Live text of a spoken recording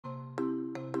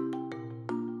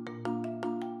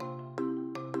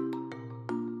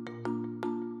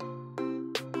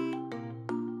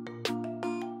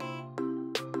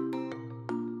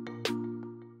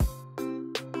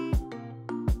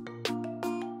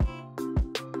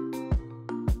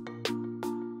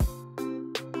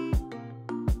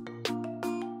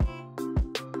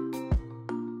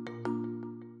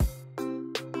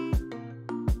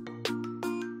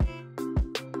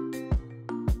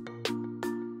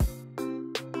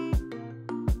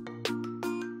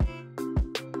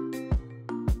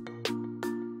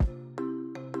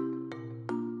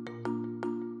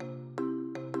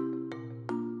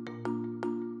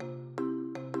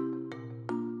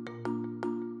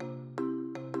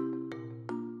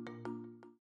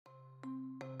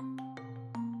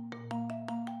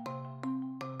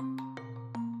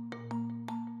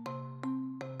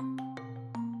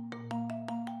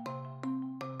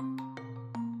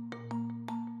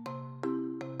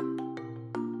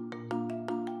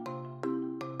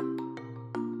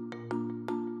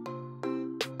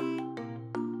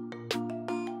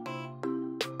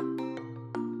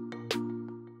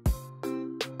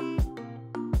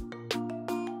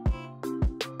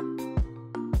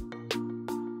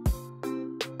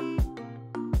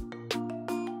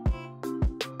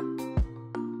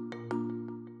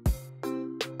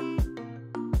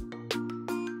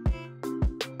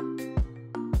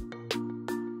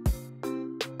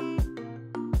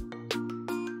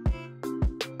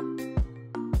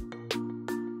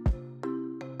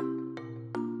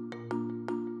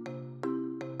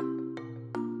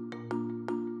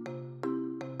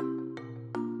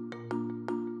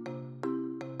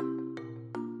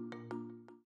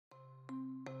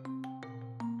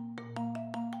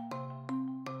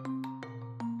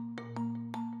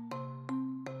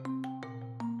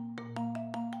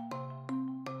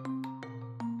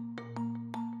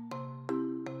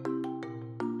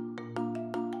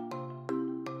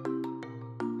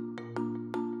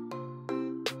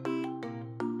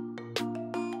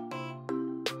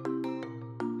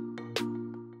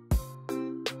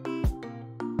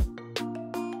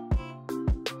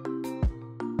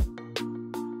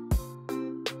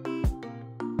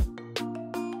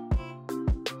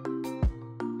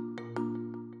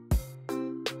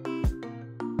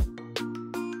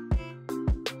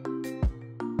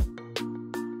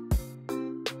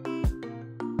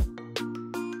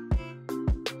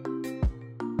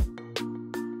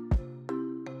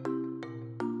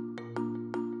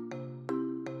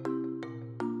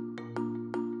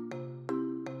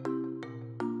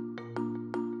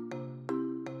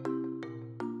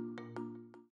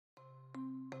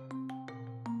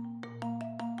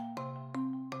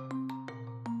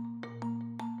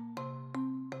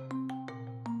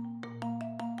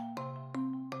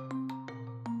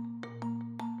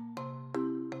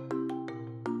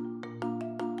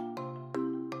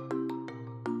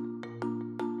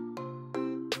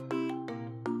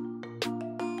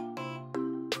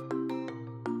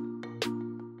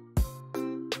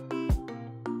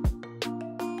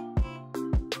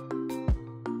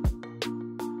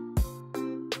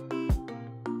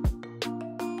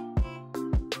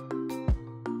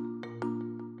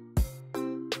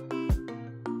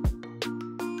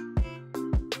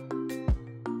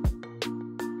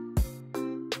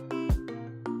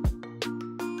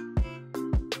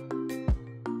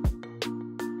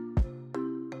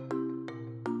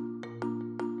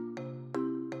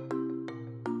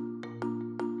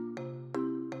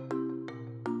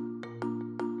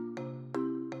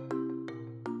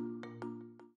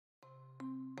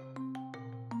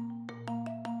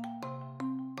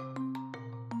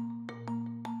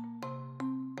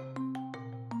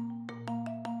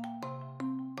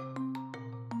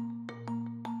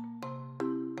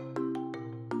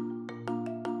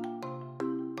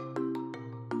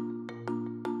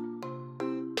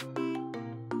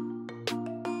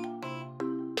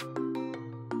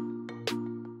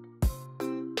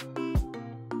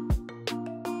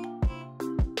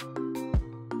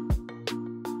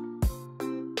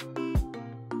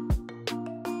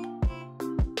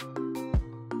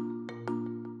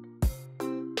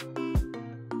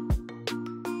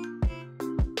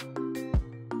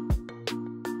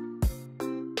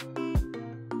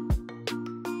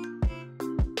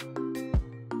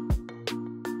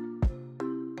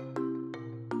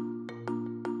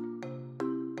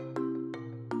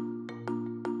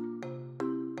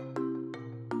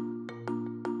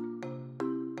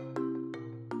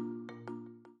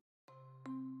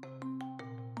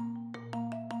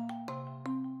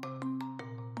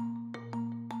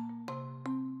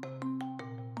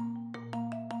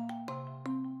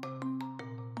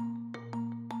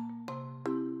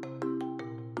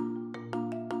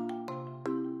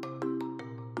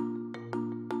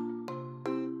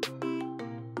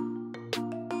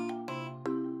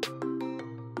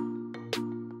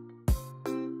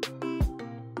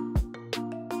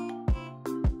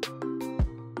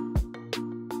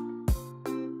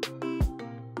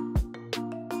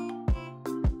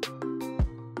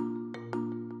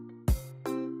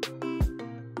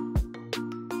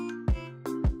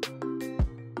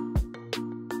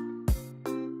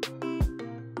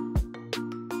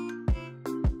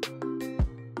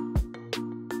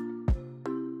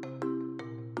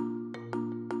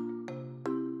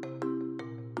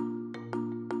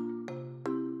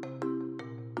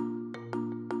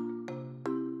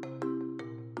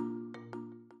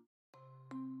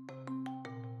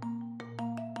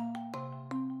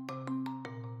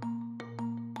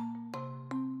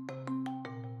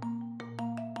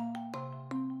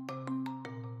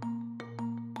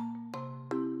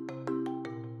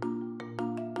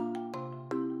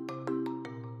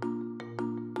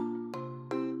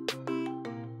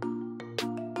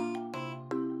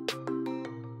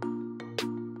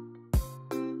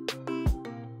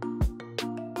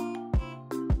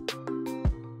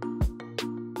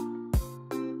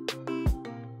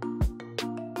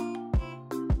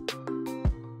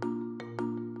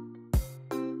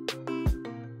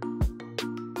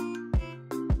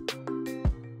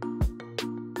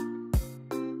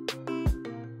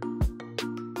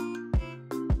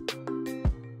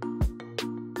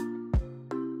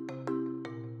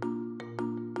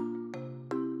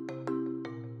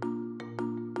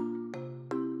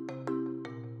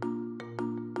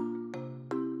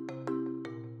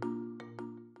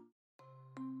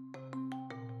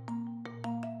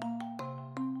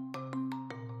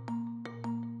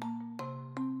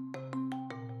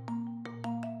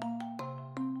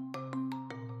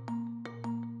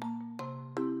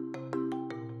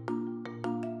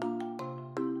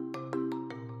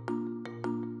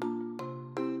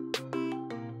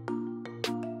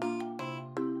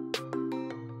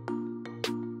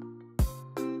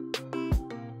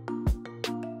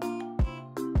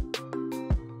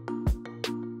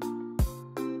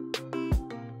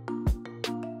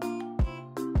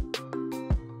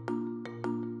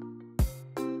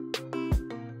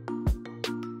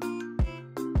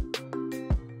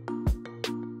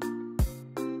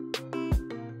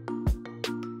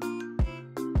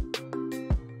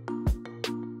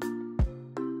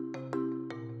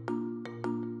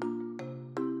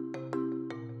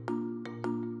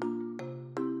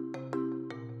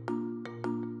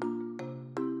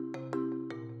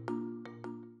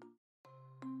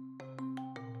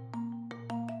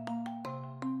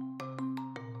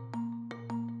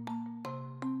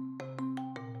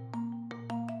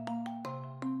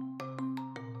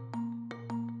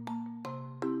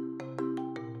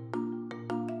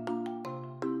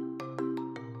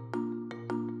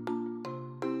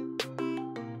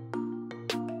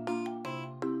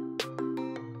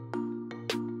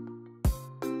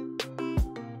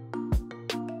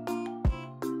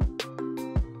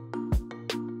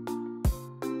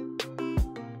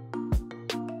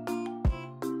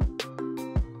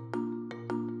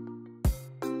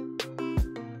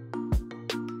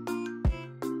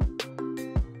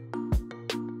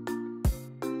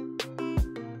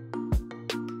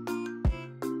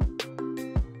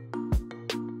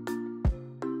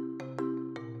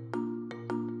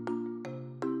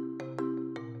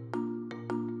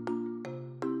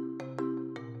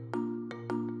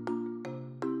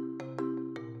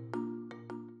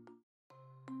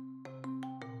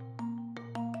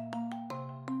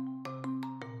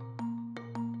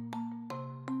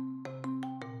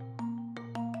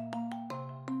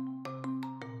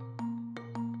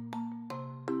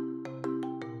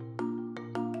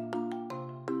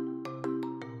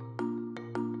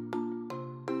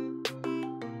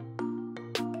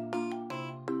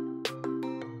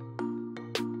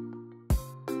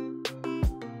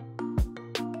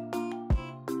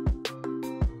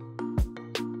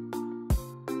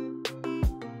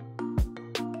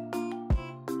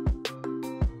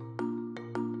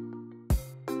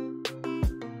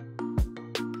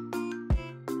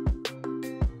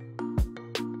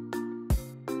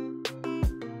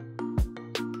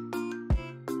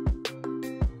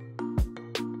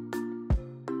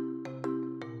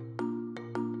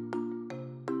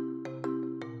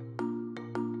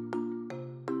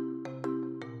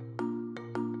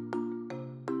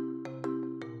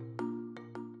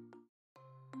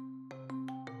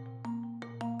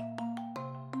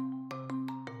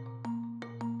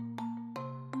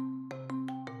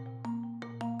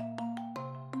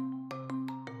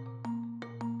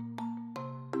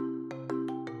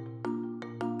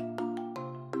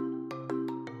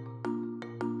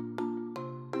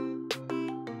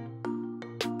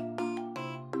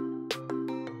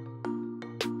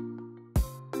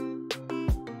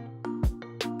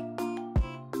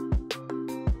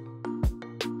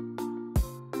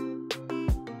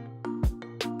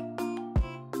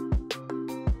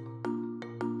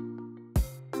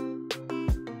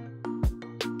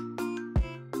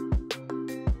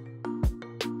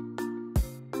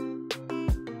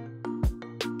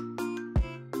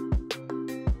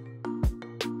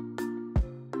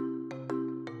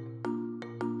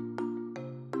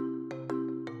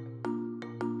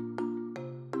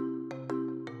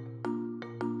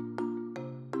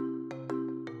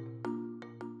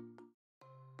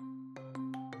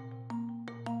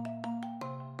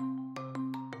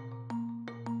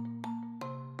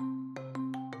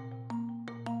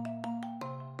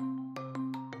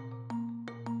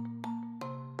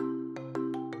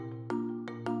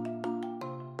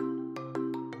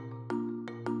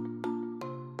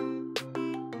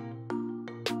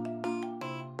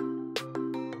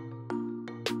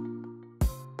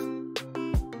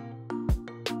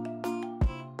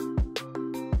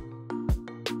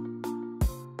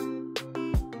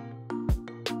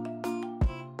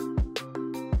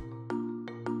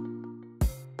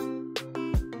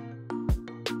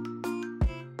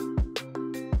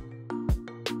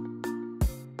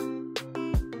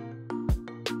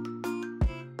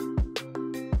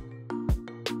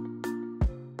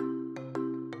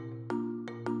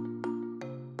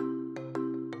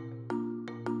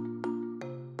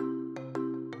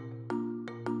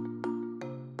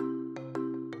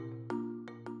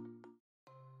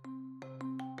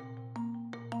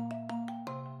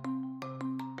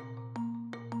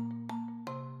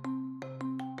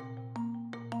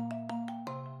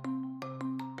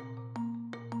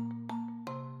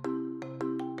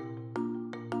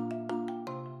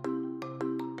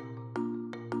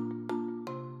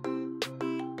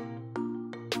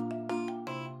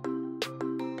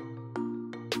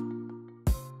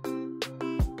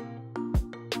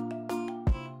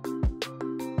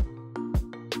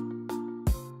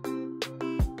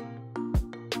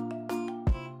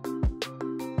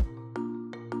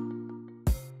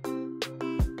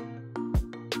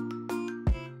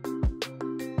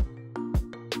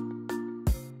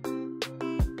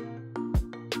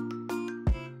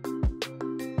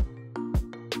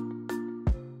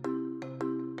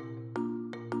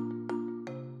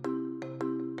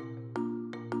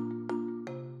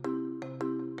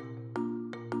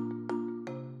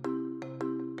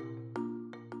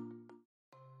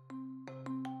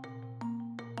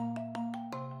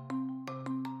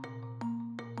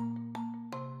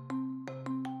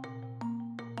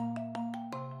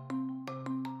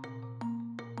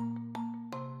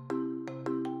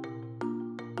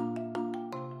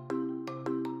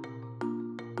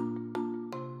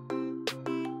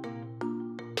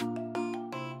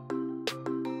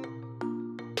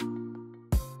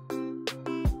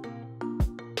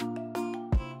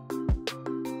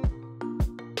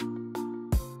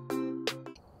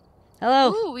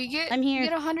Hello. Ooh, we get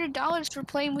 $100 for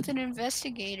playing with an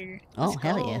investigator. Oh,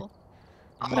 hell yeah.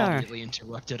 Immediately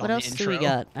interrupted what on else the intro. do we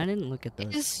got? I didn't look at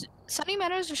those. Is Sunny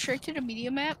Meadows restricted to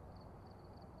media map?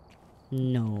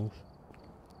 No.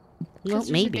 Well, Because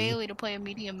there's maybe. a daily to play a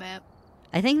media map.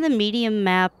 I think the medium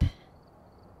map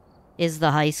is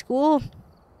the high school.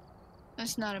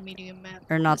 That's not a medium map.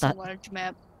 Or not That's the... a large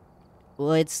map.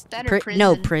 Well, it's... That or prison.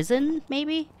 No, prison,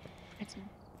 maybe? Prison.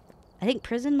 I think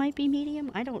prison might be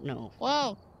medium. I don't know.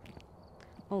 Whoa.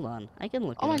 Hold on. I can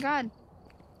look Oh my it up. god.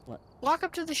 What? Walk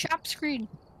up to the shop screen.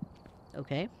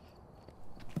 Okay.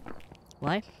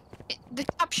 Why? The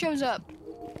shop shows up.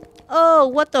 Oh,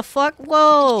 what the fuck?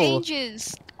 Whoa! It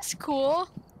changes. That's cool.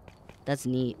 That's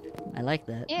neat. I like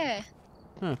that. Yeah.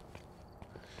 Huh.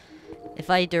 If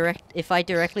I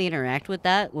directly interact with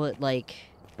that, will it, like...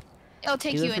 It'll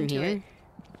take do you it from into here? it.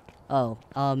 Oh,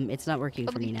 it's not working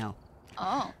for me now.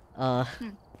 Oh.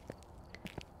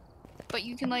 But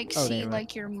you can, like, see,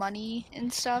 like, your money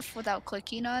and stuff without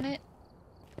clicking on it.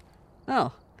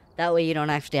 Oh. That way you don't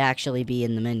have to actually be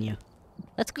in the menu.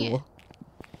 That's cool. Yeah.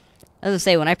 I was gonna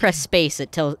say, when I press space,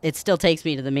 it still takes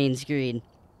me to the main screen.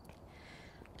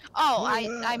 Oh,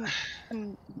 I'm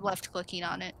left clicking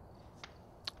on it.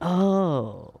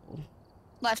 Oh.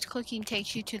 Left clicking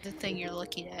takes you to the thing you're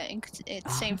looking at, and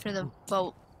it's same for the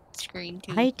vote screen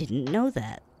too. I didn't know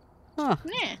that. Huh.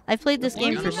 Yeah. I've played this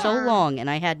game for so long, and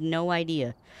I had no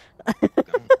idea.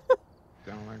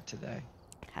 Gonna learn today.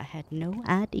 I had no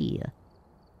idea.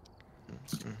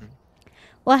 Mm-hmm.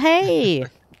 Well, hey!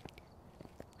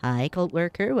 Hi, cult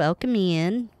worker. Welcome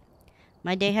in.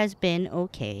 My day has been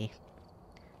okay.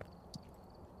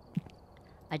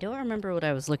 I don't remember what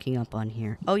I was looking up on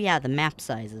here. Oh yeah, the map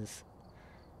sizes.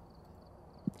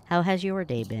 How has your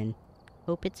day been?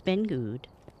 Hope it's been good.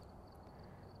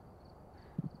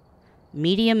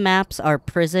 Medium maps are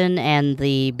prison and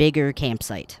the bigger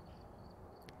campsite.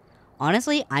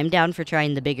 Honestly, I'm down for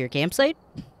trying the bigger campsite.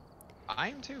 I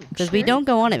am too. Because we don't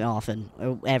go on it often,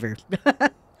 or ever.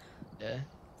 Yeah.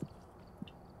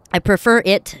 I prefer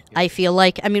it, I feel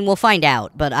like. I mean, we'll find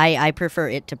out, but I prefer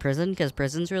it to prison, because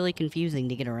prison's really confusing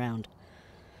to get around.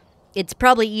 It's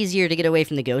probably easier to get away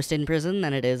from the ghost in prison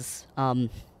than it is, the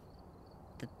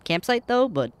campsite, though,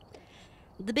 but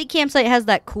the big campsite has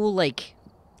that cool, like,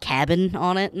 cabin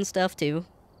on it and stuff, too.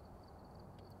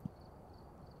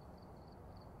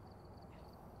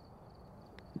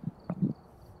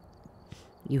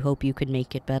 You hope you could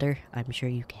make it better? I'm sure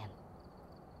you can.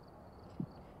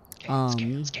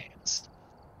 Scans.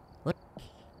 What?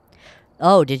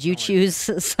 Oh, did you choose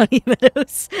Sunny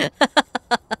Meadows?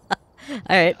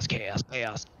 Alright.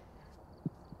 Chaos.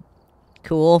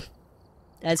 Cool.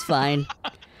 That's fine.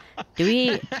 Do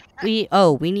we need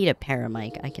a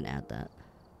paramic. I can add that.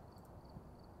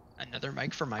 Another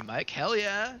mic for my mic? Hell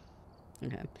yeah.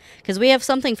 Okay. Because we have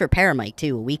something for paramic,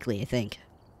 too, weekly, I think.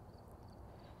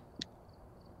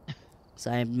 So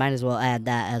I might as well add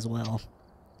that as well.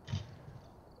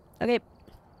 Okay.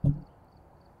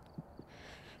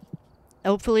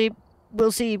 Hopefully,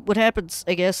 we'll see what happens,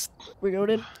 I guess. We're going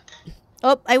in.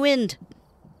 Oh, I win!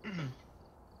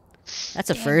 That's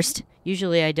a first.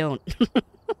 Usually I don't.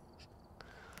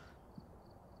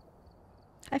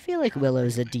 I feel like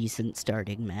Willow's a decent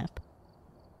starting map.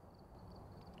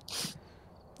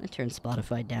 I turned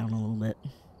Spotify down a little bit.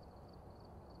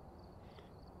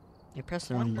 I pressed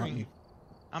the wrong button.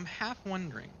 I'm half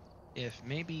wondering if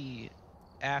maybe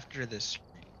after this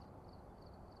stream,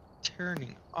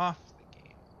 turning off the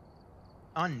game,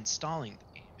 uninstalling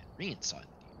the game, and reinstalling the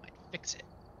game might fix it.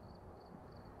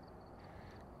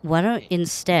 Why don't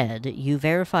instead you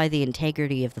verify the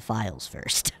integrity of the files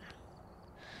first?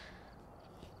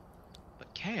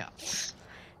 But chaos.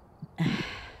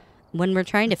 When we're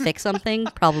trying to fix something,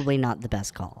 probably not the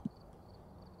best call.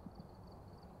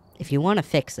 If you want to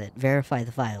fix it, verify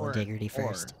the file integrity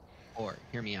first. Or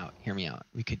hear me out.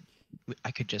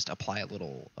 I could just apply a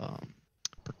little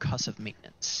percussive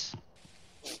maintenance.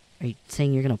 Are you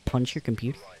saying you're gonna punch your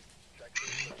computer?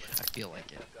 I feel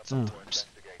like it. Sometimes.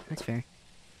 Oh, that's fair.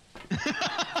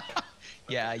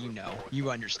 Yeah, you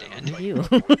understand. I do.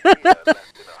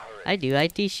 I do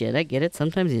IT shit. I get it.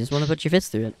 Sometimes you just want to put your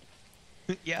fist through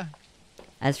it. Yeah.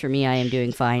 As for me, I am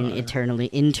doing fine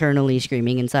internally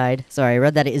screaming inside. Sorry, I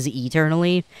read that it is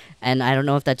eternally, and I don't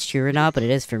know if that's true or not, but it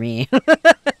is for me.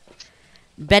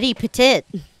 Betty Petit.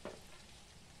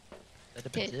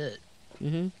 Petit.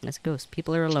 That's Ghost.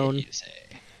 People are alone. You say.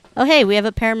 Oh, hey, we have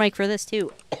a paramic for this,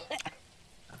 too.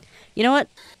 You know what?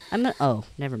 I'm gonna... Oh,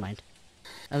 never mind.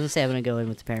 I was gonna say I'm gonna go in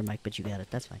with the paramic, but you got it.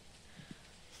 That's fine.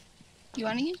 You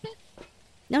wanna use it?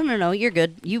 No, you're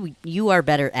good. You are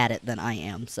better at it than I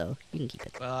am, so you can keep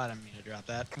it. Well, I didn't mean to drop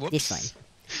that. Whoops. It's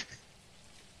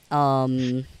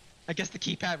fine. I guess the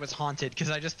keypad was haunted because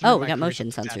I just threw Oh, my we got crucifix motion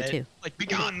at sensor it. too. Like,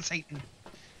 begone, Satan.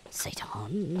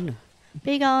 Satan.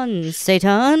 Begone,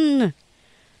 Satan.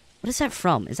 What is that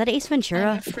from? Is that Ace I'm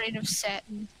Ventura? afraid of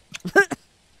satin.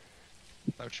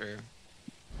 So true.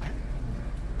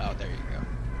 Oh, there you go.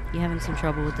 You having some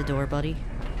trouble with the door, buddy?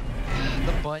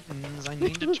 The buttons. I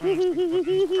need to change the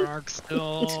buttons dark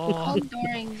still. Called door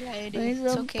anxiety. It's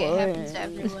It's so okay, it happens to fun.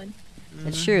 everyone.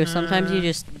 It's true. Sometimes you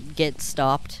just get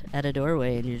stopped at a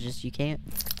doorway and you can't.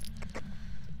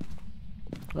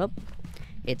 Well,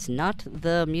 it's not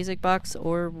the music box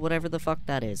or whatever the fuck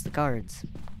that is. The cards.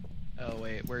 Oh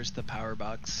wait, where's the power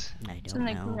box? I It's in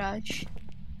don't the know. garage.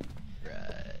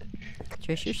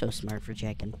 Trish, you're so smart for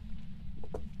checking.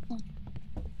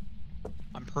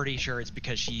 I'm pretty sure it's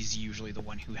because she's usually the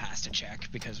one who has to check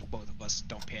because both of us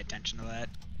don't pay attention to that.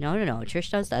 No.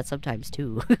 Trish does that sometimes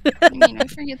too. I mean, I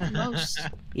forget the most.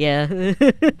 Yeah.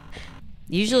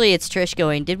 Usually it's Trish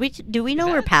going, do we know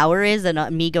where power is? And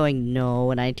not me going,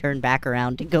 no, and I turn back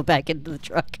around to go back into the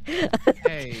truck.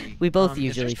 Hey, We both is there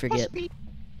usually supposed forget. to be-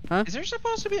 Huh? Is there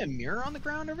supposed to be a mirror on the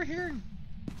ground over here?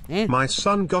 Eh. My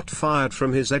son got fired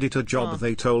from his editor job. Huh.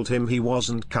 They told him he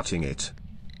wasn't cutting it.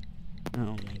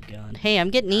 Oh my god. Hey, I'm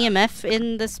getting EMF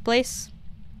in this place.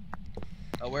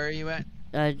 Oh, where are you at?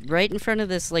 Right in front of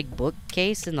this, like,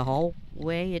 bookcase in the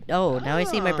hallway. Now I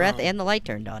see my breath Oh. and the light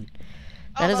turned on.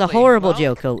 Oh, That is a lovely. horrible Well,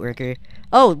 joke, coworker.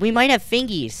 Oh, we might have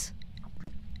fingies.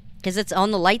 Because it's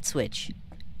on the light switch.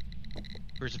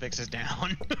 Crucifix is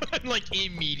down. Like,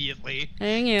 immediately.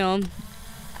 Hang on.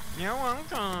 You're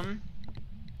welcome.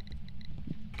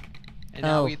 And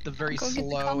now Oh. we have the very Go get the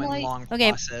slow cum and light. long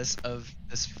Okay. process of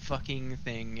this fucking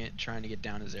thing trying to get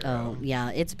down to 0. Oh,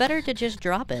 yeah. It's better to just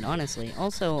drop it, honestly.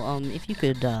 Also, if you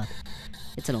could,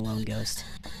 it's an alone ghost.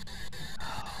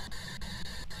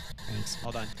 Thanks.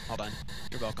 Hold on.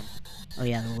 You're welcome. Oh,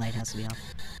 yeah, the light has to be off.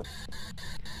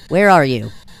 Where are you?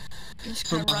 I'm just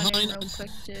gonna run in real quick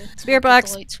to Spirit look at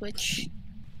box. the light switch.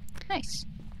 Nice.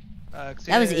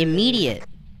 That was immediate.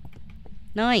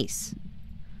 Nice.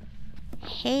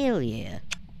 Hell yeah.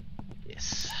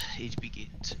 Yes, it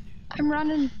begins. I'm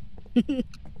running.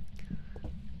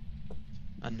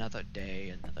 Another day,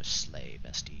 another slay,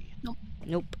 bestie. Nope.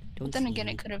 Don't But then see again,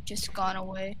 me. it could have just gone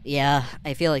away. Yeah,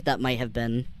 I feel like that might have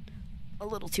been a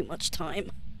little too much time.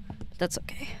 That's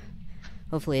okay.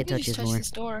 Hopefully it You just touches touch more.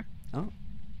 this door. Oh.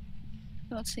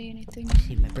 Don't see anything.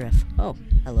 See my breath. Oh,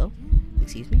 hello?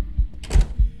 Excuse me?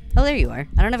 Oh, there you are.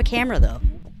 I don't have a camera, though.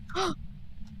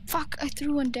 Fuck, I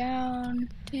threw one down.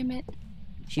 Damn it.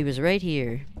 She was right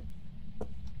here.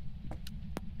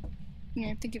 Yeah,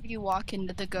 I think if you walk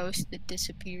into the ghost, it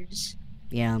disappears.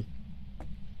 Yeah.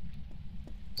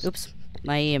 Oops.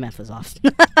 My EMF was off.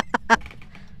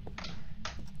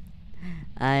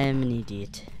 I'm an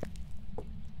idiot.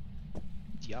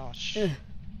 Yosh. Ugh.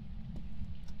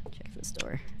 Check this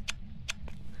door.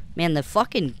 Man, the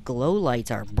fucking glow lights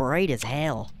are bright as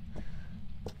hell.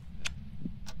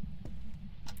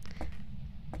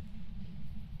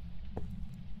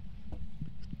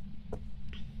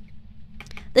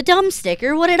 The dumb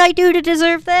sticker? What did I do to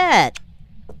deserve that?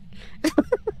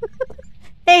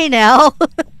 Hey now.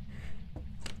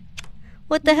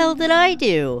 What the hell did I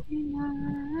do?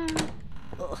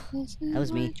 Ugh, that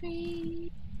was me.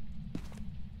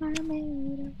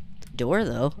 Door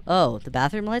though. Oh, the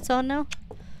bathroom light's on now?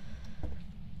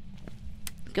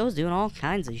 Go's doing all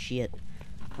kinds of shit.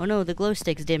 Oh no, the glow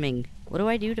stick's dimming. What do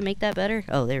I do to make that better?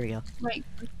 Oh, there we go. Right.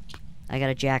 I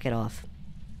gotta jack it off.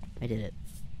 I did it.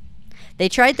 They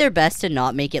tried their best to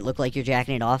not make it look like you're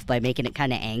jacking it off by making it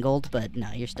kind of angled, but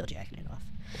no, you're still jacking it off.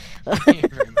 You're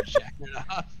very much jacking it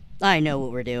off. I know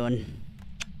what we're doing.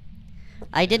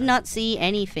 I did not see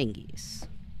any fingies.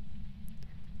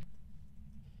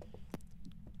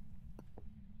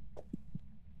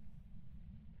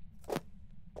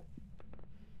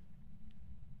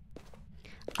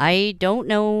 I don't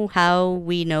know how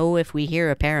we know if we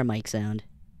hear a paramic sound.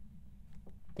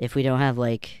 If we don't have,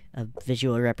 like, a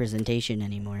visual representation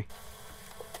anymore.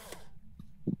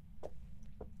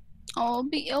 Oh,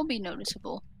 it'll be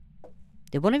noticeable.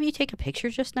 Did one of you take a picture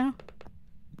just now?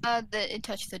 It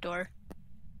touched the door.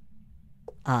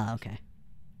 Ah, okay.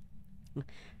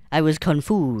 I was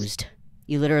confused.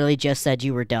 You literally just said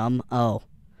you were dumb. Oh.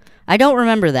 I don't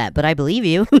remember that, but I believe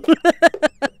you.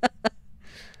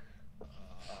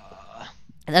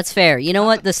 That's fair. You know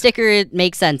what? The sticker, it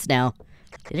makes sense now.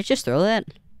 Did it just throw that?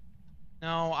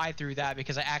 No, I threw that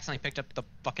because I accidentally picked up the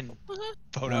fucking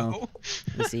photo.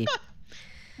 Let me see.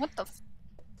 What the?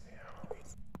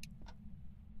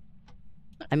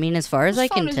 I mean, as far as I Whose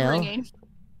phone can is tell, ringing?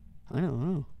 I don't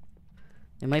know.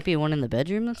 There might be one in the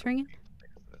bedroom that's ringing.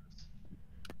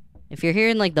 If you're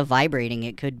hearing like the vibrating,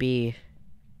 it could be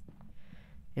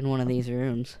in one of these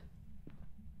rooms.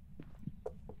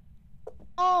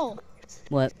 Oh,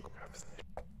 What?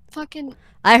 fucking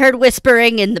I heard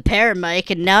whispering in the paramic,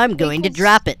 and now I'm going to was-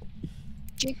 drop it.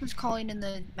 Jake was calling in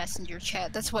the messenger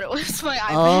chat. That's what it was. My iPad.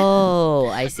 Oh,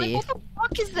 I Like, see. what the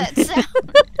fuck is that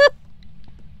sound?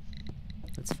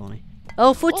 That's funny.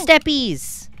 Oh,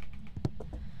 footsteppies!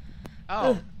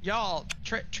 Oh, y'all,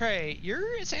 Trey,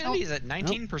 your sanity is at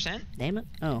 19%. Damn it.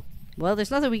 Oh. Well, there's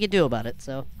nothing we can do about it,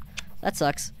 so that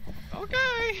sucks.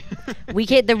 Okay. We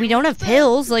can't. We don't have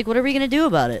pills. Like, what are we gonna do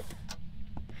about it?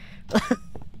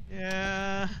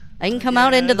 Yeah. I can come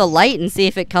out into the guess. light and see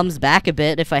if it comes back a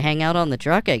bit if I hang out on the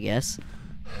truck, I guess.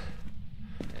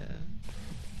 Yeah.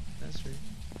 That's true.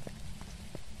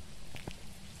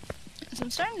 So I'm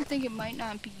starting to think it might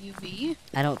not be UV.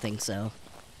 I don't think so.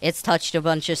 It's touched a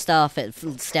bunch of stuff. It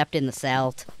stepped in the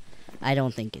salt. I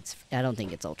don't think it's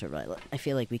ultraviolet. I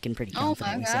feel like we can pretty Oh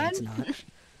my confidently say it's God. not.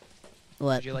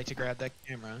 What? Would you like to grab that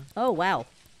camera? Oh wow.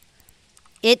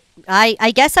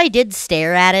 I guess I did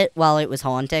stare at it while it was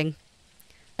haunting.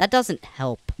 That doesn't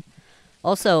help.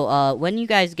 Also, when you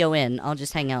guys go in, I'll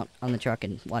just hang out on the truck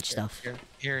and watch stuff.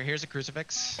 Here's a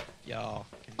crucifix. Y'all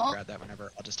can Oh. grab that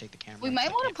whenever. I'll just take the camera. We might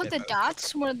I want to can't put fit the both.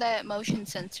 dots where that motion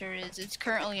sensor is. It's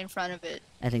currently in front of it.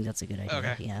 I think that's a good idea.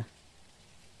 Okay. Yeah.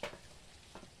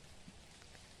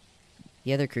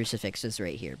 The other crucifix is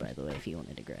right here, by the way, if you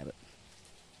wanted to grab it.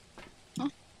 Huh?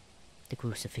 The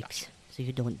crucifix, so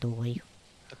you don't die.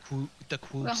 The I'm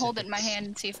gonna hold it in my hand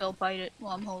and see if it'll bite it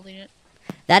while I'm holding it.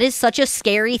 That is such a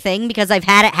scary thing because I've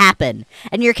had it happen.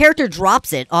 And your character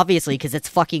drops it, obviously, because it's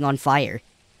fucking on fire.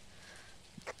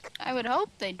 I would hope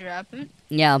they drop it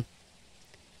Yeah.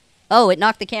 Oh, it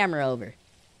knocked the camera over.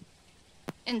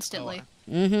 instantly.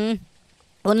 Mm-hmm.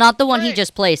 Well, not the one he Right.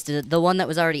 just placed, the one that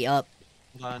was already up.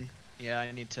 Hold on. Yeah,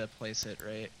 I need to place it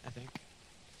right, I think.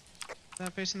 Is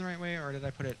that facing the right way, or did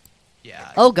I put it...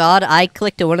 Yeah. Oh god, I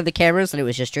clicked to one of the cameras and it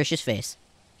was just Trish's face.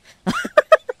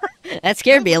 That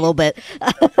scared me a little bit.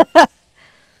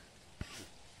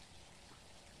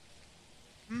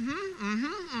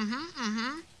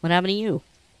 What happened to you?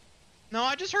 No,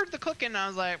 I just heard the clicking, and I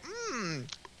was like,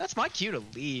 that's my cue to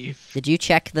leave. Did you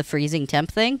check the freezing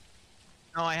temp thing?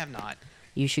 No, I have not.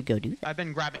 You should go do that.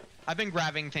 I've been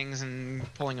grabbing things and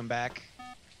pulling them back.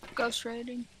 Ghost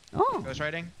writing. Oh.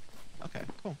 Ghostwriting? Okay,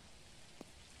 cool.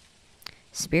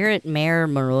 Spirit, Mare,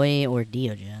 Moroi, or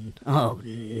Diogen. Oh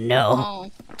no.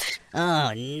 Oh.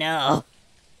 Oh no.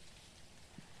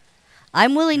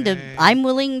 I'm willing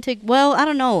Okay. to, well, I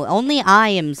don't know. Only I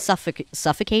am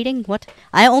suffocating? What?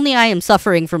 Only I am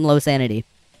suffering from low sanity.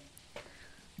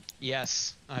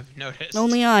 Yes, I've noticed.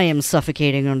 Only I am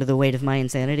suffocating under the weight of my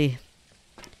insanity.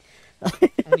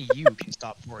 Only you can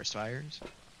stop forest fires.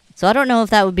 So I don't know if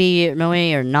that would be Moe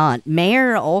or not.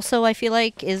 Mare also, I feel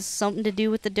like, is something to do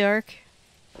with the dark.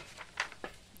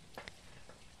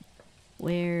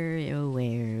 Where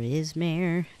is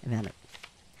Mare? I found it.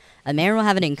 A mare will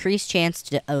have an increased chance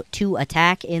to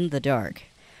attack in the dark.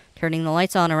 Turning the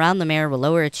lights on around the mare will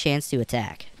lower its chance to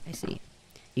attack. I see.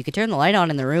 You could turn the light on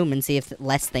in the room and see if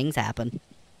less things happen.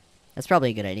 That's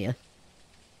probably a good idea.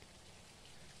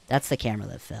 That's the camera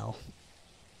that fell.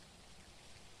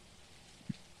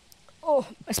 Oh,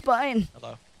 my spine.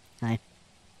 Hello. Hi.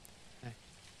 Hi.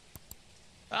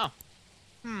 Oh.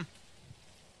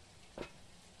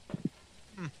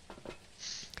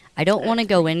 I don't want to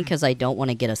go in because I don't want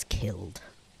to get us killed.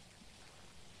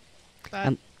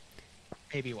 That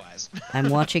may be wise. I'm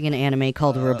watching an anime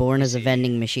called Reborn I as a see.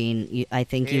 Vending Machine. I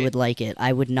think you would like it.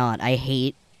 I would not. I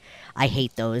hate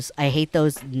those. I hate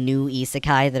those new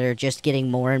isekai that are just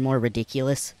getting more and more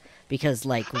ridiculous. Because,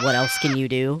 like, what else can you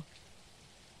do?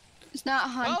 It's not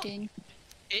hunting.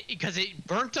 Because it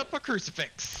burnt up a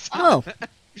crucifix. Oh,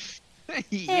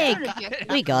 Yeah, Hey,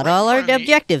 we got right all in our front of me.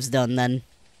 objectives done then.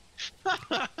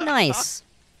 Nice.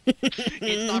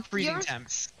 It's not freezing Yours-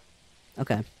 temps.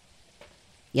 Okay.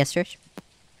 Yes, Trish?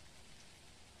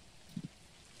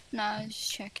 Nah, I was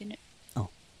just checking it. So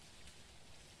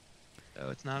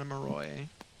it's not a Moroi.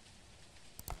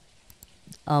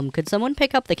 Could someone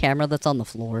pick up the camera that's on the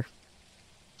floor?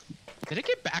 Did it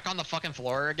get back on the fucking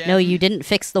floor again? No, you didn't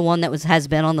fix the one that has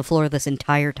been on the floor this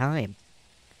entire time.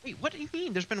 Wait, what do you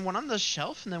mean? There's been one on the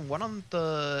shelf and then one on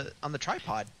the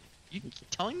tripod. You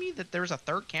telling me that there's a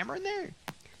third camera in there?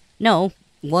 No,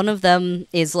 one of them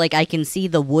is like I can see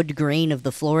the wood grain of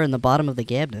the floor in the bottom of the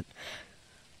cabinet.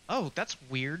 Oh, that's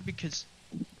weird because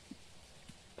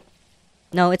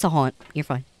No, it's a haunt. You're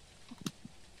fine.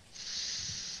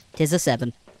 'Tis a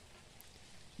 7.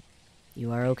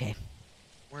 You are okay.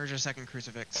 Where's your second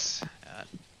crucifix at?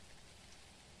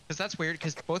 Because that's weird,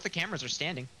 because both the cameras are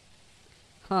standing.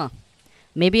 Huh.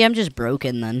 Maybe I'm just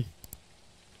broken then.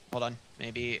 Hold on.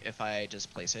 Maybe if I just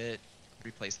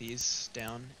replace these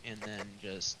down, and then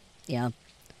just Yeah.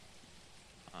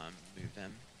 move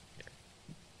them. Here.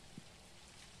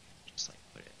 Just like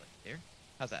put it like there.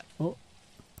 How's that?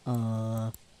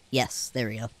 Yes, there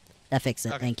we go. That fixed it,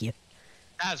 Okay. thank you.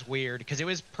 That's weird, because it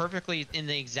was perfectly in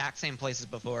the exact same place as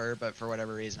before, but for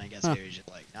whatever reason, I guess Huh. it was just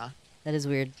like, nah. That is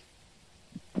weird.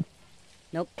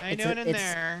 Nope. How you it's doing a, in it's,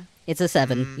 there? It's a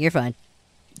 7. Mm. You're fine.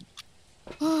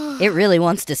 It really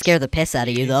wants to scare the piss out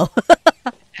of you, though.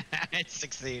 It's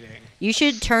succeeding. You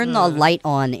should turn the light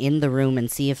on in the room and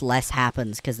see if less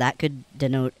happens, because that could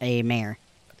denote a mare.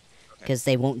 Because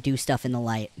they won't do stuff in the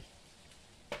light.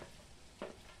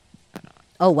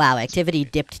 Oh, wow. Activity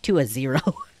dipped to a 0.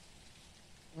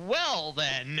 Well,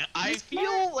 then, I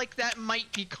feel like that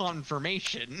might be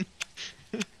confirmation.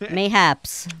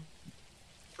 Mayhaps.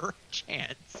 For a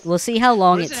chance. We'll see how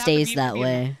long What it does it have to stays be that to be a-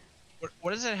 way.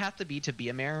 What does it have to be to be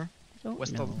a mare? Don't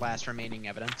What's know. the last remaining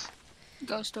evidence?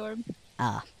 Ghost orb.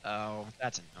 Ah, Oh,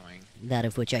 that's annoying. that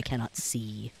of which I cannot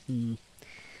see.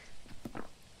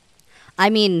 I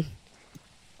mean,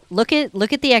 look at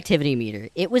the activity meter.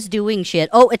 It was doing shit.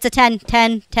 Oh, it's a 10,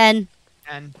 10, 10.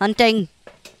 And Hunting.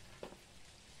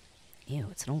 Ew,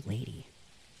 it's an old lady.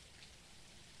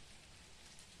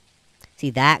 See,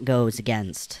 that goes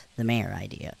against the mayor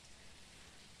idea.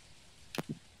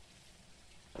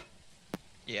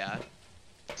 yeah,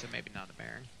 so maybe not a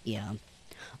mare. Yeah.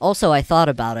 Also, I thought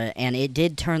about it, and it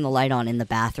did turn the light on in the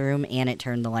bathroom, and it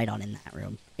turned the light on in that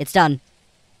room. It's done.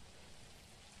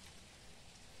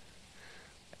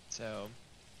 So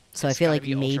So I it's feel gotta like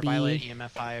be ultraviolet, maybe... EMF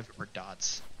 5, or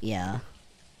dots. Yeah.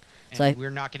 And So I- we're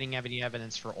not getting any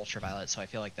evidence for ultraviolet, so I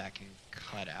feel like that can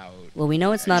cut out. Well, we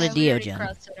know it's not a Yeah, we already Diogen.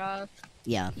 crossed it off.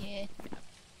 Yeah. Yeah.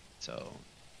 So,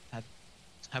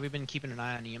 have we been keeping an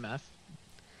eye on EMF?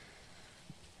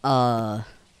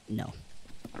 No.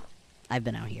 I've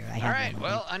been out here. I All have right. been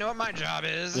Well, I know what my job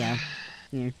is. Yeah.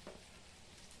 Here.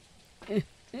 Here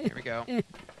we go.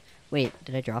 Wait,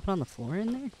 did I drop it on the floor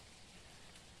in there?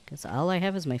 Because all I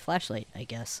have is my flashlight, I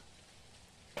guess.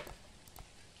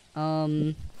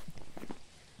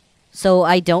 So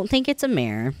I don't think it's a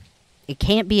mare. It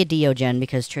can't be a Diogen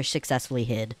because Trish successfully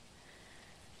hid.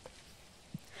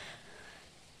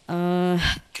 Try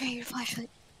your flashlight.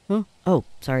 Huh? Oh,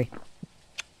 sorry.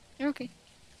 You're okay.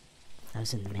 That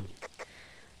was in the menu.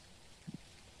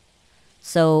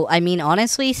 So, I mean,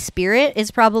 honestly, Spirit is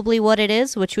probably what it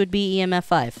is, which would be EMF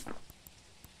 5.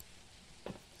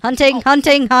 Hunting!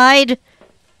 Hunting! Hide!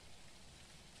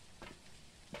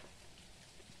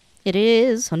 It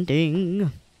is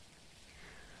hunting.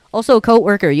 Also, coat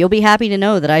worker, you'll be happy to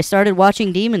know that I started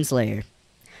watching Demon Slayer.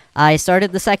 I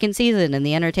started the 2nd season in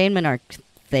the entertainment arc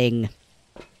thing.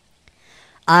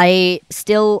 I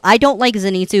don't like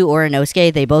Zenitsu or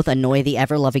Inosuke. They both annoy the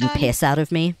ever-loving piss out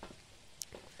of me.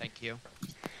 Thank you.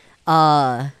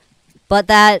 But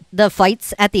the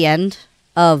fights at the end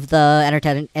of the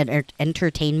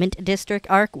entertainment district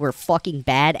arc were fucking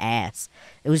badass.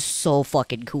 It was so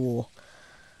fucking cool.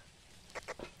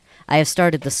 I have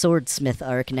started the swordsmith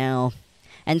arc now.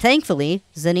 And thankfully,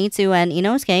 Zenitsu and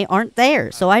Inosuke aren't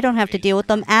there, so I don't have to deal with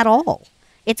them at all.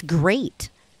 It's great.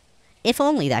 If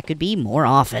only that could be more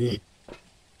often.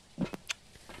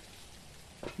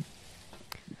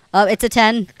 It's a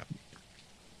 10.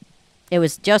 It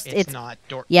was just... It's not.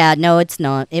 Yeah, no, it's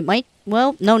not. It might...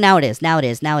 Well, no, now it is. Now it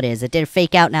is. Now it is. It did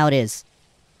fake out. Now it is.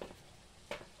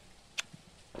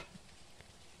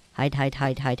 Hide, hide,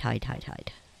 hide, hide, hide, hide,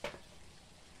 hide.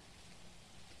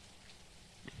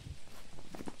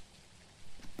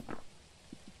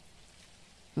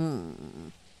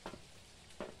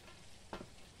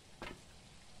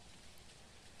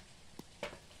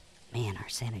 Man, our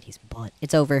sanity's butt.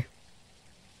 It's over.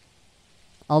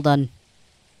 All done.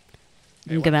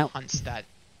 You can come out. One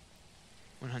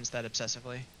hunts that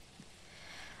obsessively.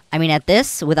 I mean, at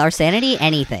this, with our sanity,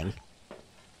 anything.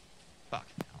 Fuck.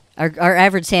 Our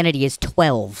average sanity is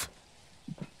 12.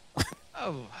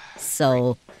 Oh.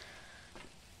 So...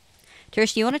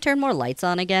 Trish, do you want to turn more lights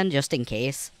on again, just in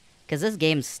case? Because this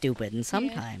game's stupid, and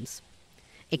sometimes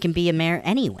it can be a mare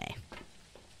anyway.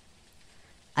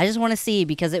 I just want to see,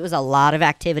 because it was a lot of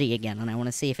activity again, and I want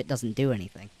to see if it doesn't do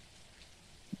anything.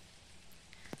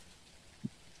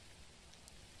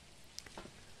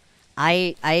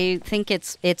 I think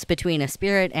it's between a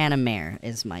spirit and a mare,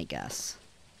 is my guess.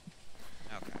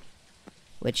 Okay.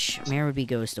 Which, mare would be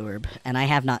Ghost Orb, and I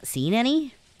have not seen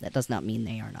any. That does not mean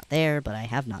they are not there, but I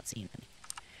have not seen any.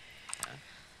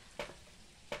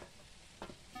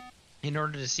 In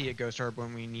order to see a ghost orb,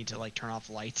 when we need to like turn off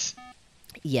lights.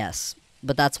 Yes,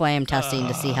 but that's why I'm testing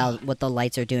to see what the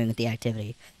lights are doing with the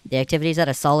activity. The activity's at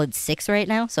a solid 6 right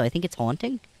now, so I think it's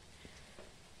haunting.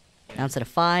 Now it's at a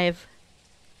 5.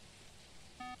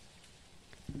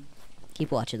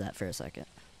 Keep watching that for a second.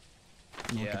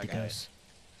 And look at the ghosts.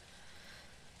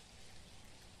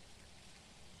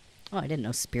 Oh, I didn't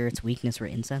know spirits' weakness were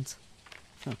incense.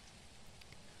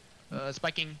 Huh.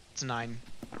 Spiking. It's a 9.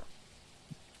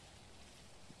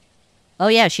 Oh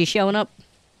yeah, she's showing up.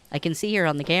 I can see her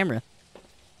on the camera.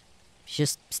 She's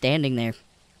just standing there,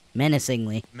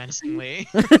 menacingly. Menacingly.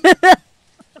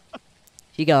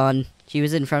 She gone. She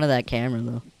was in front of that camera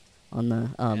though, on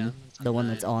the the one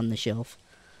that's on the shelf.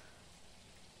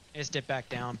 It's dipped back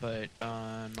down, but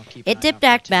I'll keep. It dipped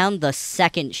back down the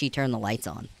second she turned the lights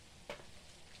on.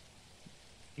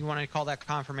 You want to call that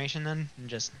confirmation then, and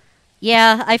just?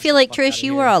 Yeah, I feel like Fuck Trish, outta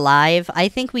you here. were alive. I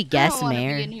think we I guess don't wanna be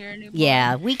Mare. in here anymore.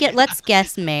 Yeah, let's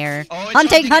guess Mare. Oh, it's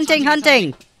Hunting, hunting, hunting,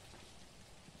 it's hunting!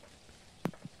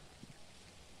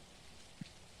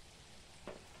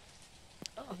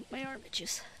 Oh, my arm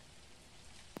itches.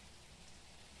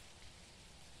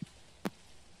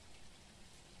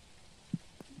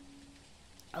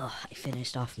 Oh, I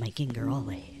finished off my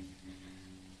gingerole.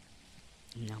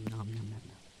 Nom nom nom nom nom.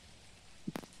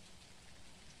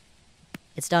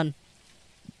 It's done.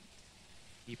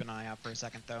 Keep an eye out for a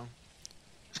second, though.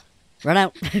 Run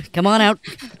out. Come on out.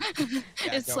 Yeah,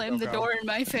 It go, slammed go, the go. door in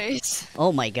my face.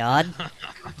 Oh my god.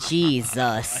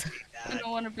 Jesus. I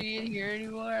don't want to be in here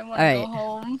anymore. I want to Alright. go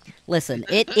home. Listen,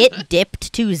 it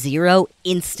dipped to 0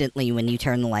 instantly when you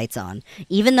turn the lights on.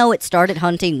 Even though it started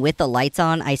hunting with the lights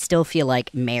on, I still feel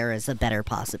like Mare is a better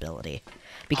possibility.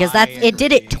 Because it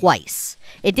did it agree. twice.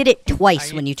 It did it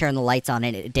twice I- when you turn the lights on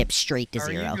and it dipped straight to How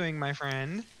 0. are you doing, my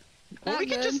friend? Well, Not we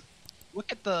could good. just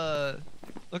look at the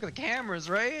cameras,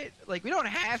 right? Like, we don't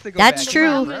have to go. That's back true.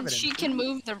 around for But evidence.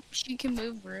 she can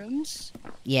move rooms.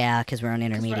 Yeah, because we're on we're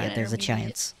on intermediate. There's a intermediate.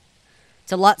 chance.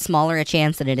 It's a lot smaller a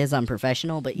chance than it is on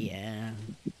professional, but yeah.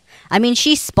 I mean,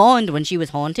 she spawned when she was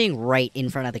haunting right in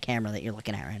front of the camera that you're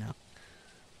looking at right now.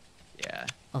 Yeah.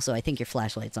 Also, I think your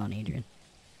flashlight's on, Adrian.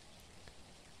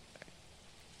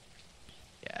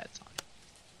 Yeah, it's on.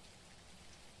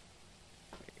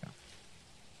 There you go.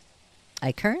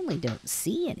 I currently don't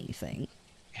see anything.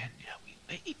 And now we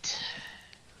wait.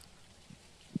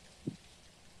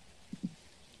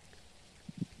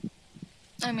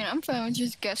 I mean, I'm fine with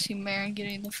just guessing Mare and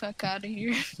getting the fuck out of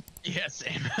here. Yeah,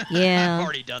 same. Yeah. I've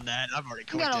already done that. I've already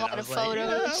We clicked got a it. lot I of was like,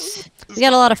 photos. We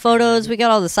got a lot of photos. We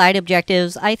got all the side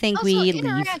objectives. I think Also, we leave.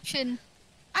 interaction.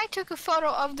 I took a photo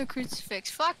of the crucifix.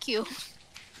 Fuck you.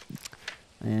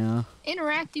 Yeah.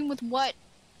 Interacting with what?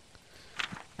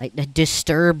 A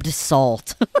disturbed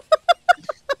salt.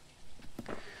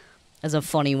 That's a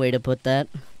funny way to put that.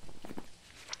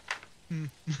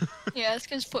 Yeah, it's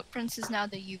because footprints is now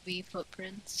the UV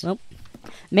footprints. Well,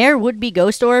 Mare would be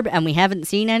Ghost Orb, and we haven't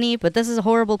seen any, but this is a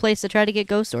horrible place to try to get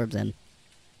Ghost Orbs in.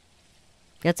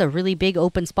 That's a really big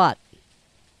open spot.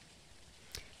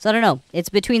 So I don't know. It's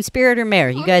between Spirit or Mare.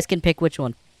 You guys can pick which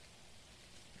one.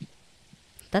 Is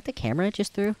that the camera it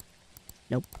just threw?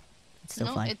 Nope. It's still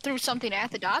No, fine. it threw something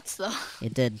at the dots though.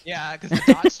 It did. Yeah, because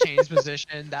the dots changed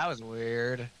position. That was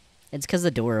weird. It's because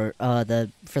the door,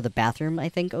 for the bathroom, I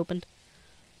think, opened.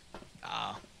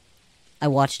 Oh. I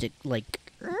watched it, like,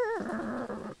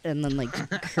 and then, like,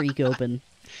 creak open.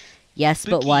 Yes,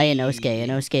 but why Inosuke? Spooky.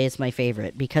 Inosuke is my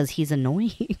favorite, because he's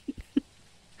annoying.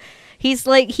 He's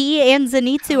like, he and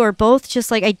Zenitsu are both just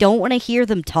like, I don't want to hear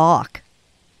them talk.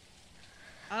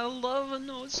 I love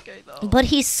Inosuke though. But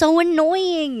he's so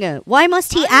annoying. Why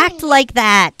must he I act don't- like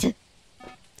that?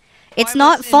 It's Why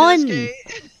not must fun. Inosuke-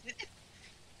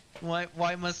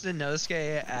 Why must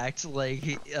Inosuke act like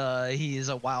he is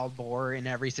a wild boar in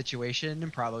every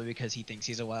situation? Probably because he thinks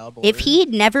he's a wild boar. If he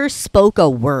never spoke a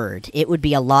word, it would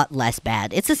be a lot less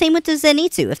bad. It's the same with the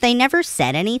Zenitsu. If they never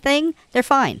said anything, they're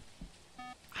fine.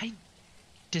 I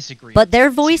disagree. But with their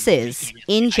Zenitsu voices vehemently.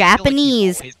 in I feel like he's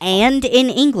Japanese always- and in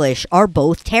English are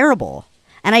both terrible.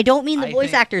 And I don't mean the I voice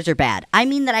think- actors are bad. I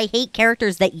mean that I hate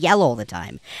characters that yell all the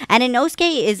time. And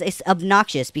Inosuke is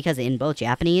obnoxious because in both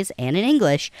Japanese and in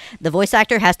English, the voice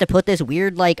actor has to put this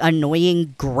weird, like,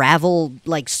 annoying gravel,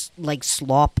 like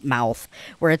slop mouth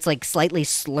where it's, like, slightly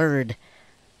slurred.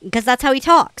 Because that's how he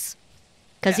talks.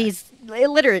 Because Yeah. he's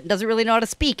illiterate and doesn't really know how to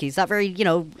speak. He's not very,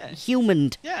 Yeah.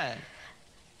 human. Yeah.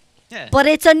 Yeah. But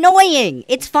it's annoying.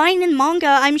 It's fine in manga,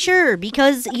 I'm sure,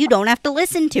 because you don't have to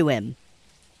listen to him.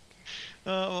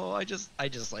 Oh, I just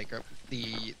like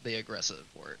the aggressive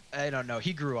word. I don't know.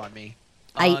 He grew on me.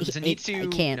 I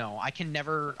Zenitsu, can't. no, I can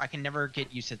never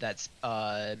get used to that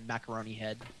macaroni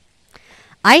head.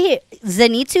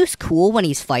 Zenitsu's cool when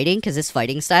he's fighting because his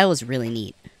fighting style is really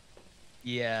neat.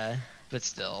 Yeah, but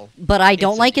still. But I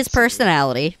don't It's like his Zenitsu.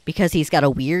 personality because he's got a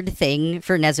weird thing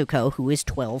for Nezuko, who is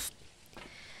 12.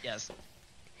 Yes.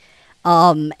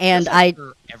 And That's I.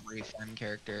 for every fun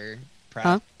character,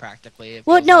 Huh? practically. It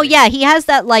Well, feels no, like. yeah, he has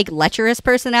that like lecherous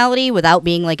personality without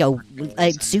being like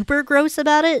super gross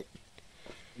about it.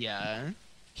 Yeah.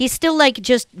 He's still like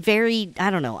just very. I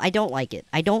don't know. I don't like it.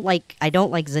 I don't like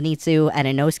Zenitsu, and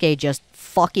Inosuke just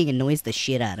fucking annoys the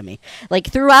shit out of me. Like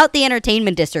throughout the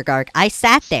Entertainment District arc, I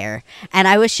sat there and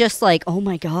I was just like, "Oh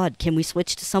my god, can we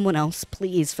switch to someone else,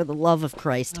 please, for the love of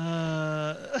Christ?"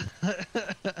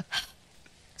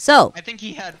 So I think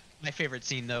he had my favorite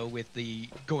scene though with the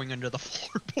going under the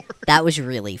floorboard. that was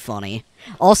really funny.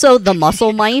 Also, the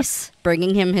muscle mice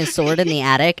bringing him his sword in the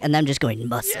attic and them just going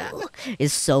muscle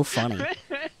is so funny.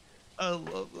 I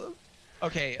love them.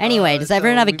 Okay. Anyway, does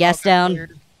everyone have a we've all guest got down?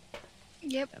 cleared.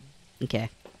 Yep. Okay,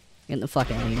 get the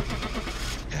fuck out of here.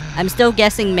 I'm still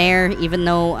guessing Mare, even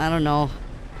though I don't know.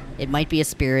 It might be a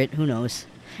spirit. Who knows?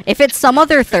 If it's some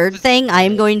other third thing, I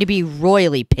am going to be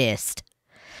royally pissed.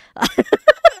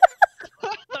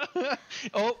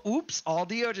 Oh, oops! All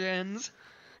Diogens.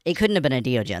 It couldn't have been a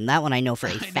Diogen. That one I know for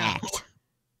a I know. fact.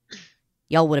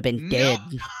 Y'all would have been dead.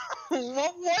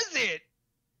 What was it?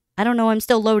 I don't know. I'm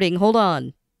still loading. Hold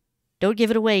on. Don't give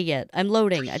it away yet. I'm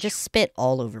loading. I just spit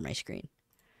all over my screen.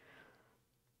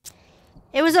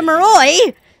 It was a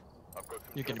Moroi!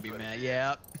 You're gonna be mad.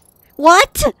 Yeah.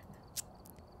 What?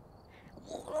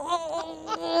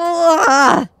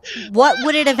 What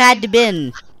would it have had to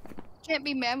been? Can't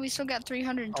be mad. We still got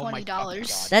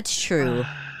 $320. That's true.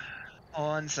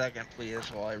 1 second, please,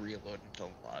 while I reload into the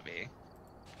lobby.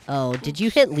 Oh, did you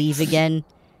hit leave again?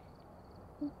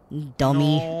 You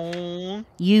dummy. No.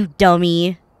 You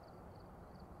dummy.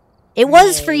 It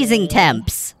was No. freezing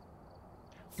temps.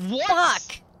 What?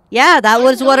 Fuck. Yeah, that I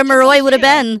was what a know Moroi would have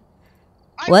bullshit. been.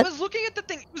 I What? was looking at the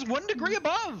thing. It was 1 degree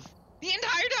above the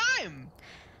entire time.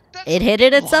 That's It hit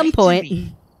it at some lied to point.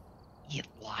 me. It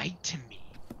lied to me.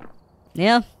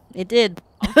 Yeah, it did.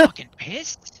 I'm fucking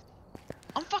pissed.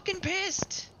 I'm fucking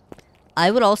pissed.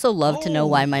 I would also love to know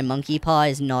why Oh. my monkey paw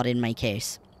is not in my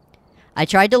case. I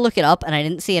tried to look it up and I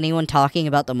didn't see anyone talking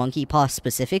about the monkey paw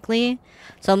specifically.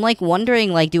 So I'm like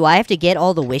wondering, like, do I have to get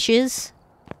all the wishes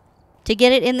to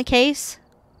get it in the case?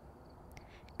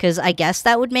 Because I guess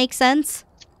that would make sense.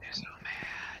 They're so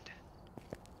mad.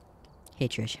 Hey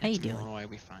Trish, how you That's doing? Why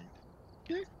we find.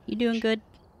 You doing good?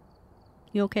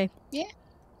 You okay? Yeah.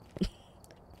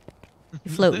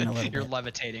 You're floating a little You're bit.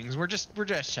 levitating. We're just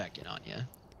checking on you.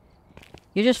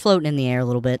 You're just floating in the air a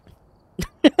little bit.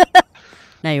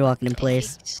 Now you're walking in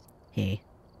place. Thanks. Hey.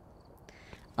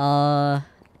 I'm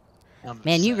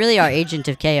Man, you upset. really are Agent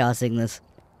of Chaosing this.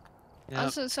 Yep,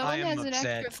 Also, I someone am has an upset.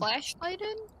 extra flashlight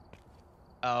in?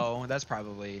 Oh, that's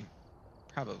probably.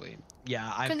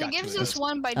 Yeah, I've Because got it gives two of us those.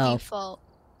 one by Oh. default.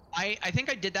 I think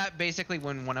I did that basically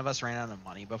when one of us ran out of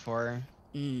money before,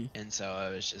 Mm. and so I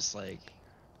was just like,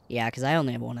 Yeah, because I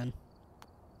only have one in.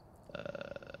 uh,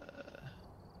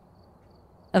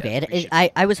 Okay, yeah, we should-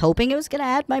 I was hoping it was going to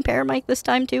add my paramike this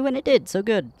time too, and it did, so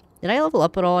good. Did I level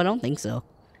up at all? I don't think so.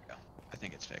 I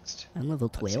think it's fixed. I'm level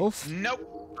Let's see. 12.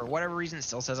 Nope. For whatever reason, it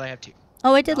still says I have 2.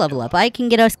 Oh, I did No, level no. up. I can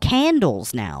get us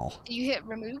candles now. Do you hit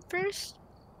remove first?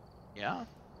 Yeah.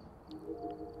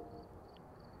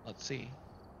 Let's see.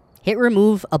 Hit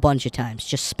remove a bunch of times.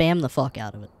 Just spam the fuck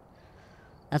out of it.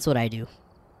 That's what I do.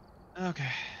 Okay.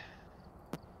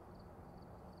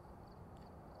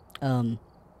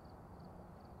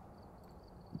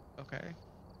 Okay.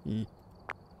 Mm.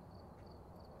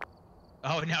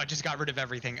 Oh no, it just got rid of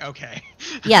everything. Okay.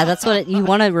 Yeah, that's what you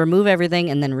want to remove everything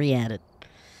and then re-add it.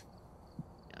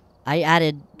 I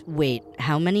added. Wait,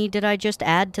 how many did I just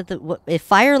add to the? If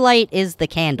firelight is the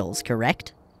candles,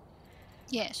 correct?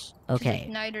 Yes. 'cause Okay.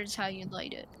 Igniter is how you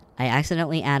light it. I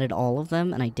accidentally added all of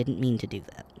them, and I didn't mean to do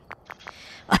that.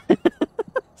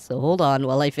 So hold on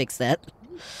while I fix that.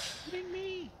 Kidding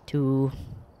me? To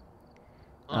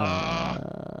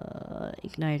Ugh.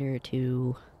 igniter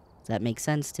to. Does that make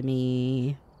sense to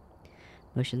me?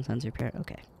 Motion sensor pair.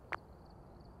 Okay.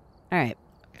 All right.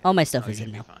 All my stuff Oh, is you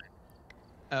in should be now.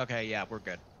 fine. Okay, yeah, we're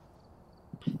good.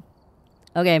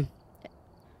 Okay.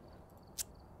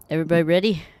 Everybody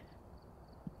ready?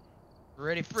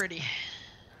 Ready, pretty.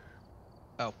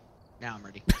 Oh, now I'm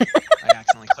ready. I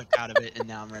accidentally clicked out of it, and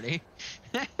now I'm ready.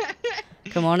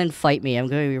 Come on and fight me. I'm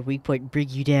going to your weak point, bring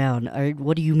you down. All right,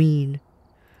 what do you mean?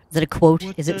 Is it a quote?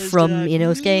 What Is it does from that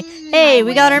Inosuke? mean? Hey,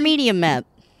 we got our medium map.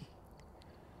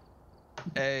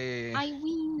 Hey. I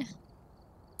win.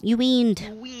 You weaned.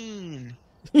 You ween.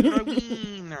 You're a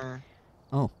wiener.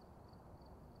 Oh.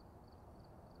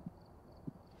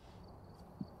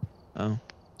 Oh.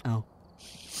 Oh.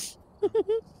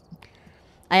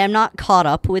 I am not caught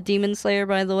up with Demon Slayer,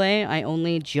 by the way. I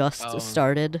only just Oh.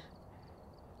 started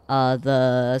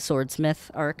the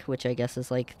Swordsmith arc, which I guess is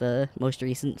like the most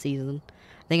recent season.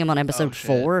 I think I'm on episode shit.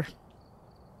 4.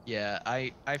 Yeah,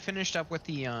 I finished up with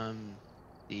the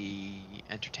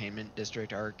entertainment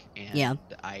district arc, and Yeah.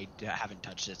 I haven't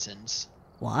touched it since.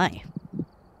 Why?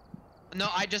 No,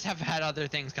 I just have had other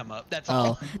things come up. That's Oh,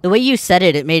 all. the way you said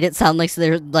it made it sound like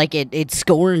it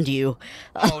scorned you.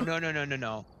 Oh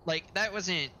no. Like that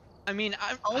wasn't. I mean,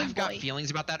 Oh, I've got boy.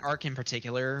 feelings about that arc in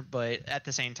particular, but at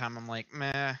the same time, I'm like,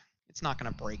 meh. It's not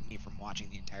gonna break me from watching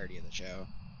the entirety of the show.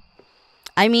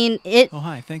 I mean, it. Oh,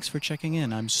 hi. Thanks for checking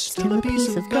in. I'm still a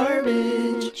piece of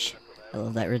garbage. I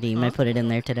love that redeem. I put it in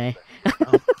there today.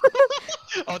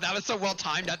 Oh, that was so well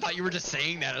timed. I thought you were just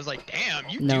saying that. I was like, damn,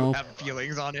 you No. do have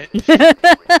feelings on it.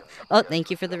 Oh,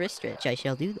 thank you for the wrist stretch. I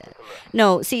shall do that.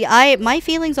 No, see, my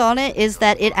feelings on it is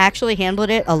that it actually handled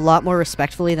it a lot more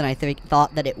respectfully than I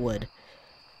thought that it would.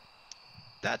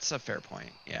 That's a fair point.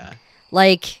 Yeah.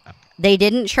 Like, they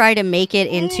didn't try to make it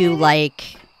into,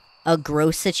 like, a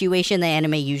gross situation the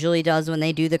anime usually does when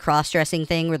they do the cross-dressing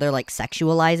thing where they're, like,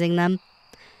 sexualizing them.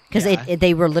 Because Yeah.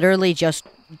 they were literally just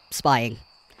spying.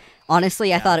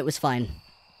 Honestly, I thought it was fine.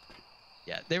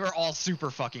 Yeah, they were all super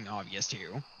fucking obvious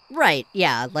too. Right,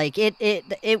 yeah, like,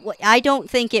 I don't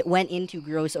think it went into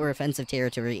gross or offensive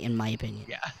territory, in my opinion.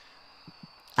 Yeah.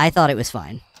 I thought it was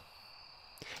fine.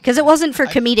 Because it wasn't for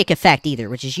comedic effect either,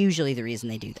 which is usually the reason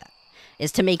they do that.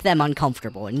 Is to make them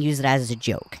uncomfortable and use it as a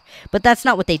joke. But that's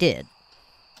not what they did.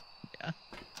 Yeah.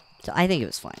 So I think it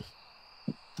was fine.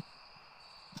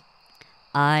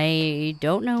 I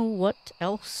don't know what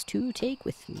else to take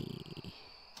with me.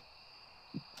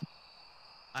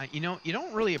 You know, you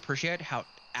don't really appreciate how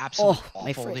absolutely Oh, my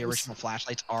awful the frames. original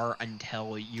flashlights are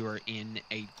until you're in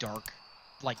a dark,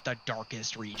 like the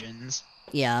darkest regions,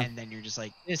 Yeah. and then you're just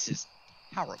like, this is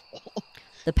horrible.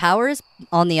 The power is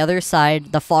on the other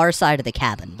side, the far side of the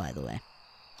cabin, by the way.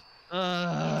 All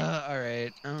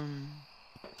right.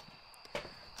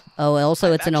 Oh, also,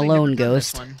 I've it's an actually never alone done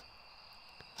this ghost. one.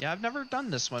 Yeah, I've never done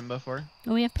this one before.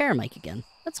 Oh, we have Paramike again.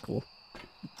 That's cool.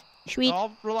 Sweet.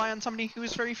 I'll rely on somebody who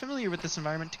is very familiar with this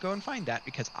environment to go and find that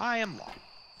because I am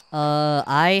lost.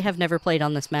 I have never played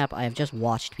on this map. I have just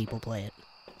watched people play it.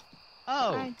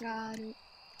 Oh, I got it.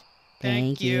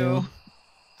 Thank you.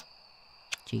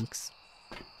 Jinx.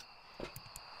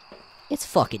 It's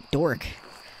fucking dork.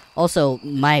 Also,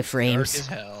 my dark frames. as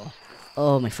hell.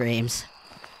 Oh, my frames.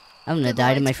 I'm gonna Did the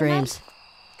die to my lights come on? frames.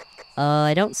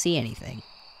 I don't see anything.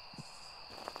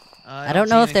 I don't don't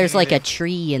know see if there's anything like a either.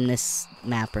 tree in this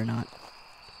map or not.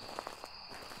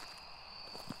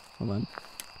 Hold on.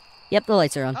 Yep, the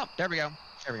lights are on. Oh, there we go.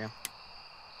 There we go.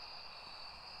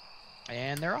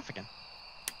 And they're off again.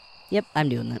 Yep, I'm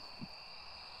doing that.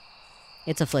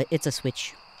 It's a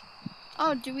switch.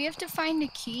 Oh, do we have to find the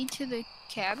key to the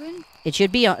cabin? It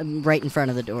should be right in front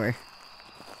of the door.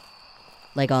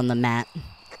 Like on the mat.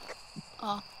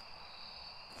 Oh.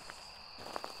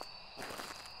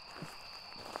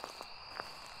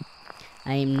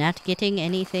 I am not getting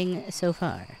anything so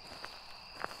far.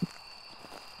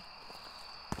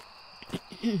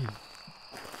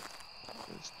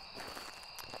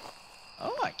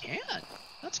 Oh, I can.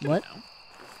 That's good What? to know. You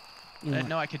I want- didn't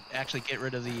know I could actually get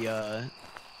rid of the,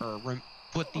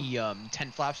 put the,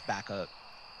 tent flaps back up.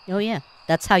 Oh yeah,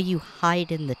 that's how you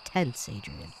hide in the tents,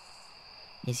 Adrian.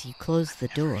 Is you close the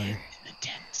door. In the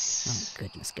tents. Oh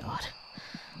goodness God.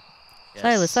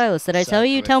 Yes. Silas, did I tell Suck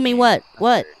you? with Tell me me. what? That's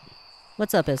What? weird.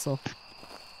 What's up, Issel?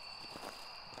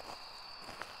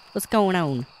 What's going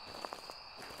on?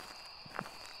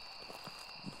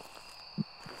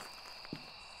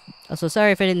 Also,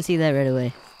 sorry if I didn't see that right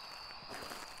away.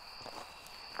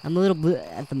 I'm a little bleh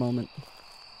at the moment.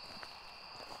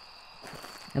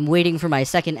 I'm waiting for my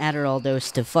second Adderall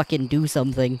dose to fucking do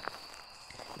something.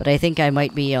 But I think I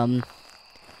might be,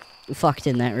 fucked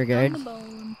in that regard. On the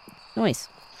bone. Nice.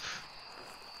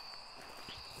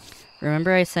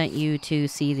 Remember I sent you to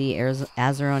see the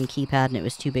Azeron keypad and it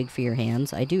was too big for your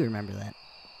hands? I do remember that.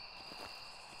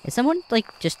 Is someone,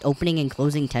 like, just opening and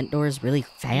closing tent doors really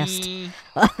fast? Mm.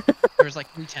 There's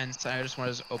like 3 tents. I just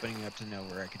was opening it up to know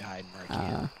where I could hide and where I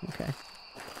can't. Okay.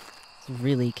 I was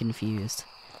really confused.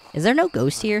 Is there no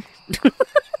ghost here?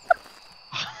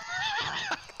 I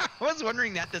was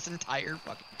wondering that this entire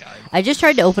fucking time. I just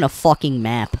tried to open a fucking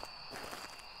map.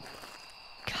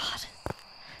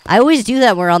 I always do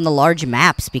that when we're on the large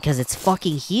maps because it's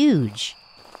fucking huge.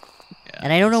 Yeah,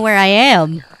 And I don't know where I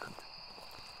am.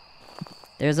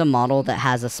 There's a model that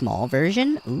has a small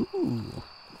version. Ooh.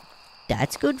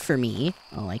 That's good for me.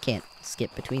 Oh, I can't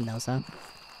skip between those, huh?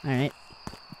 Alright.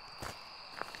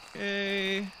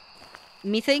 Okay.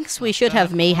 Methinks we should have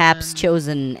That mayhaps one.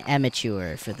 chosen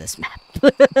amateur for this map.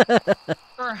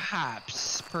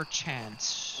 Perhaps,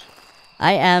 perchance.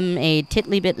 I am a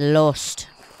tiddly bit lost.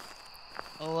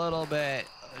 A little bit.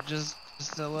 Just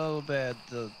a little bit.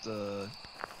 The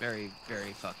very,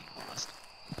 very fucking lost.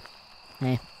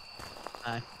 Hey.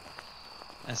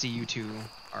 I see you two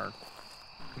are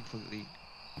completely.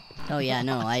 Oh yeah,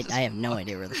 no, I lost as have no fuck.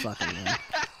 idea where the fuck I'm going.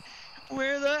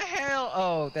 Where the hell?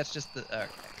 Oh, that's just the. Okay.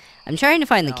 I'm trying to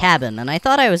find the No. cabin, and I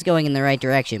thought I was going in the right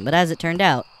direction, but as it turned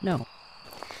out, no.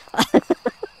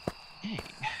 Dang.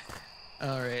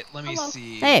 All right, let me Hello.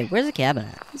 see. Hey, where's the cabin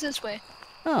at? It's this way.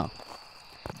 Oh.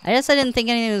 I guess I didn't think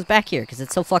anything was back here, because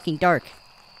it's so fucking dark.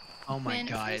 Oh my Man,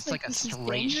 it god, feels it's like like a this is straight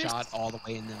dangerous shot all the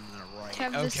way in the right. To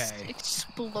have this Okay.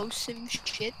 explosive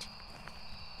shit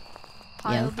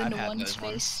piled I've into had one those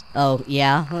space. Oh,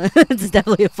 yeah. It's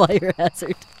definitely a fire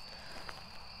hazard.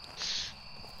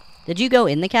 Did you go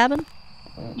in the cabin?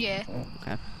 Yeah.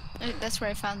 Okay. That's where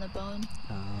I found the bone.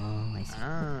 Oh, I see.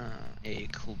 Ah, a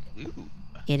clue.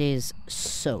 It is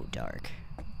so dark.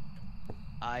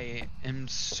 I am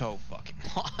so fucking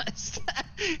lost.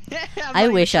 I'm I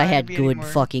not wish even I trying to had be good anymore.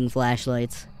 fucking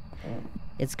flashlights.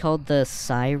 It's called the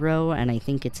Cyro, and I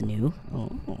think it's new.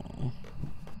 Oh.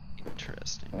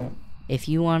 Interesting. If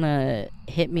you want to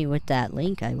hit me with that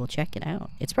link, I will check it out.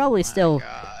 It's probably My still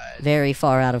God. very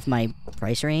far out of my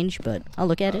price range, but I'll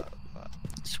look at it. I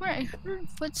swear I heard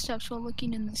footsteps while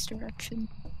looking in this direction.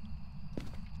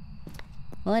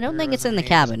 Well, I don't There think it's in the was a maze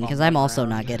cabin, because I'm bumping also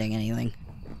not around. getting anything.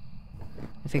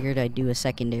 I figured I'd do a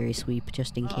secondary sweep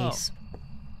just in Oh. case.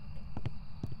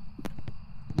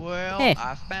 Well, Hey.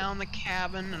 I found the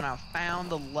cabin and I found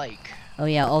the lake. Oh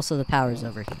yeah, also the power's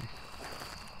over here.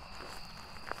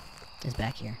 It's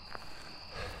back here.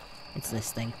 It's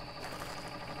this thing.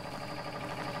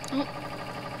 Oh.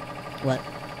 What?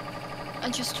 I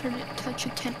just heard it touch a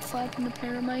tent flap in the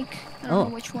parammic. I don't Oh, know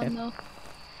which okay. one though.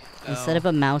 Instead of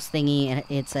a mouse thingy,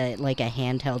 it's like a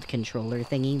handheld controller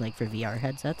thingy, like for VR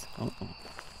headsets. Oh.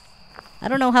 I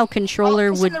don't know how controller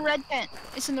Oh, it's would. in the red tent.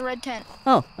 It's in the red tent.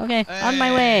 Oh, okay. On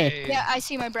my way. Hey, Yeah, I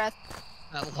see my breath.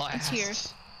 at last, here.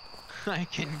 I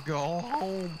can go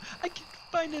home. I can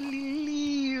finally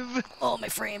leave. Oh, my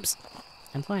frames.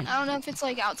 I'm fine. I don't know if it's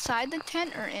like outside the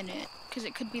tent or in it, because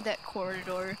it could be that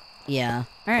corridor. Yeah.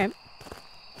 All right.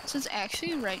 So it's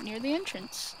actually right near the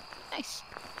entrance. Nice.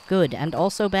 Good and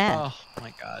also bad. Oh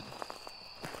my god.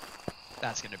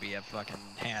 That's gonna be a fucking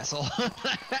hassle.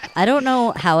 I don't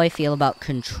know how I feel about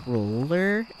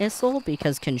controller Issel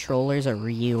because controllers are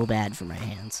real bad for my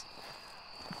hands.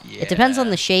 Yeah. It depends on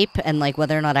the shape and like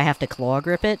whether or not I have to claw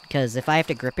grip it. Because if I have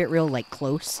to grip it real like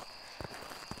close,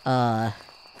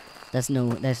 that's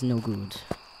no good.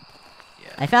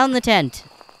 Yeah. I found the tent.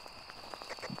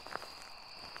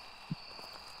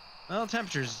 Well,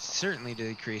 temperature's certainly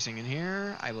decreasing in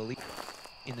here. I believe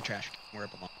in the trash can where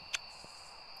it belongs.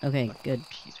 Okay, Fucking good.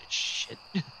 Piece of shit.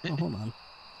 Oh, hold on.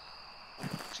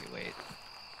 Actually, wait.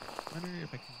 I wonder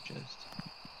if I can just.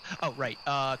 Oh right.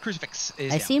 Crucifix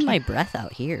is. I down. see my breath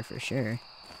out here for sure.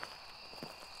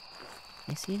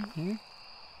 I see it in here.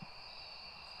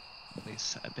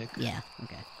 Place a big. Yeah.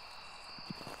 Okay.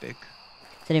 Big.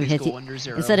 Instead of, Please go hitting, under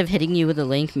 0. instead of hitting you with a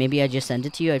link, maybe I just send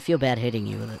it to you. I'd feel bad hitting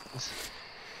you with it.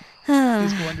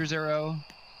 Please go under 0.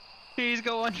 Please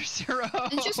go under 0.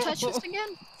 Did you just touch this again?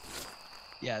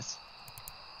 Yes.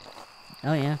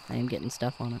 Oh yeah, I am getting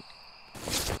stuff on it.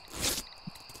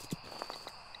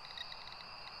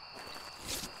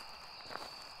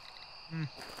 Hmm.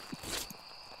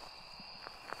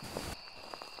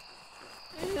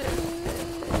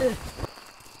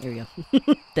 Here we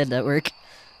go. Did that work?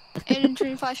 And turn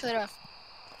your flashlight off.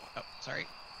 Oh, sorry.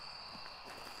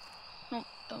 Oh,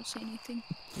 don't say anything.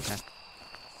 Okay.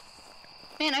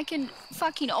 Man, I can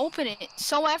fucking open it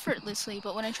so effortlessly,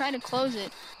 but when I try to close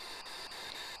it,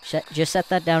 Just set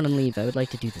that down and leave. I would like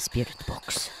to do the spirit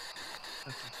box.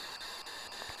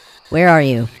 Where are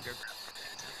you? I'm gonna go grab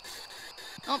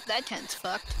oh, that tent's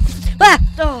fucked. Ah!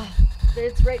 Oh!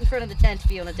 It's right in front of the tent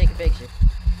if you want to take a picture.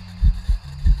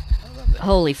 I love that.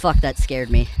 Holy fuck, that scared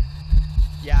me.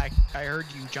 Yeah, I heard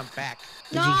you jump back.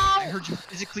 No! I heard you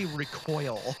physically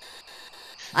recoil.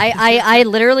 I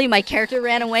literally, my character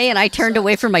ran away and I turned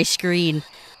away from my screen.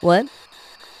 What?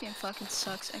 It fucking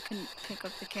sucks. I couldn't pick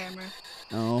up the camera.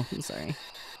 Oh, I'm sorry.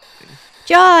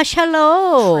 Josh,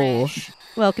 hello! Trash.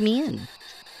 Welcome in.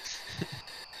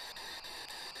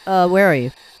 Where are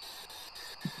you?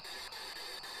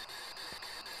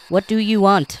 What do you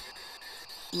want?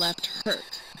 Left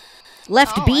hurt.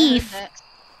 Left Oh, I heard beef? that.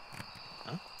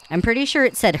 I'm pretty sure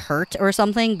it said hurt or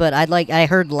something, but I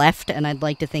heard left, and I'd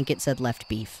like to think it said left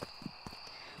beef.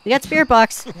 We got spirit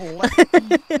box.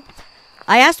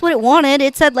 I asked what it wanted.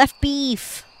 It said left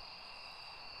beef.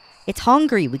 It's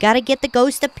hungry. We gotta get the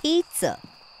ghost a pizza.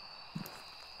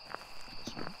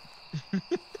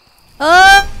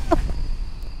 Oh!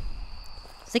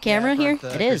 Is the camera here?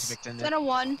 It is. Is that a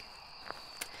 1?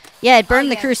 Yeah, it burned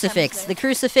the yeah, crucifix. sounds The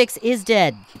crucifix is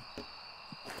dead.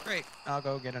 Great. I'll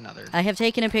go get another. I have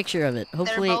taken a picture of it.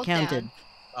 Hopefully it both counted. down.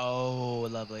 Oh,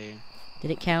 lovely.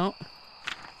 Did it count?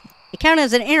 It counted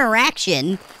as an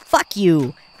interaction. Fuck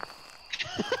you.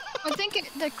 I think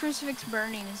the crucifix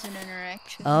burning is an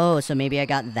interaction. Oh, so maybe I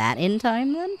got that in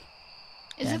time then?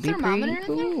 Is That'd the be pretty thermometer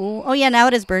in there? cool. Oh yeah, now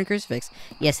it is burned crucifix.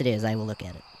 Yes, it is. I will look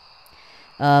at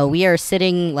it. We are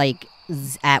sitting like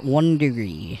at 1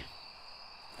 degree.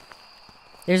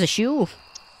 There's a shoe.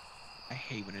 I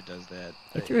hate when it does that.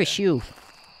 I but threw a yeah. shoe.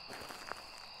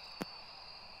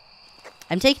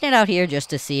 I'm taking it out here just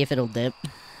to see if it'll dip. Oh,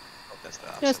 that's the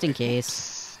Just in opposite.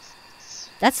 case.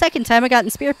 That's second time I got in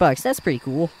Spirit Box. That's pretty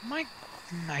cool.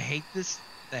 I hate this.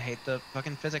 I hate the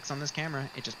fucking physics on this camera.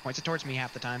 It just points it towards me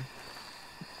half the time.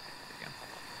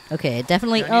 Okay, it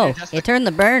definitely... Do I need to Oh, adjust it turned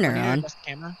the burner Do I need to on. adjust the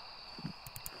camera?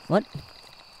 What?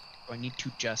 Do I need to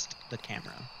adjust the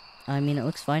camera? I mean, it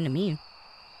looks fine to me.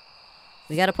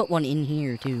 We gotta put one in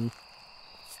here, too.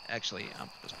 Actually, I'll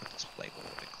just put this plate a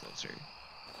little bit closer.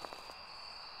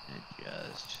 And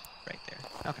just right there.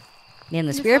 Okay. Man,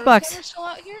 the Is Spirit photo Box... camera still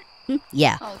out here?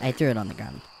 Yeah, Oh, I threw it on the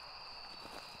ground.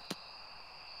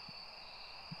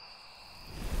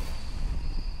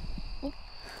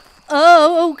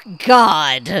 Oh,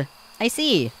 God! I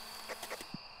see.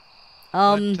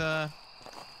 What It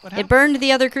happened? burned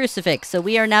the other crucifix, so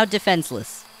we are now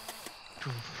defenseless.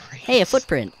 Great. Hey, a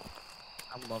footprint.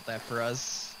 I love that for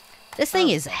us. This thing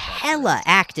Oh, is love that for hella us.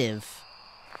 active.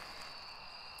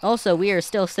 Also, we are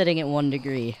still sitting at 1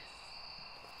 degree.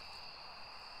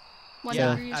 1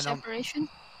 Yeah, degree of I don't- separation?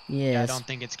 Yes. Yeah, I don't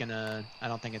think it's gonna.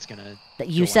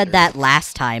 You go said under. that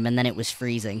last time, and then it was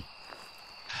freezing.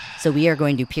 So we are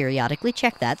going to periodically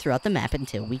check that throughout the map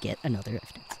until we get another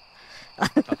evidence. I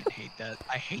fucking hate that.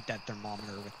 I hate that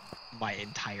thermometer with my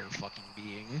entire fucking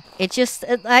being. It just,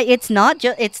 it's not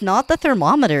the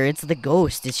thermometer, it's the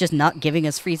ghost. It's just not giving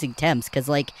us freezing temps, because,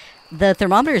 like, the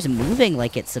thermometer is moving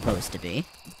like it's supposed to be.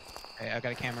 Hey, I've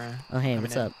got a camera. Oh, hey, coming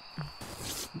what's in. up?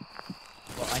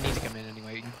 Well, I need to come in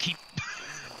anyway. You can keep.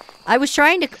 I was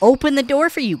trying to open the door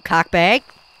for you, cockbag.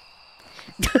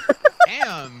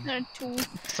 Damn! Not a tool.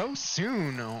 So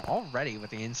soon already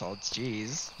with the insults.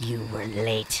 Jeez. You were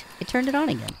late. It turned it on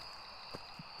again.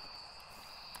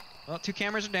 Well, 2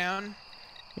 cameras are down.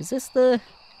 Is this the...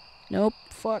 Nope,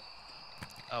 fuck.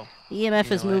 Oh. EMF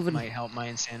You is know what moving. might help my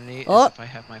insanity Oh. is if I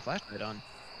have my flashlight on.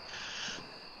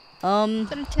 Is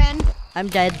that a 10? I'm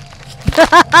dead.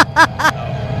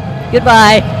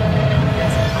 Goodbye.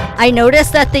 I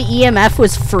noticed that the EMF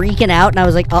was freaking out, and I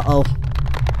was like, uh-oh.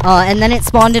 And then it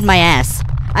spawned in my ass.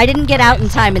 I didn't get out in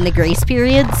time in the grace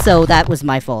period, so that was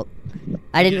my fault.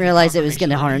 I didn't realize it was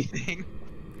gonna harm.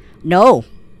 No.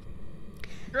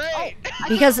 Great!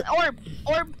 Because... Orb!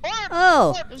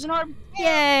 Oh. Orb! There's an orb!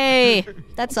 Yay!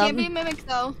 That's Can't be a something. mimic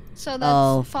though, so that's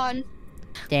Oh. fun.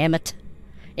 Damn it.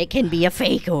 It can be a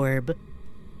fake orb.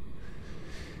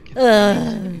 It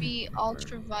could be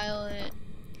ultraviolet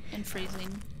and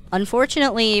freezing.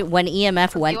 Unfortunately, when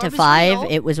EMF went to orb is 5,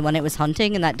 real- it was when it was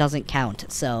hunting, and that doesn't count,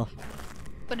 so...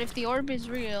 But if the orb is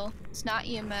real, it's not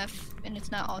EMF and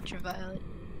it's not ultraviolet.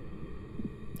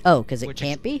 Oh, because it Which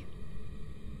can't be?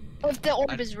 If the orb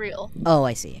I- is real. Oh,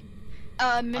 I see.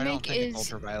 I don't Mimic think it's is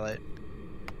ultraviolet.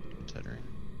 Considering.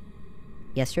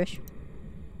 Yes, Trish?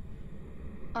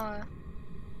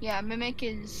 yeah, mimic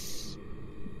is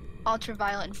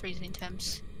ultraviolet and freezing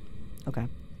temps. Okay.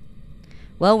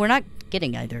 Well, we're not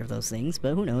getting either of those things,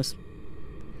 but who knows?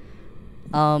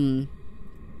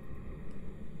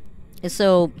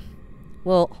 So...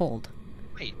 Well, hold.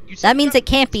 Wait, you said That you means got it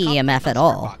can't be copy of EMF the at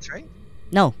all. Box, right?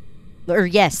 No. Or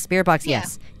yes, Spirit Box, Yeah.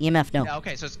 yes. EMF, no. Yeah,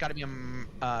 okay, so it's got to be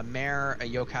a mare, a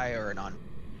yokai, or an on.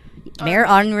 Mare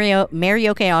Onryo, Mare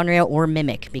Yokai Onryo, or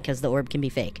Mimic, because the orb can be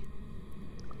fake.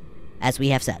 As we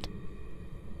have said.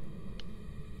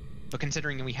 But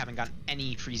considering that we haven't gotten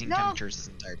any freezing No. temperatures this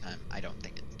entire time, I don't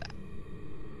think it's that.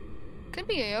 Could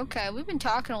be a yokai. We've been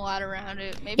talking a lot around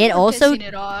it. Maybe It we're also- pissing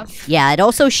it off. Yeah, it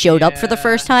also showed up for the Yeah.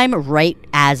 first time right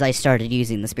as I started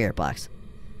using the Spirit Box.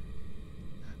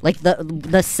 Like,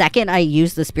 the second I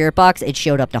used the Spirit Box, it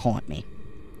showed up to haunt me.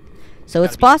 So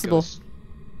it's Gotta be possible.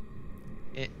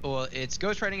 Well, it's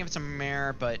ghost writing if it's a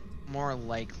mare, but more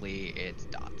likely it's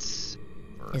dots.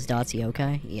 Is dots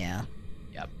yokai? Yeah.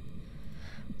 Yep.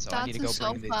 So I Dots need to go is so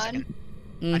bring the fun. second.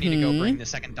 I need to go bring the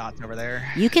second dots over there.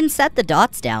 You can set the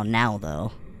dots down now,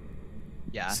 though.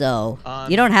 Yeah. So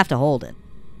you don't have to hold it.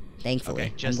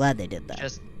 Thankfully, Okay, I'm glad they did that.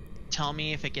 Just tell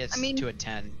me if it gets to a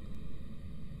 10.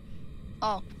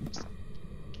 Oh. Just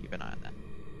keep an eye on that.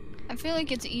 I feel like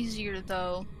it's easier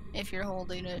though if you're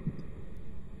holding it.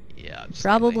 Yeah. Just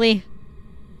Probably.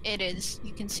 It is.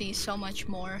 You can see so much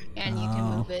more, and you Oh. can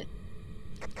move it.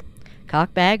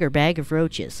 Cock bag or bag of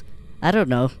roaches? I don't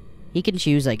know. He can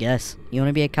choose, I guess. You want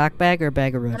to be a cock bag or a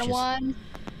bag of roaches? One.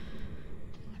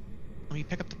 Let me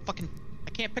pick up the fucking. I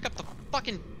can't pick up the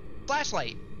fucking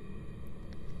flashlight.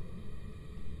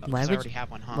 Oh, Why 'cause I would already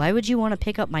have one, huh? Why would you want to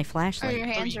pick up my Oh, flashlight? your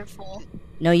hands are full.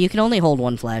 No, you can only hold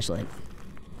one flashlight.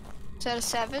 Is that a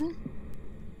 7?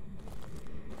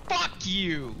 Fuck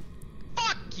you!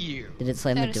 Fuck you! Did it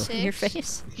slam the Is door that a in your 6?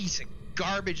 face? Piece of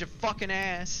garbage of fucking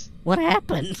ass. What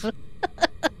happened?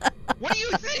 What do you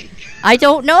think? I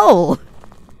don't know.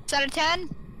 Is that a 10?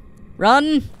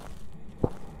 Run.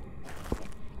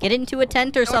 Get into a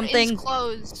tent or Door something. is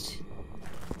closed.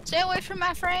 Stay away from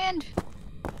my friend.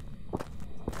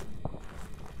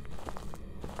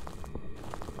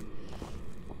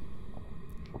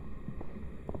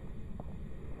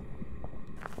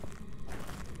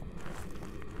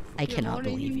 I cannot You're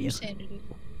believe you. insanity.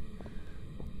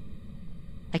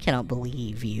 I cannot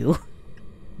believe you.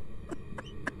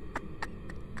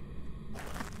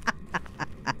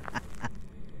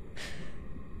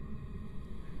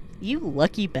 You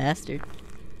lucky bastard.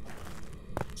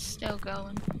 Still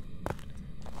going.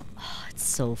 Oh, it's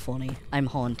so funny. I'm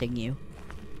haunting you.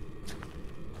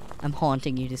 I'm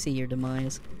haunting you to see your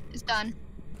demise. It's done.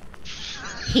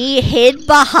 He hid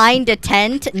behind a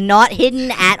tent, not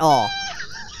hidden at all.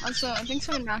 Also, I think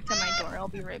someone knocked on my door. I'll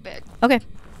be right back. Okay.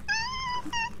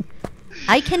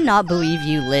 I cannot believe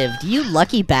you lived. You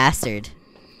lucky bastard.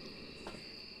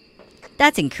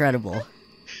 That's incredible.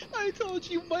 I told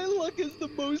you my luck is the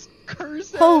most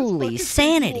cursed. Holy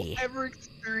sanity. Ever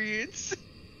experience.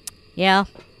 Yeah.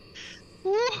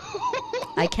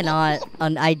 I cannot.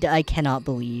 I cannot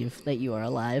believe that you are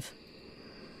alive.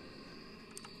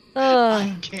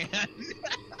 I can't.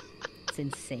 It's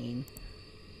insane.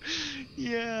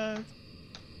 Yeah.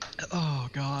 Oh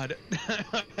god.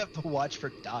 I have to watch for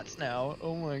dots now.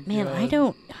 Oh my god. Man, I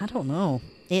don't know.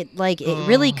 It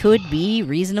really could be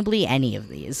reasonably any of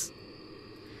these.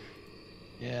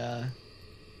 Yeah.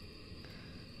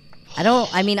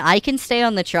 I mean, I can stay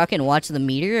on the truck and watch the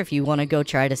meter if you want to go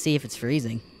try to see if it's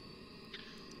freezing.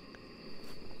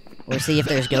 Or see if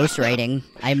there's ghost writing.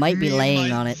 I might be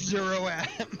laying on it.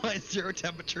 My zero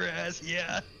temperature ass,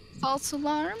 yeah. False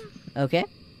alarm? Okay.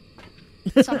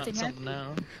 Something Something happened.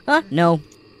 now. Huh? No.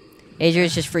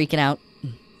 Adrian's just freaking out.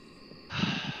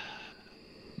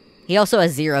 He also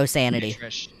has 0 sanity.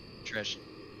 Trish.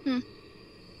 Hmm.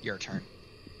 Your turn.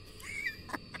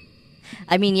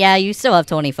 I mean, yeah, you still have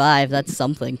 25. That's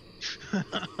something. Now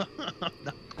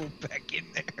go back in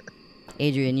there.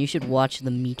 Adrian, you should watch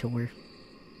the meteor.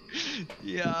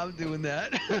 Yeah, I'm doing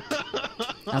that.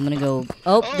 I'm gonna go...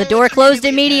 Oh, the door closed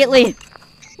immediately!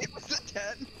 It was a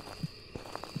 10.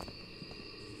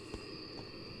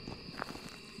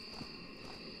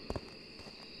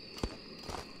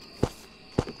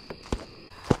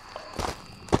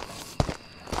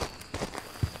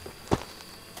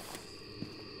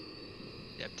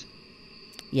 Dipped.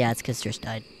 Yeah, it's because Trish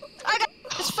died. I got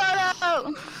this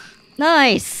photo!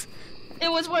 Nice!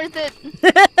 It was worth it.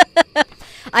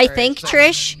 I think,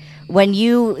 Trish, when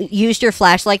you used your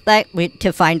flashlight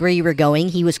to find where you were going,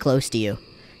 he was close to you.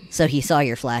 So he saw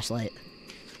your flashlight.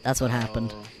 That's what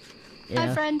happened. Oh. Yeah.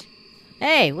 Hi, friend.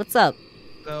 Hey, what's up?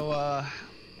 So, I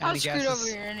any was screwed guesses? over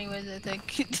here anyways, I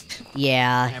think.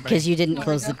 Yeah, Anybody? because you didn't Oh my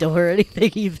close the God. door or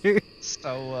anything either.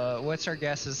 So, what's our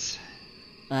guesses?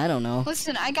 I don't know.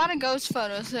 Listen, I got a ghost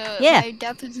photo, so Yeah. my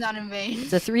death is not in vain.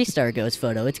 It's a 3-star ghost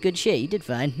photo. It's good shit. You did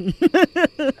fine.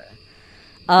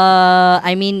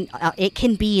 I mean, it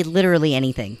can be literally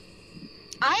anything.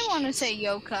 I want to say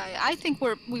yokai. I think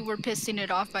we were pissing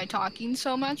it off by talking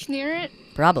so much near it,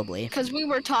 Probably. because we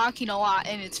were talking a lot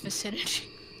in its vicinity.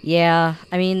 Yeah,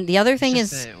 I mean, the other thing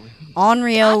Just is that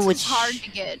Onryo, Dots which... is hard to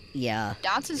get. Yeah.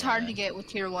 Dots is hard to get with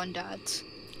tier 1 dots.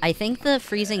 I think the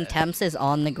freezing temps is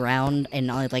on the ground and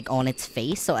on its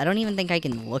face, so I don't even think I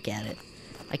can look at it.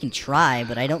 I can try,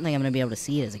 but I don't think I'm gonna be able to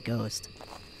see it as a ghost.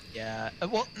 Yeah.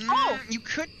 Oh! You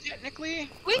could technically.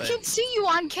 We but- can see you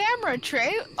on camera,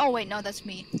 Trey. Oh wait, no, that's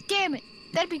me. Damn it,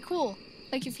 that'd be cool.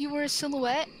 Like if you were a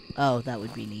silhouette. Oh, that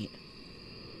would be neat.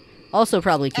 Also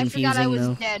probably I confusing, forgot I was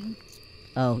though. dead.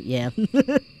 Oh, yeah.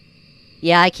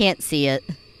 Yeah, I can't see it.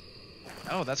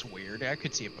 Oh, that's weird. I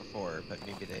could see it before, but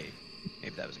maybe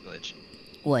that was a glitch.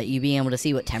 What, you being able to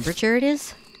see what temperature it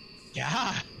is?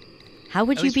 Yeah. How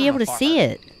would At you least be from able to afar. see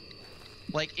it?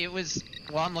 Like, it was,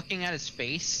 while I'm looking at his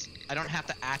face, I don't have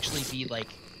to actually be, like,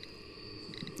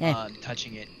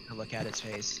 touching it to look at its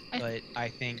face, but I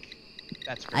think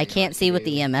that's I pretty can't hard see to what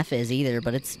the do. EMF is either,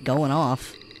 but it's going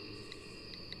off.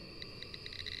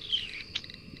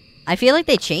 I feel like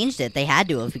they changed it. They had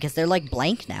to have, because they're, like,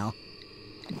 blank now.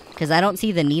 Because I don't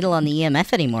see the needle on the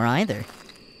EMF anymore, either.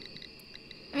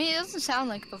 I mean, it doesn't sound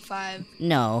like a 5.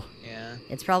 No. Yeah.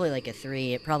 It's probably like a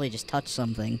 3. It probably just touched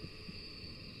something.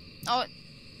 Oh,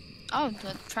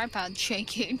 the tripod's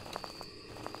shaking.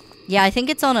 Yeah, I think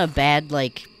it's on a bad,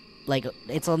 like,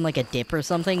 it's on, like, a dip or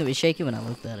something. It was shaky when I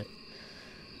looked at it.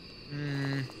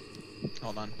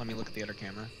 Hold on. Let me look at the other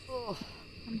camera.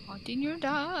 I'm haunting your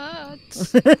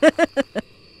dots. You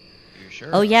sure?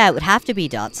 Oh, yeah, it would have to be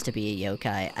Dots to be a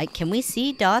yokai. Can we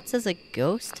see Dots as a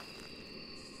ghost?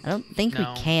 I don't think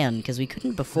No. we can, because we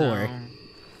couldn't before. No.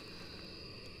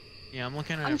 Yeah, I'm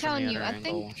looking at I'm it from telling the you, other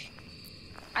angle.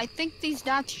 I think these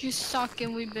dots just suck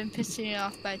and we've been pissing it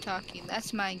off by talking.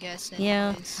 That's my guess. Yeah.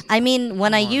 Anyways. I mean,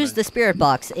 when I Come on, used man. the spirit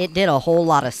box, it did a whole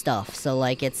lot of stuff. So,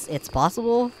 like, it's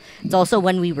possible. It's also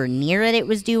when we were near it, it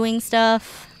was doing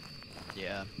stuff.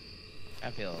 Yeah. I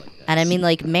feel like that. And I mean,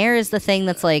 like, Mare is the thing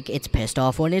that's, like, it's pissed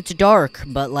off when it's dark.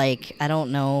 But, like, I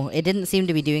don't know. It didn't seem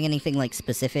to be doing anything, like,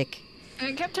 specific. And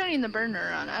it kept turning the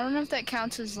burner on. I don't know if that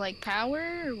counts as like power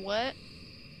or what,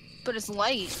 but it's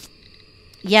light.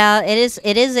 Yeah, it is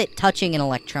it touching an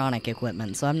electronic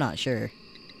equipment, so I'm not sure.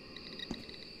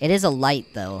 It is a light,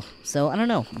 though. So, I don't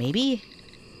know. Maybe?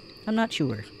 I'm not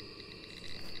sure.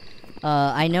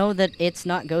 I know that it's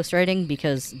not ghostwriting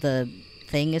because the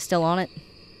thing is still on it.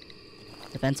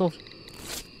 The pencil.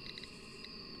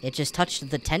 It just touched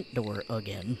the tent door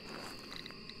again.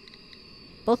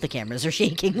 Both the cameras are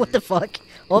shaking. What the fuck?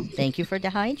 Oh, thank you for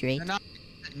dehydrate. They're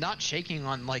not shaking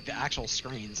on, like, the actual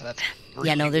screen, so that's really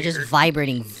Yeah, no, they're just weird.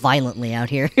 vibrating violently out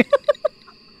here. Yeah,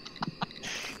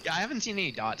 I haven't seen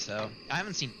any dots, though. I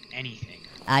haven't seen anything.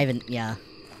 I haven't, yeah.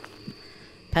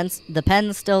 The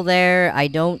pen's still there. I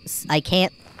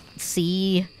can't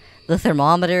see the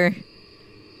thermometer.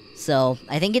 So,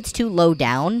 I think it's too low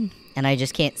down, and I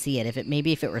just can't see it.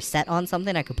 Maybe if it were set on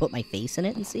something, I could put my face in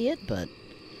it and see it, but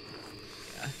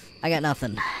I got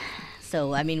nothing.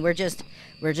 So, I mean, we're just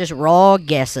raw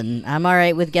guessing. I'm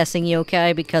alright with guessing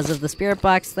yokai because of the spirit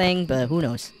box thing, but who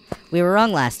knows? We were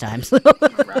wrong last time, so.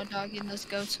 Raw dog in this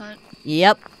ghost hunt.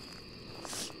 Yep.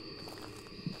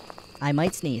 I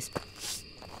might sneeze.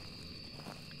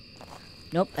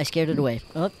 Nope, I scared it away.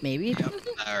 Oh, maybe. Yep.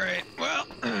 Alright, well,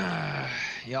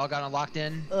 y'all got it locked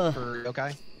in for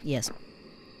yokai? Yes.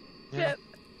 Yeah. Yep.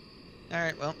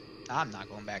 Alright, well, I'm not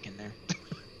going back in there.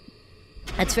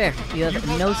 That's fair. You have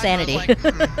both no died, sanity. I was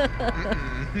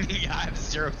like, yeah, I have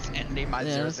 0 sanity. My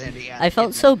 0 sanity. Yeah, I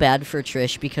felt so bad for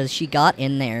Trish because she got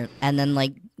in there and then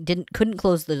like couldn't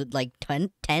close the like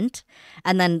tent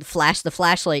and then flashed the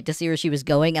flashlight to see where she was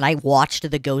going, and I watched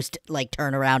the ghost like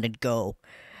turn around and go.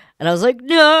 And I was like,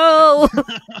 "No!"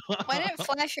 Why didn't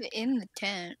flash it in the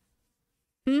tent?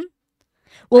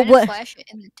 Well, Why didn't flash it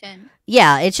in the tent?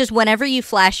 Yeah, it's just whenever you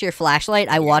flash your flashlight,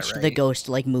 I watched the right. ghost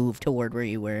like move toward where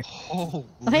you were. Holy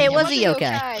Hey, it was a wasn't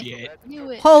yokai. shit.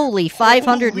 Knew it. Holy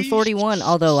 541.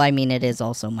 Although I mean, it is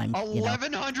also my.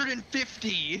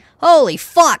 1150. Holy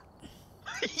fuck!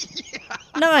 Yeah.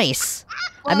 Nice.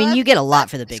 I Well, mean, you get a lot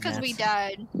for the big because we maps.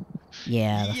 died.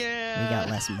 Yeah, Yeah. we got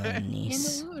less You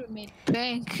monies. know, we would have made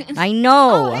bank. I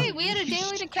know. Oh, hey, we had a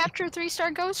daily to capture a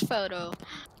 3-star ghost photo.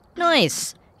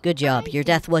 Nice. Good job. Your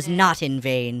death was not in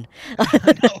vain. No,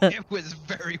 it was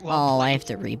very well. Oh, I played. have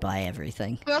to rebuy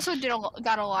everything. We also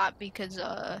got a lot because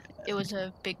it was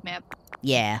a big map.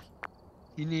 Yeah.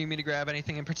 You need me to grab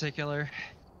anything in particular?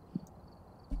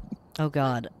 Oh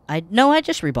god. I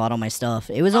just rebought all my stuff.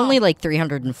 It was only like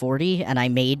 340 and I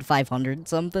made 500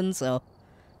 something, so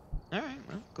Alright,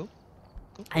 well, cool.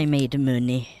 I made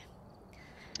money.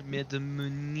 Made the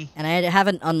money. And I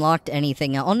haven't unlocked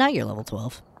anything else. Oh, now you're level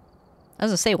 12. I was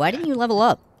gonna say, why didn't you level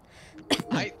up?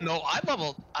 I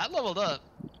leveled up.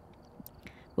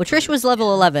 Well, Trish was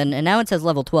level 11, and now it says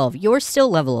level 12. You're still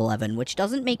level 11, which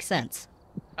doesn't make sense.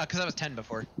 Because I was 10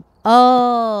 before.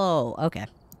 Oh, okay.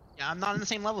 Yeah, I'm not on the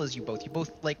same level as you both. You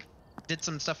both, like, did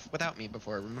some stuff without me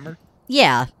before, remember?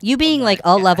 Yeah, you being Well, like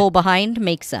yeah. a level behind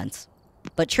makes sense.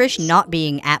 But Trish not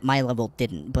being at my level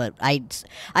didn't. But I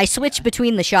switched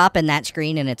between the shop and that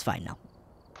screen, and it's fine now.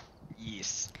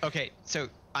 Yes. Okay, so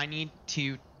I need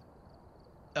to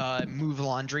move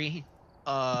laundry.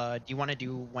 Do you want to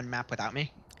do one map without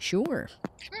me? Sure.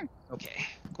 Okay,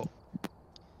 cool.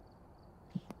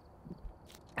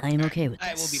 I am okay with this.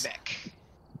 I will be back.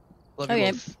 Love Okay.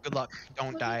 you both. Good luck.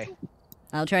 Don't die.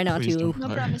 I'll try not Please to. don't. No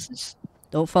Alright. promises.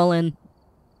 Don't fall in.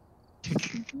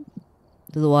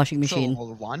 To the washing machine.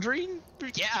 So, laundry?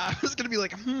 Yeah, I was gonna be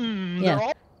like, Yeah. they're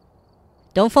all...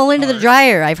 Don't fall into the Alright.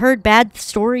 dryer. I've heard bad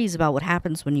stories about what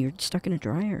happens when you're stuck in a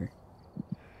dryer.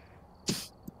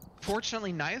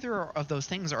 Fortunately, neither of those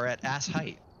things are at ass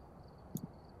height.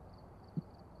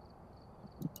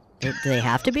 Do they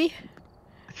have to be?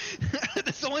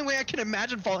 That's the only way I can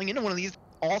imagine falling into one of these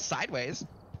all sideways.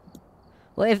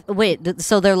 Well,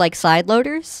 so they're like side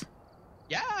loaders?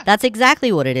 Yeah. That's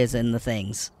exactly what it is in the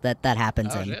things that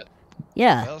happens Oh, in. shit.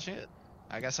 Yeah. Well, shit.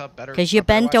 I guess I'll better... Because you I'll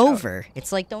better bent watch out. over.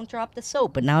 It's like, don't drop the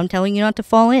soap, but now I'm telling you not to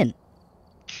fall in.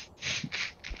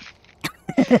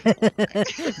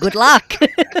 Good luck.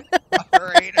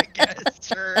 Alright, I guess,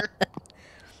 sure.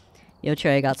 Yo,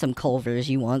 Trey, I got some Culvers.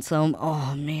 You want some?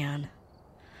 Oh, man.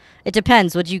 It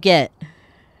depends. What'd you get?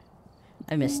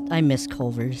 I miss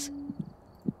Culvers.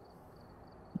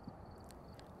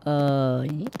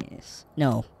 Yes.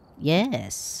 No.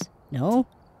 Yes. No?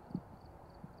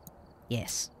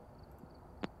 Yes.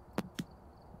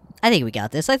 I think we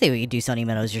got this. I think we could do Sunny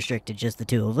Meadows restricted, just the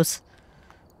two of us.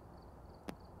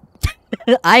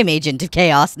 I'm Agent of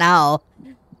Chaos now.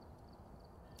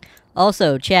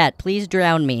 Also, chat, please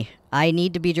drown me. I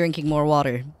need to be drinking more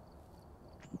water.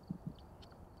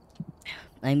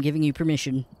 I'm giving you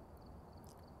permission.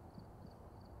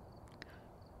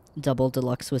 Double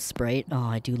deluxe with Sprite. Oh,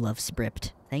 I do love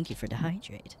Sprite. Thank you for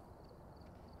dehydrate.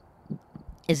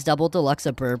 Is double deluxe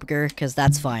a burger? Because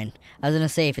that's fine. I was gonna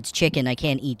say, if it's chicken, I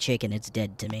can't eat chicken. It's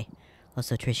dead to me.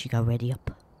 Also, Trish, you got ready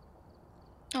up?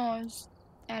 Oh, I was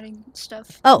adding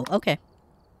stuff. Oh, okay.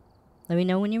 Let me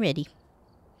know when you're ready.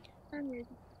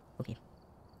 Okay.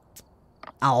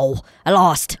 Oh, I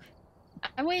lost.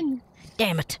 I win.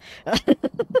 Damn it. That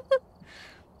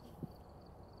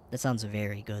sounds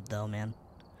very good, though, man.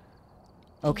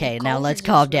 Okay, now Culver's let's is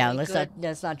calm down. really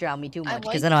Let's not drown me too I much,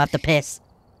 because like- then I'll have to piss.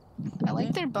 I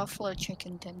like their buffalo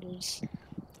chicken tenders.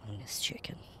 I miss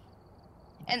chicken.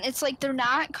 And it's like they're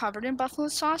not covered in buffalo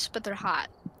sauce, but they're hot.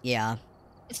 Yeah.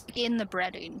 It's like in the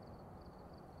breading.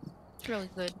 It's really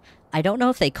good. I don't know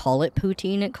if they call it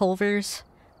poutine at Culver's,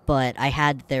 but I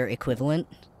had their equivalent,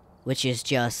 which is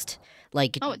just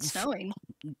like Oh, it's snowing.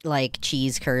 like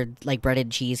cheese curd, like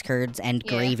breaded cheese curds and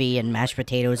Yeah. gravy and mashed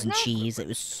potatoes and No. cheese. It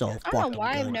was so I fucking don't know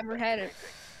why good. I've never had it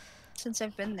since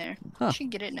I've been there. Huh. I should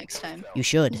get it next time. You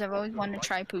should. Because I've always wanted to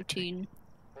try poutine.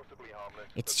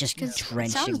 It's just 'Cause it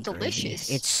drenched sounds in gravy. delicious.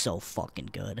 It's so fucking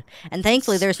good. And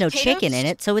thankfully, It's there's no chicken in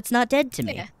potatoes- it, so it's not dead to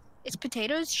me. Yeah. It's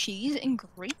potatoes, cheese, and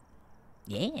gravy.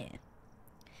 Yeah.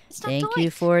 It's not Thank you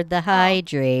delightful. for the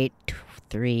hydrate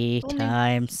 3 Only-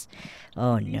 times.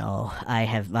 Oh no, I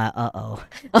have my uh-oh.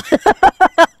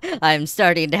 I'm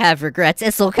starting to have regrets.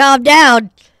 This'll calm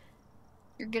down.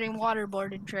 You're getting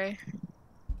waterboarded, Trey.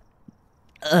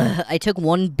 I took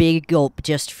one big gulp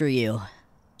just for you.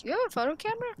 Do you have a photo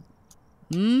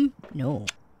camera? No.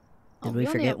 Oh, Did we only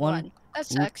forget have one? That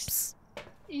sucks.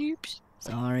 Oops. Oops.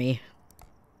 Sorry.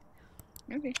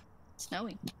 Okay. It's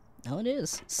snowing. No, it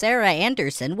is. Sarah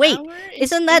Anderson. Wait, Our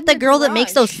is isn't that in the girl that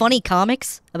makes those garage. funny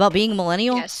comics about being a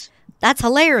millennial? Yes. That's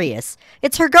hilarious.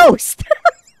 It's her ghost.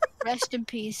 Rest in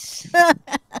peace.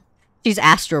 She's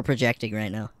astral projecting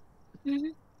right now.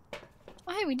 Oh,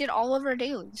 hey, we did all of our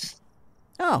dailies.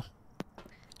 Oh.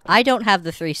 I don't have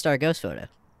the 3-star ghost photo.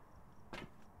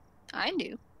 I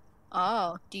do.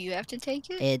 Oh, do you have to take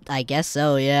it? I guess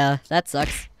so, yeah. That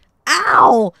sucks.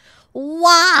 Ow!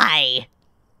 Why?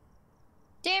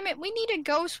 Damn it, we need a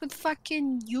ghost with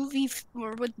fucking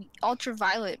or with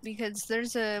ultraviolet because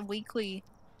there's a weekly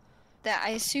that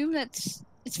I assume it's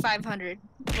 500.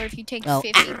 Where if you take Oh.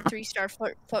 50 3-star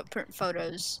footprint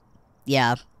photos.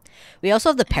 Yeah. We also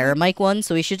have the paramic one,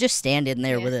 so we should just stand in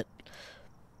there Yeah. with it.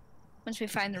 Once we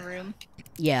find the room.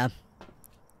 Yeah.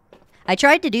 I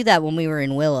tried to do that when we were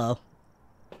in Willow.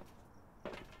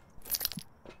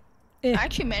 I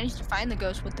actually managed to find the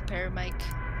ghost with the paramic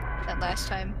that last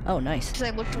time. Oh, nice. Because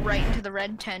I looked right into the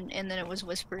red tent and then it was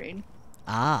whispering.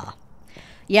 Ah.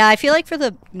 Yeah, I feel like for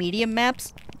the medium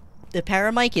maps, the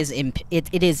paramic is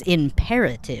it is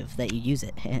imperative that you use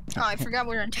it. Oh, I forgot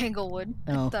we were in Tanglewood.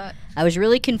 Oh. I thought, I was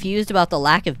really confused about the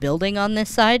lack of building on this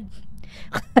side.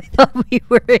 I thought we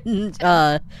were in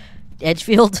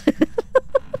Edgefield.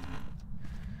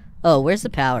 Oh, where's the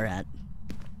power at?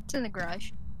 it's in the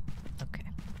garage. Okay.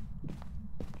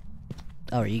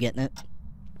 Oh, are you getting it?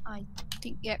 I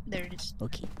think, yep, there it is.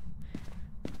 Okay.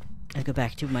 I go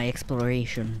back to my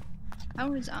exploration. I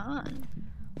was on.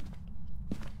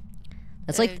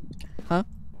 That's like, huh?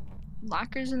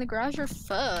 Lockers in the garage are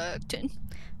fucked.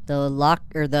 The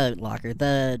locker,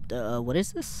 what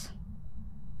is this?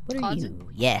 What are Closet? you?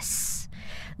 Yes.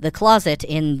 The closet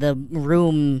in the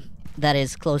room that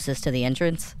is closest to the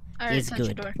entrance I already is touched good.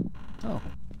 the door. Oh,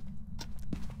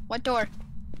 What door?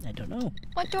 I don't know.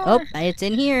 What door? Oh, it's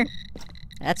in here.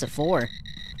 That's a 4.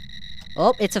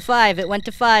 Oh, it's a 5. It went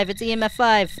to 5. It's EMF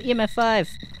 5. EMF 5.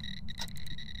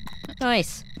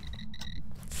 Nice.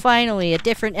 Finally, a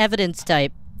different evidence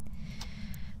type.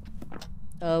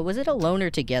 Was it alone or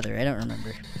together? I don't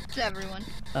remember. It's everyone.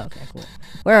 Oh, okay, cool.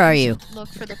 Where are you? Look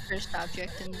for the cursed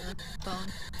object in the phone.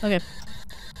 Okay.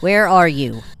 Where are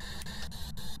you?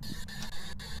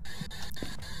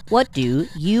 What do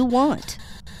you want?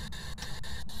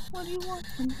 What do you want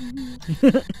from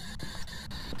me?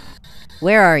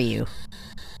 Where are you?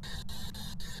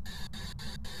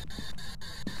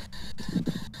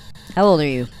 How old are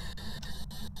you?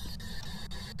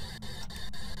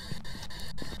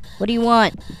 What do you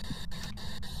want?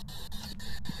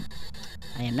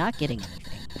 I am not getting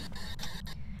anything.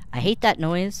 I hate that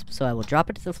noise, so I will drop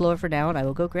it to the floor for now, and I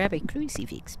will go grab a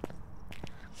crucifix.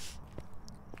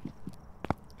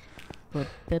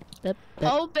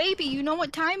 Oh, baby, you know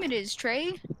what time it is,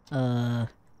 Trey?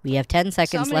 We have 10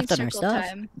 seconds Summoning left on our circle stuff.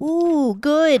 time. Ooh,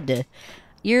 good.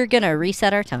 You're gonna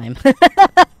reset our time.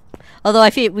 Although I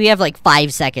feel we have like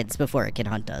 5 seconds before it can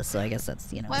hunt us, so I guess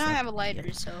that's, you know. Well, I it's don't not have a big lighter,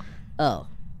 deal. so. Oh.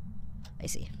 I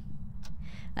see.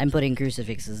 I'm putting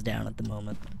crucifixes down at the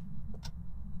moment.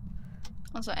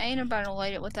 Also, I ain't about to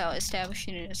light it without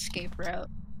establishing an escape route.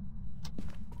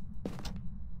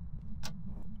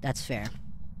 That's fair.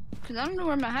 Because I don't know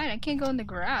where I'm hiding. I can't go in the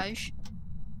garage.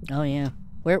 Oh, yeah.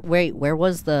 Where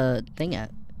was the thing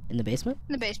at? In the basement?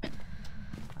 In the basement.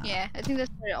 Yeah, I think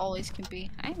that's where it always can be.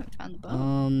 I haven't found the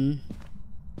boat.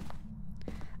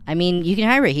 I mean, you can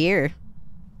hide right here.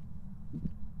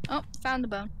 Oh, found the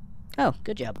bone. Oh,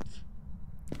 good job.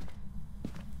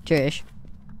 Trish.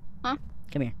 Huh?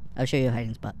 Come here. I'll show you a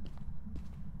hiding spot.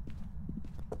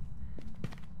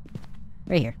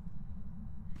 Right here.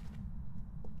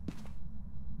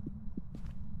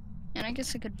 And I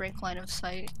guess I could break line of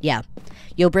sight. Yeah.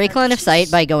 You'll break line of sight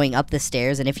by going up the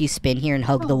stairs, and if you spin here and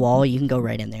hug the Oh. wall, you can go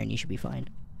right in there and you should be fine.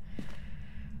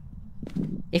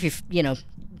 If you, you know,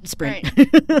 sprint.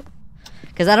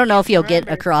 Because I don't know if you'll get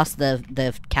Remember. across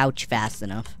the couch fast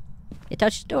enough. It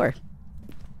touched the door.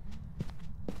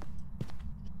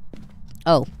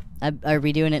 Oh, are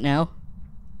we doing it now?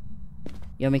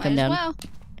 You want me to come Might as down?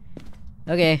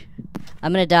 well. Okay.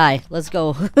 I'm gonna die. Let's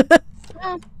go.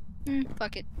 Well,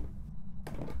 fuck it.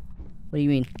 What do you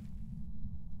mean?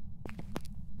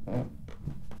 What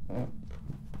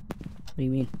do you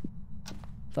mean?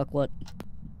 Fuck what?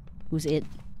 Who's it?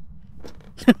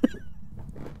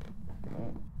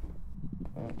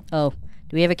 Oh,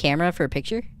 do we have a camera for a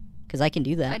picture? Because I can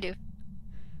do that. I do.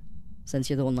 Since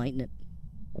you're the one lighting it.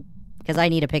 Because I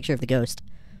need a picture of the ghost.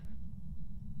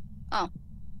 Oh.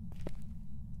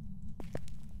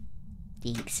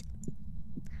 Thanks.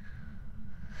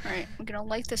 Alright, I'm gonna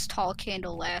light this tall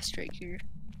candle last right here.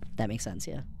 That makes sense,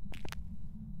 yeah.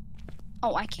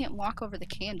 Oh, I can't walk over the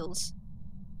candles.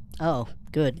 Oh,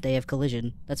 good. They have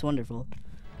collision. That's wonderful.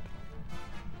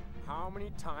 How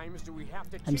many times do we have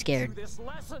to I'm teach scared. you this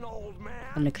lesson, old man?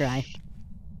 I'm gonna cry.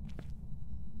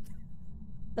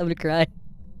 I'm gonna cry.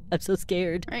 I'm so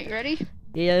scared. Alright, you ready?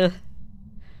 Yeah.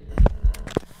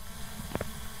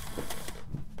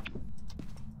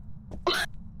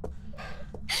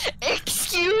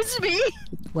 Excuse me?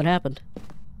 What happened?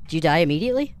 Did you die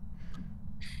immediately?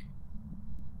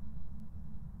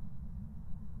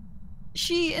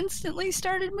 She instantly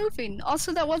started moving.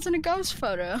 Also, that wasn't a ghost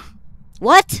photo.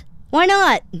 What? Why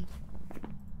not?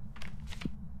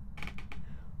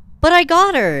 But I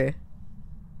got her.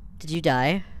 Did you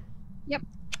die? Yep.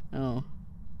 Oh.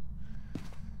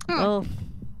 Huh. Oh.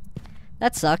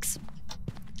 That sucks.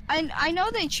 I know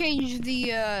they changed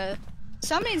the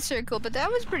summoning circle, but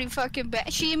that was pretty fucking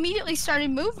bad. She immediately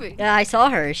started moving. Yeah, I saw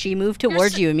her. She moved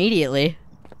towards you immediately.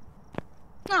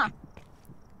 Huh.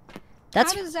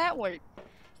 That's How does that work?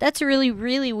 That's really,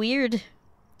 really weird.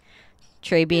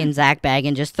 Trey being Zach Bag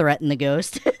and just threaten the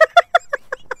ghost.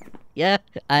 Yeah,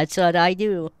 that's what I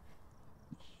do.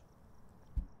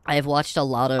 I have watched a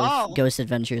lot of Ghost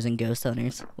Adventures and Ghost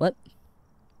Hunters. What?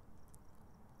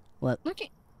 What? Look at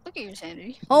your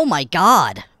sanity. Oh my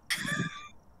god!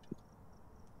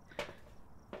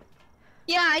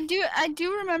 Yeah, I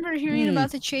do remember hearing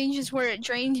about the changes where it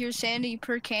drains your sanity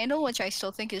per candle, which I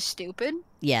still think is stupid.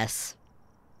 Yes.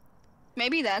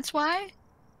 Maybe that's why.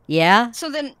 Yeah? So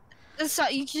then,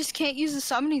 you just can't use the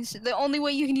summoning. The only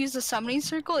way you can use the summoning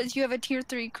circle is you have a tier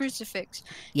 3 crucifix.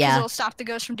 Because Yeah. it'll stop the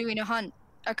ghost from doing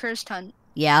a cursed hunt.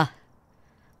 Yeah.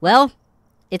 Well,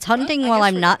 it's hunting I while guess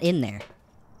I'm we're not good. in there.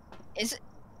 Is it?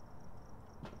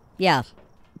 Yeah.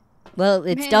 Well,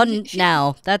 it's Man, done she-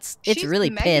 now. It's She's really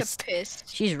mega pissed. pissed.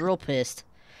 She's real pissed.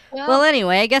 Well, Well,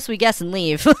 anyway, I guess we guess and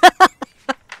leave.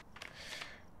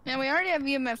 man, we already have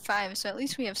EMF 5, so at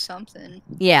least we have something.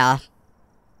 Yeah.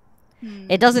 Hmm.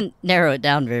 It doesn't narrow it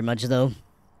down very much, though.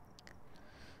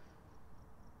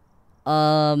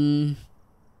 I'm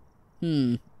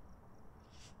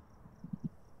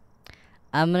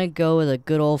gonna go with a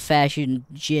good old-fashioned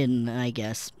gin, I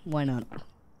guess. Why not?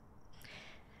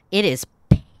 It is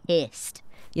pissed.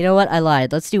 You know what? I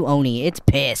lied. Let's do Oni. It's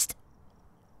pissed.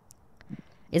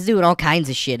 It's doing all kinds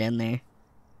of shit in there.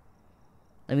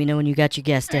 Let me know when you got your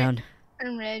guess Alright. down.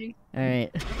 I'm ready.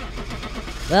 Alright.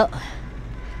 Well,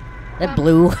 that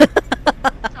blew.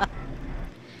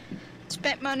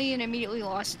 Spent money and immediately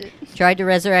lost it. Tried to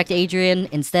resurrect Adrian,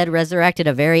 instead resurrected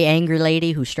a very angry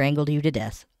lady who strangled you to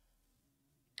death.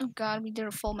 Oh god, we did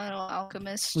a Full Metal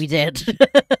Alchemist. We did.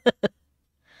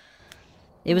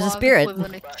 It was a Law of spirit.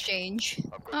 equivalent exchange.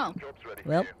 Oh.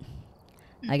 Well,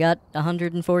 I got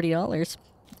 $140,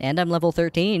 and I'm level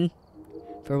 13.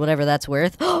 For whatever that's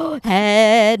worth.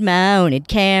 Head-mounted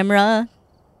camera.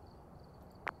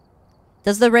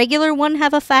 Does the regular one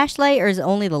have a flashlight, or is it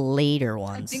only the later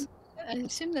ones? I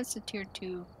assume that's a tier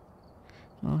 2.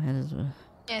 Oh,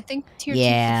 Yeah, I think tier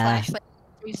Yeah. 2 is the flashlight.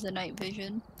 3 is the night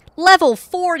vision. Level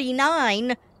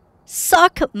 49?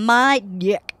 Suck my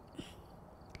dick.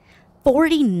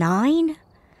 49?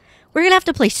 We're gonna have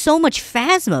to play so much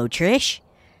Phasmo, Trish.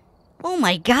 Oh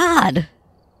my god.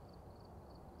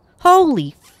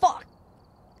 Holy fuck.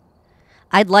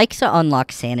 I'd like to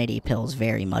unlock sanity pills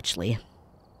very muchly.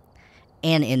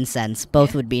 And incense.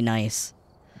 Both would be nice.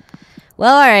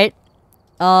 Well, alright.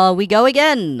 We go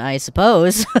again, I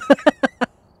suppose.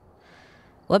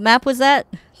 What map was that?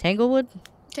 Tanglewood?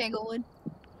 Tanglewood.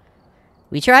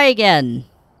 We try again.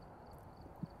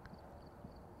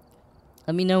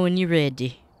 Let me know when you're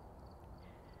ready.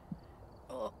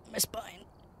 Oh, my spine.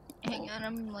 Hang on,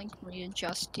 I'm like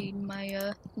readjusting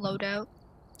my loadout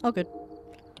Oh, good.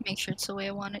 to make sure it's the way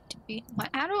I want it to be.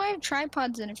 How do I have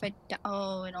tripods in if I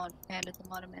oh, and added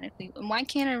them automatically? And why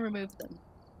can't I remove them?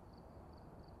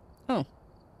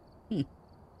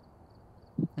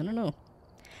 I don't know.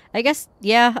 I guess,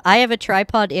 yeah, I have a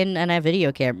tripod in and a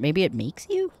video camera. Maybe it makes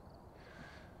you?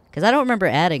 Because I don't remember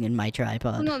adding in my Oh,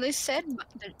 tripod. no, they said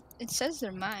it says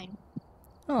they're mine.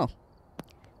 Oh.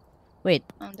 Wait,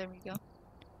 Oh, there we go.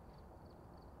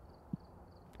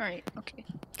 Alright, okay.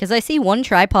 because I see one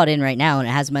tripod in right now and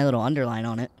it has my little underline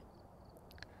on it.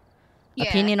 Yeah,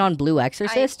 Opinion on Blue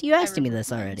Exorcist? You I asked me removed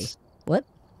this already. mines. What?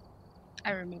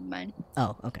 I removed mine.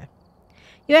 Oh, okay.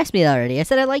 You asked me that already. I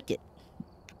said I liked it.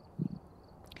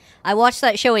 I watched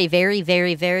that show a very,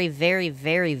 very, very, very,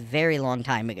 very, very long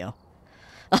time ago.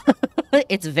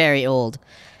 It's very old.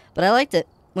 But I liked it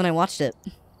when I watched it.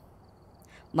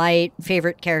 My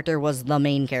favorite character was the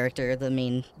main character, the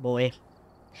main boy.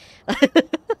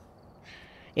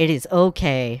 It is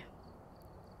okay.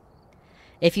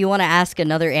 If you want to ask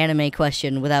another anime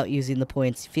question without using the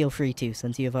points, feel free to,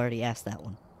 since you have already asked that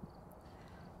one.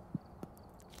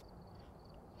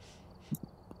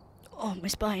 Oh, my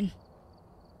spine.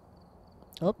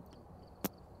 Oh.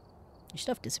 Your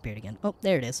stuff disappeared again. Oh,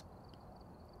 there it is.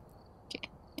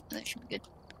 That should be good.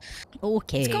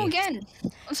 Okay. Let's go again.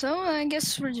 So, I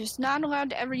guess we're just not allowed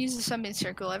to ever use the summon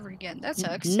circle ever again. That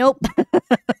sucks. Nope.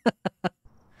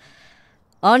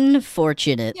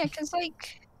 Unfortunate. Yeah,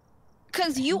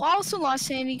 because you also lost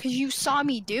sanity because you saw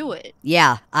me do it.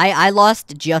 Yeah, I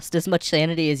lost just as much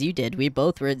sanity as you did. We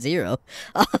both were at 0.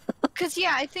 Because,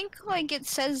 yeah, I think, like, it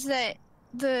says that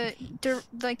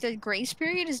the grace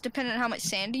period is dependent on how much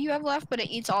sanity you have left, but it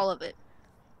eats all of it.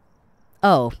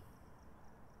 Oh.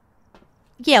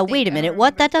 Yeah, think wait a I minute.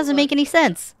 What? That remember doesn't make what- any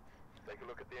sense.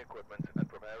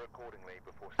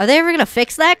 Are they ever gonna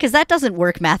fix that? Because that doesn't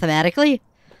work mathematically.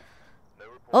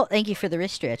 Oh, thank you for the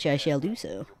wrist stretch. I shall do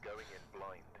so.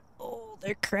 Oh,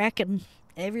 they're cracking.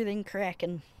 Everything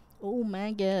cracking. Oh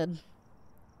my god.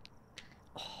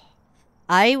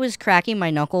 I was cracking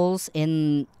my knuckles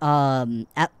in line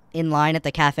at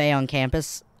the cafe on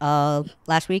campus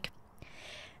last week.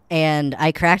 And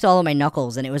I cracked all of my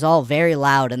knuckles, and it was all very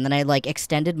loud. And then I, like,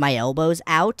 extended my elbows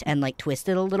out and, like,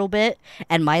 twisted a little bit.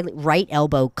 And my right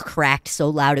elbow cracked so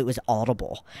loud it was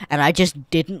audible. And I just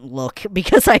didn't look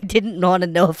because I didn't want to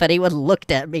know if anyone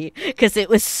looked at me because it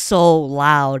was so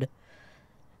loud.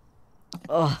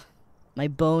 Ugh. My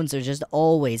bones are just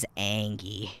always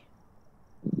angy.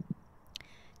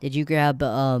 Did you grab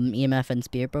EMF and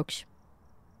spirit books?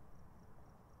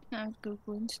 I'm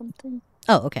googling something.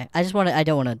 Oh, okay. I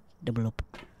don't want to double up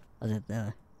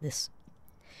this.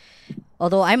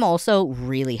 Although I'm also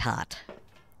really hot.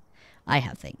 I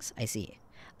have things. I see.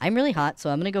 I'm really hot, so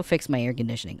I'm gonna go fix my air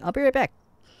conditioning. I'll be right back.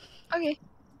 Okay.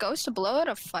 Goes to blow out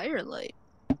a firelight.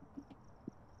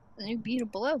 And you beat a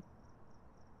blow.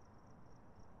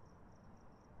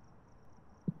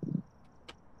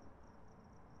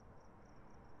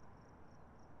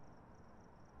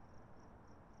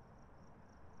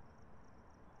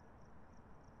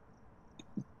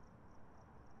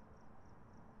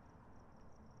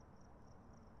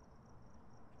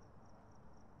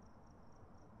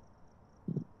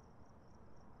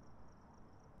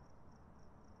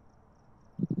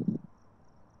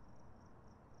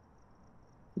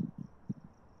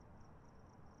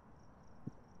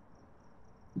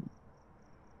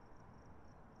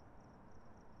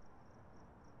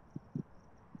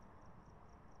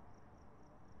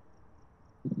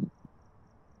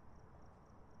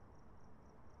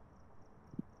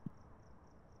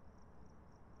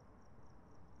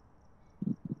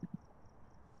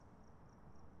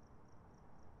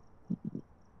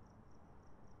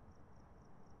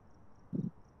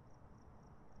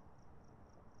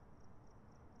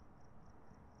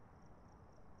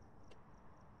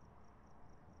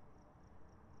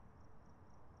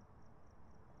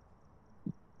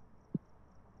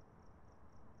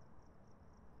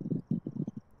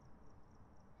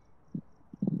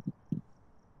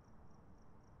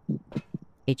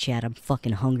 Hey, Chad, I'm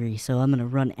fucking hungry, so I'm gonna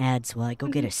run ads while I go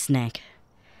get a snack.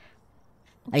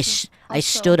 I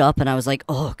stood up and I was like,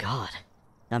 oh god,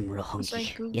 I'm real hungry. So I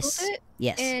googled Yes, it,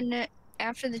 yes. and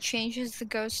after the changes, the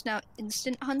ghost now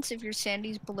instant hunts if your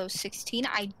sanity's below 16.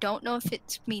 I don't know if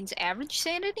it means average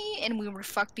sanity, and we were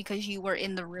fucked because you were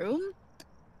in the room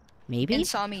Maybe? and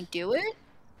saw me do it.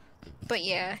 But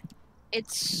yeah,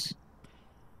 it's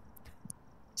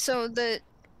so the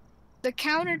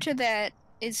counter to that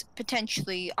is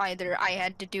potentially either I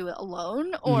had to do it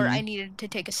alone or I needed to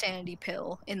take a sanity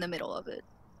pill in the middle of it.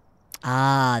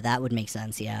 Ah, that would make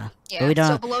sense, yeah. But Yeah, we don't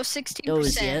so have below those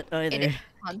 16% yet in either. 8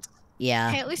 months.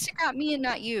 Yeah. Hey, at least it got me and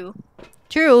not you.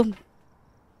 True.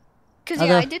 Because,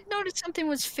 Although- yeah, I did notice something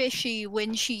was fishy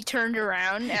when she turned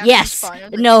around after Yes! spawn.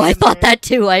 Was like, No, "Wait I a thought minute." that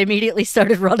too. I immediately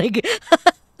started running.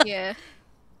 Yeah.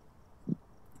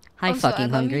 I'm Also, I fucking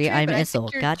love you, hungry. Trey, I'm but I think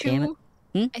Issel. you're God damn it. too-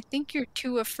 I think you're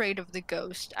too afraid of the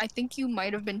ghost. I think you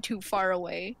might have been too far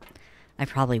away. I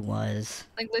probably was.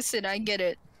 Like, listen, I get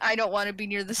it. I don't want to be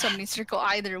near the summoning circle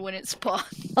either when it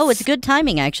spawns. Oh, it's good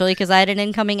timing, actually, because I had an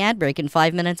incoming ad break in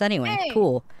 5 minutes anyway. Hey.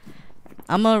 Cool.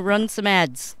 I'm gonna run some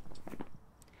ads.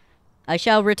 I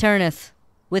shall returneth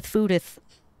with foodeth.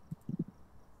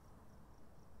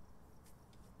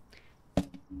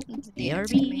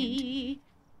 BRB.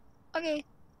 Okay.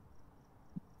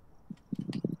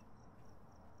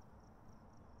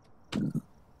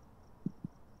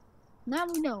 Now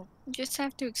we know. We just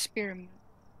have to experiment.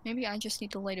 Maybe I just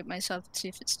need to light it myself and see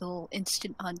if it's still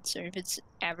instant hunts or if it's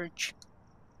average.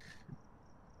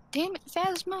 Damn it,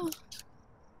 Phasma!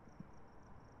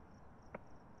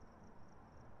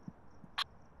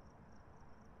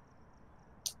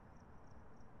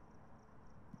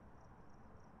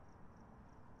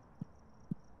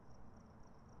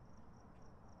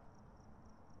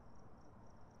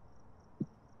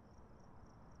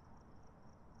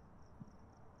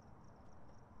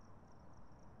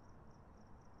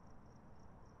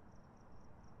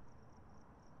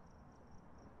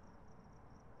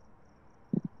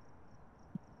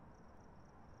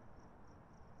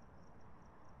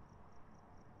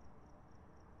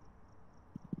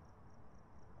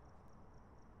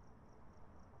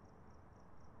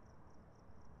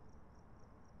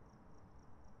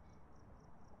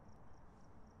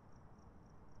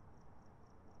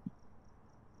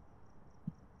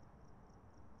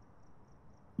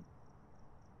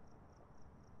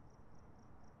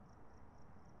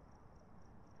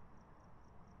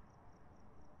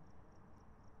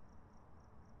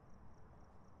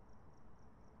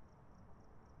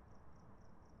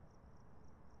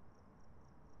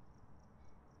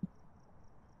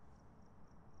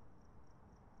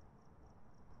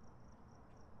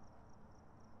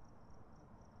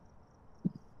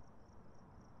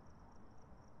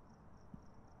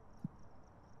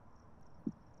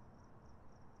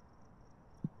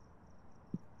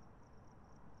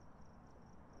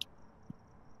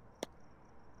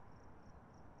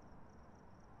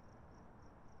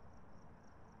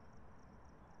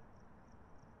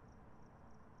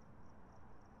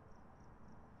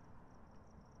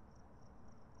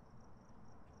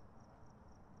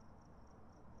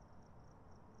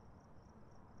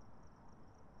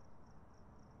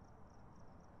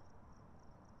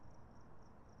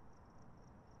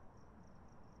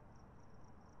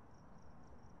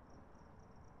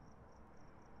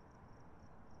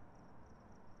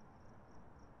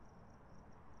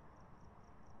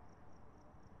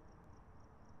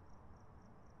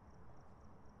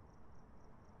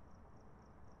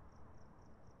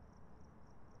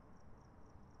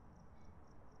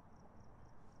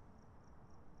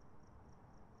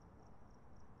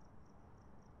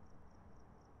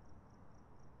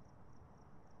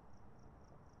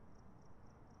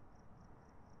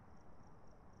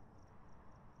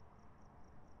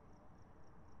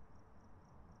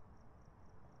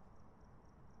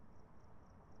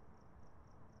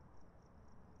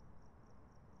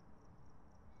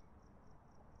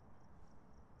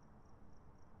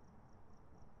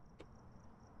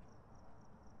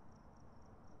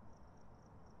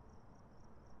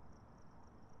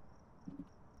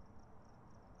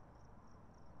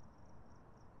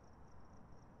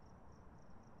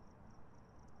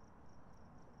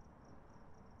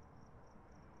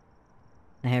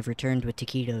 I have returned with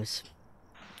taquitos.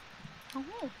 Oh,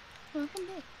 welcome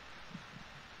back.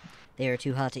 They are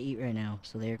too hot to eat right now,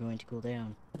 so they are going to cool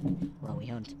down while we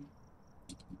hunt. And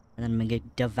then I'm gonna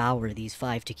devour these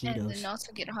 5 And taquitos. then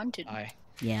also get hunted. Aye.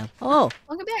 Yeah. Oh,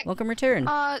 Welcome back. welcome return.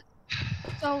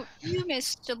 So you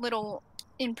missed a little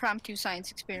impromptu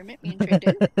science experiment me and Trey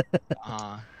did.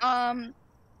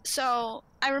 So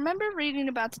I remember reading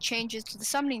about the changes to the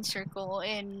summoning circle,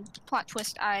 and plot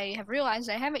twist, I have realized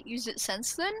I haven't used it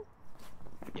since then.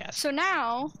 Yes. So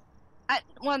now,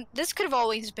 well, this could have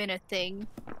always been a thing,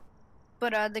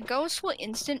 but the ghost will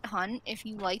instant hunt if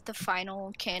you light the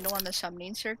final candle on the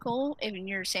summoning circle, if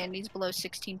your sanity is below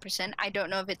 16%. I don't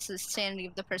know if it's the sanity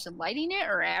of the person lighting it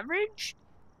or average.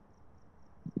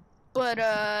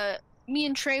 But me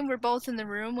and Trey were both in the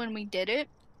room when we did it.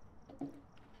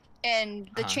 And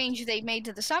the change they made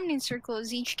to the summoning circle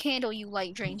is each candle you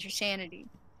light drains your sanity.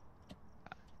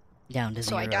 Down to 0.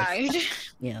 So I died.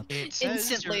 Yeah. It says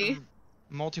Instantly. your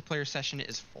multiplayer session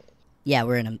is full. Yeah,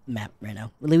 we're in a map right now.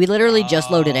 We literally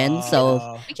just loaded in,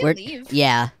 so We can we're leave.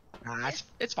 yeah. Nah,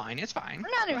 it's fine. It's fine.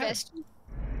 We're not Go ahead. invested.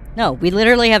 No, we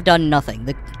literally have done nothing.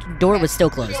 The door was still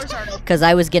Doors closed aren't open. because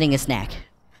I was getting a snack.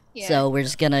 Yeah. So we're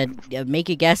just gonna make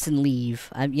a guess and leave.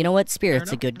 You know what?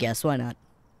 Spirit's a enough. good guess. Why not?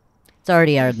 It's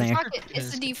already out there. Fuck it.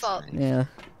 It's the default. Yeah.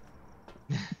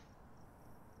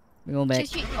 We're going back.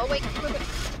 Oh wait.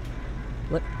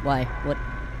 What? Why? What?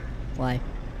 Why?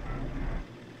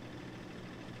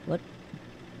 What?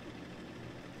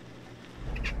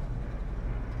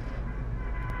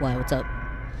 Why? What's up?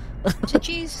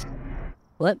 Cheese.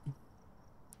 What?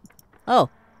 Oh.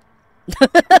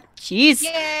 Jeez.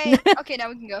 Yay! Okay, now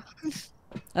we can go.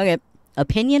 Okay.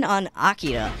 Opinion on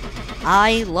Akira.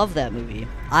 I love that movie.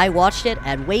 I watched it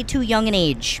at way too young an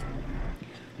age.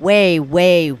 Way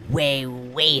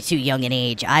too young an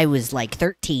age. I was like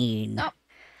 13. Oh.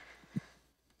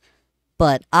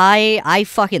 But I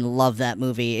fucking love that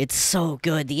movie. It's so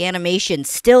good. The animation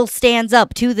still stands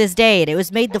up to this day, and it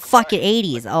was made the fucking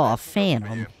 80s. Oh,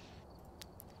 phantom.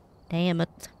 Damn it.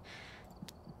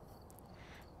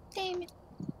 Damn it.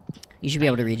 You should be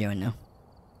able to rejoin now.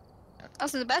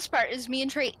 Also, the best part is me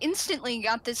and Trey instantly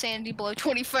got the sanity below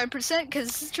 25%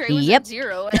 because Trey was Yep. at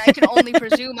 0, and I can only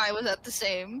presume I was at the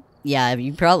same. Yeah,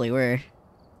 you probably were.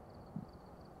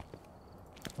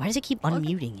 Why does it keep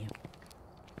unmuting you?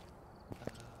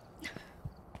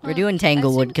 We're doing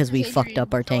Tanglewood because we fucked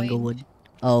up our Tanglewood.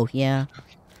 Oh, yeah.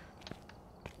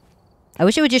 I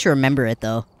wish I would just remember it,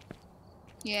 though.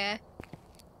 Yeah.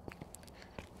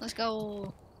 Let's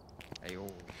go.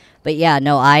 Ayo. But yeah,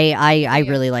 no, I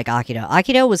really like Akira.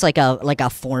 Akira was like a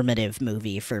formative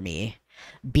movie for me.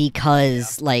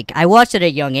 Because, like, I watched it at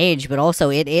a young age, but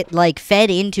also it like, fed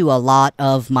into a lot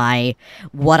of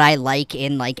what I like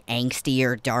in, like, angsty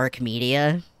or dark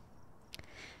media.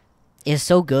 It's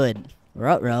so good.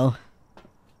 Ruh-roh.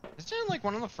 Isn't it like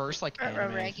one of the first like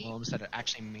anime Raggy. films that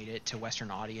actually made it to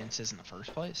Western audiences in the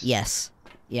first place? Yes.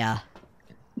 Yeah.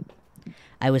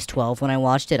 I was 12 when I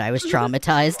watched it. I was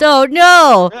traumatized. Oh,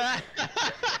 no!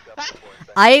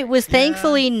 I was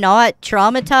thankfully not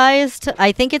traumatized.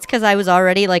 I think it's because I was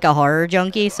already, like, a horror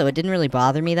junkie, so it didn't really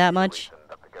bother me that much.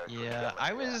 Yeah,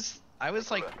 I was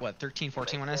like what 13,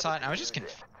 14 when I saw it, and I was just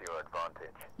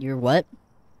You're what?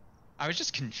 I was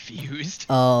just confused.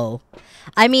 Oh.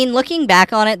 I mean, looking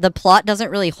back on it, the plot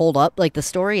doesn't really hold up. Like, the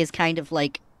story is kind of,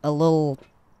 like, a little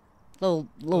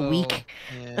weak.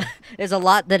 Yeah. There's a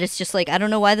lot that it's just like, I don't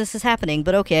know why this is happening,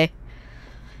 but okay.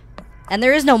 And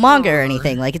there is no manga or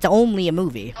anything. Like, it's only a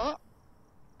movie. Oh.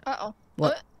 Uh-oh.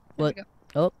 What? There What? we go.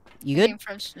 Oh, you Came good?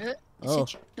 from Oh.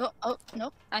 Oh,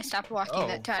 nope. I stopped walking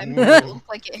that time. Ooh. It looked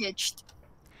like it hitched.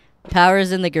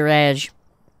 Power's in the garage.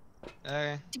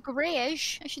 Okay. The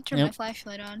garage. I should turn Yep. my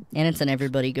flashlight on. And it's an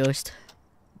everybody ghost.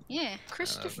 Yeah,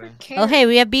 Christopher Okay. Carey. Oh, hey,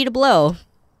 we have Beat a Blow.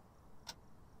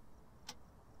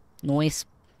 Noise.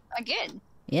 Again.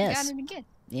 Yes. Got it again.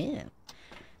 Yeah.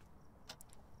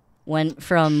 Went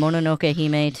from Mononoke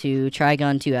Hime to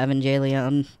Trigon to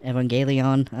Evangelion.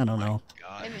 I don't know.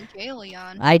 God.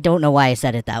 Evangelion. I don't know why I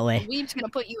said it that way. Weeb's gonna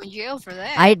put you in jail for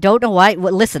that. I don't know why.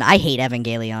 Well, listen, I hate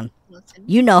Evangelion. Listen.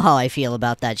 You know how I feel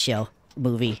about that show.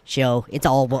 Movie, show. It's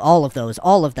all of those.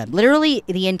 All of them. Literally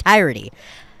the entirety.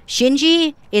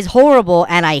 Shinji is horrible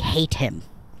and I hate him.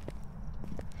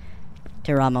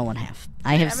 Terama 1/2.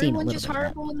 I have seen a Everyone little just bit of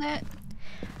that. horrible in that.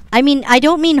 I mean, I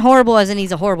don't mean horrible as in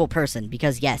he's a horrible person,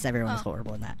 because yes, everyone's Oh.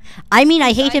 horrible in that. I mean,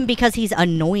 I hate him because he's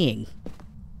annoying.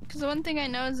 Because the one thing I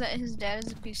know is that his dad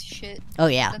is a piece of shit. Oh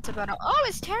yeah. That's about all. Oh,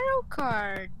 it's tarot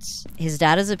cards. His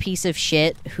dad is a piece of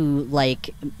shit who,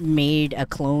 like, made a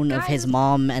clone of his Guys.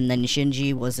 mom, and then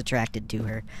Shinji was attracted to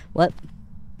her. What?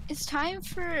 It's time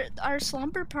for our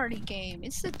slumber party game.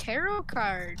 It's the tarot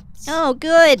cards. Oh,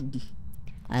 good.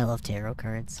 I love tarot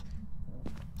cards.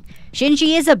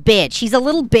 Shinji is a bitch. He's a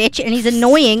little bitch, and he's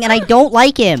annoying, and I don't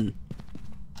like him.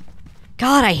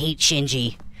 God, I hate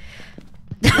Shinji.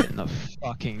 Get in the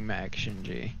fucking mech,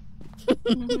 Shinji.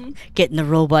 Get in the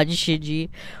robot, Shinji.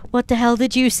 What the hell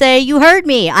did you say? You heard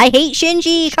me. I hate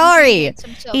Shinji Ikari. hates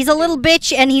himself He's a too. little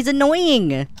bitch, and he's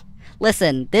annoying.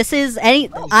 Listen, this is any.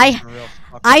 He's I doing real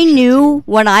fucked up shit, knew too.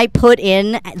 when I put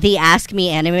in the Ask Me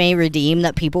Anime Redeem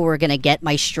that people were gonna get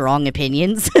my strong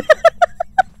opinions.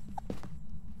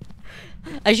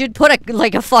 I should put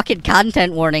a fucking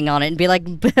content warning on it and be like,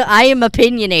 I am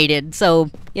opinionated, so,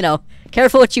 you know,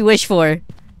 careful what you wish for.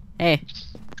 Hey.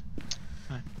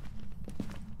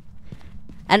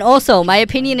 And also, my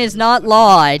opinion is not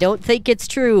law. I don't think it's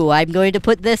true. I'm going to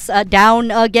put this down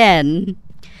again.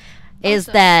 Is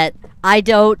Also- that I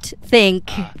don't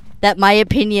think that my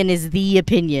opinion is the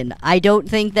opinion. I don't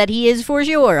think that he is for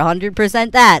sure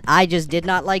 100% that. I just did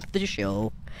not like the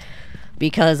show.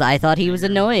 Because I thought he was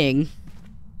annoying.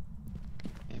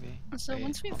 Maybe. So Wait,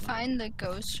 once we hold on. find the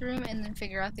ghost room and then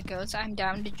figure out the ghost, I'm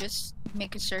down to just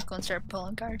make a circle and start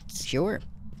pulling cards. Sure.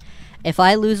 If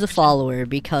I lose a follower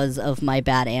because of my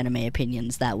bad anime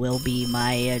opinions, that will be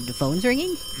my phone's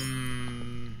ringing?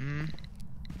 Mm-hmm.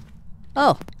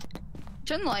 Oh.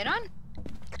 Turn the light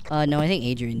on? No, I think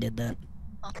Adrian did that.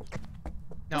 No,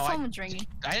 The phone was ringing.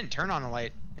 I didn't turn on the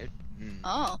light.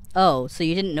 Oh. Oh, so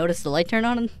you didn't notice the light turn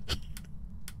on?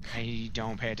 I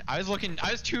don't pay attention.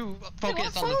 I was too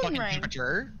focused what on the phone fucking rang?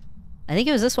 temperature. I think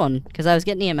it was this one, because I was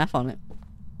getting EMF on it.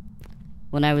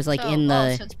 When I was, like, So- in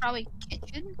the... so it's probably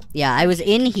kitchen? Yeah, I was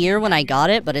in here when I got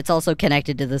it, but it's also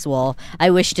connected to this wall. I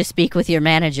wish to speak with your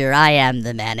manager. I am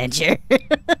the manager.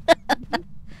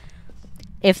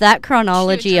 If that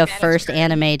chronology your of first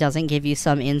manager. anime doesn't give you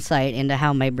some insight into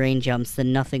how my brain jumps,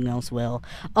 then nothing else will.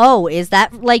 Oh, is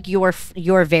that like your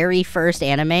very first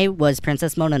anime was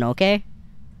Princess Mononoke?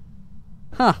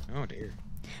 Huh. Oh dear.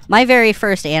 My very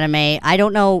first anime, I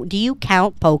don't know, do you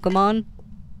count Pokemon?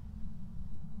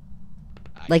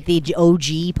 Like the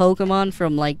OG Pokemon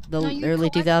from like the No, you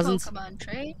early collect 2000s? Pokemon,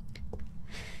 Trey.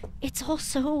 It's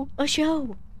also a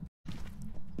show.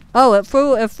 Oh, it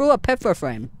threw a picture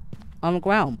frame on the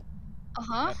ground.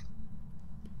 Uh-huh.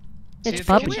 See, It's the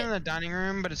puppy. kitchen in the dining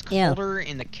room, but it's Yeah. colder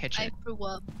in the I kitchen. grew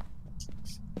up.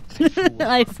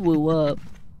 I flew up.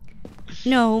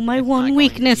 No, my It's not one going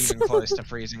weakness. Even close to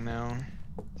freezing though.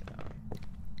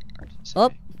 Hard to say. Oh.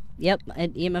 Yep,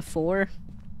 at EMF 4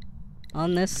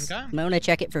 on this. Okay. I'm gonna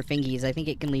check it for fingies. I think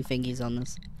it can leave fingies on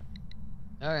this.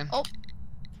 Okay. Oh.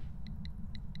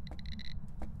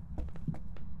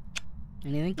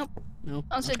 Anything? Nope. No.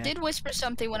 Also, Okay. it did whisper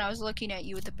something when I was looking at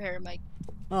you with the paramic.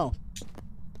 Oh.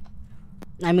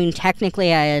 I mean,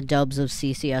 technically, I had dubs of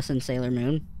CCS and Sailor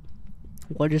Moon.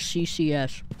 What is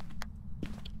CCS?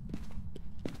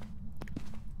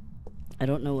 I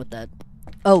don't know what that.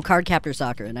 Oh, Card Captor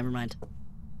Sakura. Never mind.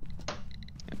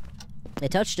 They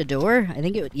touched a door. I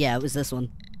think it. Yeah, it was this one.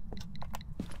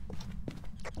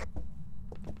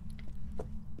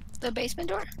 The basement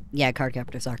door? Yeah, Card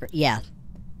Captor Sakura. Yeah.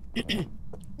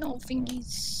 No,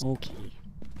 fingies. Okay.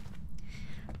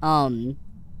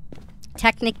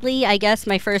 Technically, I guess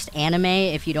my first anime,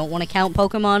 if you don't want to count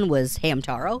Pokemon, was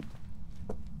Hamtaro.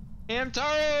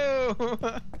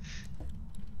 Hamtaro!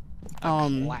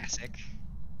 Classic.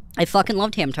 I fucking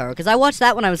loved Hamtaro because I watched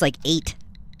that when I was like 8.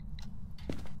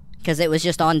 Because it was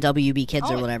just on WB Kids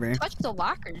Oh, or whatever. Touch the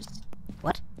lockers.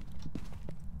 What?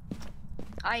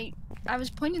 I was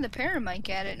pointing the paramic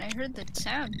at it and I heard the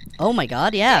sound. Oh my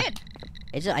god, yeah.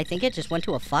 Did. I think it just went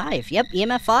to a 5. Yep,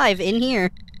 EMF 5 in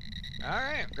here.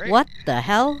 Alright, great. What the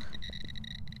hell?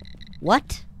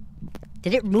 What?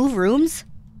 Did it move rooms?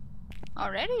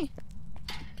 Already?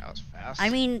 That was fast. I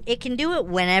mean, it can do it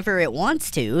whenever it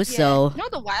wants to, Yeah. so... You know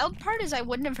the wild part is I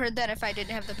wouldn't have heard that if I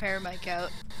didn't have the paramic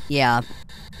out. Yeah.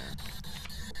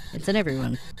 It's in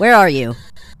everyone. Where are you?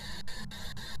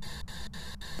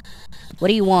 What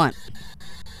do you want?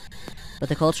 But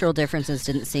the cultural differences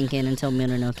didn't sink in until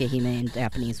Mononoke Hime in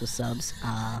Japanese with subs.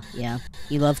 Yeah.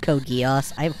 You love Code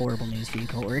Geass? I have horrible news for you,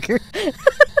 coworker.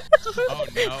 Oh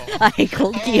no. I hate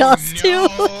Code Geass too.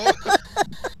 no.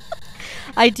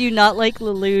 I do not like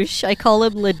Lelouch. I call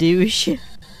him Ledouche.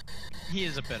 He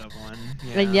is a bit of one.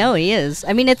 I Yeah. know he is.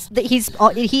 I mean, he's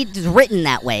written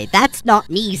that way. That's not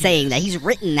me saying that. He's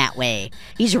written that way.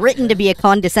 He's written to be a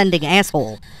condescending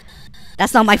asshole.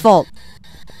 That's not my fault.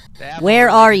 The apple Where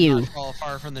really are did you? not fall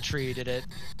far from the tree, did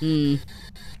it?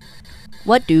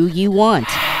 What do you want?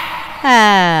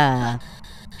 Ah.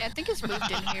 Yeah, I think it's moved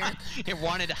in here. It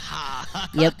wanted ha.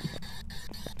 Yep.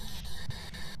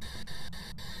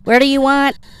 Where do you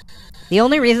want? The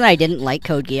only reason I didn't like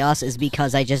Code Geass is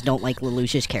because I just don't like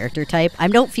Lelouch's character type. I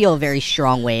don't feel a very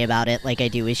strong way about it like I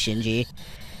do with Shinji.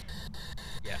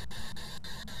 Yeah.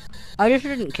 I just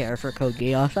didn't care for Code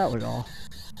Geass, that was all.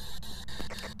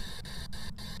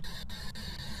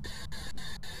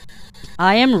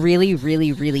 I am really,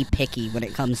 really, really picky when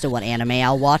it comes to what anime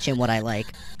I'll watch and what I like.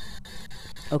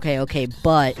 Okay,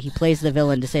 but he plays the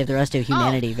villain to save the rest of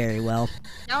humanity very well.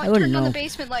 Now I it wouldn't turned on the know.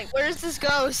 basement light. Where's this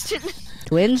ghost?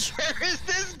 Twins? Where is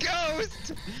this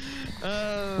ghost?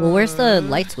 Well, where's the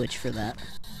light switch for that?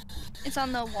 It's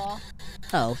on the wall.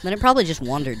 Oh, then it probably just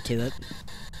wandered to it.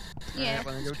 Yeah.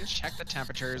 Let me go just check the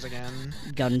temperatures again.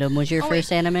 Gundam was your Oh,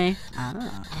 first anime?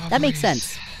 Ah, Oh, that makes please.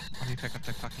 sense. Let me pick up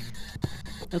the fucking...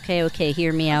 Okay,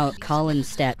 hear me out. Colin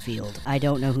Statfield. I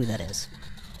don't know who that is.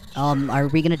 Are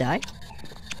we gonna die?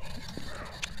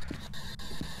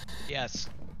 Yes.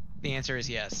 The answer is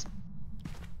yes.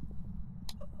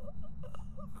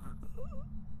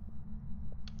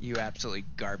 You absolutely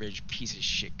garbage piece of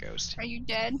shit ghost. Are you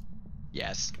dead?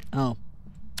 Yes. Oh.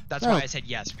 That's Well, why I said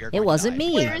yes. We are it going to wasn't die.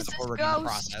 me. Where is That's this what we're doing the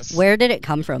ghost? process. Where did it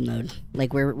come from, though?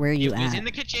 Like, where are you It was at? in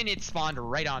the kitchen. It spawned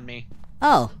right on me.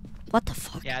 Oh, what the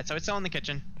fuck? Yeah, so it's still in the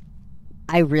kitchen.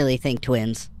 I really think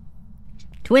Twins.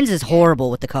 Twins is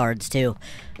horrible with the cards, too.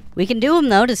 We can do them,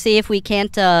 though, to see if we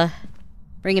can't,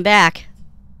 bring it back.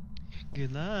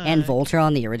 Good luck. And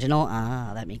Voltron, the original?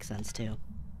 Ah, that makes sense, too.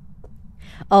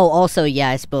 Oh, also, yeah,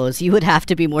 I suppose you would have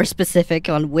to be more specific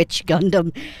on which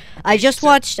Gundam. I just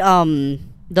watched,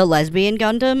 the Lesbian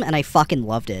Gundam, and I fucking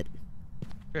loved it.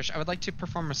 Trish, I would like to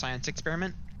perform a science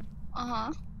experiment.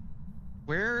 Uh-huh.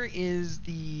 Where is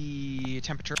the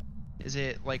temperature? Is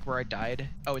it like where I died?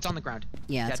 Oh, it's on the ground.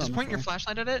 Yeah, it's just on the point your floor.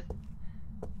 flashlight at it.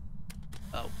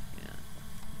 Oh, yeah.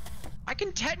 I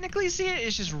can technically see it.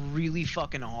 It's just really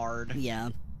fucking hard. Yeah.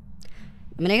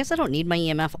 I mean, I guess I don't need my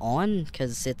EMF on,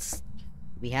 because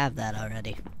we have that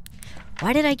already.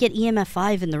 Why did I get EMF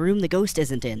 5 in the room the ghost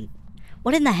isn't in?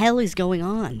 What in the hell is going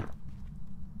on?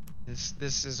 This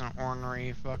is an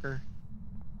ornery fucker.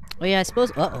 Oh yeah, I suppose,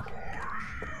 uh-oh.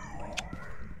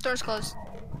 Door's closed.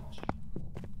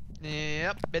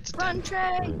 Yep, it's Run,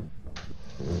 Trey!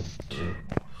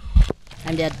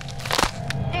 I'm dead.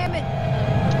 Damn it!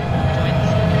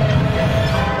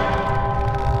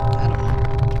 I don't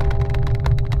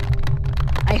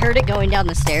know. I heard it going down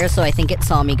the stairs, so I think it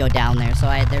saw me go down there, so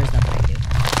there's nothing I do.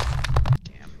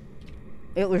 Damn.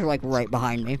 It was, like, right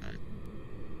behind me.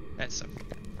 That's so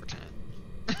unfortunate.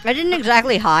 I didn't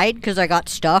exactly hide, because I got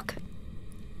stuck,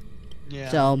 Yeah.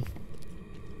 so...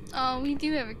 Oh, we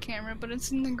do have a camera, but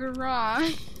it's in the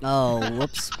garage. Oh,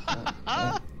 whoops.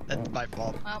 That's my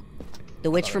fault. The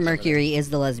Witch from Mercury is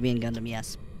the lesbian Gundam,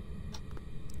 yes.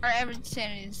 Our average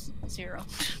sanity is 0.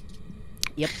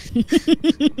 Yep.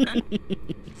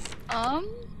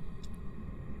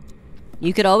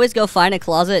 You could always go find a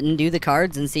closet and do the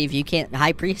cards and see if you can't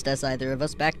high priestess either of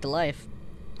us back to life.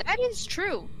 That is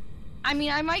true. I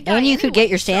mean, I might die And you could get anyway,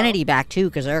 your so- sanity back too,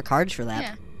 because there are cards for that.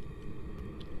 Yeah.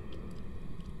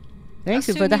 Thank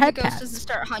you for the Assuming head ghost pat. doesn't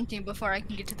start hunting before I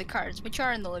can get to the cards, which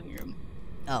are in the living room.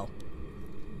 Oh.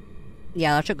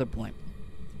 Yeah, that's a good point.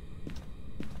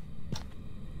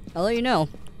 I'll let you know.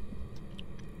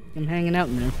 I'm hanging out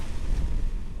in there.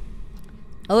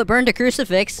 Oh, it burned a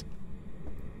crucifix.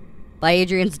 By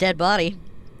Adrian's dead body.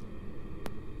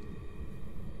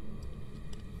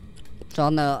 It's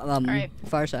on the, Alright.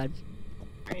 far side.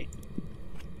 Right.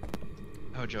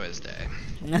 Oh, joyous day.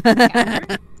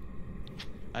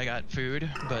 I got food,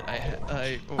 but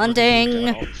I Hunting!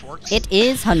 got all the forks. It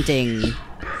is hunting.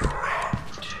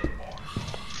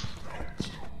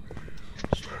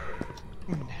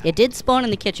 It did spawn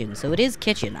in the kitchen, so it is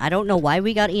kitchen. I don't know why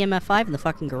we got EMF 5 in the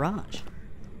fucking garage.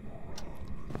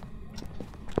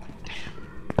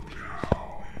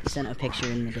 Sent a picture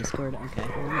in the Discord. Okay.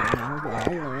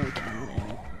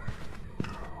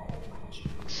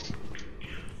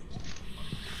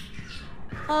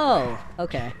 Oh,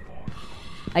 okay.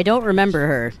 I don't remember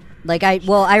her. Like, I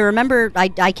remember,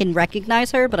 I can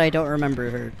recognize her, but I don't remember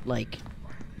her, like,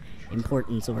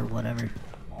 importance or whatever.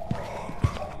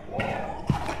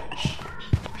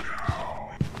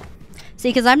 See,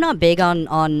 because I'm not big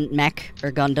on mech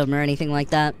or Gundam or anything like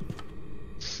that.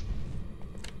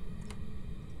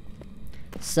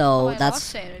 So, I that's... lost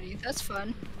sanity. That's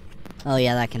fun. Oh,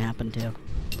 yeah, that can happen, too.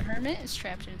 Hermit is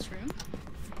trapped in its room.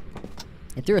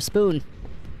 It threw a spoon.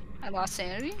 I lost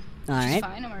sanity. Alright. Which is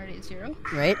fine. I'm already at 0.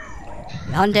 Right?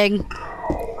 Hunting.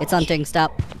 It's hunting.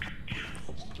 Stop.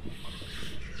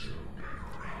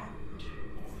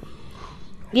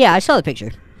 Yeah, I saw the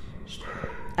picture.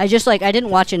 I just, like, I didn't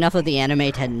watch enough of the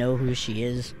anime to know who she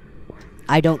is.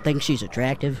 I don't think she's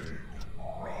attractive.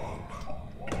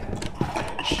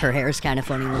 Her hair's kind of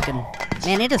funny looking.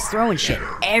 Man, it is throwing shit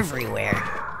everywhere.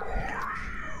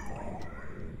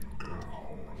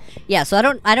 Yeah,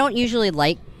 so I don't usually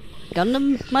like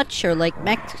Gundam much, or like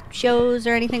mech shows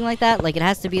or anything like that. Like, it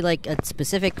has to be like a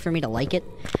specific for me to like it.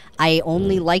 I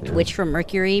only liked Witch from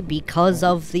Mercury because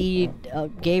of the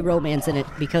gay romance in it,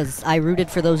 because I rooted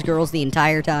for those girls the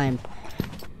entire time.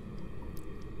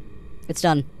 It's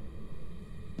done.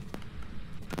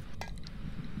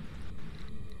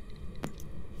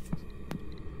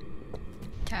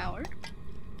 Tower.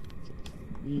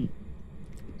 Mm.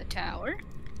 The tower.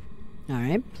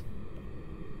 Alright.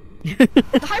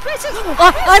 The high prices!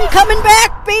 I'm coming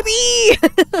back,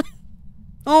 baby!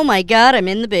 Oh my god, I'm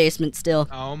in the basement still.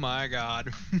 Oh my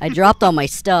god. I dropped all my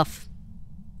stuff.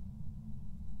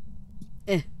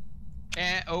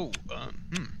 Oh,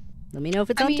 Let me know if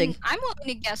it's I hunting. mean, I'm willing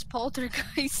to guess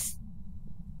poltergeist.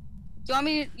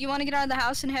 You want to get out of the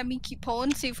house and have me keep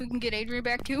pulling, see if we can get Adrian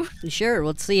back too? Sure,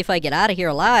 let's see if I get out of here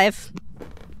alive.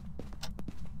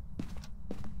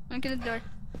 Look at the door.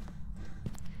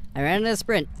 I ran into a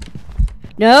sprint.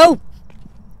 No!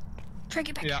 Try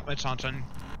to get back. yeah, it's haunting.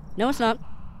 No, it's not.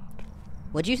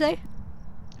 What'd you say?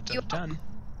 It's You- undone.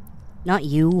 Not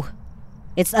you.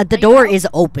 It's the you door out? is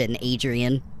open,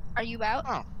 Adrian. Are you out?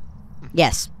 Oh.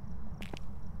 Yes.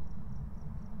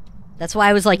 That's why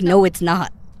I was like, no, it's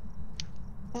not.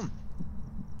 Hmm.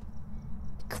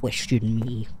 Question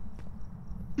me.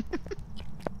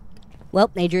 Well,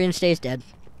 Adrian stays dead.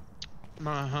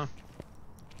 Uh-huh.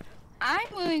 I'm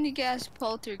willing to guess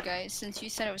poltergeist since you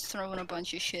said it was throwing a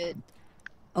bunch of shit.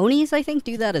 Onis, I think,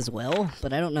 do that as well,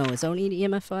 but I don't know. Is Oni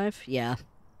EMF 5? Yeah.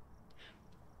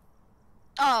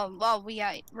 Oh, well,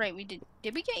 right, we did.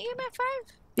 Did we get EMF 5?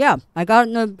 Yeah, I got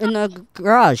it in the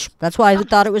garage. That's why I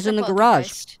thought it was in the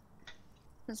garage.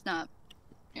 It's not.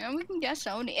 Yeah, we can guess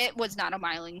Oni. It was not a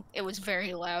miling. It was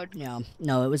very loud. Yeah,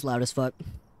 no, it was loud as fuck.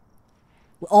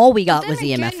 All we got But was then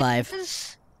EMF again,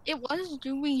 5. It was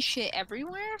doing shit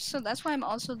everywhere, so that's why I'm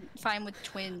also fine with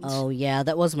twins. Oh, yeah,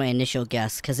 that was my initial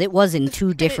guess, because it was in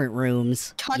 2 different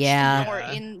rooms. Touched Yeah, more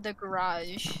in the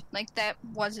garage. Like, that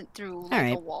wasn't through like,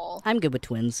 Alright. a wall. I'm good with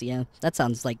twins, yeah. That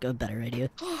sounds like a better idea.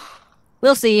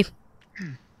 We'll see.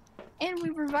 And we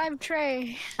revived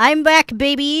Trey. I'm back,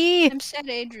 baby! I'm sad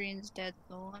Adrian's dead,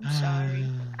 though. I'm sorry.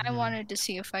 I wanted to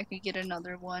see if I could get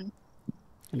another one.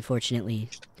 Unfortunately,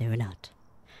 they were not.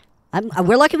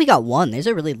 We're lucky we got one. There's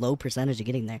a really low percentage of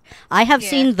getting there. I have Yeah.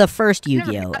 seen the first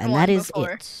Never Yu-Gi-Oh, gotten and one that is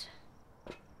before. it.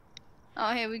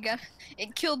 Oh, hey, we got...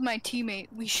 It killed my teammate.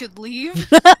 We should leave.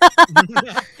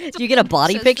 Do you get a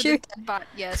body Says for the picture? dead bot.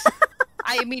 Yes.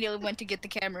 I immediately went to get the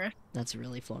camera. That's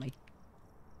really funny.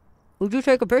 Who'd you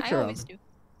take a I picture always of? do.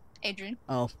 Adrian.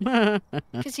 Oh.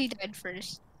 Because he died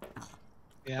first.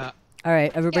 Yeah.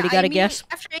 Alright, everybody Yeah, got I a guess?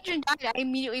 After Adrian died, I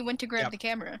immediately went to grab Yep. the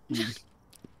camera. Yep.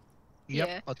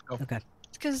 Yeah. Let's go. Okay.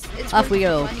 It's because it's Off worth we the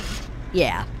go. money.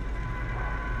 Yeah.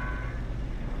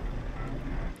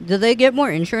 Do they get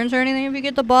more insurance or anything if you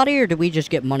get the body, or do we just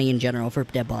get money in general for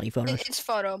dead body photos? It's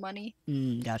photo money.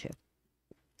 Gotcha.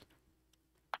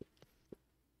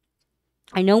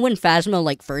 I know when Phasma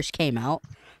like first came out,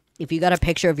 if you got a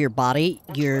picture of your body,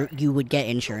 you would get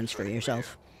insurance for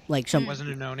yourself. Like It some, wasn't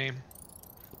a no name.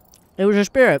 it was a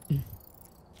spirit.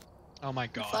 Oh my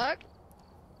god. Fuck.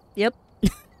 Yep.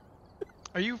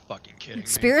 Are you fucking kidding me?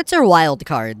 Spirits are wild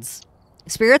cards.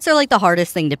 Spirits are like the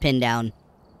hardest thing to pin down.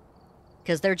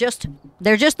 Cause they're just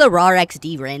the raw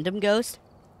XD random ghost.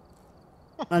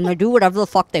 And they do whatever the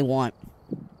fuck they want.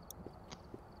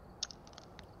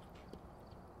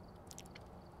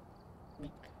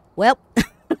 Well,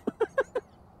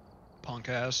 Punk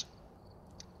ass.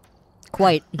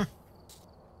 quite.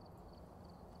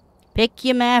 Pick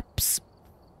your maps.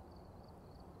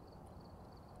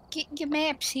 Get your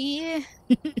maps here.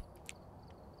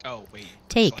 Oh wait.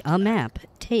 Take select a that. map.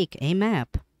 Take a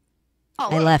map. Oh,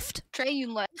 I left. Trey,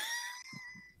 you left.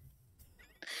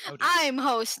 Oh, dear. I'm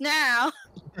host now.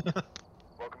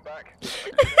 Welcome back.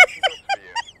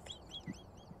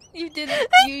 You did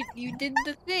you did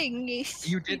the thing.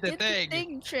 You did the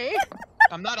thing. Trey.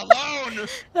 I'm not alone.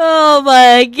 Oh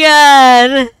my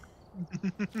god.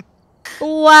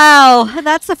 Wow,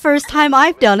 that's the first time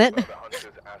I've done it.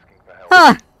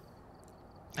 Huh,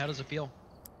 How does it feel?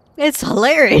 it's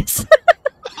hilarious.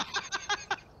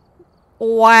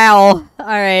 Wow.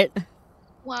 Alright,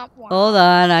 Wah, wah. hold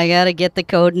on, I gotta get the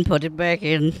code and put it back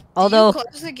in. Did Although, you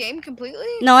close the game completely?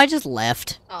 no, I just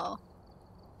left. Oh.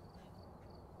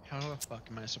 How the fuck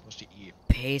am I supposed to eat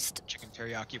Paste. chicken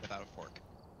teriyaki without a fork?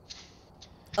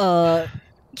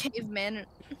 Caveman.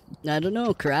 I don't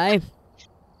know, cry.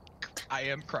 I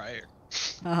am crying.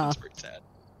 Uh-huh. That's pretty sad.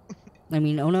 I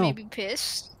mean, oh no. Maybe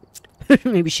pissed.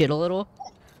 Maybe shit a little.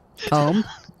 Tom.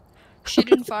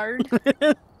 Shit and fired.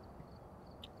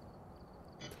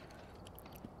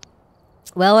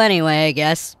 Well, anyway, I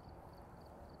guess.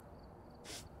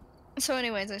 So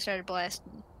anyways, I started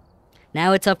blasting.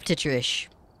 Now it's up to Trish.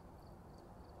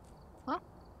 Huh?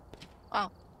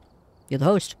 Oh. You're the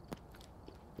host.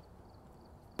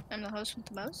 I'm the host with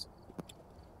the most?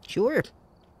 Sure.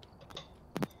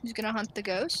 Who's gonna hunt the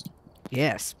ghost?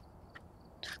 Yes.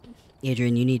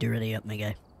 Adrian, you need to ready up, my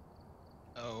guy.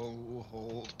 Oh,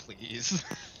 hold, please.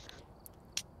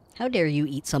 How dare you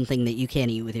eat something that you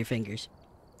can't eat with your fingers?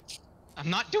 I'm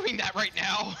not doing that right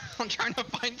now. I'm trying to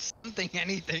find something,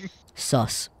 anything.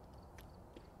 Sus.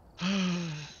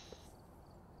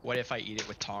 What if I eat it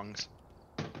with tongs?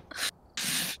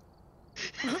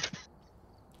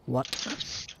 What?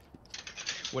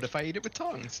 What if I eat it with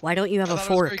tongs? Why don't you have I a thought it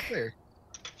was very fork? clear.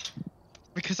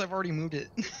 Because I've already moved it.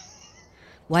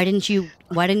 Why didn't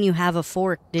you have a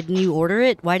fork? Didn't you order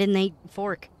it? Why didn't they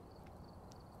fork?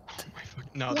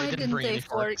 No, Why they didn't didn't bring they any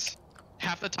fork? forks.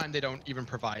 Half the time they don't even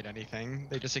provide anything.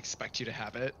 They just expect you to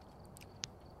have it.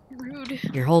 Rude.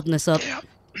 You're holding us up. Yep.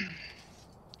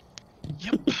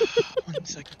 Yep. 1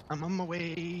 second. I'm on my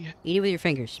way. Eat it with your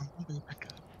fingers. I'm on my way back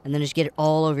up. And then just get it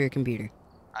all over your computer.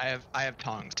 I have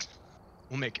tongs.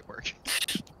 We'll make it work.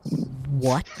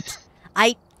 What?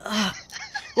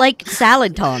 Like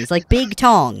salad tongs, like big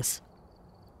tongs.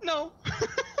 No.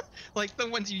 Like the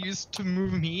ones you use to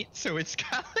move meat, so it's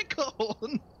got like a hole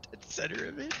in the center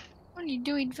of it. What are you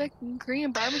doing, fucking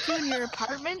Korean barbecue in your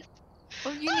apartment?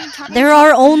 What do you need time? There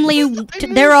are only I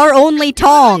moved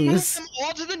tongs. them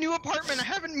all to the new apartment. I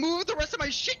haven't moved the rest of my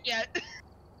shit yet. I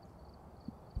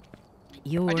did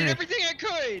You're everything I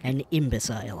could. an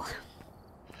imbecile.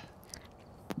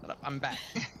 I'm back.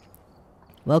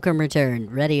 Welcome return.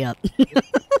 Ready up.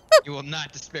 You will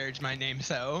not disparage my name,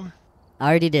 so. I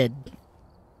already did.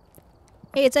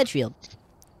 Hey, it's Edgefield.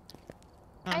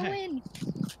 Oh, I hey. win.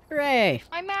 Hooray.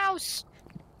 My mouse.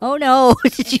 Oh no,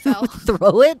 did you fell.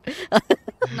 throw it?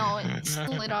 No, it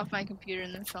slid off my computer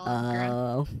and then fell on the ground.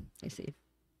 Oh, I see.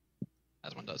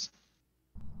 As one does.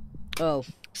 Oh,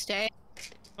 Stay.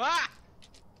 Ah!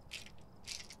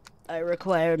 I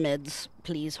require meds.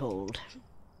 Please hold.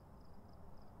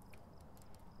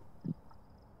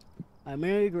 I'm in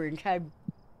Adrian's head.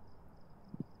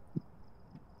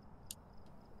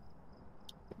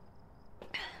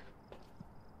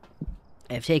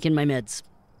 I have taken my meds.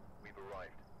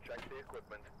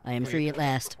 I am free at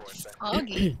last.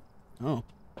 Augie. Oh.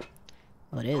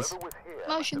 Oh, it is.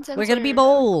 Motion sensor. We're gonna be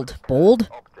bold. Bold?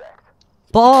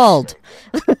 Bald.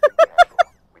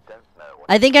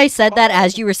 I think I said that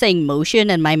as you were saying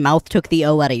motion, and my mouth took the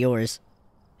O out of yours.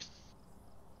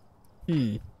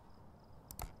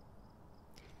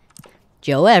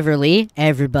 Joe Everly,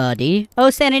 everybody. Oh,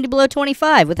 sanity below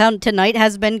 25. With how tonight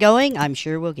has been going, I'm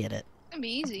sure we'll get it. It'll be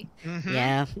easy. Mm-hmm.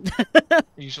 Yeah.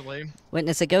 Usually.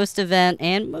 Witness a ghost event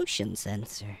and motion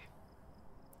sensor.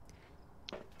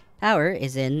 Power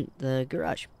is in the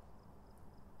garage.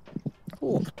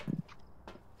 Cool.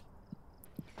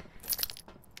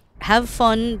 Have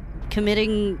fun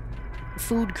committing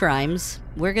food crimes.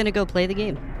 We're gonna go play the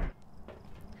game.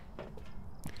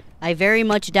 I very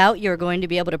much doubt you're going to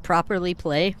be able to properly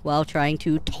play while trying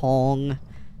to tong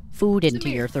food into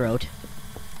your throat.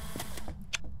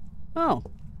 Oh.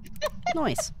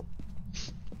 Nice.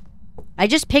 I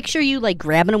just picture you, like,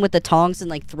 grabbing them with the tongs and,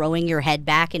 like, throwing your head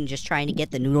back and just trying to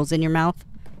get the noodles in your mouth.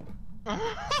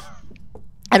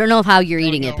 I don't know how you're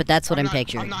eating it, but that's what I'm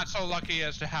picturing. I'm not so lucky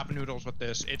as to have noodles with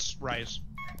this. It's rice.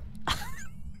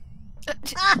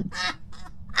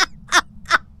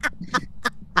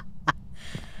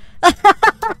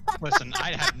 Listen,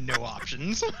 I have no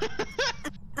options.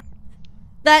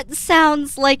 That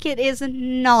sounds like it is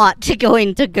not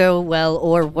going to go well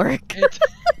or work. It's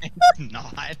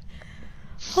not.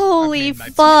 Holy I've made my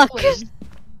fuck! Wait,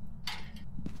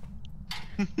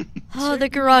 Oh, the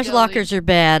garage going. lockers are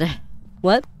bad.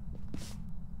 What?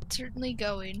 certainly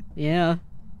going. Yeah.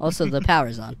 Also, the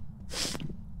power's on.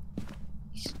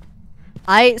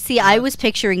 I was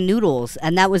picturing noodles,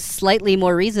 and that was slightly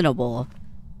more reasonable.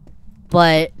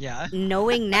 But Yeah.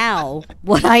 knowing now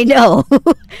what I know,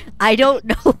 I don't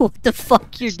know what the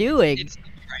fuck you're doing. It's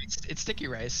sticky rice. It's sticky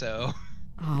rice, so.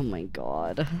 Oh my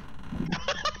god.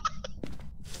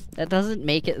 That doesn't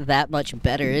make it that much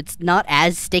better. It's not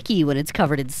as sticky when it's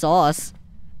covered in sauce.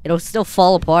 It'll still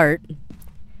fall apart.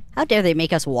 How dare they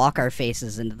make us walk our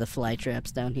faces into the fly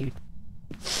traps down here.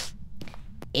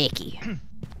 Icky.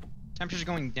 Temperature's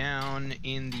going down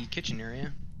in the kitchen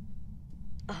area.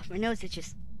 Oh, my nose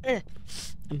itches.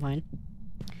 I'm fine.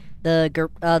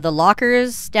 The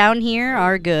lockers down here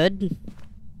are good.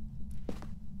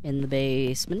 In the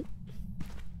basement.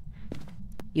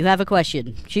 You have a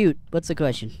question. Shoot. What's the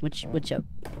question? Which up?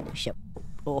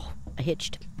 Oh, I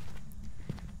hitched.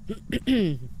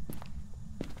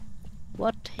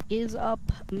 What is up,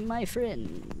 my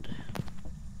friend?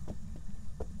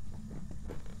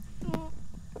 Oh,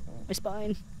 my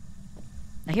spine.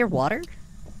 I hear water?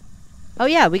 Oh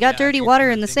yeah, we got dirty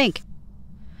water in the sink.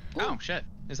 Oh shit.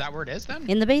 Is that where it is then?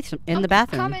 In the bathroom. In the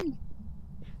bathroom. Coming.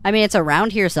 I mean, it's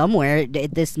around here somewhere.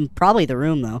 This is probably the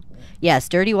room, though. Yes,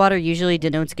 dirty water usually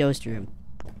denotes ghost room.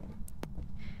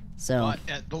 So.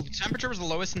 The temperature was the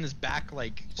lowest in this back,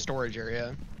 like, storage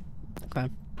area. Okay.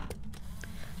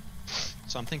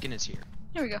 So I'm thinking it's here.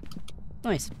 There we go.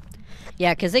 Nice.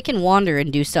 Yeah, because it can wander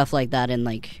and do stuff like that in,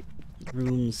 like,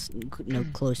 rooms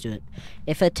close to it.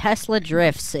 If a Tesla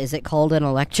drifts, is it called an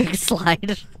electric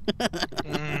slide?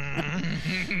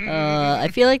 I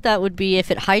feel like that would be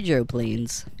if it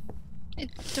hydroplanes.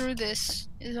 Through this.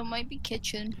 It might be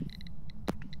kitchen.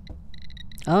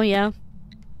 Oh, yeah.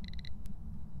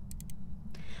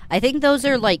 I think those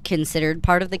are, like, considered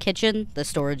part of the kitchen, the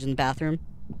storage and bathroom.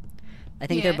 I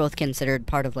think they're both considered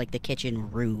part of, like, the kitchen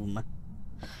room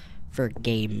for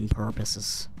game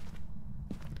purposes.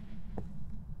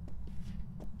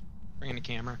 Bring in a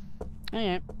camera.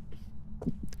 Alright.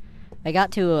 I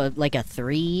got to, like, a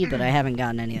 3, but I haven't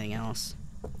gotten anything else.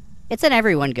 It's an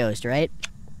everyone ghost, right?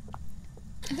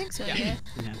 I think so, Yeah. yeah.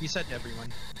 Okay. You said to everyone.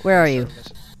 Where are you?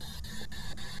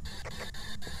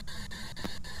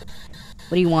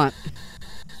 What do you want?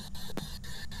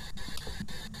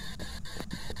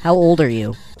 How old are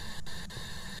you?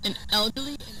 An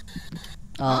elderly.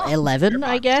 11,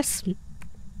 I guess?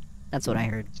 That's what I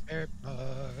heard.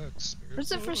 Where's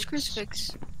the first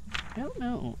crucifix? I don't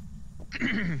know.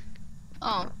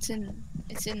 Oh, it's in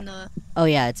the Oh,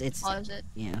 yeah, it's closet.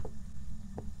 yeah.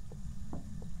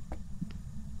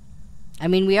 I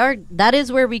mean, that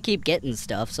is where we keep getting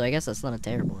stuff, so I guess that's not a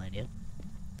terrible idea.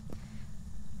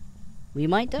 We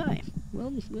might die.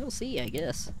 We'll see, I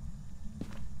guess.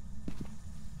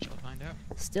 Shall find out.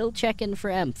 Still checking for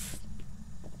EMF.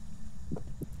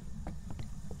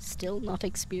 Still not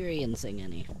experiencing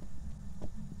any.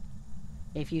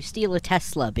 If you steal a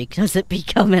Tesla, does it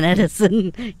become an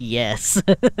Edison? Yes.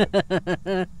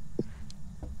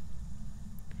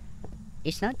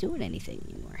 It's not doing anything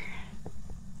anymore.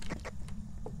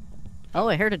 Oh,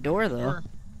 I heard a door, though.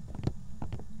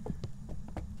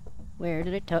 Where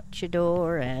did it touch a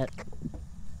door at?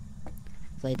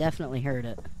 So I definitely heard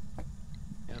it.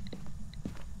 Yep.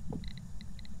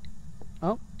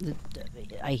 Oh,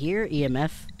 I hear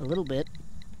EMF a little bit.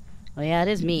 Oh yeah, it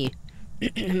is me.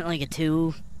 I'm at like a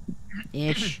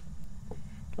 2-ish.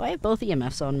 Do I have both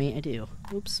EMFs on me? I do.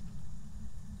 Oops.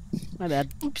 My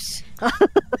bad. Oops.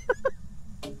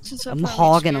 I'm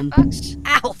hogging them.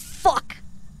 Ow, fuck!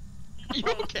 You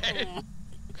okay?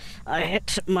 I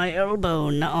hit my elbow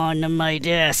on my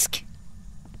desk.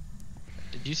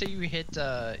 Did you say you hit,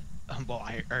 well,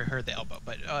 I heard the elbow,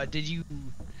 but, did you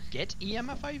get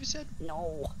EMF, you said?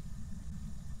 No.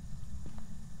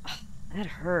 That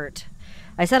hurt.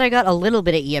 I said I got a little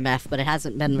bit of EMF, but it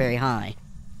hasn't been very high.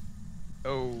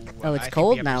 Oh. Oh, it's I think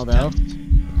cold we have now, to though. attempt.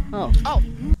 Oh.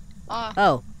 Oh.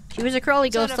 Oh. She was a crawly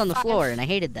It's out ghost of on the 5. floor, and I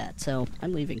hated that, so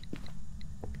I'm leaving.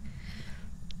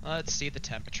 Let's see the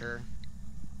temperature.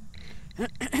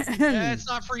 Yeah, it's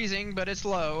not freezing, but it's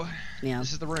low. Yeah.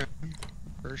 This is the room.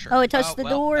 For sure. Oh, it touched the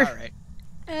door. Alright.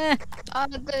 Eh.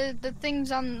 The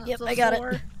things on Yep, the I got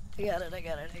floor. it. I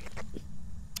got it.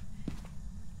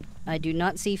 I do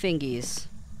not see fingies.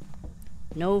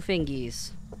 No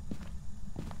fingies.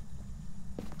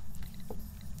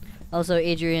 Also,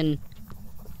 Adrian,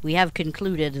 we have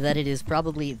concluded that it is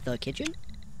probably the kitchen.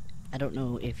 I don't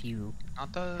know if you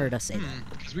Not the... heard us say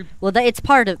that. 'Cause we... Well, that is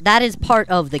part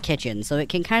of the kitchen, so it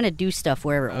can kind of do stuff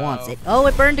wherever it wants. Oh,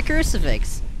 it burned a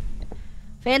crucifix.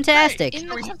 Fantastic. Hey,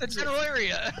 we have the general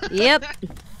area. Yep.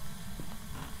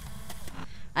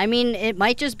 I mean, it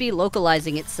might just be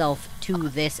localizing itself to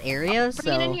this area,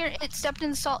 Bring it in so... here. It stepped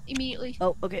in the salt immediately.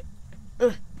 Oh, okay.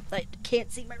 Ugh, I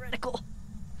can't see my reticle.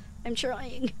 I'm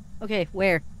trying. Okay,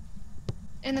 where?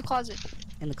 In the closet.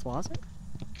 In the closet?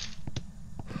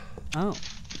 Oh.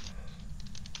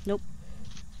 Nope.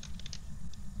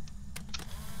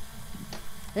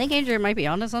 I think Adrian might be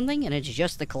onto something, and it's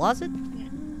just the closet?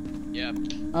 Yep.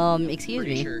 Excuse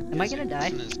Pretty me. sure Am I gonna die?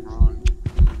 something is wrong.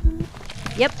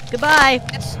 Yep, goodbye.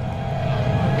 It's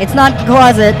It's not the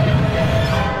closet.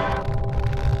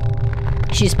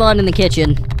 She spawned in the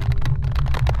kitchen.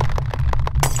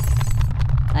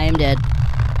 I am dead.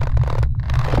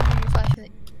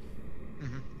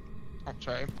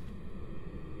 Sorry.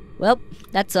 Well,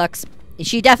 that sucks.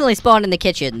 She definitely spawned in the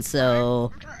kitchen,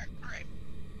 so... Alright.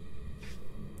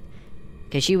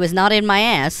 Because she was not in my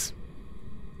ass.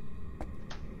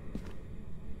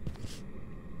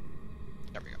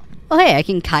 There we go. Oh, hey, I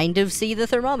can kind of see the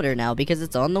thermometer now because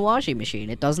it's on the washing machine.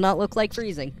 It does not look like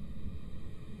freezing.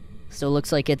 Still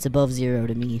looks like it's above 0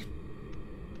 to me.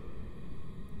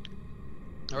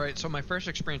 Alright, so my first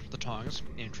experience with the tongs,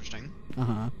 interesting.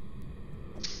 Uh-huh.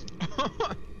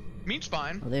 Meat's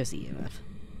fine. Oh, there's the EMF.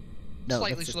 No,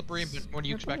 Slightly that's slippery, but what do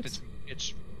you expect?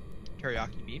 It's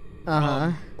teriyaki meat.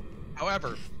 Uh-huh.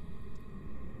 However,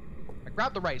 I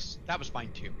grabbed the rice. That was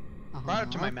fine too. Brought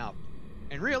it to my mouth,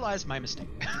 and realized my mistake.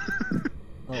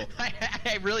 Oh.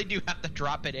 I really do have to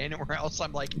drop it in, or else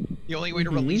I'm like, the only way to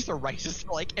release the rice is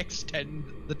to like extend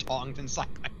the tongs inside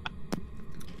my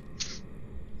mouth.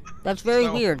 That's very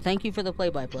weird. Thank you for the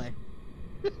play-by-play.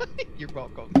 You're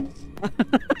welcome.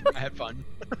 I had fun.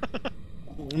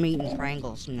 I'm eating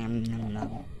triangles. Nom, nom,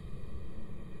 nom.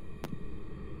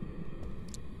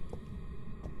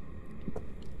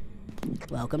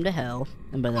 Welcome to hell.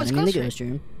 And by that it's I mean the ghost ghost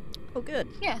room. Oh, good.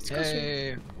 Yeah, it's ghost room.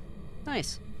 Hey.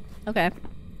 Nice. Okay.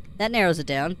 That narrows it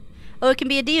down. Oh, it can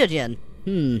be a Diogen.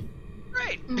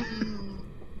 Great.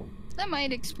 That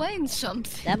might explain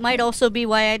something. That might also be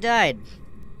why I died.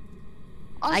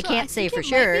 Also, I can't say think for it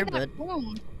might be sure, that but...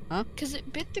 room, Huh? 'cause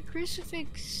it bit the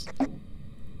crucifix. I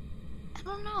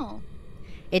don't know.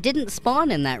 It didn't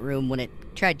spawn in that room when it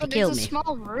tried to But kill it's a me.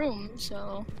 small room,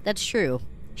 so... That's true.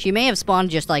 She may have spawned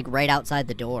just, like, right outside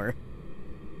the door.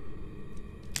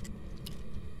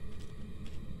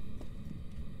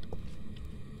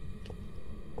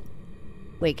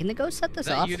 Wait, can the ghost set this Is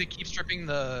that off? you that keeps stripping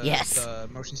the, Yes. the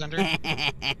motion sensor?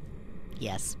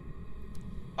 Yes.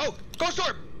 Oh! Ghost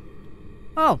orb!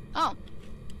 Oh. Oh,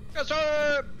 Ghost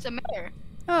orb! it's a mirror.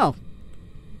 Oh.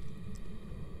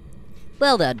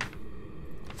 Well done.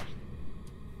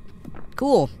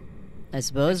 Cool. I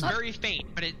suppose. It's very faint,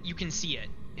 but you can see it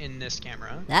in this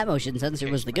camera. That motion sensor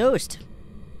was the ghost.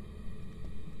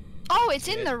 Oh, it's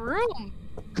in the room!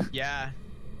 Yeah.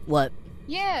 What?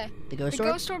 Yeah, The the ghost orb?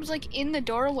 ghost orb's like in the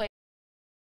doorway.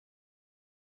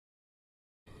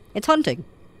 It's hunting.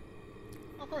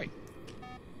 Oh, great.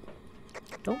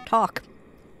 Don't talk.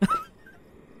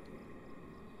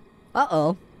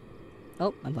 Uh-oh.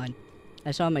 Oh, I'm fine.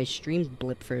 I saw my stream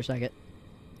blip for a second.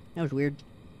 That was weird.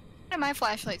 When did my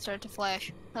flashlight start to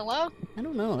flash? Hello? I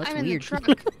don't know. That's I'm in weird. the truck.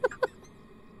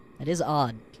 That is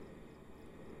odd.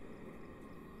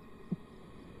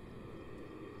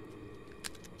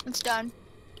 It's done.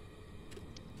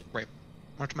 Great.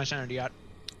 What's my sanity at?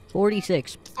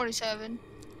 46. 47.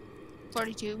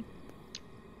 42.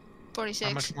 46.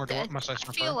 How much more must I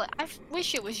suffer? I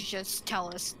wish it was just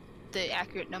tell us the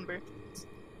accurate number.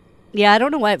 Yeah, I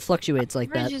don't know why it fluctuates like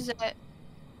Average that. is at...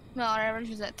 No, our average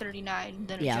was at 39,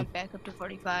 then it Yeah. jumped back up to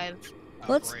 45.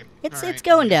 Well, it's- great. it's Alright,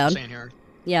 going what are you down. saying here?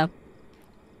 Yeah.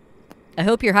 I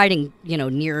hope you're hiding, you know,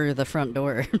 nearer the front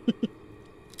door.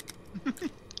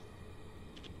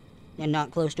 And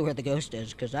not close to where the ghost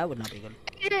is, because that would not be good.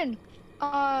 Adrian!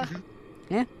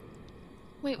 Yeah?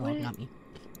 Wait, Oh, what? not me.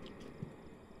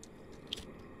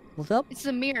 What's up? It's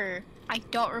the mirror. I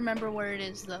don't remember where it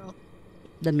is, though.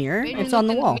 The mirror? Adrian It's on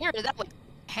the looked in wall. mirror, that would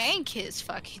Hank his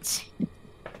fucking...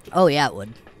 Oh, yeah, it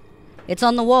would. It's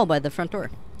on the wall by the front door.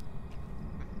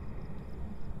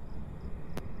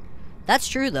 That's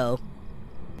true, though.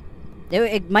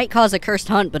 It might cause a cursed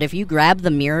hunt, but if you grab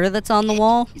the mirror that's on the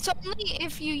wall... It's only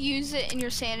if you use it and your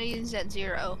sanity is at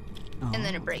 0, and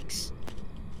then it breaks.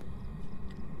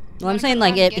 Well, I'm Wanna saying, come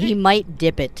like, around and get he it? might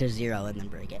dip it to 0 and then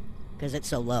break it. Because it's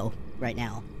so low right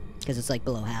now. Because it's, like,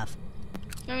 below half.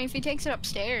 I mean, if he takes it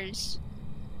upstairs...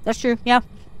 That's true, yeah.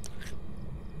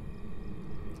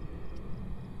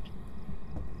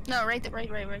 No, right there, right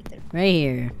there. Right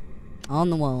here. On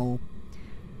the wall.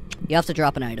 You have to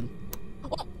drop an item.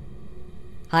 Oh.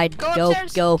 Hide. Go Go.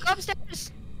 upstairs! Go. Go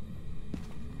upstairs!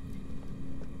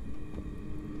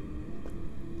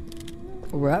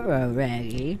 Ruh-roh,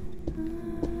 Raggy.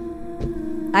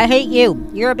 I hate you.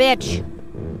 You're a bitch.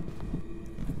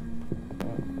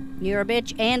 You're a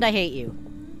bitch, and I hate you.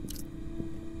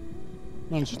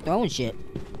 Man, she's throwing shit.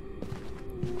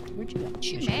 Where'd you go?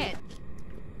 She There mad.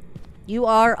 You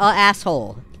are a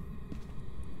asshole.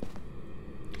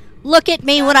 Look at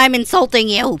me when I'm insulting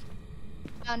you.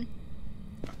 Done.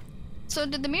 So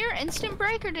did the mirror instant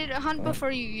break, or did it hunt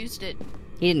before you used it?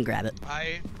 He didn't grab it.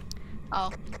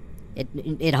 Oh.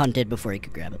 It hunted before he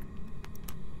could grab it.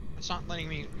 It's not letting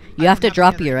me... You I have don't to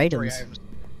drop any your inventory items.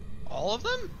 All of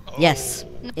them? Oh. Yes.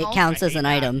 It No. counts I as an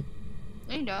hate that. item.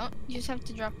 No, you don't. You just have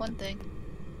to drop one thing.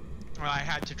 Well, I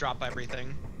had to drop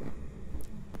everything.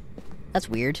 That's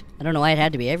weird. I don't know why it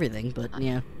had to be everything, but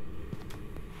yeah.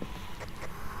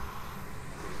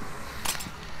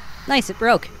 Nice, it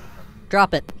broke.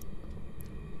 Drop it.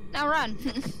 Now run.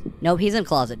 Nope, he's in the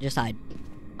closet. Just hide.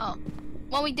 Oh.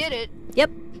 Well, we did it.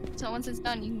 Yep. So once it's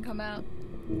done, you can come out.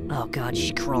 Oh god,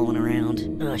 she's crawling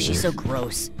around. Ugh, she's so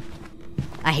gross.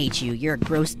 I hate you. You're a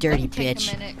gross, dirty Take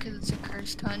bitch. a minute, because it's a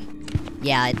cursed hunt.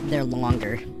 Yeah, they're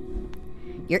longer.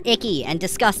 You're icky and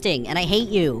disgusting, and I hate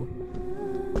you.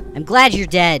 I'm glad you're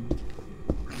dead.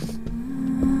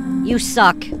 You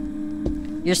suck.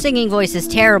 Your singing voice is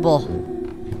terrible.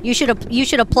 You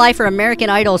should apply for American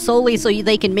Idol solely so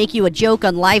they can make you a joke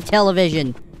on live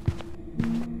television.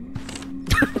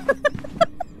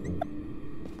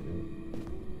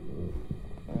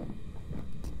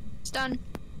 It's done.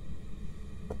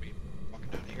 Wait, walking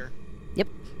out of here.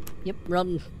 Yep,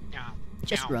 run. Yeah.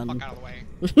 Just Now, run. Fuck out of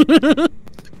the way.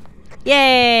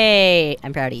 Yay!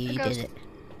 I'm proud of you. You There did goes- it.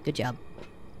 Good job.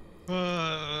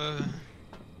 Well,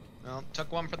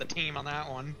 took one for the team on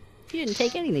that one. You didn't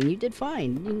take anything. You did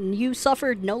fine. You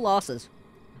suffered no losses.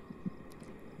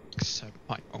 Except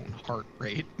my own heart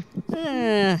rate.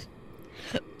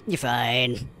 You're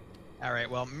fine. Alright,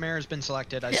 well, mayor's been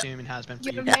selected, I assume it has been for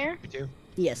You you. have a mayor? You do?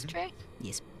 Yes. Trey?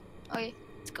 Yes. Okay,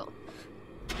 let's go.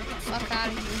 Fuck out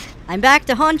of here. I'm back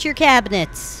to haunt your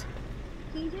cabinets.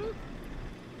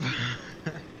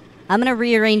 I'm gonna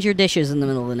rearrange your dishes in the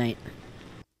middle of the night.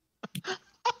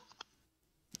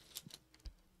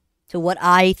 To what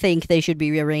I think they should be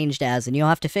rearranged as, and you'll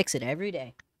have to fix it every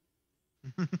day.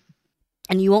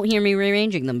 And you won't hear me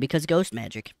rearranging them because ghost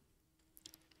magic.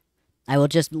 I will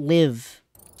just live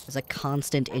as a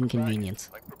constant inconvenience.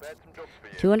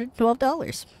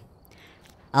 $212.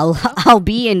 I'll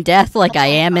be in death like I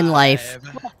am in life.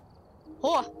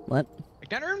 Oh, What?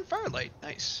 McDonough and Firelight,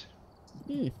 nice.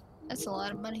 that's a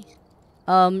lot of money.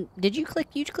 Did you click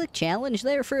challenge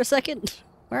there for a second?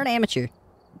 We're an amateur.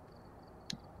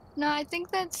 No, I think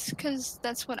that's because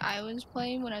that's what I was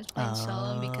playing when I was playing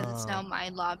solo, because it's now my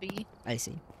lobby. I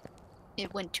see.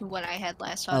 It went to what I had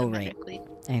last Oh, right. automatically.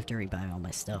 I have to rebuy all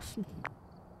my stuff.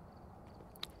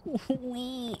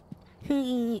 What?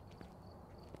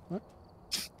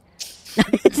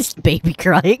 Just baby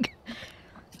crying.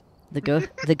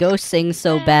 The ghost sings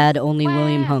so bad only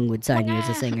William Hung would sign you as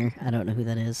a singer. I don't know who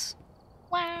that is.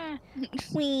 Wah.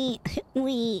 Wee,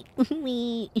 wee,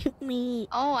 wee, wee.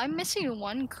 Oh, I'm missing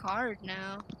one card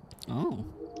now. Oh.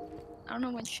 I don't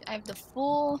know which. I have the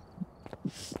full. I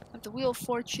have the Wheel of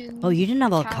Fortune. Oh, you didn't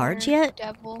have all Tower, cards yet?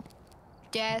 Devil,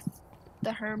 Death,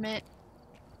 the Hermit,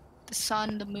 the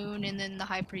Sun, the Moon, and then the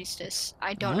High Priestess.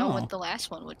 I don't know Oh. what the last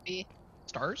one would be.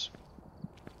 Stars?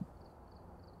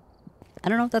 I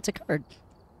don't know if that's a card.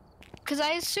 Because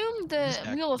I assume the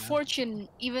Exactly, Wheel of yeah. Fortune,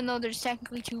 even though there's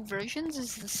technically two versions,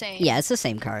 is the same. Yeah, it's the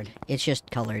same card. It's just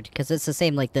colored because it's the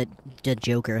same. Like the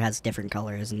Joker has different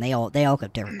colors, and they all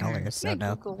have different colors. So Let me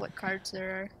no, Google what cards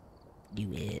there are. do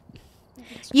it.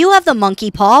 You have the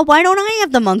monkey paw. Why don't I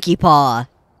have the monkey paw?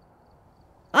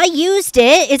 I used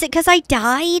it. Is it because I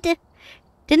died?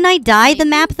 Didn't I die the Maybe.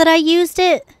 map that I used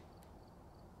it?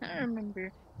 I don't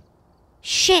remember.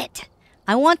 Shit!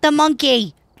 I want the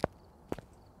monkey.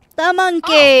 The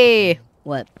monkey.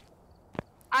 What?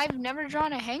 I've never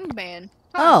drawn a hanged man.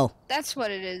 Oh, That's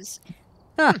what it is.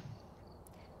 I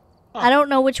don't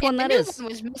know which one the that new is. one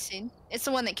was missing. It's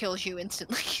the one that kills you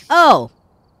instantly. Oh.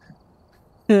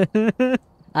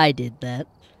 I did that.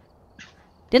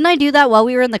 Didn't I do that while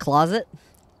we were in the closet?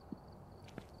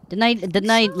 Didn't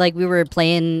I, like, we were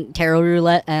playing tarot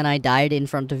roulette and I died in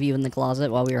front of you in the closet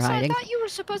while we were So hiding? I thought you were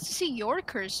supposed to see your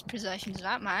cursed possessions,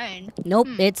 not mine. Nope,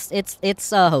 Hmm. it's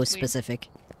host specific.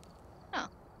 Oh.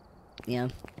 Yeah.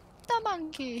 The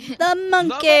monkey. The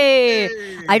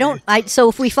monkey! So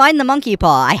if we find the monkey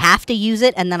paw, I have to use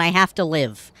it and then I have to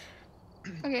live.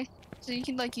 Okay. So you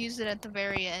can like use it at the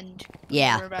very end. when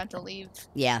Yeah. We're about to leave.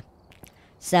 Yeah.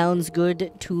 Sounds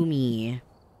good to me.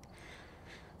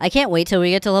 I can't wait till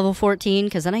we get to level 14,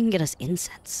 because then I can get us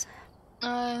incense.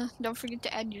 Don't forget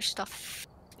to add your stuff.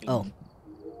 Oh.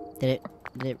 Did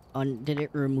it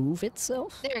remove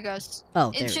itself? There it goes.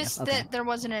 Oh, there It's we just go. Okay. that there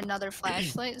wasn't another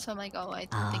flashlight, so I'm like, oh, I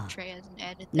Ah. think Trey hasn't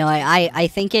added. No, this. I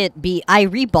think I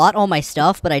rebought all my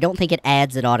stuff, but I don't think it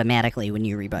adds it automatically when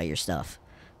you rebuy your stuff.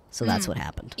 So that's what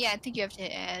happened. Yeah, I think you have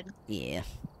to add. Yeah.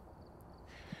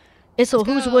 So Let's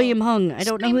who's go. William Hung? I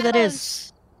don't know who that is.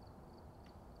 Scream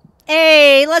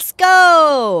Hey, let's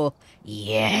go! at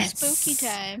Yes. us. Spooky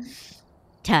time.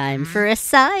 Time for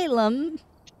Asylum.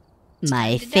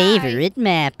 My time to die. favorite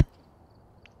map.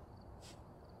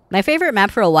 My favorite map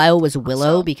for a while was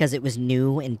Willow Also- because it was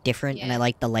new and different, and I Yeah.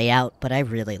 liked the layout. But I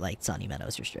really liked Sunny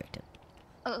Meadows Restricted.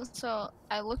 So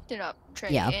I looked it up,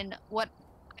 Trey, Yeah. and what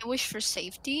I wish for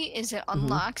safety is it Mhm.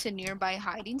 unlocks a nearby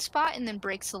hiding spot and then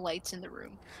breaks the lights in the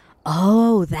room.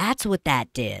 Oh, that's what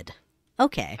that did.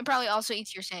 Okay. It probably also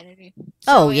eats your sanity.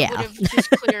 Oh, So it yeah. would have just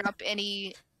cleared up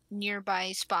any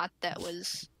nearby spot that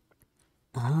was.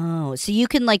 Oh, so you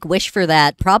can like wish for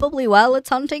that probably while it's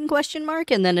hunting ?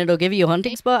 And then it'll give you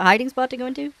a hiding spot to go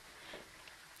into.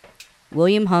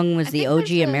 William Hung was I the think OG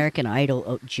there's a- American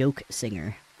Idol joke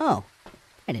singer. Oh,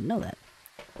 I didn't know that.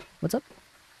 What's up?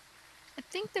 I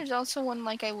think there's also one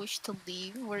like I Wish to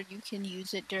Leave where you can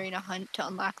use it during a hunt to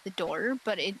unlock the door,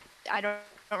 but I don't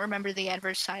remember the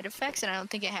adverse side effects, and I don't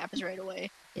think it happens right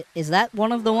away. Is that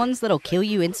one of the ones that'll kill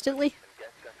you instantly?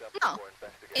 No.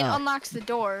 It Oh. unlocks the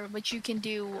door, which you can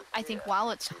do, I think,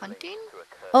 while it's hunting.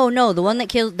 Oh no, the one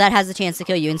that has a chance to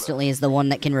kill you instantly is the one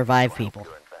that can revive people.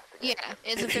 Yeah,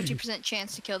 it's a 50%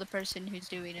 chance to kill the person who's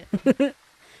doing it.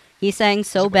 He sang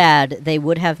so bad they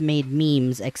would have made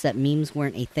memes, except memes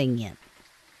weren't a thing yet.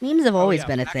 Memes have always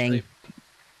been a thing.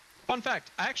 Fun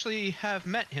fact: I actually have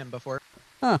met him before.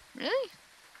 Really?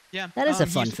 Yeah, That is a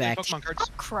he fun used to play fact. Pokemon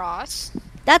cards. Cross.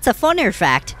 That's a funner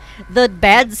fact. The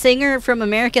bad singer from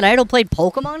American Idol played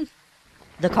Pokemon?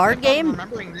 The card If I'm game?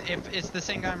 remembering, if it's the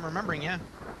same guy I'm remembering, yeah.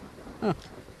 Huh.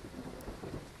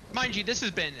 Mind you, this has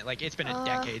been it's been a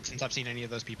decade since I've seen any of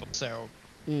those people. So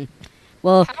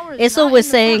Well, Power's Issel not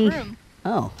was in the front saying... room.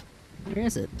 Oh, where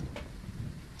is it?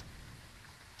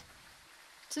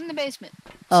 It's in the basement.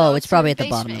 Oh, So it's probably in at the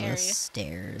bottom of basement the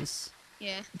area. stairs.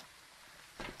 Yeah. of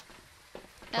At course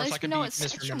I least we could know be what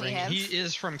section we misremembering. have. He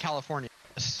is from California.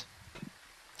 Yes.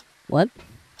 What?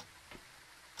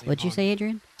 William What'd you Hung, say,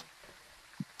 Adrian?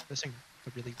 The singer,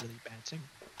 the really, really bad singer.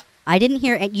 I didn't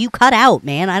hear it. You cut out,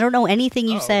 man. I don't know anything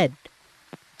you Oh. said.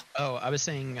 Oh, I was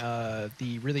saying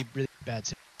the really, really bad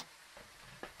singer.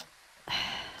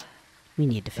 We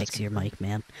need to That's fix your mic,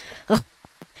 man.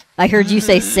 I heard you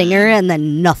say singer and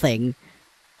then nothing.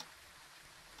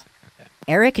 Okay.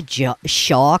 Eric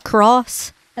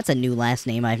Shawcross? That's a new last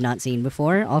name I've not seen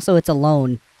before. Also, it's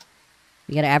alone.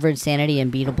 You got average sanity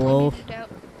and beat a blow. I needed out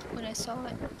when I saw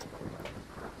it.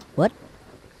 What?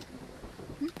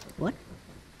 What?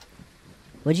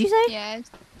 What'd you say? Yeah,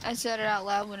 I said it out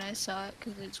loud when I saw it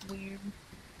because it's weird.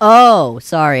 Oh,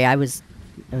 sorry. I was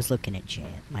looking at chat.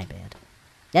 My bad.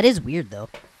 That is weird, though.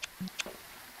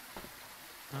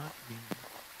 Not me.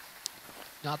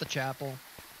 Not the chapel.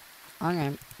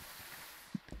 Alright.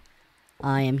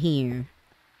 I am here.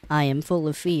 I am full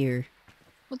of fear.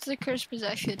 What's the cursed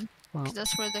possession? Well, Because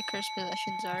that's where the cursed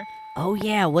possessions are. oh,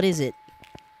 yeah. What is it?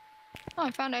 Oh,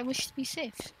 I found I Wish to Be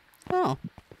Safe. Oh,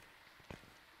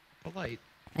 Polite.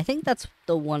 I think that's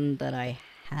the one that I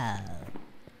have.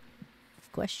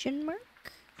 Question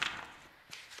mark?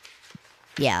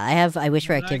 Yeah, I have I wish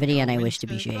for activity and I wish to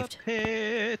be shaved.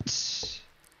 Pit.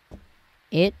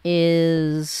 It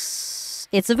is...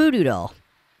 It's a voodoo doll.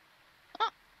 Oh,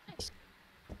 nice.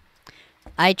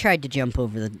 I tried to jump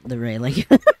over the railing.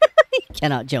 You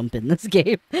cannot jump in this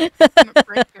game. I'm gonna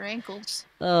break your ankles.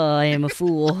 Oh, I am a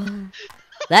fool.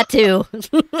 That too.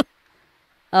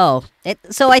 Oh,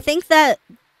 so I think that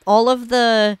all of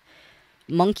the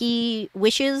monkey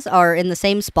wishes are in the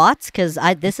same spots, because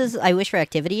this is I wish for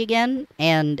activity again,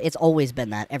 and it's always been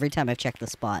that every time I've checked the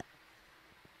spot.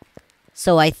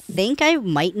 So I think I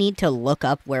might need to look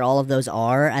up where all of those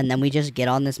are, and then we just get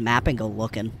on this map and go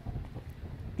looking.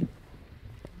 Not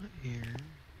here.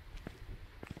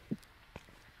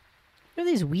 What are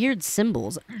these weird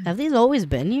symbols? Have these always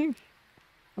been here?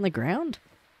 On the ground?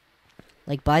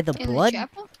 Like by the In blood? the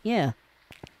chapel? Yeah.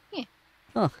 Yeah.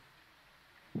 Huh.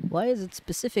 Why is it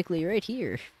specifically right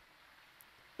here?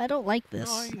 I don't like this.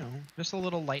 Oh, you know, just a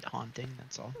little light haunting.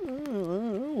 That's all.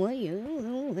 Mm.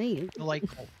 The light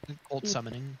cult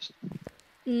summonings.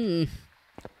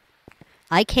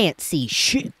 I can't see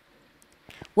shit.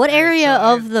 What Alright, area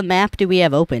so of the map do we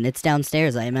have open? It's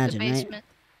downstairs, I The imagine, right? basement.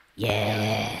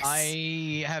 Yes.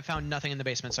 I have found nothing in the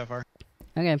basement so far.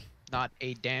 Okay. Not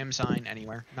a damn sign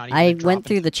anywhere. Not even. I a drop went in-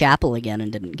 through the chapel again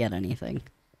and didn't get anything.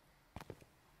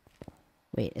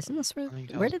 Wait, isn't this where... Something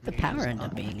Where tells did the me power it's end up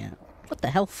not. being at? What the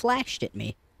hell flashed at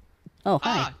me? Oh,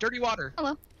 hi. Ah, dirty water.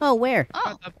 Oh, where?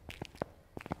 Oh,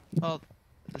 Well,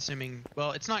 assuming.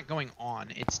 Well, it's not going on.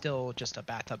 It's still just a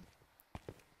bathtub.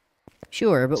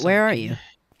 Sure, but where are Something. you?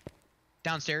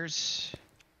 Downstairs.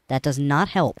 That does not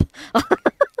help.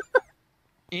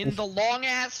 In the long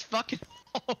ass fucking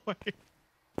hallway.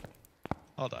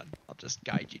 Hold on. I'll just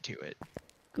guide you to it.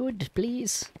 Good,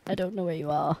 please. I don't know where you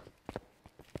are.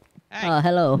 Hey.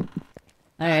 Hello.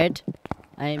 Alright.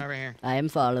 Over here. I am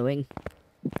following.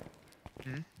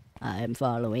 Hmm? I am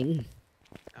following.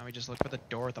 Now we just look for the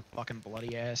door with the fucking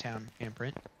bloody ass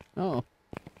handprint. Oh,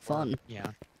 fun. Yeah.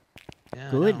 Yeah.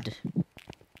 I know. Good.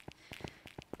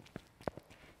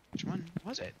 Which one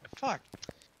was it? Fuck.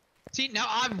 See, now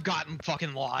I've gotten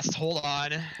fucking lost. Hold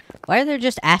on. Why are there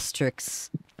just asterisks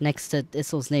next to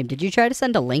Issel's name? Did you try to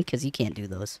send a link? Because you can't do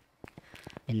those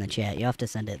in the chat. You have to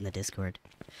send it in the Discord.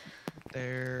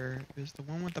 There is the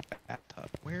one with the bathtub.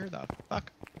 Where the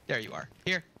fuck? There you are.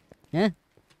 Here. Yeah?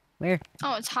 Where?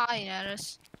 Oh, it's high at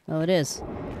us. Oh, it is.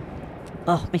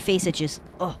 Oh, my face itches.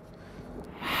 Oh.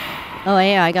 Oh,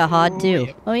 yeah, I got hot too.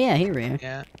 Yep. Oh, yeah, here we are.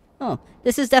 Yeah. Oh,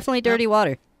 this is definitely dirty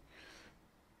water.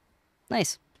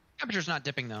 Nice. Temperature's not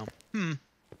dipping though.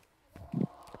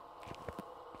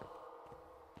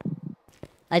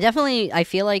 I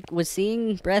feel like was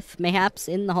seeing breath mayhaps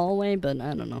in the hallway, but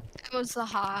I don't know. It was the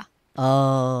ha.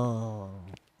 Oh,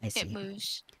 I see. It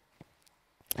moves.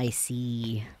 I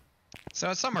see. So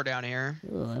it's somewhere down here.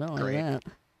 Ooh, I don't like Great. that.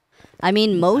 I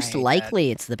mean, most hate that.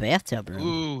 likely it's the bathtub room.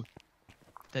 Ooh.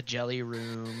 The jelly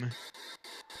room.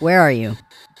 Where are you?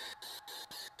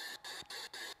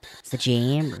 It's the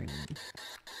jam room.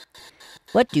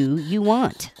 What do you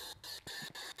want?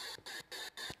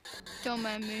 Don't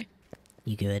mind me.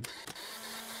 You good?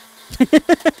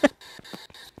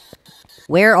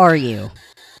 Where are you?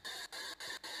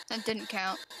 That didn't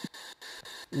count.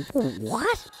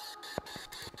 What?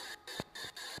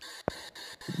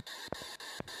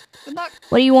 Good luck.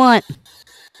 What do you want? What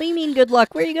do you mean good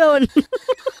luck? Where are you going?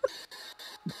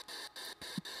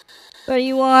 What do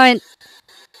you want?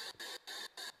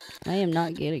 I am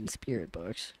not getting spirit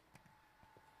box.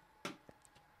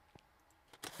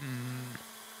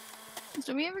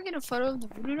 Did we ever get a photo of the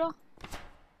voodoo doll?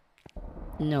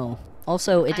 No.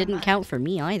 Also, it I'm didn't not. count for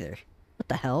me either. What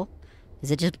the hell?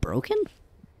 Is it just broken?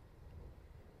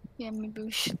 Yeah, maybe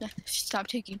we should stop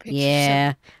taking pictures.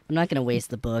 Yeah. I'm not gonna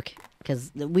waste the book.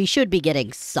 Because we should be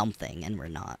getting something, and we're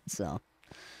not, so.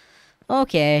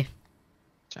 Okay.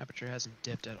 Temperature hasn't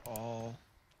dipped at all.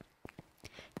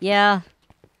 Yeah.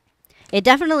 It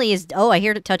definitely is. Oh, I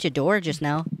heard it touch a door just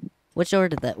now. Which door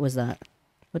was that?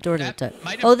 What door did it That touch?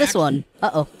 might have Oh, this actually- one.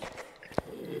 Uh-oh.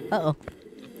 Uh-oh.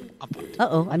 I'm fucked.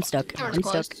 Uh-oh, I'm stuck. Door's I'm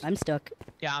stuck. closed. I'm stuck.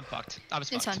 Yeah, I'm fucked. I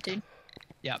was It's fucked. hunted.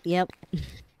 Yep.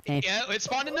 Hey. Yeah, it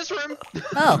spawned in this room.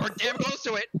 Oh. Or damn close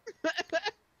to it.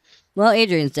 Well,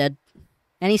 Adrian's dead.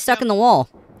 And he's stuck Yep. in the wall.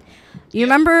 You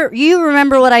Yep.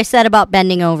 remember what I said about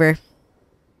bending over.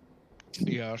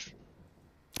 Yes.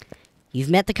 You've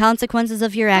met the consequences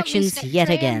of your Help me, actions Trey, yet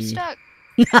I'm again. stuck.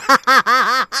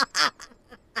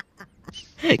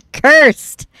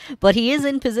 Cursed! But he is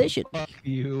in position. Fuck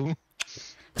you.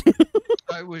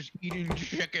 I was eating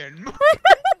chicken.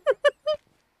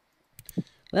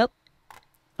 Well.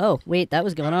 Oh, wait, that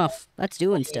was going off. That's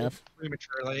doing stuff.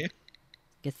 Prematurely.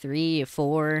 A 3, a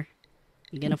 4.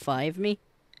 You gonna 5 me?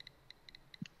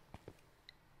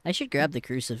 I should grab the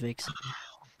crucifix.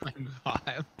 Oh my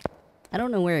god. I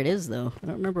don't know where it is, though. I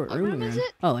don't remember what What room room we're is in.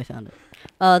 it? Oh, I found it.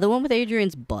 The one with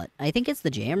Adrian's butt. I think it's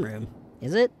the jam room.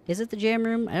 Is it? Is it the jam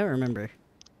room? I don't remember.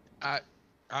 I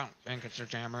don't think it's a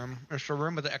jam room. It's a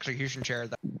room with the execution chair.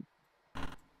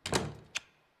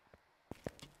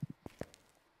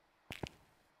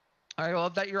 I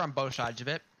love that you're on both sides of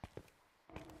it.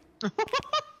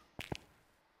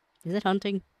 Is it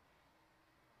hunting?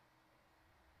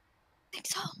 I think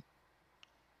so.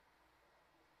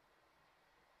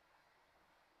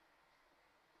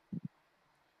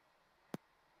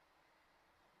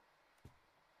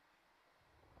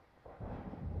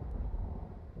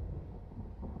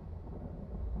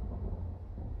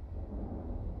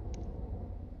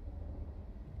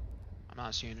 I'm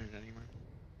not seeing it anymore.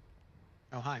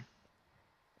 Oh, hi.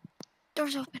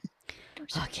 Door's open.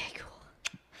 Door's open. Okay, cool.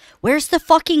 Where's the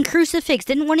fucking crucifix?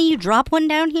 Didn't one of you drop one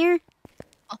down here?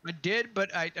 I did,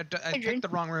 but I Adrian. picked the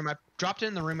wrong room. I dropped it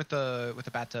in the room with the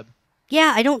bathtub.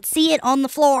 Yeah, I don't see it on the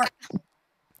floor.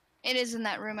 It is in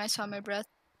that room. I saw my breath.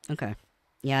 Okay.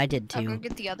 Yeah, I did I'll go too.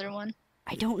 get the other one.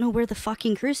 I don't know where the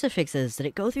fucking crucifix is. Did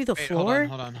it go through the Wait, floor?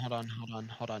 hold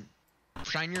on.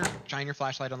 Shine your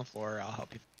flashlight on the floor. I'll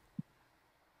help you.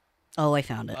 Oh, I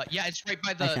found it. Yeah, it's right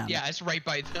by I the. found Yeah, it's right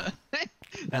by the.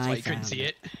 That's I why you couldn't found see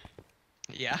it.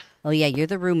 Yeah. Oh yeah, you're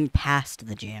the room past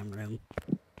the jam room.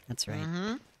 That's right.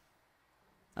 Mm-hmm.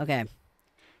 Okay.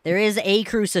 There is a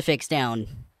crucifix down.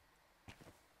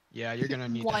 Yeah, you're gonna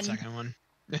need One. that second one.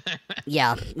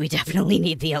 Yeah, we definitely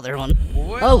need the other one.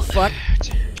 Well, Oh, fuck.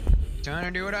 Trying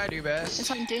to do what I do It's best.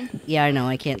 hunting. Yeah, I know,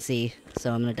 I can't see,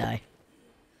 so I'm gonna die.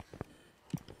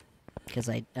 Because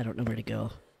I don't know where to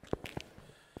go.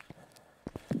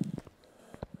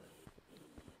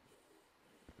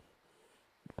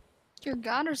 Your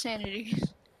god or sanity?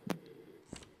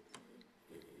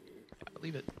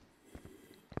 Leave it.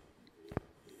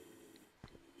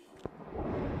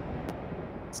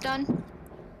 It's done.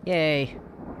 Yay.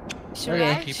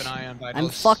 Survived. Keep an eye on I'm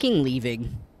vitals. fucking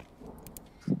leaving.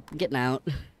 I'm getting out.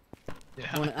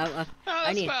 Yeah.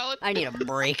 I need a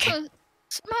break. So,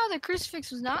 somehow the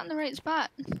crucifix was not in the right spot.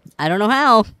 I don't know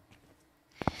how.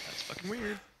 That's fucking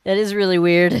weird. That is really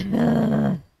weird.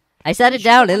 I set You it should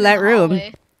down put in one that the room.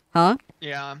 hallway. Huh?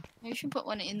 Yeah. You should put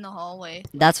one in the hallway.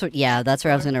 That's what. Yeah, that's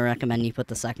where I was gonna recommend you put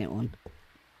the second one.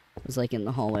 It was like in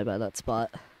the hallway by that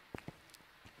spot.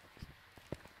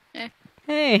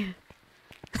 Hey.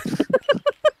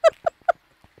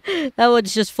 That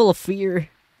one's just full of fear.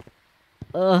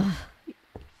 Ugh.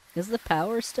 Is the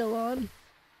power still on?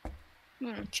 I'm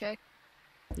gonna check.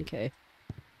 Okay.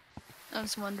 I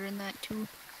was wondering that too.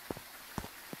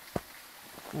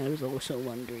 I was also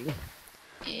wondering.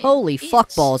 It Holy is.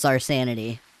 fuckballs, our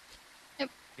sanity.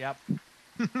 Yep.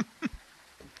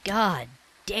 God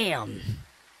damn.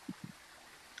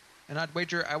 And I'd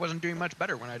wager I wasn't doing much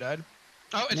better when I died.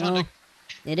 Oh, it's No. hunting.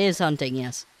 It is hunting,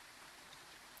 yes.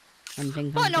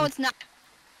 Hunting, Oh hunting. no, it's not.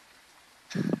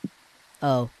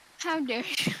 Oh, How dare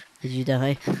you? did you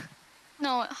die?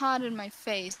 No, it hot in my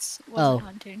face. It Oh. wasn't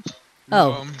hunting.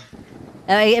 Oh.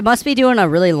 It must be doing a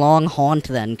really long haunt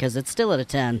then, because it's still at a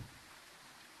 10.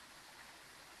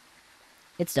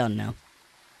 It's done now.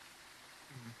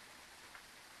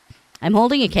 I'm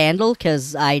holding a candle,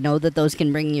 because I know that those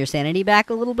can bring your sanity back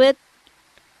a little bit.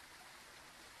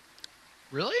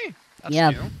 Really? That's Yeah.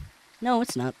 new. No,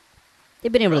 it's not.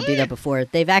 They've been able to do Really? that before.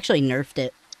 They've actually nerfed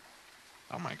it.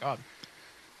 Oh my god.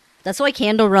 That's why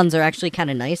candle runs are actually kind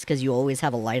of nice, because you always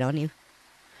have a light on you.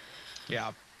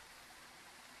 Yeah.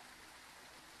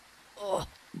 Oh,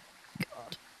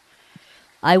 God.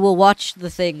 I will watch the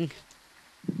thing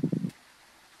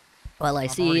while I I'm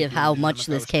see already how doing it on much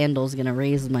the this ghost. candle's gonna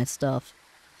raise my stuff.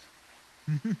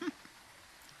 I'm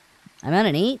at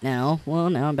an 8 now. Well,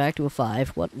 now I'm back to a 5.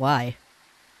 What? Why?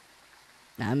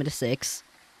 Now I'm at a 6.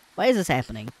 Why is this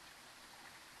happening?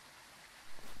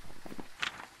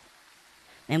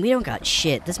 Man, we don't got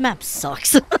shit. This map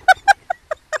sucks.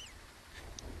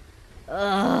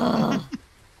 Ugh.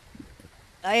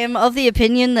 I am of the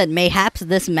opinion that mayhaps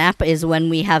this map is when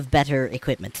we have better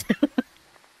equipment.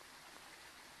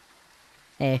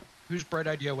 Hey, Whose bright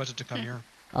idea was it to come here?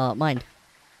 mine.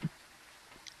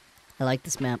 I like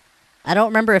this map. I don't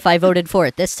remember if I voted for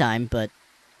it this time, but...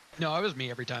 No, it was me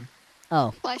every time.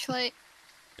 Oh. Flashlight.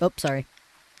 Oh, sorry.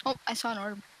 Oh, I saw an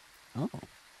orb. Oh.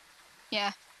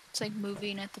 Yeah, it's like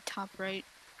moving at the top right.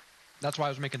 That's why I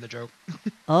was making the joke.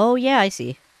 Oh, yeah, I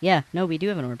see. Yeah, no, we do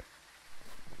have an orb.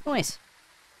 Nice.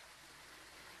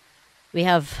 We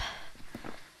have...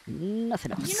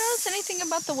 nothing else. Did you notice anything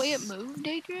about the way it moved,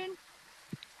 Adrian?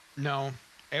 No,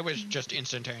 it was just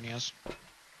instantaneous.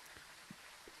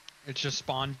 It just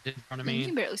spawned in front of You me.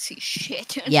 can barely see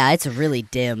shit. Yeah, it's really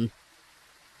dim.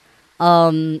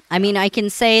 I mean, I can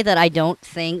say that I don't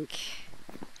think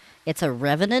it's a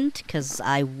revenant, because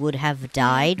I would have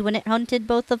died when it hunted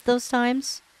both of those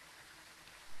times.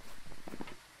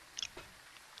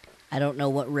 I don't know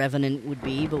what revenant would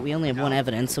be, but we only have one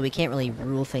evidence, so we can't really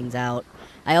rule things out.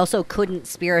 I also couldn't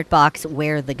spirit box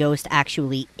where the ghost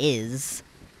actually is,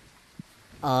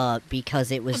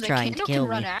 because it was the trying to candle kill can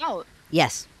me. run out.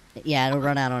 Yes. Yeah, it'll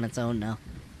run out on its own now.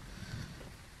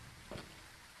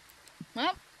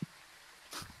 Well,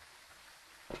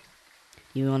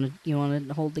 You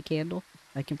wanna hold the candle?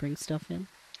 I can bring stuff in.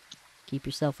 Keep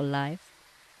yourself alive.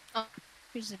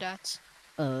 here's the dots.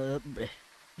 There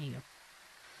you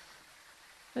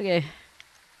go. Okay.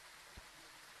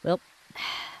 Well,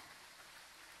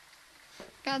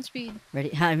 Godspeed. ready?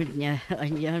 We're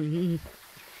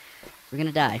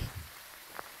gonna die.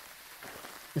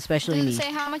 Especially Does me. it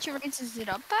say how much it raises it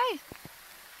up by?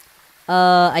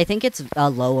 I think it's a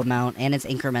low amount, and it's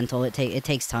incremental. It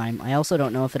takes time. I also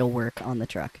don't know if it'll work on the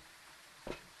truck.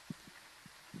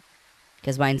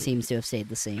 Because mine seems to have stayed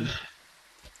the same.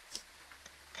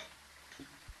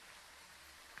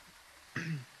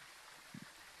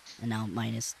 And now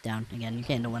mine is down again. Your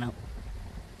candle went out.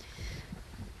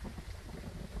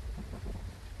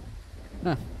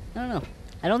 Huh. I don't know.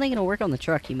 I don't think it'll work on the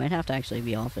truck. You might have to actually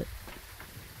be off it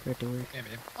for it to work. Maybe.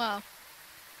 Wow.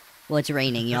 Well, it's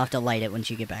raining. You'll have to light it once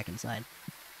you get back inside.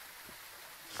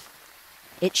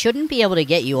 It shouldn't be able to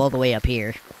get you all the way up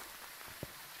here.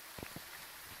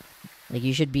 Like,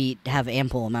 you should have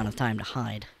ample amount of time to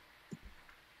hide.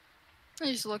 I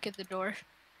just look at the door.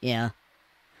 Yeah.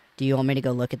 Do you want me to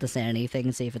go look at the sanity thing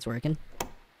and see if it's working?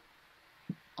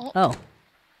 Oh. Oh.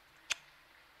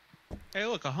 Hey,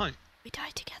 look, a hunt. We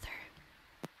died together.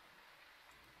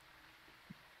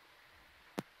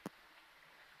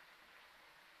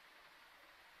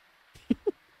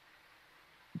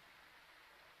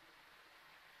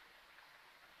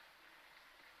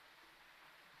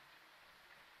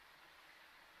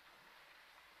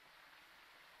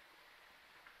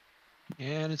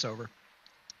 And it's over.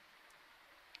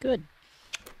 Good.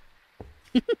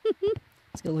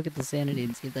 Let's go look at the sanity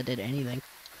and see if that did anything.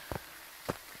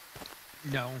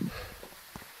 No.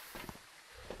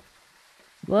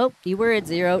 Well, you were at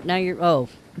 0. Now you're. Oh,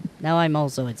 now I'm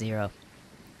also at 0.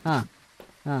 Huh.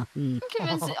 Huh. Hmm. I'm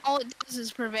convinced that all it does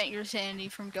is prevent your sanity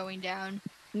from going down.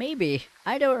 Maybe.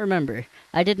 I don't remember.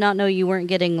 I did not know you weren't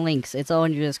getting links. It's all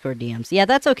in your Discord DMs. Yeah,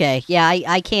 that's okay. Yeah,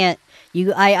 I can't.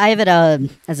 I have it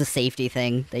as a safety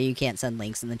thing that you can't send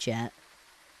links in the chat.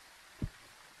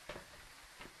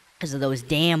 Because of those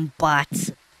damn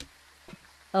bots.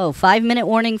 Oh, 5-minute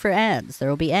warning for ads. There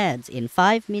will be ads in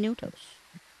 5 minutos.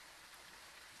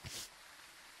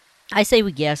 I say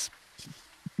we guess.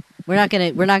 We're not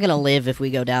gonna live if we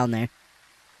go down there.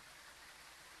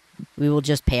 We will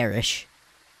just perish.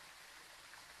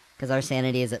 Because our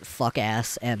sanity is at fuck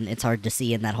ass and it's hard to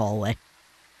see in that hallway.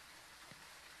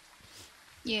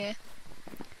 Yeah.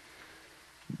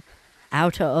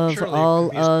 Out of Surely it all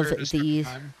couldn't be a of spirit a second these.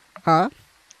 time. Huh?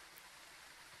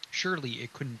 Surely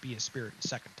it couldn't be a spirit a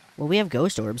second time. Well, we have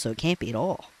ghost orbs, so it can't be at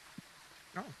all.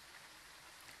 No.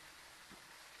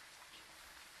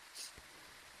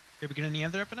 Did we get any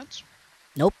other evidence?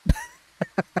 Nope.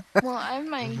 Well, I have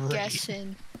my Great. guess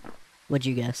in What'd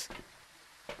you guess?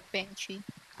 Banshee.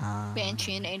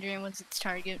 Banshee and Adrian was its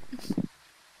target.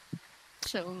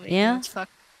 So Yeah? it's fuck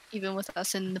even with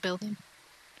us in the building.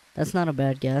 That's not a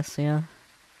bad guess, yeah.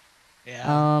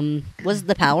 Yeah. Was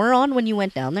the power on when you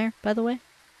went down there, by the way?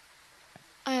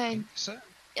 I So,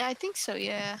 think so,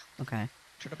 yeah. Okay.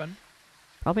 should have been.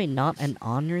 Probably not an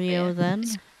Onryo Yeah. then.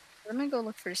 I'm gonna go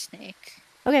look for a snake.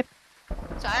 Okay.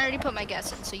 So I already put my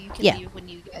guess in, so you can Yeah. leave when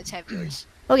you guys have yours.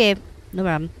 Okay, no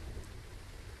problem.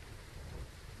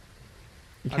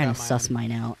 I'm I trying got to suss mine.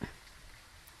 mine out.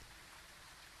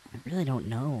 I really don't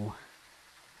know.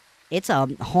 It's a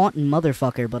haunting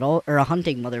motherfucker, but or a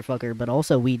hunting motherfucker, but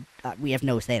also we have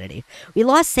no sanity. We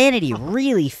lost sanity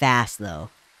really fast though.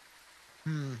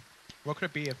 What could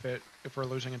it be if we're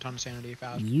losing a ton of sanity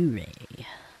fast? Uray.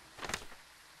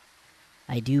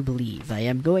 I do believe. I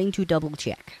am going to double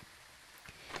check.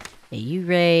 A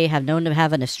Uray have known to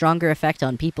have a stronger effect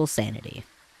on people's sanity.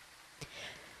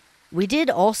 We did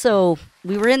also.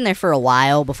 We were in there for a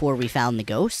while before we found the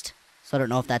ghost, so I don't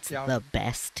know if that's Yeah. the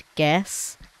best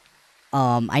guess.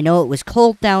 I know it was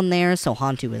cold down there, so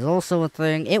Hantu is also a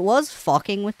thing. It was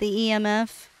fucking with the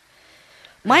EMF.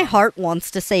 My Yeah. heart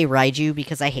wants to say Raiju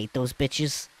because I hate those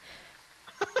bitches.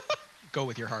 Go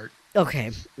with your heart. Okay,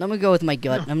 I'm gonna go with my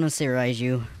gut. I'm gonna say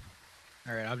Raiju.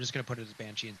 Alright, I'm just gonna put it as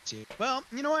Banshee and see. Well,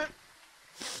 you know what?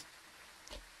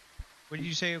 What did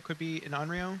you say it could be an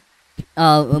Onryo?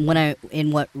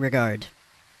 In what regard?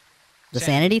 The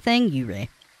Sanity. sanity thing? Uray.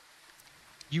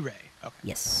 Uray. Okay.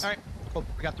 Yes. Alright, cool.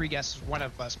 We got 3 guesses. One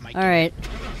of us might. Alright.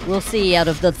 We'll see out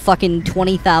of the fucking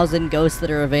 20,000 ghosts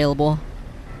that are available.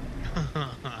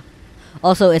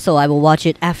 Also, so I will watch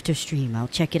it after stream. I'll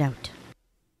check it out.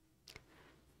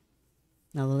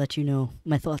 I will let you know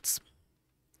my thoughts.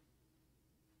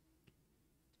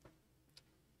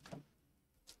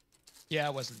 Yeah,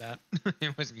 it wasn't that.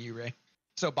 It wasn't Uray.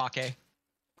 So Bake.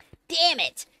 Damn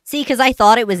it! See, because I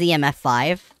thought it was EMF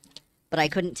 5, but I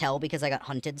couldn't tell because I got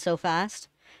hunted so fast.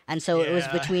 And so it was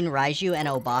Yeah. between Raiju and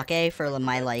Obake for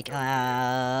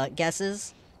my,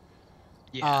 guesses.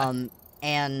 Yeah.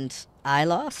 And I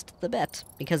lost the bet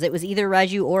because it was either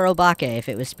Raiju or Obake if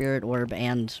it was Spirit Orb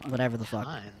and whatever the fuck.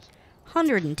 Times.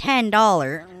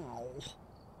 $110.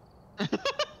 Oh,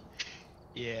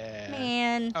 Yeah.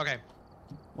 man. Okay.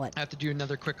 What? I have to do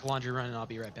another quick laundry run and I'll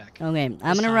be right back. Okay, I'm This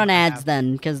gonna time run I ads have-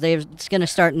 then because it's gonna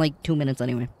start in like 2 minutes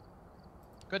anyway.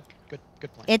 Good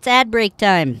plan. It's ad break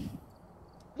time.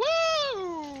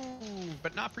 Woo!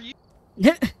 But not for you.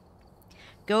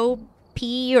 Go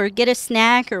pee or get a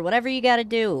snack or whatever you gotta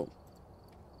do.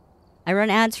 I run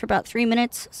ads for about 3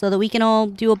 minutes so that we can all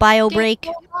do a bio break.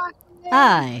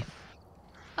 Hi,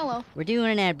 Hello. we're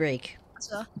doing an ad break.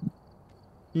 So,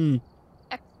 Hmm.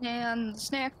 and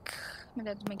snack. My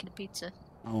dad's making a pizza.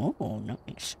 Oh,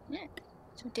 nice.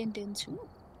 So din soup.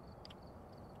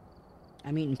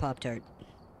 I'm eating Pop-Tart.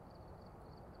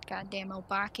 Goddamn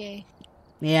Obake.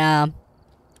 Yeah.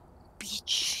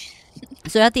 Beach.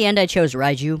 So at the end I chose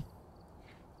Raiju.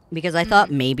 Because I thought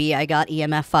maybe I got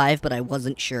EMF 5, but I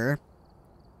wasn't sure.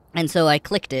 And so I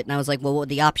clicked it, and I was like, well, what would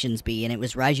the options be? And it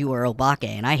was Raiju or Obake,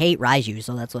 and I hate Raiju,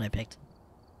 so that's what I picked.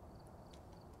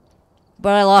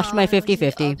 But I lost my it was the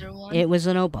 50-50. other one. It was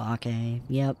an Obake.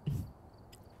 Yep.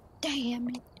 Damn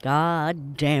it.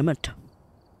 God damn it.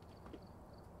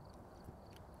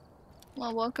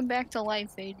 Well, welcome back to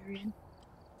life, Adrian.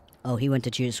 Oh, he went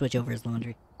to switch over his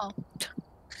laundry. Oh.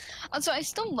 Also, I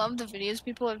still love the videos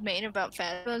people have made about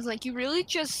Phasma. Like, you really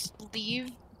just leave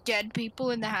dead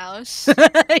people in the house.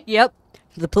 Yep.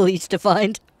 The police to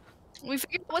find. We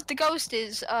figured out what the ghost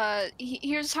is.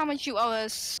 Here's how much you owe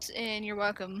us, and you're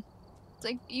welcome. It's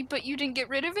like, but you didn't get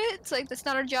rid of it? It's like, that's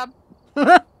not our job.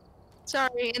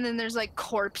 Sorry. And then there's, like,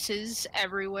 corpses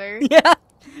everywhere. Yeah.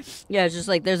 Yeah, it's just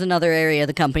like, there's another area of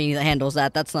the company that handles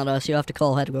that. That's not us. You have to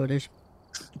call headquarters.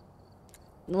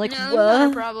 Like, No, not a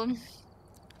what? problem.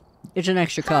 It's an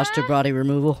extra cost to body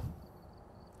removal.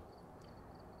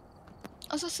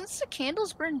 Also, since the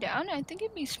candles burned down, I think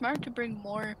it'd be smart to bring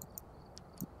more.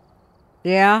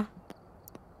 Yeah.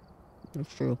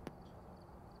 That's true.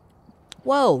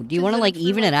 Whoa, do you want to, like,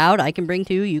 even it out? I can bring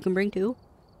 2, you can bring 2.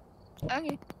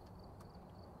 Okay.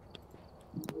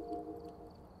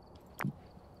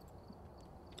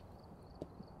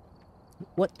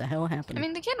 What the hell happened? I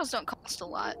mean, the candles don't cost a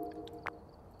lot.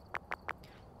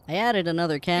 I added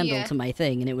another candle Yeah. to my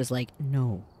thing, and it was like,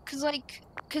 no. Cause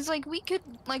like we could,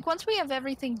 like, once we have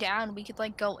everything down, we could,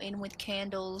 like, go in with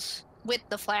candles with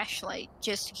the flashlight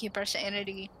just to keep our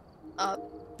sanity up,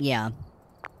 Yeah.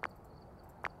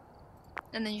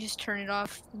 and then you just turn it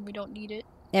off when we don't need it.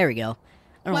 There we go.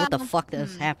 I don't know what the Well, fuck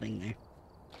is happening there.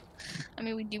 I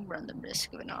mean, we do run the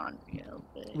risk of an on-reel,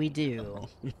 but... We do.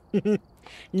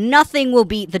 Nothing will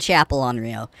beat the chapel on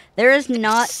Rio. There is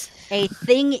not a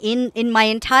thing in my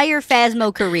entire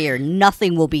Phasmo career.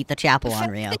 Nothing will beat the chapel on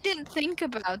Rio. I didn't think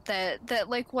about that. That,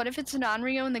 like, what if it's an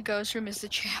on-reel and the ghost room is the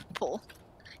chapel?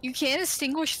 You can't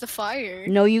extinguish the fire.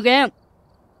 No, you can't.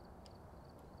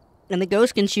 And the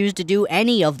ghost can choose to do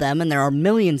any of them, and there are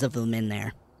millions of them in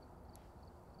there.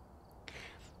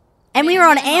 And we Man, were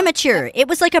on yeah. amateur. It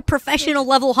was like a professional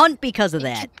level hunt because of We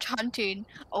that. kept hunting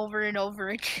over and over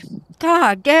again.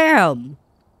 God damn.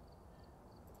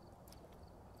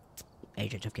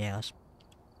 Agents of Chaos.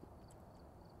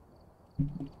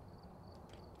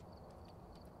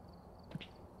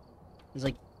 There's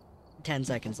like 10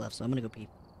 seconds left, so I'm gonna go pee.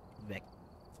 Be back.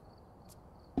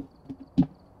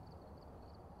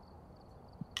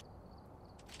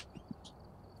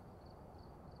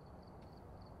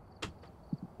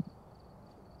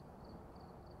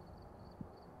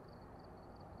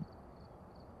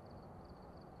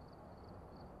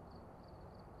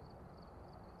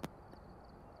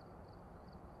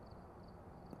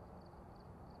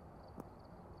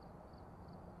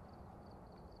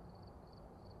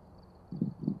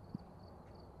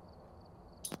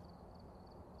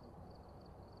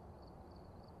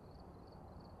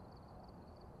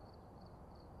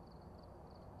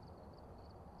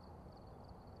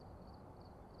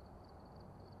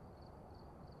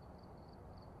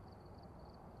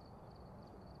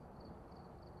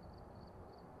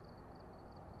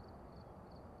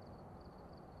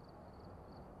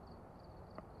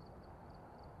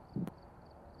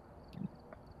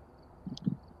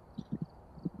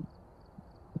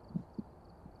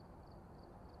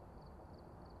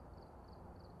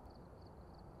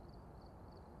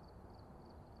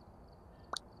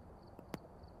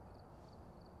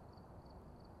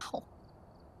 Oh.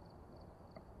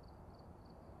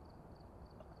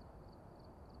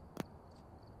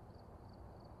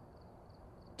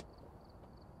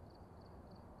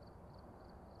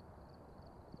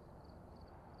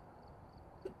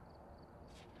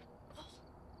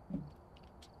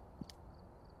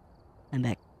 I'm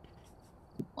back.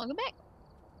 Welcome back.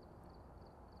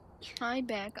 Hi,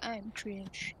 back. I'm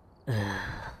Trish.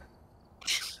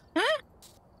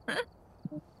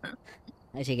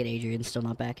 I take it Adrian's still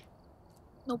not back.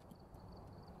 Nope.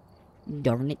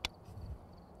 Darn it.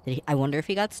 I wonder if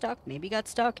he got stuck. Maybe he got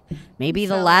stuck. Maybe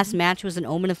the Fell. last match was an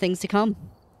omen of things to come.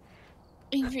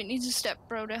 Adrian needs a step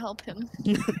bro to help him.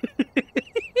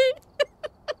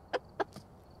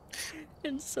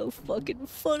 It's so fucking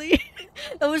funny.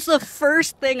 That was the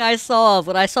first thing I saw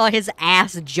when I saw his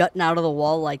ass jutting out of the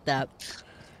wall like that.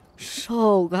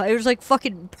 So good. It was like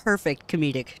fucking perfect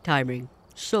comedic timing.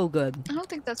 So good. I don't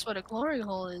think that's what a glory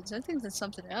hole is. I think that's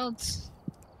something else.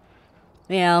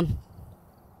 Yeah.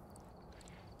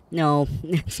 No,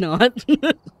 it's not.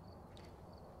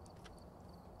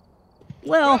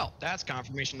 Well, that's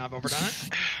confirmation I've overdone it.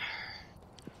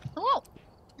 Hello.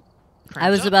 I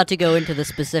was Cranked up. about to go into the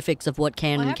specifics of what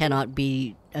can and happened? cannot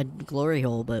be a glory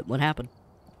hole, but what happened?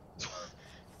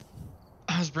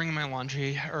 I was bringing my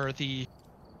laundry or the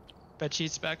bed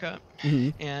sheets back up,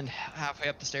 Mhm. and halfway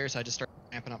up the stairs, I just started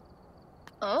ramping up.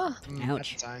 Oh, That's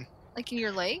Ouch. a sign. like in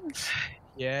your legs?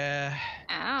 Yeah,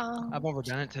 Ow. I've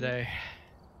overdone it today.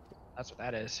 That's what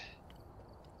that is.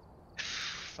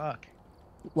 Fuck.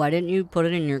 Why didn't you put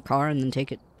it in your car and then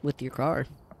take it with your car?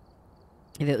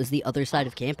 If it was the other side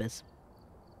of campus.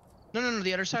 No,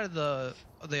 the other side of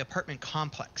the apartment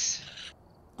complex.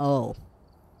 Oh.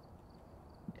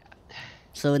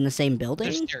 So in the same building?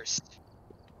 There's stairs.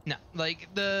 No, like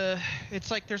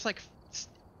it's like there's like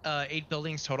 8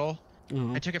 buildings total.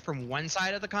 Mhm. I took it from one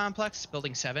side of the complex,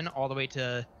 building 7, all the way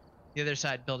to the other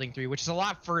side, building 3, which is a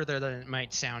lot further than it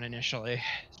might sound initially,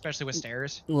 especially with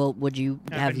stairs. Well, would you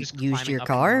I've have been just used climbing your up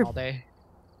and down car? all day.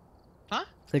 Huh?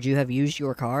 Could you have used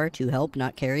your car to help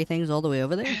not carry things all the way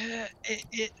over there?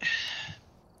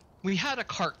 We had a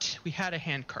cart. We had a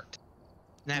hand cart.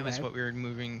 And that was Okay. what we were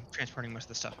transporting most of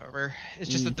the stuff over. It's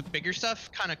just that the bigger stuff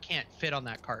kind of can't fit on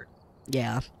that cart.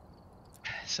 Yeah.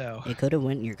 So. It could have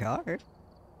went in your car.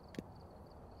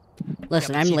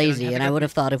 Listen, but I'm see, they don't lazy, have and to I go would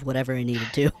have thought of whatever I needed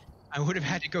to. I would have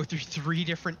had to go through 3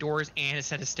 different doors and a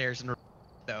set of stairs in a row,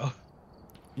 though.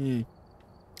 Hmm.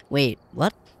 Wait,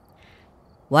 what?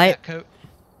 Why? That coat.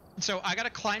 So I gotta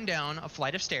climb down a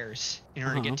flight of stairs in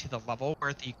order to get to the level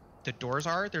where the doors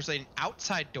are. There's an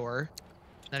outside door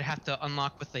that I have to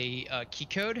unlock with a key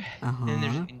code. And then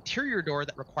there's an interior door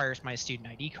that requires my student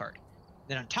ID card.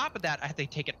 Then on top of that, I have to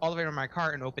take it all the way to my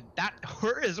car and open that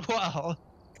door as well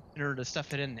in order to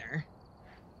stuff it in there.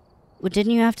 Well,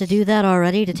 didn't you have to do that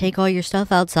already to take all your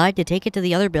stuff outside to take it to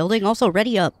the other building? Also,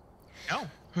 ready up. No,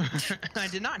 I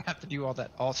did not have to do all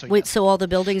that. Also, Wait, yes. so all the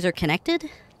buildings are connected?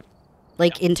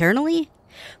 Like, No. internally?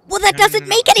 Well, that No, no, doesn't no,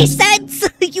 no. make any sense!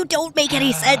 You don't make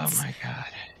any sense! Oh my god.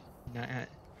 No,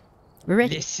 We're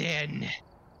ready. listen.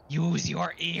 Use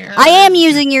your ears. I am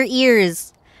using your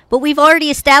ears! But we've already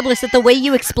established that the way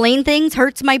you explain things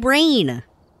hurts my brain.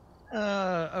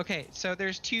 Okay, so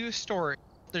there's 2 storage.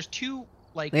 There's 2,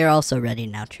 like... We're also ready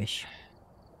now, Trish.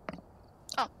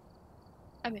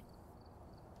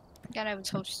 God, I was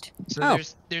host. So Oh.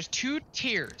 there's 2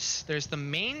 tiers. There's the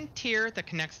main tier that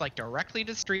connects like directly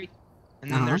to the street,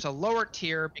 and then there's a lower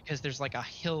tier because there's like a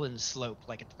hill and slope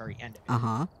like at the very end of it.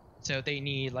 Uh-huh. So they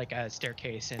need like a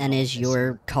staircase. And all is this.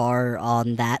 your car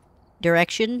on that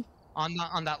direction?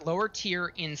 on that lower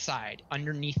tier inside,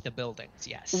 underneath the buildings?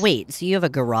 Yes. Wait, so you have a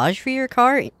garage for your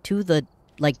car to the,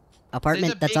 like, There's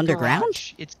apartment a that's big underground?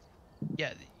 garage. It's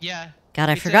yeah. God,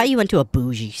 I It's forgot a- you went to a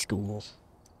bougie school.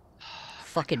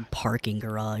 Fucking parking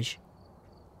garage.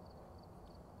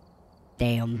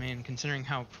 Damn. Man, considering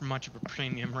how much of a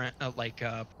premium rent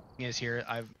is here,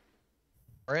 I've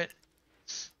for it.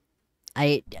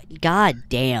 God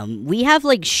damn. We have,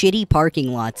 like, shitty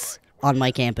parking lots on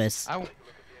my campus.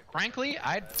 Frankly,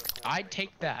 I'd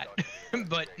take that,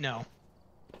 but no.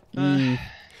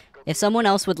 If someone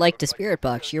else would like to spirit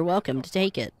box, you're welcome to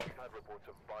take it.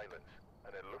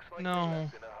 No.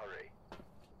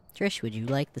 Trish, would you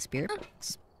like the spirit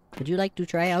box? Would you like to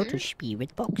try out a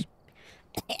spirit box?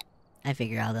 I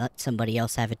figure I'll let somebody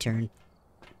else have a turn.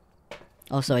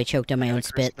 Also, I choked on my own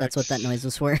spit. That's what that noise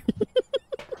was for.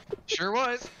 Sure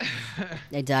was.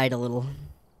 I died a little.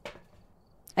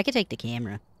 I could take the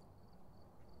camera.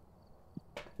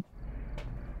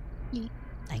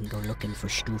 I can go looking for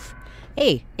Stoof.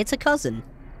 Hey, it's a cousin.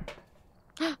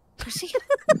 Pussy.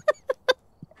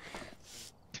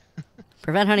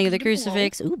 Prevent hunting of the Beat a blow.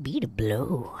 crucifix. Ooh, beat a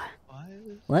blow.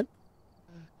 What?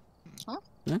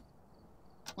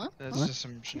 That's What? just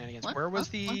some shenanigans. What? Where was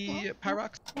What? the What?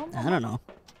 Pyrox? I don't know.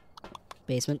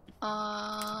 Basement.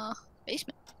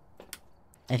 Basement.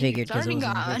 I figured because it already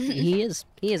was. gone. He is.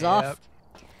 He is Yep. off.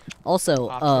 Also,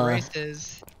 Off the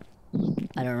races.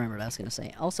 I don't remember what I was gonna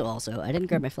say. Also, I didn't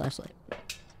grab my flashlight.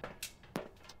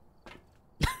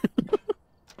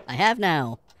 I have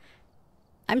now.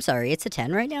 I'm sorry, it's a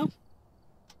 10 right now?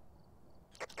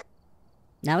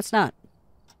 Now it's not.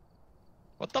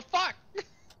 What the fuck?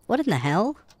 What in the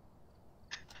hell?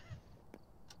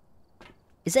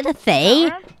 Is it a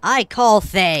Thay? I call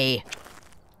Thay.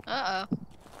 Uh-oh.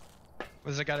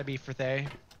 What's it gotta be for Thay?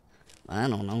 I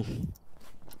don't know.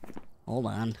 Hold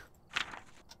on.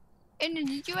 And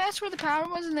did you ask where the power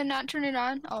was and then not turn it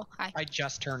on? Oh, hi. I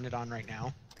just turned it on right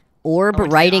now. Orb, Oh,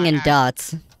 it's writing, not and active.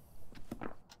 dots.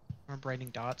 I'm writing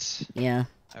dots. Yeah.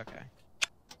 Okay.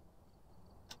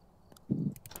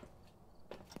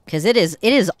 Because it is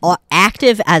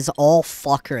active as all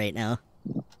fuck right now.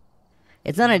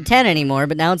 It's not a 10 anymore,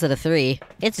 but now it's at a 3.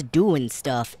 It's doing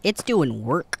stuff. It's doing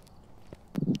work.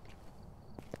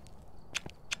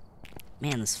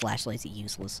 Man, this flashlight's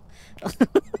useless.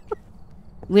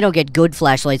 We don't get good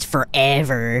flashlights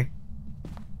forever.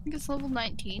 I think it's level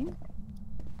 19.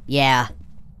 Yeah.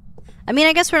 I mean,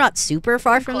 I guess we're not super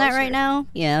far Getting from that right closer. now.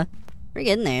 Yeah. We're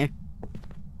getting there.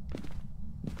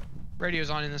 Radio's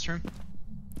on in this room.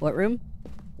 What room?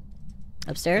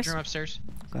 Upstairs? Room upstairs.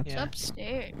 Okay. Yeah.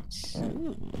 Upstairs.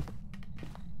 Ooh.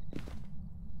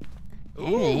 Ooh.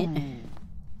 Alright.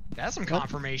 That's some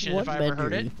confirmation What if I ever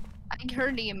heard it. bedroom? I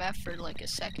heard EMF for like a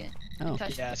second. Oh.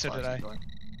 Touched Yeah, the so did closet I. door.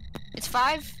 It's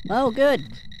 5. Oh, good.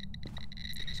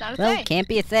 It's not a Well, thing. can't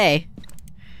be a thay.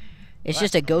 It's Well,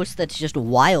 just a ghost that's just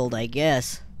wild, I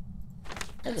guess.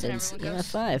 That's an Evidence, everyone EMF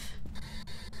ghost. 5.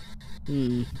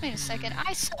 Hmm. Wait a second.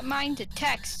 I set mine to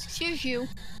text. Excuse you.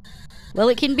 Well,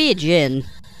 it can be a djinn.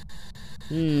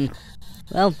 Hmm.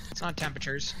 Well, It's not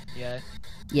temperatures yet.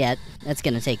 yeah, that's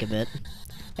gonna take a bit.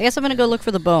 I guess I'm gonna go look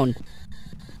for the bone.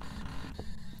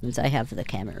 Since I have the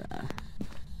camera.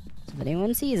 So if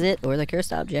anyone sees it, or the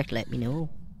cursed object, let me know.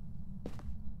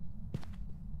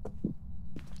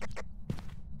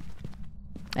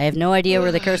 I have no idea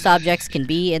where the cursed objects can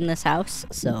be in this house,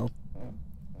 so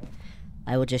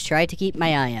I will just try to keep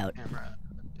my eye out. Camera.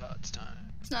 It's time.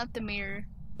 It's not the mirror.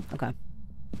 Okay.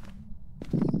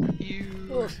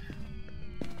 You.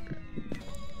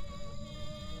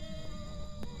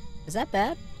 Is that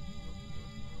bad?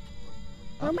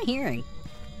 What am I hearing?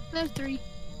 No, 3.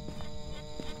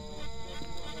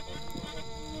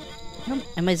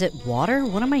 Is it water?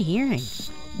 What am I hearing?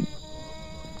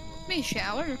 Maybe a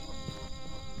shower.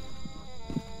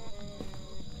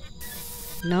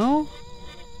 No?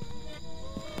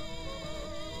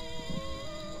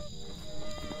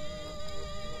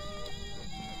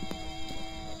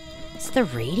 It's the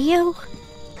radio?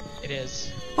 It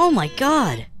is. Oh my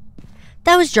god!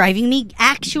 That was driving me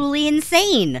actually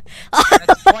insane!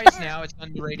 That's twice now. It's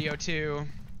on the radio too.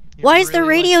 You Why is the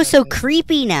really radio like so that.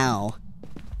 creepy now?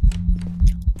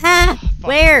 Ah! Fuck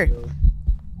Where? you.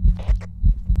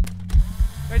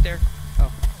 Right there.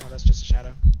 Oh, that's just a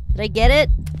shadow. Did I get it?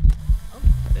 Oh,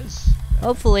 it is.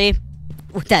 Hopefully.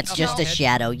 That's Oh, just no. a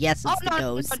shadow. Yes, Oh, it's the no,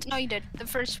 ghost. no, you did. The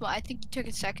first one. I think you took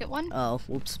a second one. Oh,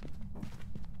 whoops.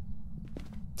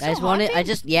 I So just wanted.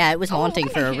 haunting? Yeah, it was Oh, haunting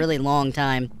for a okay. really long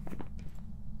time.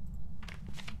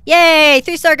 Yay!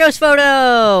 3-star ghost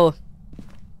photo!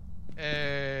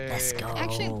 Let's go.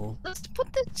 Actually,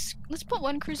 let's put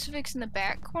one crucifix in the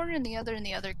back corner and the other in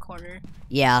the other corner.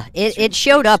 Yeah, It's it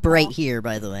showed up really right small. here,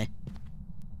 by the way.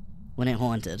 When it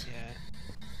haunted.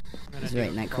 Yeah. I'm gonna It's do right a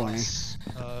in that corner. cross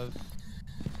Of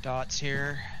dots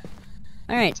here.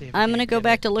 Alright, See if we I'm can gonna go get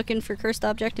back it. to looking for cursed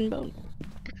object and bone.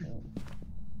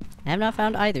 I have not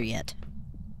found either yet.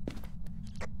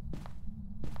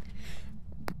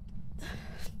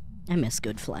 I miss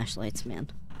good flashlights, man.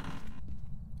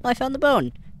 Oh, I found the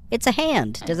bone. It's a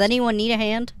hand. Does anyone need a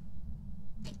hand?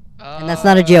 And that's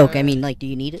not a joke. I mean, like, do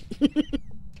you need it?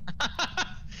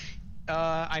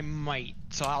 I might,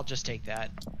 so I'll just take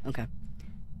that. Okay.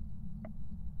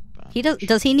 But I'm He not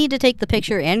does he need to take the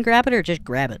picture and grab it, or just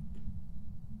grab it?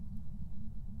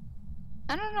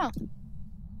 I don't know.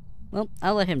 Well,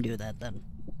 I'll let him do that then.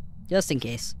 Just in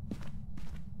case.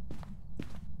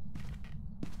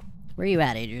 Where you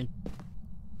at, Adrian?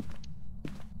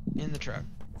 in the truck.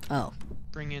 Oh,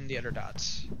 Bring in the other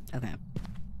dots. okay.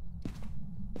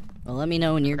 Well, let me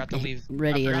know when you're Forgot to leave.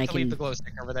 ready, and I I forgot to leave can. the glow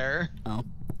stick over there.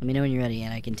 Let me know when you're ready,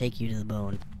 and I can take you to the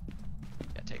bone.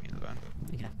 Yeah, take me to the bone.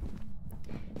 Okay.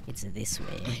 It's this I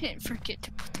way. didn't forget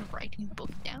to put the writing book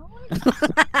down.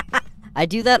 I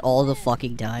do that all the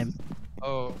fucking time.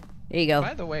 Oh, There you go.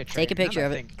 by the way, Take a Trey, now picture that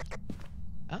of I it. think-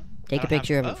 Huh? Take I a don't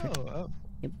picture of have- it. Oh,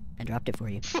 Yep, I dropped it for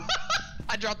you. oh.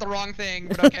 I dropped the wrong thing,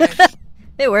 but okay.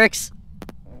 It works.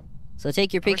 So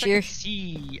take your I wish I picture. could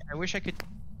see. I wish I could.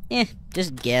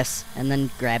 Just guess, and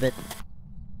then grab it.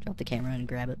 Drop the camera and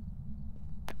grab it.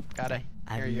 Got it.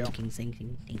 There I'm you go. looking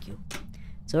thinking. Thank you.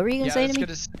 So what were you gonna Yeah, say I to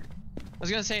was me? I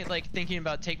was gonna say, like, thinking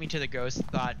about Take Me to the Ghost,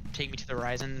 thought Take Me to the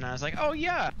Horizon, and I was like, oh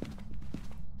yeah.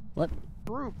 What?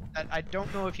 Group that I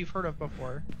don't know if you've heard of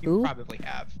before. You Who? probably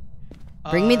have.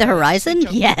 Bring Me the Horizon? Sleep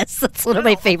Token. Yes, that's one of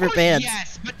my favorite course, bands.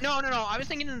 Yes, but no. I was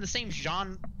thinking in the same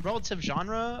relative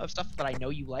genre of stuff that I know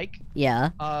you like. Yeah.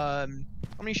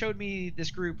 Somebody showed me this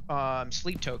group,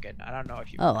 Sleep Token. I don't know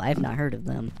if you. Oh, I've not heard of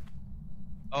them.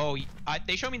 Oh,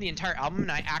 they showed me the entire album,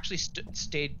 and I actually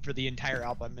stayed for the entire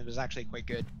album. It was actually quite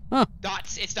good. Huh.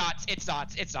 Dots. It's dots. It's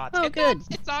dots. It's dots. Oh, it's good. Dots,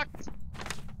 it's dots.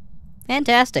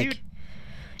 Fantastic.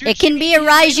 Dude, It can she be a made me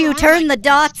rise you, run, turn the like,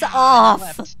 dots God,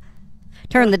 off. left.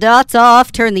 Turn the dots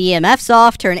off, turn the EMFs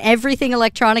off, turn everything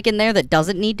electronic in there that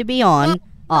doesn't need to be on No,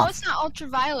 off. it's not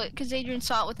ultraviolet because Adrian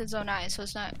saw it with his own eyes, so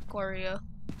it's not Goryo.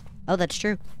 Oh, that's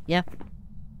true. Yeah.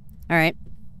 Alright.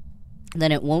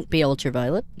 Then it won't be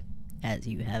ultraviolet, as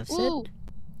you have said. Ooh,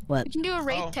 What? we can do a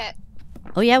rape Oh. tet.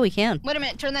 Oh, yeah, we can. Wait a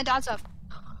minute, turn that dots off.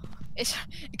 It's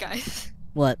guys.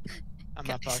 What? I'm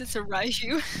not Guys, fucked. it's a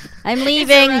Raiju. I'm It's a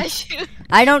leaving. Raiju.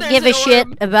 I don't There's give a an shit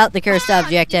orb. about the cursed Ah,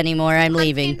 object anymore. I'm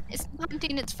leaving. It's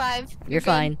hunting. It's 5. You're good.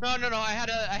 fine. No. I had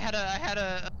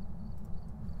a.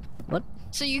 What?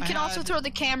 So you can also throw the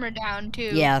camera down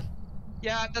too. Yeah.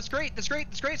 Yeah, that's great. That's great.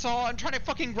 That's great. So I'm trying to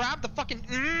fucking grab the fucking.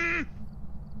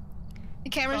 The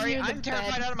camera's Sorry, near the I'm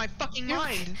terrified bed. out of my fucking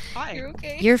mind. Hi. You're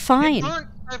okay. You're It fine. burnt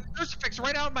a crucifix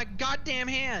right out of my goddamn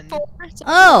hand. 4. It's a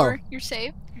Oh. 4. You're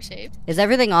safe. You're safe. Is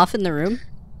everything off in the room?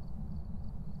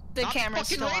 The Not camera's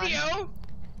fucking still on. radio. Well,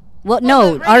 Well,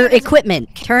 no, the our radio doesn't-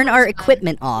 equipment. Turn our camera's on.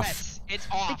 equipment off. Yes, it's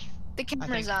off. The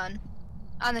camera's on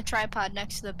the tripod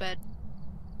next to the bed.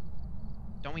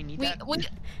 Don't we need We, that? we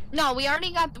no, we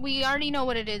already know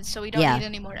what it is, so we don't Yeah. need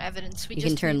any more evidence. We You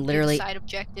just can turn need literally- the side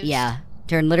objectives. Yeah.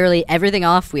 Turn literally everything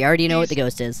off. We already know what the Please.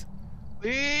 ghost is.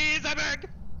 Please, I beg.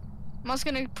 I'm also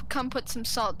gonna come put some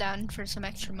salt down for some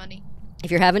extra money.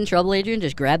 If you're having trouble, Adrian,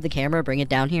 just grab the camera, bring it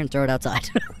down here, and throw it outside.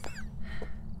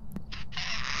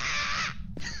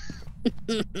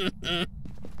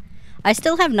 I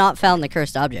still have not found the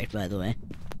cursed object, by the way.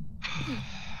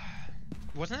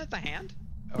 Wasn't it the hand?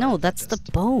 Or No, is it that's the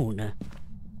just- bone.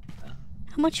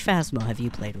 How much Phasmo have you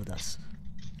played with us?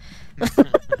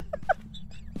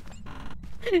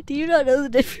 Do you not know the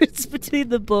difference between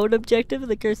the bone objective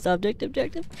and the cursed object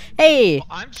objective? Hey! Well,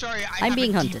 I'm sorry, I I'm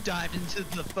being haven't hunted. deep dived into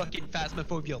the fucking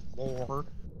Phasmophobia lore.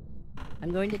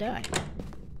 I'm going to die.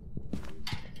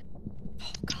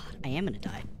 Oh god, I am gonna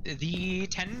die. The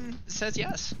 10 says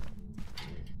yes.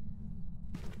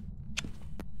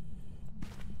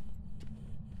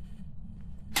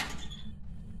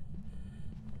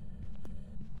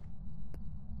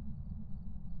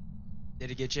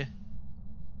 Did it get you?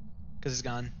 Cause it's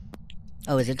gone.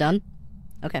 Oh, is it done?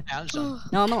 Okay. Now it's done.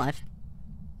 No, I'm alive.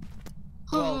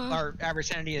 Well, our average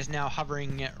sanity is now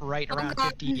hovering right Oh, around God.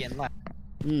 50 and left.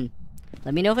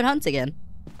 Let me know if it hunts again.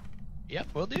 Yep,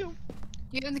 we'll do.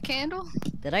 You have the candle?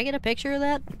 Did I get a picture of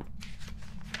that?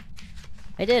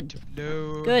 I did.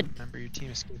 No. Good. Remember your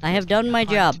team escaped. I have done my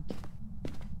job.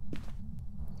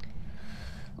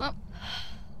 Well.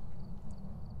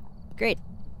 Great.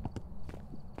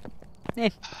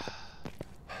 Hey.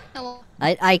 Hello.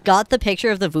 I got the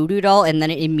picture of the voodoo doll and then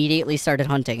it immediately started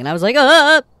hunting and I was like,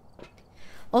 ah!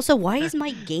 Also, why is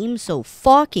my game so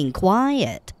fucking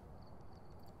quiet?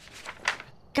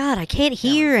 God, I can't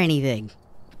hear anything.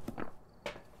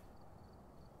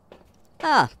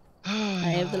 Ah, I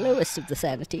have the lowest of the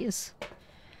sanities.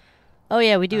 Oh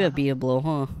yeah, we do have beat a blow,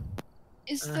 huh?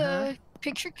 Is the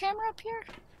picture camera up here?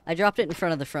 I dropped it in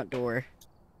front of the front door.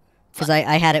 Because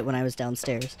I had it when I was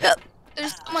downstairs.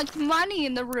 There's so much money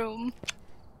in the room.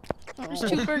 There's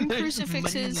 2 burned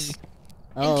crucifixes and 2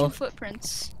 Oh,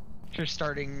 footprints. You're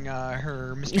starting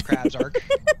her Mr. Krabs arc.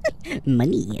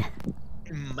 money.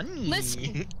 Money.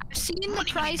 Listen, I've seen the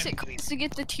Money, price money, it money. costs to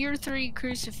get the tier 3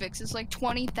 crucifix. It's like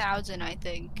 20,000, I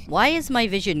think. Why is my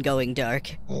vision going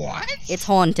dark? What? It's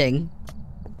haunting.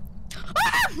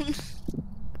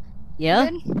 Yeah?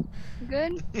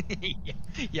 Good?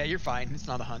 yeah, you're fine. It's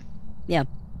not a hunt.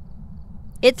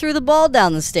 It threw the ball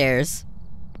down the stairs.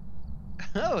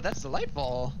 Oh, that's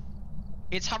delightful.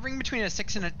 It's hovering between a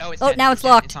 6 and a. Oh, it's Oh, dead. now it's dead.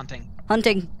 locked. It's hunting.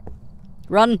 Hunting.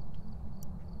 Run.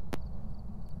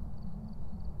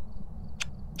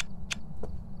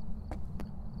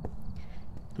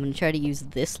 I'm gonna try to use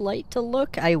this light to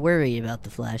look. I worry about the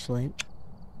flashlight.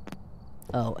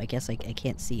 Oh, I guess I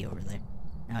can't see over there.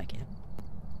 Now I can.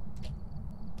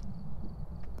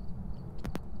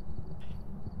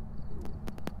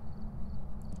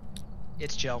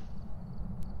 It's chill.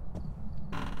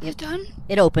 You done?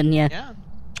 It opened, yeah. Yeah.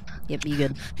 Yep, you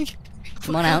good.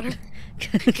 Come on out.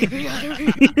 Get me out of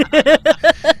here.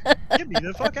 Get me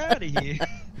the fuck out of here.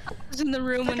 I was in the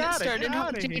room when it Get started outta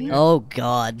hunting. here. Oh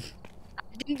god.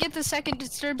 Didn't get the second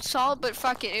disturbed salt, but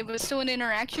fuck it. It was still an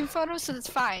interaction photo, so that's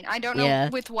fine. I don't know Yeah.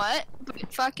 with what,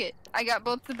 but fuck it. I got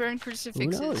both the burned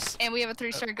crucifixes, knows? and we have a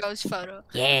 3-star ghost photo.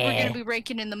 We're Yeah. gonna be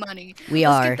raking in the money. We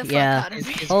Let's are, get the yeah. fuck out of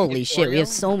here. Holy Is shit, we have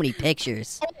Oreo? so many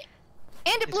pictures.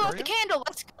 And it Is blew out the Oreo? candle.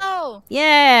 Let's go.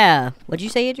 Yeah. What'd you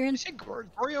say, Adrian? You say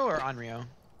Gorio or Onryo?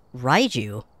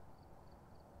 Raiju.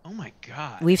 Oh my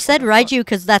god. We've said Raiju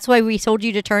because that's why we told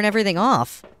you to turn everything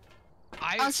off.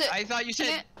 I thought you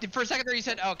said for a second there you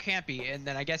said oh can't be, and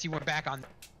then I guess you went back on.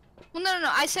 Well,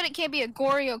 no. I said it can't be a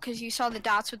Goryo because you saw the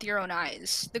dots with your own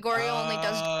eyes. The Goryo only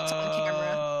does dots on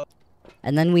camera.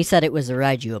 And then we said it was a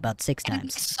Raiju about 6 And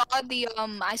times.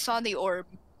 I saw the orb.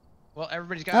 Well,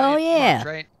 everybody's got. Oh, it yeah.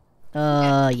 marked,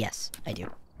 right? Yes, I do.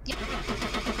 Yeah.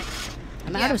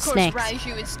 I'm Yeah, out of course, snacks.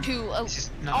 Raiju is too. This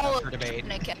is not all up for debate.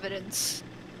 organic evidence.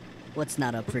 What's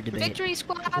not up for debate? Victory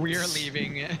squads. We are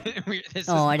leaving. This is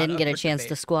Oh, I not didn't up get a for chance to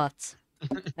debate. squats.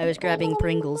 I was grabbing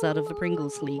Pringles out of the Pringle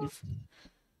sleeve.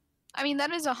 I mean,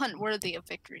 that is a hunt worthy of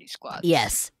victory squads.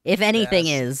 Yes, if anything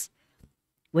Yes. is.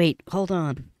 Wait, hold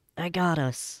on. I got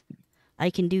us. I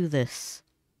can do this.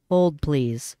 Hold,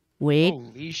 please. Wait.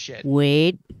 Holy shit.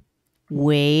 Wait.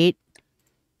 Wait.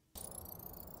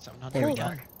 Something not There we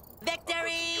done.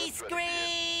 Victory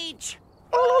screech!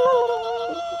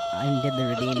 I did the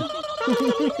redeem.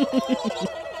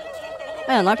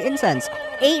 I unlocked incense.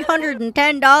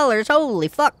 $810. Holy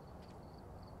fuck.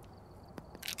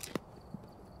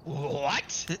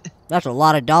 What? That's a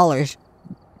lot of dollars.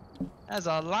 That's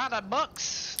a lot of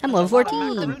bucks. I'm That's level a lot of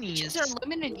 14. macaroonies. Matches are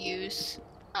limited use.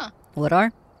 What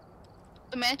are?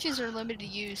 The matches are limited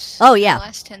use. Oh, in yeah. The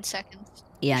last 10 seconds.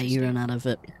 Yeah, you Interesting. run out of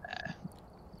it.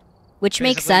 Which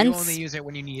makes Basically, You sense, only use it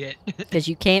when you need it. because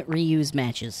you can't reuse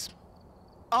matches.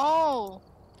 Oh.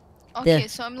 Okay,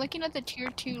 so I'm looking at the tier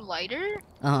 2 lighter.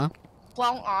 Uh-huh.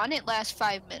 While on, it lasts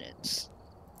 5 minutes.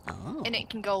 Oh. And it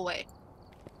can go away.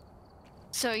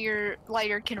 So your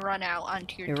lighter can run out on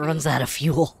tier 2. It runs out of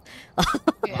fuel.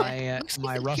 Yeah. My Looks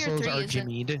like the tier Russells 3 are isn't.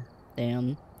 jimmied.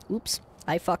 Damn. Oops.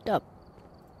 I fucked up.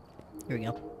 Here we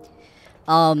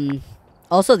go.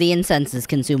 Also the incense is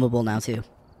consumable now, too.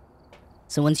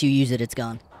 So once you use it, it's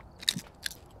gone.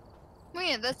 Oh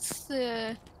yeah, that's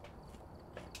a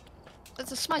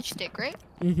smudge stick, right?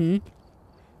 Mm-hmm.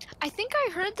 I think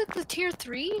I heard that the tier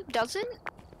 3 doesn't.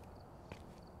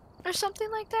 Or something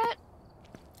like that.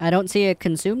 I don't see a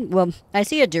well, I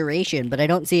see a duration, but I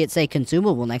don't see it say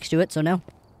consumable next to it, so no.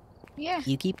 Yeah.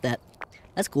 You keep that.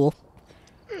 That's cool.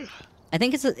 I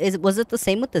think was it the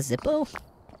same with the Zippo?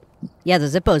 Yeah, the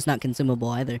Zippo's not consumable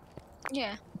either.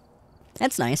 Yeah.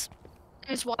 That's nice.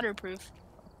 It's waterproof.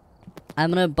 I'm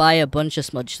gonna buy a bunch of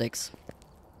smudge sticks.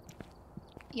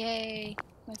 Yay.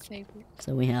 My favorite.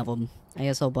 So we have them. I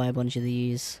guess I'll buy a bunch of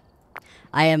these.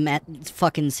 I am at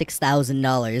fucking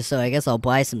 $6,000, so I guess I'll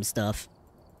buy some stuff.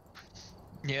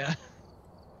 Yeah.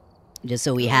 Just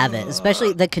so we have it.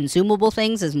 Especially the consumable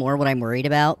things is more what I'm worried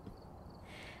about.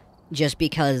 Just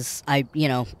because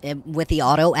with the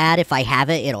auto add, if I have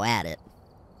it, it'll add it.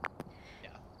 Yeah.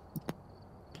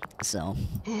 So.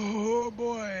 Oh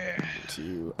boy.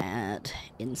 To add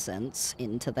incense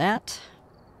into that.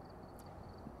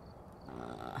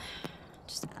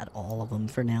 Just add all of them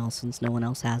for now, since no one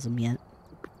else has them yet.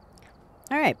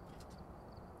 Alright.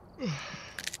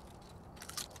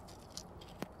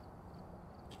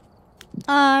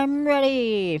 I'm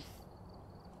ready.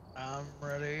 I'm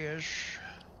ready-ish.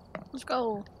 Let's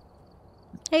go.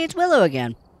 Hey, it's Willow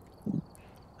again.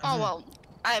 Oh well,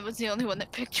 I was the only one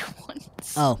that picked you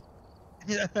once. Oh,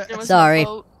 There was sorry.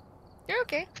 No vote. You're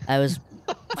okay. I was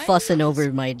Mine fussing was-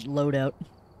 over my loadout.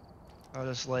 I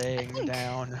was just laying think-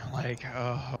 down, like,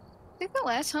 oh. I think the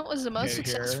last hunt was the most Get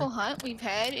here. successful hunt we've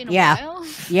had in a Yeah. while.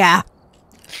 Yeah,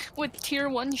 With tier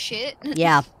 1 shit.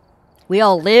 yeah. We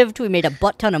all lived, we made a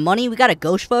butt ton of money, we got a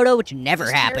ghost photo, which never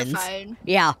Was happens. terrified.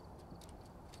 Yeah.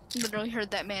 Literally heard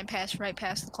that man pass right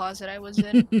past the closet I was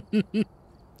in.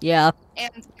 Yeah.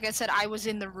 And like I said, I was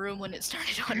in the room when it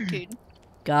started hunting.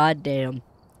 God damn.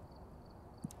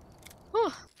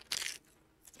 Whew.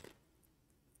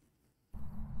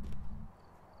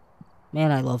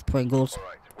 Man, I love Pringles.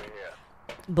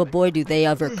 But boy, do they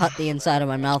ever cut the inside of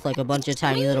my mouth like a bunch of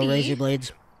tiny little Sweeney? razor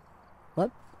blades.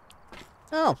 What?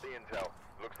 Oh.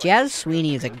 Jazz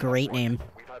Sweeney is a great name.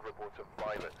 We've had reports of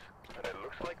violence, and it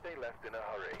looks like they left in a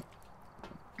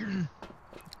hurry.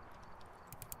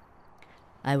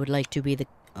 I would like to be the...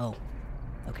 Oh.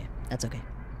 Okay. That's okay.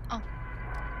 Oh.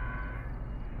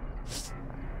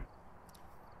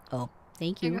 Oh.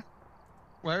 Thank Here you you.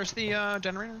 Where's the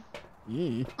generator?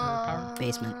 Power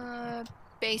basement.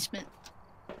 Basement.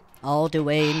 All the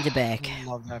way in the back. I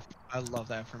love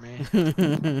that for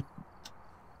me.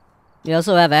 We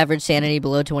also have average sanity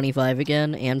below 25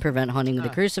 again, and prevent hunting with the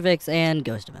Ah. crucifix, and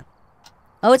ghost event.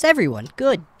 Oh, it's everyone.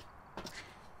 Good.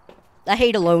 I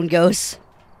hate alone ghosts.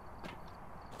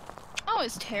 Oh,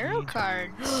 it's tarot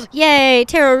cards. Yay,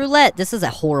 tarot roulette. This is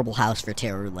a horrible house for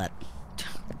tarot roulette.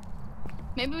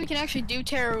 Maybe we can actually do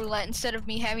tarot roulette instead of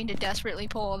me having to desperately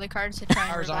pull all the cards to try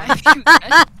and Ours revive you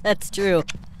guys. That's true.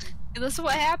 This is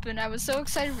what happened. I was so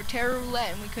excited for tarot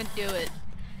roulette and we couldn't do it.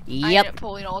 I ended Yep. up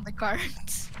pulling all the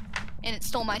cards. And it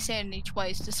stole my sanity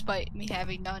twice despite me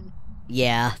having none.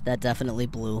 Yeah, that definitely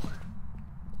blew.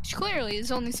 Which clearly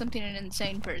is only something an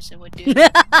insane person would do.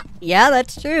 Yeah,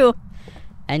 that's true.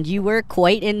 And you were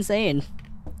quite insane.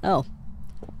 Oh.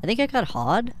 I think I got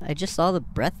Hod. I just saw the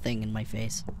breath thing in my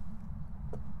face.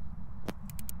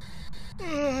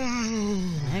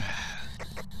 Heck?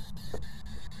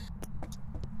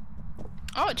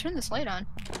 Oh, it turned this light on.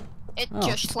 It Oh.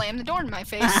 just slammed the door in my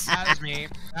face. That was me.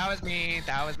 That was me.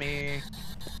 That was me.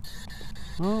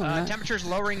 Oh, not- Temperature's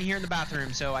lowering here in the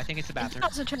bathroom, so I think it's the It bathroom.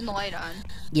 also turned the light on.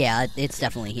 yeah, it's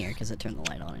definitely here because it turned the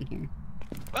light on in here.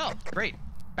 Well, great.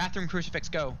 Bathroom crucifix,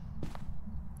 go.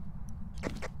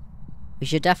 We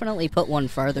should definitely put one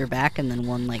farther back and then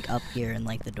one, like, up here in,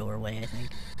 like, the doorway, I think.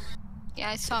 Yeah,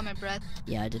 I saw my breath.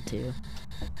 Yeah, I did too.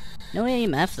 No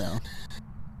EMF, though.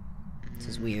 This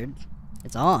is weird.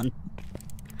 It's on.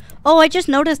 Oh, I just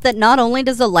noticed that not only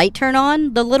does the light turn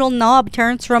on, the little knob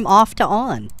turns from off to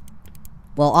on.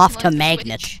 Well, off to Like the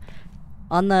magnet. switch?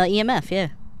 On the EMF, yeah.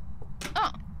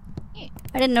 Oh. Yeah.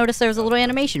 I didn't notice there was a little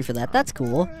animation for that. That's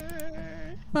cool.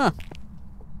 Huh.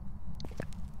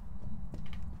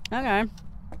 Okay.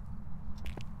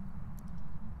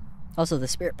 Also, the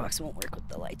spirit box won't work with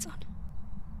the lights on.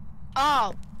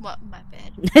 Oh, what? My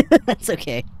bad. That's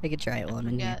okay. I could try it while I'm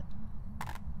in here.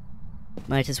 Yeah.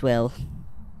 Might as well.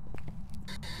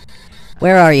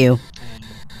 Where are you?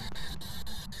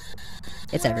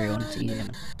 It's everyone. So you know.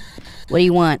 What do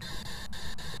you want?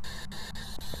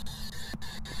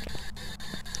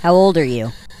 How old are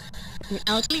you? An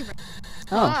elderly.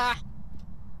 Oh, Ah,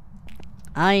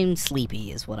 I'm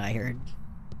sleepy is what I heard.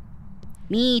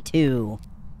 Me too.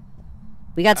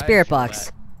 We got I spirit feel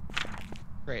box.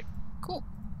 Great. cool.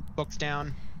 Books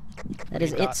down. That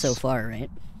is Green it so dots. far, right?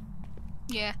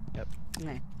 Yeah.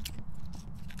 Okay.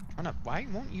 Why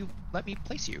won't you let me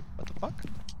place you? What the fuck?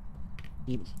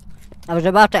 I was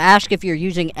about to ask if you're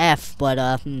using F, but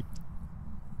God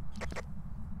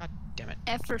damn it.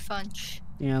 F for funch.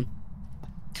 yeah.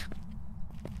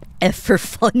 F for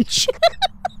funch.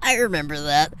 I remember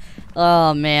that.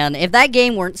 Oh man, if that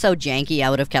game weren't so janky, I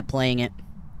would have kept playing it.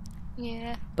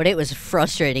 Yeah. But it was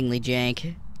frustratingly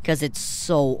jank because it's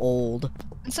so old.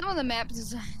 And some of the map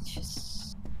design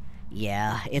just.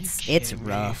 Yeah, it's kidding me?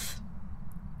 rough.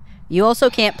 You also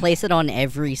can't place it on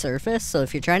every surface, so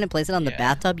if you're trying to place it on the Yeah.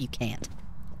 bathtub, you can't.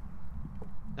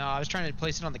 No, I was trying to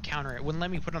place it on the counter. It wouldn't let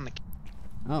me put it on the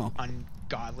Oh,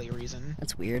 ungodly reason.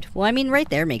 that's weird. Well, I mean, right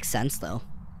there makes sense though,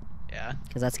 Yeah.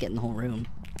 because that's getting the whole room.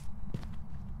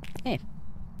 Hey,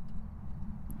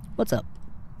 what's up?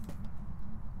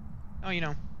 Oh, you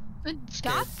know. The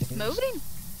Scared dot kittens. moving?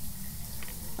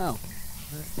 Oh,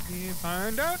 Let me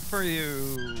find out for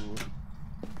you.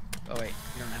 Oh wait,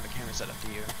 you don't have a camera set up,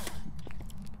 do you?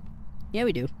 yeah,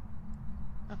 we do.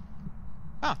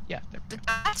 Oh, yeah. There. The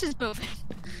dot is moving.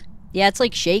 Yeah, it's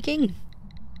like shaking. don't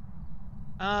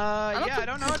Yeah, I think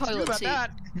don't know the what to do toilet about seat.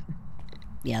 that.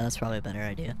 Yeah, that's probably a better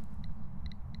idea.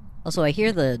 Also, I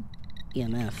hear the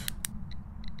EMF.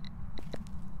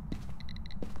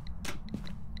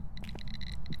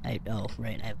 Oh,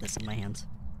 right, I have this in my hands.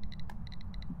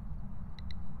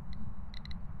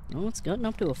 Oh, it's gotten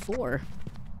up to a 4.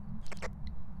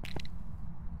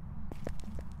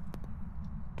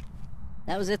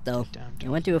 That was it, though. Down It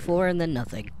went to a 4 and then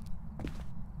nothing.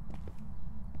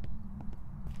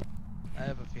 I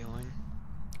have a feeling.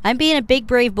 I'm being a big,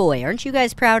 brave boy. Aren't you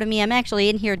guys proud of me? I'm actually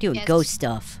in here doing Yes. ghost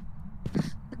stuff.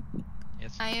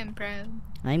 Yes. I am proud.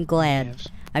 I'm glad. Yes.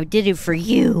 I did it for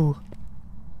you.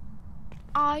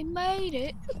 I made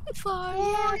it for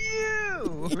For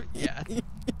you. you! Yeah.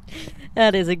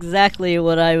 That is exactly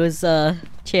what I was,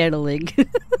 channeling.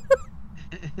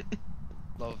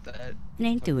 Love that. I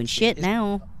ain't doing Fucking shit is-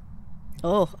 now.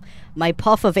 Oh, my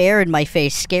puff of air in my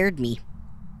face scared me.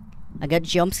 I got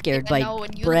jump scared by No,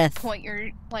 when you breath. point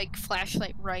your like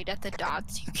flashlight right at the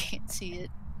dots, you can't see it.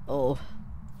 Oh,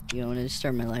 you want to just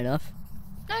turn my light off?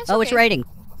 No, it's Oh, it's okay. writing.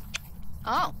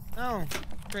 Oh, Oh,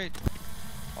 great.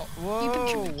 Oh, You've been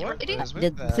whoa, tr- what it is- is with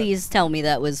Did, that? please tell me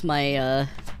that was my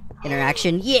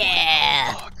interaction.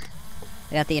 Yeah, Fuck.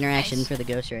 I got the interaction Nice. for the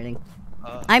ghost writing.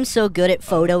 I'm I'm so good at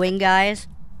photoing, guys.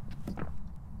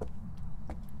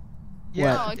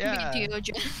 yeah, oh, it yeah. could be a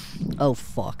Deogen. Oh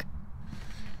fuck.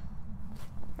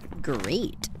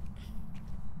 Great.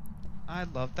 I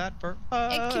love that for It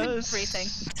us. can be everything.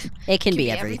 It can Could be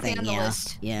be everything. everything on the Yeah.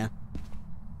 list. Yeah.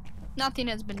 Nothing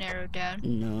has been narrowed down.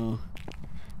 No.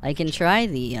 I can try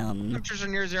the Temperatures are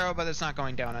near 0, but it's not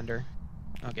going down under.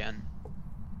 Again.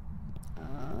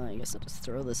 I guess I'll just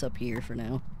throw this up here for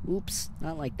now. Oops,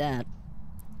 not like that.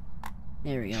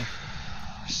 There we go.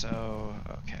 So,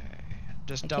 okay.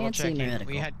 Just I double can't see checking. We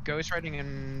medical. had ghostwriting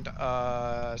and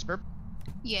Spurp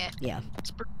Yeah. Yeah.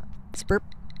 Spur- Spurp.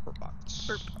 box.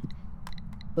 Burp.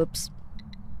 Oops.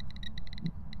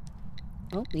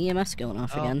 Oh, the EMF's going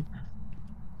off Oh. again.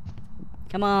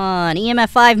 Come on, EMF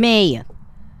 5 me!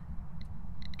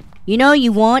 You know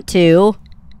you want to.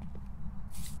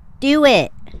 Do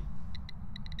it!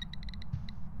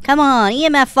 Come on,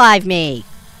 EMF 5 me!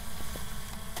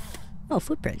 Oh,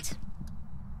 footprints.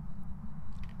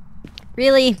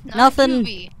 Really? Not Nothing?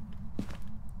 UV.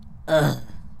 Ugh.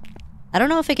 I don't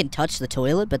know if I can touch the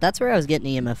toilet, but that's where I was getting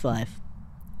EMF 5.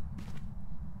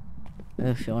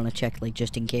 If you want to check, like,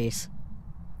 just in case.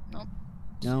 No.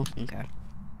 No? Okay.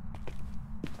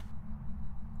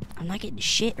 I'm not getting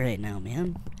shit right now,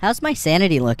 man. How's my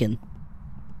sanity looking?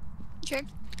 Check.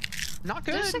 Not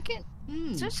Is good.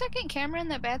 there a second camera in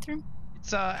that bathroom?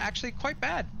 It's actually quite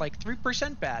bad. Like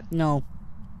 3% bad. No.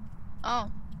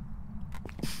 Oh.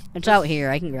 It's out here.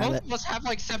 I can grab Both it. of us have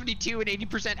like 72 and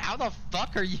 80%. How the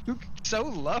fuck are you so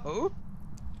low?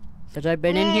 Because I've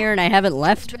been in here and I haven't It's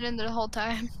left. been in there the whole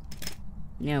time.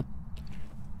 Yeah.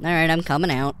 Alright, I'm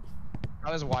coming out. I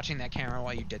was watching that camera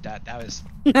while you did that. That was...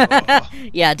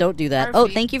 Yeah, don't do that. Oh,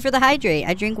 Murphy. thank you for the hydrate.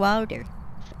 I drink water.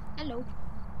 Hello.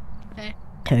 Hey.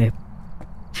 Okay.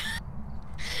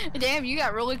 Damn, you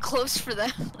got really close for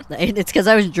that. It's because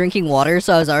I was drinking water,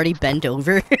 so I was already bent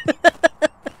over.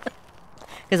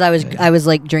 Because I was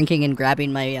like drinking and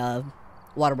grabbing my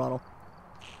water bottle.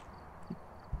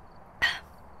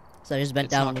 So I just bent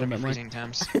It's down a not little gonna bit be more. freezing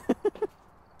temps.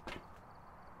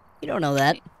 You don't know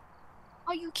that.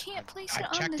 Oh, you can't place it I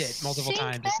on checked the it multiple sink?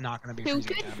 times. It's not gonna be Too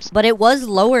freezing good. temps. But it was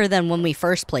lower than when we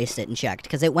first placed it and checked,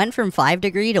 because it went from 5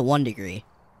 degree to 1 degree.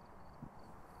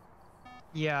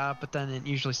 Yeah, but then it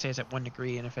usually stays at 1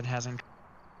 degree, and if it hasn't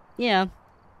Yeah.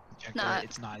 checked Not, it,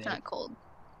 it's not. not cold.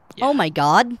 Yeah. Oh my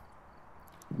god.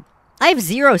 I have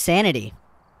 0 sanity.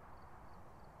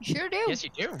 You sure do. Yes, you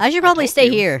do. I should probably told stay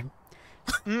you. here.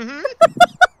 Mm-hmm.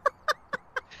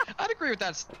 I'd agree with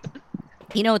that.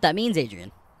 You know what that means,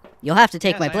 Adrian. You'll have to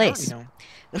take Yes, my I already place. know.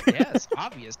 Yes,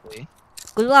 obviously.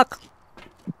 Good luck.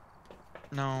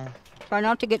 No. Try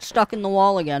not to get stuck in the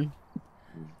wall again.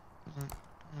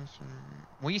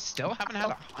 We still haven't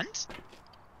had a hunt?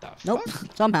 The Nope.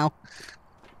 fuck? Somehow.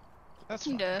 That's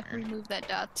Need fucking to weird. remove that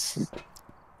dots.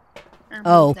 Or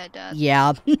Oh, move that dot.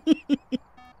 yeah.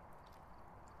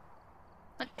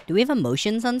 What? Do we have a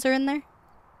motion sensor in there?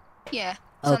 Yeah.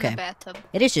 It's on Okay. the bathtub.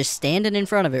 It is just standing in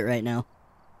front of it right now.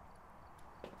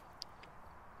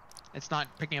 It's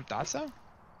not picking up dots though?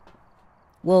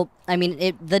 Well, I mean,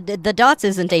 the dots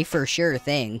isn't a for sure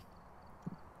thing.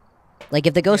 Like,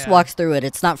 if the ghost Yeah. walks through it,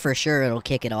 it's not for sure it'll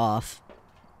kick it off.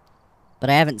 But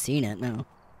I haven't seen it, no.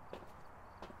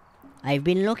 I've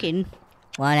been looking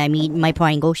while I'm eating my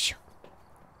Pringles.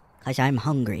 Because I'm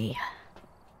hungry.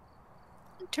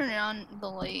 Turn it on the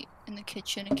light in the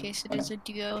kitchen in case it is a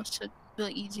duo, so it's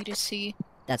really easy to see.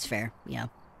 That's fair, yeah.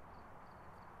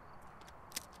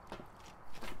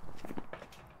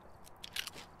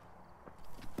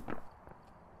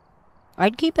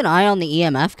 I'd keep an eye on the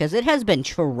EMF, because it has been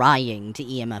trying to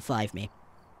EMF 5 me.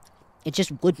 It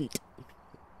just wouldn't.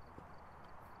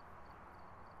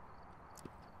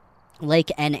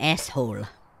 Like an asshole.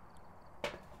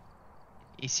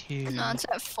 Is here. No, it's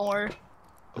at 4.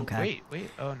 Oh, Okay. wait.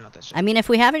 Oh no, that's. I mean, if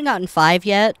we haven't gotten 5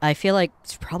 yet, I feel like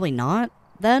it's probably not,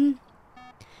 then.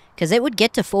 Because it would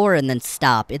get to 4 and then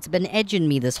stop. It's been edging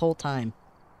me this whole time.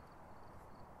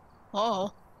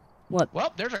 Oh. What?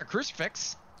 Well, there's our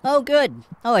crucifix. Oh, good.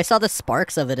 Oh, I saw the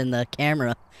sparks of it in the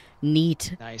camera.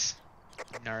 Neat. Nice.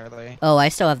 Gnarly. Oh, I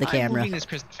still have the I'm camera. moving this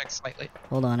crucifix slightly.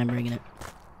 Hold on, I'm bringing it.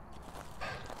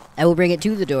 I will bring it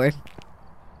to the door,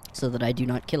 so that I do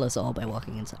not kill us all by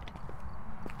walking inside.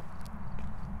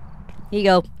 Here you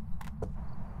go.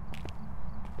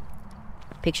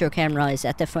 Picture camera is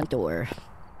at the front door.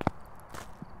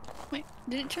 Wait,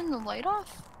 did it turn the light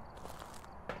off?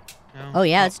 No. Oh,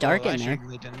 yeah, it's dark well, in there. actually,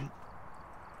 really didn't.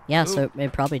 Yeah, Ooh. so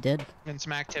it probably did. Getting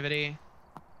some activity.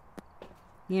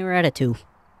 Yeah, we're at a 2.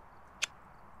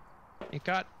 It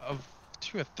got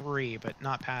to a 3, but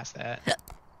not past that.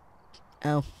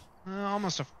 Oh.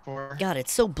 Almost a 4. God,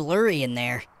 it's so blurry in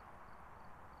there.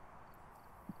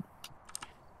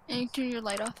 And you turn your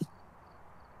light off.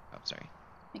 Oh, sorry.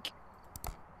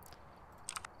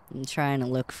 I'm trying to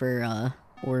look for,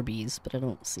 Orbeez, but I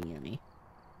don't see any.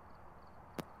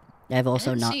 I've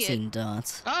also didn't not see it. seen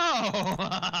dots. Oh!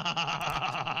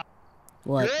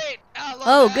 What? Great! I love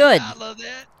Oh, that. good. I love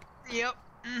that. Yep.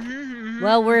 Mm-hmm.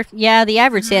 Well, the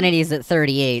average sanity is at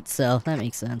 38, so that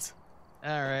makes sense.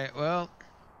 Alright, well.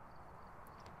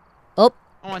 Oh.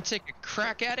 I want to take a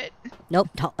crack at it. Nope,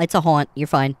 it's a haunt. You're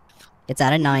fine. It's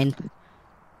at a 9.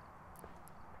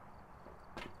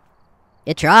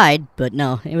 It tried, but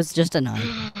no, it was just a 9.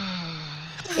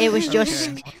 It was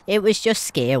just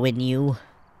scaring you.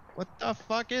 What the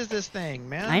fuck is this thing,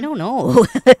 man? I don't know.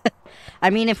 I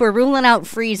mean, if we're ruling out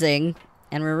freezing,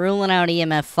 and we're ruling out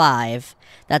EMF 5,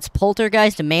 that's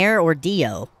Poltergeist, Mare, or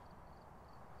Dio.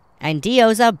 And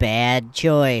Dio's a bad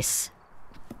choice.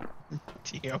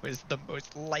 Dio is the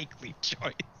most likely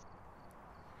choice.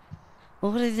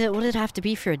 Well, what did it have to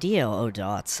be for a Dio? Oh,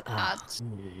 dots. Ah. Dots.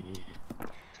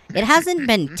 It hasn't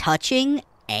been touching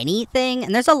anything,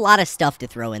 and there's a lot of stuff to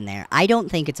throw in there, I don't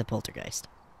think it's a poltergeist.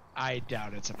 I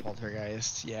doubt it's a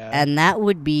poltergeist. Yeah. And that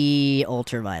would be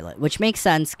ultraviolet, which makes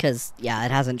sense because, yeah,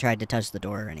 it hasn't tried to touch the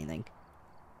door or anything.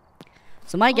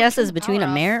 So my guess turn is the between a power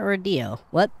off. mare or a Dio.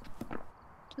 What?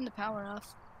 Turn the power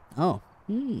off. Oh.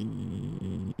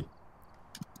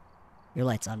 Your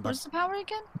light's on, bud. Where's the power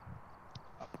again?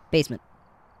 Basement.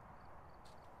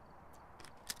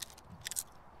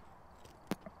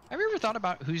 Have you ever thought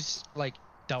about who's like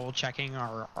double checking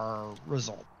our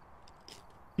result?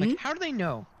 Like, how do they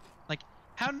know? Like,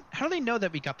 how do they know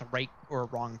that we got the right or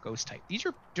wrong ghost type? These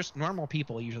are just normal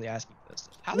people usually asking this.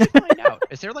 How do they find out?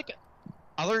 Is there like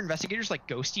other investigators, like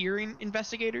ghostier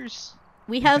investigators?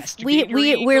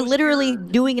 We're literally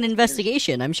doing an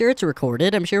investigation. I'm sure it's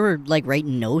recorded. I'm sure we're like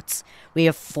writing notes. We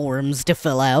have forms to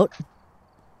fill out.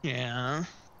 Yeah.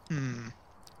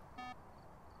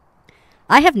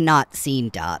 I have not seen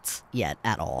dots yet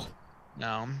at all.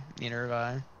 No, neither have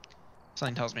I.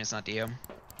 Something tells me it's not Dio.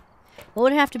 What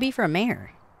would it have to be for a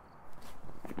mare?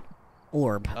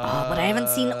 Orb. Oh, but I haven't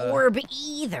seen orb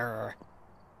either.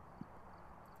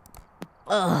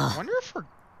 Ugh.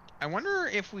 I wonder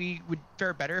if we would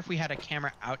fare better if we had a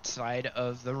camera outside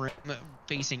of the room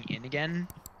facing in again.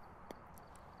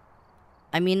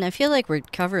 I mean, I feel like we're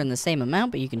covering the same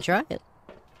amount, but you can try it.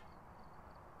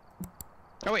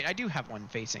 Oh wait, I do have one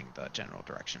facing the general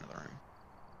direction of the room.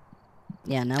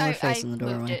 Yeah, now we're facing the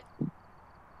moved doorway. it.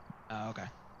 Oh, okay.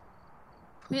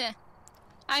 Yeah.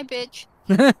 Hi, bitch.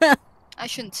 I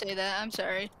shouldn't say that. I'm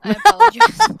sorry. I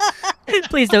apologize.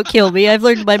 Please don't kill me. I've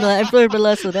learned my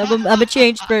lesson. I'm a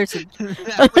changed person.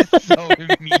 That was so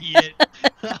immediate.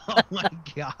 Oh my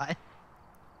god.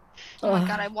 Oh my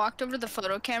god, I walked over to the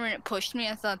photo camera and it pushed me.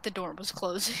 I thought the door was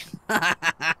closing.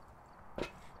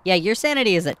 Yeah, your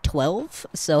sanity is at 12,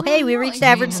 so hey, we reached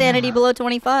average sanity below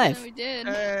 25. Yeah, we did.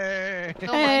 Hey.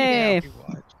 Hey.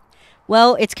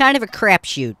 Well, it's kind of a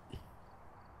crapshoot.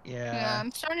 Yeah,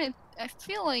 I'm starting to... I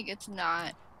feel like it's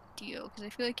not Dio, because I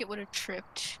feel like it would have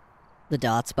tripped. The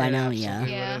dots by now, yeah.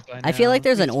 Yeah. I feel like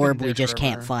there's an It's been orb there we just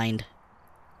can't forever. find.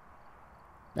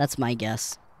 That's my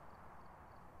guess.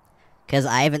 Because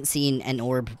I haven't seen an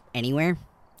orb anywhere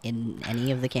in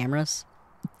any of the cameras.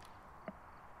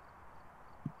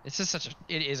 It's just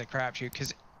it is a crapshoot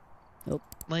because, Nope.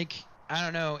 like, I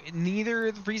don't know,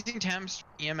 neither the freezing temps,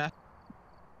 EMF,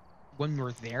 when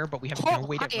we're there, but we have no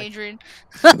way to, Hi, like, Adrian.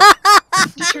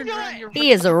 You turned around, you're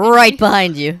He is right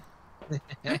behind you.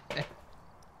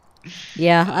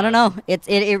 Yeah, I don't know.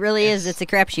 It really is. It's a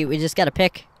crapshoot. We just gotta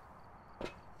pick.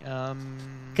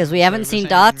 Because we haven't seen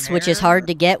dots, which is hard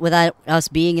to get without us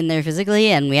being in there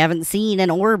physically, and we haven't seen an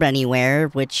orb anywhere,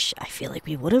 which I feel like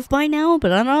we would have by now,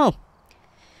 but I don't know.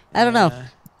 I don't know.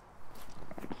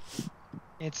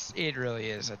 It really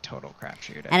is a total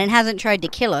crapshoot. And it hasn't tried to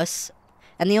kill us,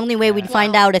 and the only way we'd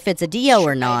find out if it's a Dio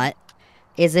or not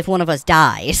is if one of us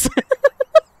dies.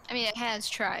 I mean, it has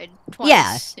tried twice.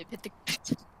 Yeah. It hit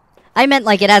the... I meant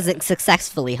like it hasn't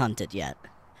successfully hunted yet.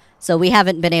 So we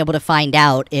haven't been able to find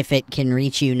out if it can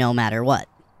reach you no matter what.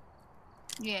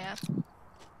 Yeah.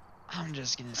 I'm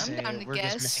just gonna say down to we're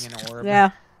guess. just missing an orb.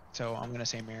 Yeah. So I'm gonna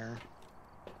say mirror.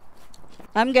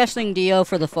 I'm guessing Dio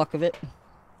for the fuck of it.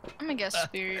 I'm gonna guess Fair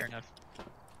spirit. enough.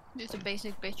 Just a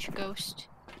basic bitch ghost.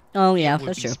 Oh yeah, It would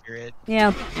that's be true. Spirit. Yeah.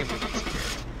 It would be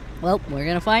spirit. Well, we're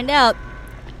gonna find out.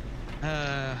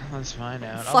 Let's find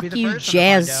out. I'll be Fuck the you, first one to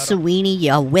Jazz find out. Sweeney,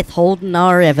 you withholding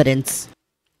our evidence.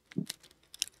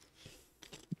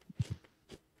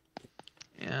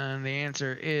 And the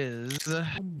answer is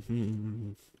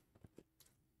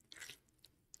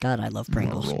God, I love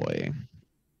Pringles. Roy.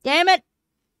 Damn it!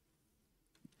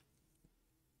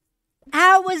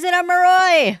 How was it a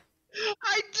Maroi?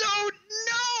 I don't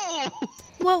know.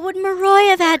 What would Maroi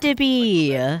have had to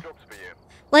be?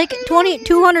 Like,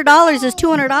 $200 is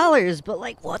 $200, but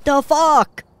like, what the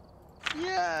fuck?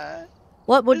 Yeah.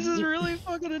 What would... This is really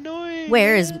fucking annoying.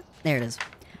 Where is... There it is.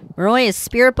 Maroi is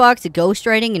Spirit Box,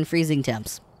 Ghostwriting, and Freezing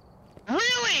Temps.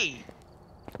 Really?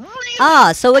 Really?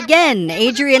 Ah, so again,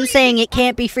 Adrian saying it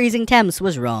can't be Freezing Temps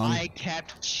was wrong. I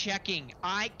kept checking.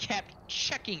 I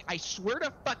swear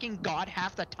to fucking God,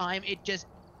 half the time it just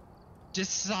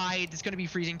decides it's gonna be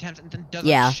freezing temps and then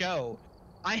doesn't show.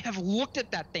 I have looked at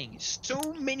that thing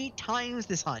so many times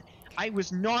this hunt. I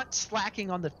was not slacking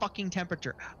on the fucking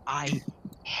temperature. I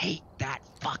hate that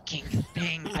fucking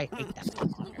thing. I hate that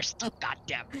fucking so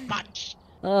goddamn much.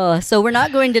 Oh, so we're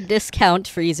not going to discount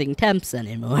Freezing Temps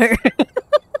anymore.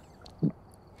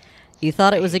 You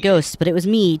thought it was a ghost, but it was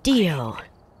me, Dio.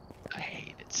 I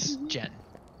hate it, Jen.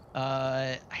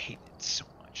 I hate it so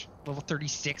much. Level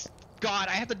 36. God,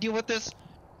 I have to deal with this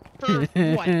for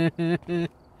what?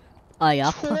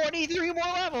 Yep. 23 more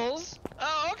levels?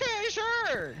 Oh, okay,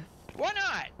 sure. Why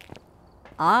not?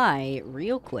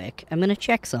 Real quick, I'm gonna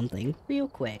check something. Real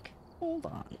quick. Hold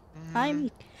on.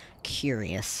 I'm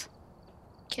curious.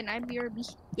 Can I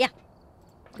BRB? Yeah.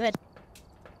 Go ahead.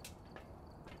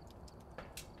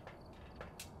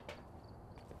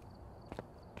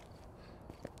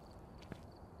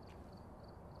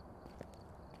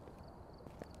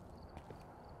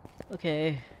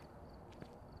 Okay.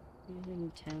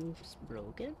 Using temps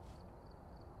broken?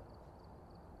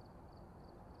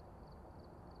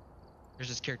 There's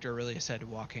this character really said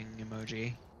walking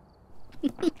emoji.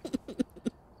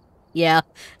 Yeah.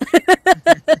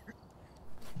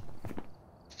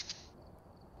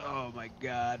 Oh my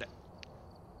god.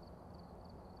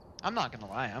 I'm not gonna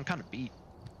lie, I'm kind of beat.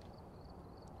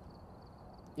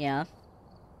 Yeah.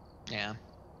 Yeah.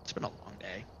 It's been a long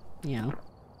day. Yeah.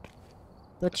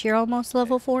 But you're almost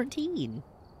level 14.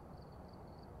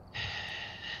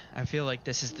 I feel like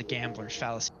this is the gambler's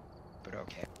fallacy, but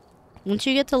okay. Once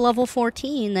you get to level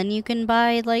 14, then you can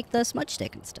buy, like, the smudge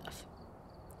stick and stuff.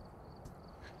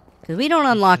 Because we don't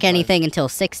unlock anything until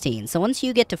 16, so once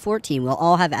you get to 14, we'll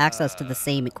all have access to the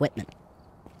same equipment.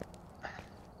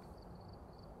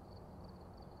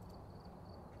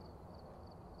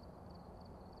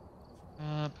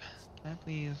 Can I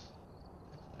please?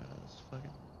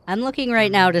 I'm looking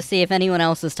right now to see if anyone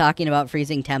else is talking about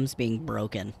freezing temps being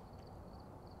broken.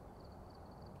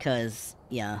 Because,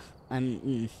 yeah,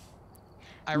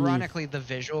 Ironically, the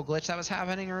visual glitch that was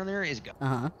happening earlier is gone.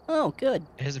 Uh-huh. Oh, good.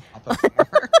 It doesn't pop up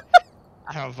anymore.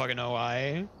 I don't fucking know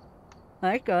why.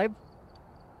 Alright, good.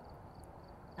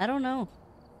 I don't know.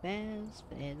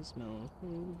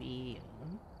 Phasmophobia.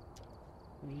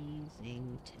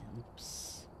 Freezing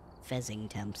temps. Fezzing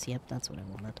temps. Yep, that's what I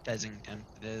wanted. Fezzing temp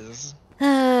it is.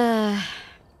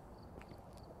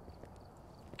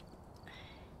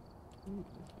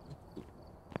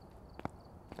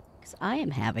 Because I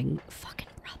am having fucking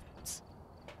problems.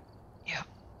 Yeah,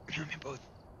 you and me both.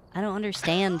 I don't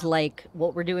understand, like,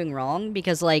 what we're doing wrong,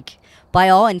 because, like, by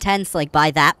all intents, like,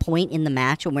 by that point in the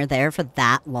match, when we're there for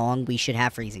that long, we should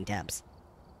have freezing temps.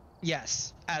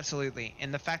 Yes, absolutely.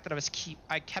 And the fact that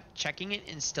I kept checking it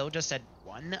and still just said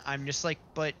 1, I'm just like,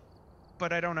 but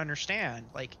I don't understand.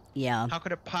 Like, yeah. How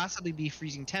could it possibly be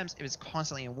freezing temps if it's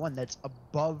constantly in 1 that's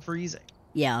above freezing?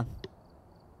 Yeah.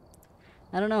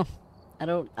 I don't know. I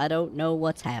don't know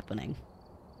what's happening.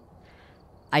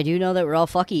 I do know that we're all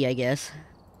fucky, I guess.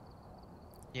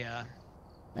 Yeah.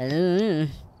 I don't know.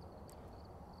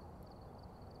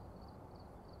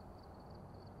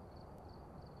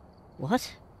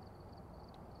 What?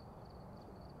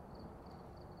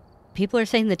 People are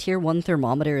saying the tier 1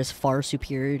 thermometer is far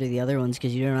superior to the other ones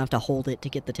because you don't have to hold it to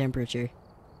get the temperature.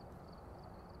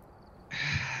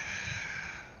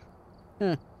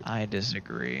 Huh. I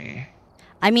disagree.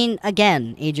 I mean,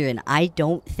 again, Adrian, I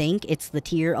don't think it's the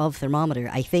tier of thermometer.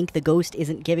 I think the ghost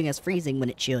isn't giving us freezing when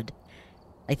it should.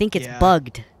 I think it's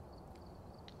bugged.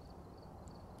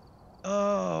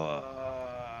 Oh.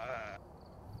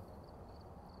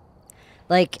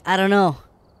 Like, I don't know.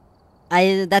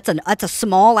 That's a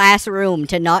small ass room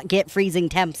to not get freezing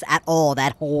temps at all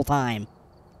that whole time.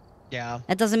 Yeah.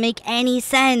 That doesn't make any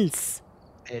sense.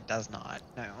 It does not.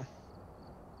 No.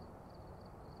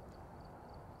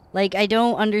 Like, I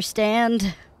don't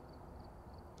understand.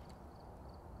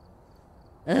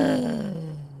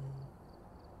 Ugh.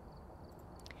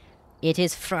 It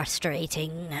is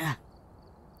frustrating.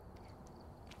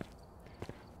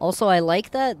 Also, I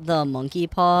like that the monkey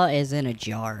paw is in a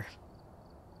jar.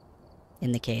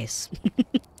 In the case.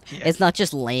 Yeah. It's not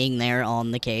just laying there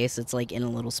on the case. It's like in a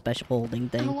little special holding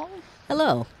thing. Hello?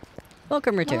 Hello.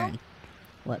 Welcome return. Hello?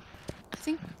 What? I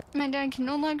think my dad can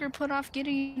no longer put off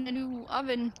getting a new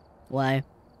oven. Why?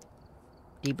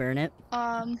 Deburn it?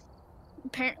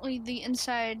 Apparently the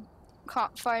inside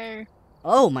caught fire.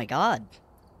 Oh my god.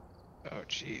 Oh,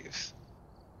 jeez.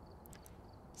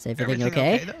 Is everything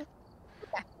okay? though?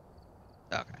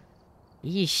 Okay.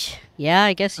 Yeesh. Yeah,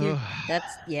 I guess you. That's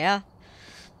yeah.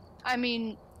 I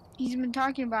mean, he's been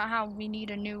talking about how we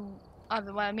need a new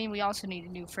oven. Well, I mean, we also need a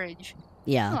new fridge. A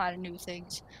Yeah. lot of new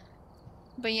things.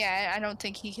 But yeah, I don't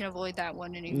think he can avoid that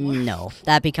one anymore. No,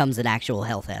 that becomes an actual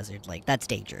health hazard. Like, that's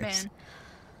dangerous. Man.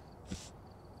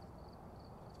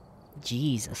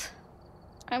 Jesus.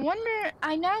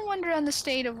 I now wonder on the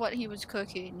state of what he was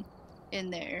cooking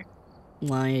in there.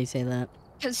 Why do you say that?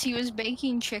 Because he was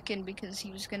baking chicken because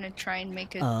he was going to try and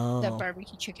make that Oh.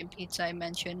 barbecue chicken pizza I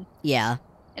mentioned. Yeah.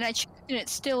 And I checked and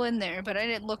it's still in there, but I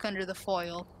didn't look under the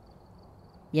foil.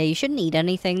 Yeah, you shouldn't eat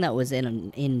anything that was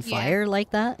in Yeah. fire like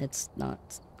that. It's not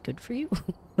good for you.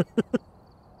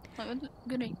 I'm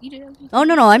gonna eat it. Oh,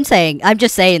 no, I'm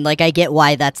just saying, like, I get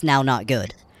why that's now not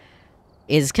good.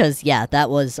 Is because, yeah, that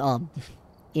was,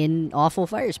 in awful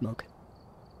fire smoke.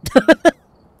 I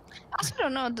also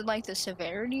don't know, the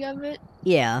severity of it.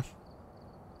 Yeah.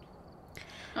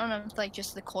 I don't know if,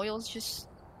 just the coils just...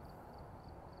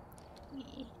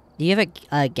 Do you have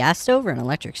a gas stove or an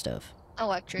electric stove?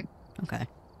 Electric. Okay.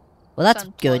 Well, that's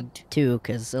It's good, unplugged. too,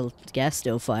 because a gas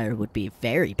stove fire would be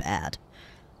very bad.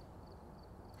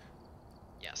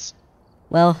 Yes.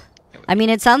 Well, I mean,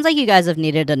 it sounds like you guys have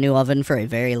needed a new oven for a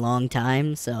very long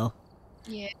time, so...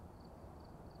 Yeah.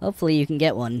 Hopefully you can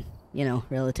get one, you know,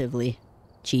 relatively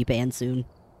cheap and soon.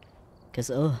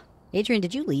 Because, Adrian,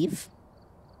 did you leave?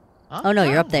 Huh? Oh, no,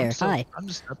 you're up I'm there. still- Hi. I'm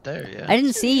just up there, yeah. I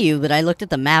didn't see you, but I looked at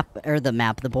the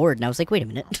board, and I was like, wait a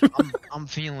minute. I'm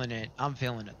feeling it. I'm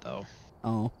feeling it, though.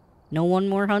 Oh. No one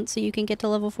more hunt so you can get to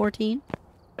level 14?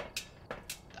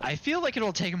 I feel like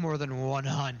it'll take more than one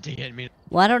hunt to get me.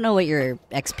 Well, I don't know what your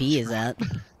XP is at.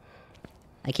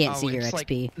 I can't see your it's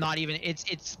XP. Like not even.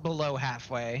 It's below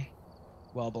halfway.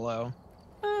 Well below.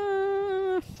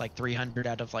 It's like 300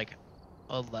 out of like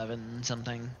 11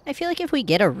 something. I feel like if we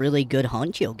get a really good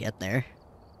hunt, you'll get there.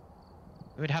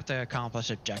 We would have to accomplish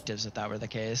objectives if that were the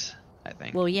case, I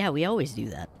think. Well, yeah, we always do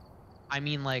that. I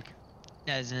mean, like,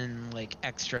 as in, like,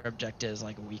 extra objectives,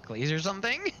 like weeklies or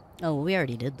something? Oh, well, we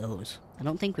already did those. I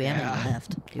don't think we have Yeah. any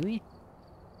left. Do we?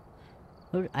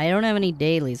 I don't have any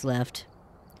dailies left.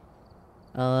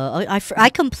 I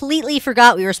completely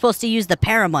forgot we were supposed to use the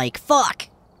paramic. Fuck!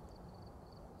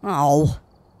 Oh.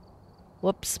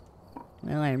 Whoops.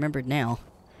 Well, I remembered now.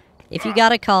 If you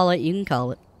gotta call it, you can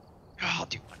call it. I'll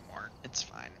do one more. It's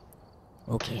fine.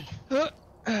 Okay. Oh,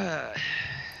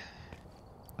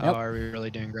 Yep. are we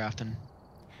really doing Grafton?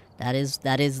 That is the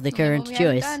Yeah, current we haven't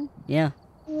choice. done. Yeah.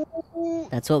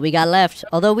 That's what we got left.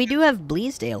 Although we do have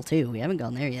Bleasdale too. We haven't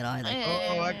gone there yet either.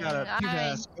 Oh, I got it. Too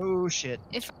fast. Oh, shit.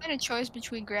 If I had a choice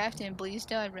between Graft and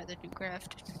Bleasdale, I'd rather do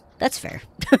Graft. That's fair.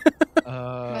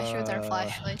 Especially with our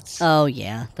flashlights. Oh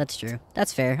yeah, that's true.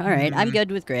 That's fair. All right, I'm Mhm.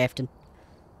 good with Grafton.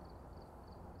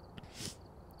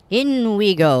 In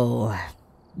we go.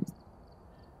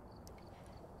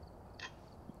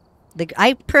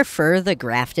 I prefer the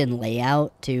Grafton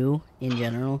layout too, in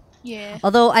general. Yeah.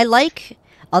 Although I like,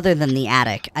 other than the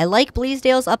attic, I like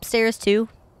Bleasdale's upstairs too.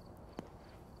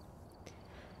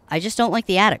 I just don't like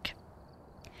the attic.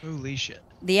 Holy shit.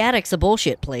 The attic's a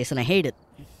bullshit place, and I hate it.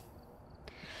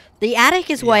 The attic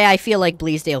is why I feel like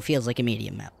Bleasdale feels like a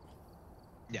medium map.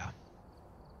 Yeah.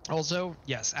 Also,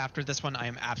 yes, after this one, I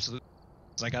am absolutely...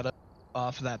 I got up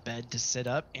off that bed to sit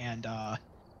up, and,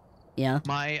 Yeah.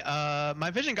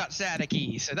 my vision got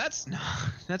staticky, so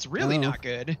that's really Oh. not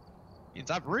good. Means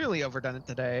I've really overdone it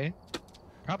today.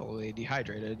 Probably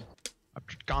dehydrated. I've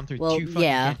gone through Well, 2 fucking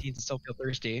yeah. canteens and still feel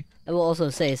thirsty. I will also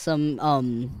say some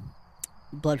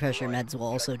blood pressure meds will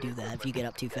also do that if you get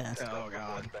up too fast. Oh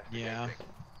god. Yeah.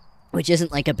 Which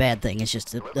isn't like a bad thing, it's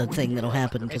just a thing that'll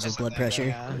happen because of just a blood thing, pressure.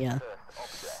 yeah. Yeah.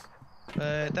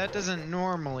 But that doesn't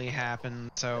normally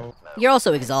happen, so You're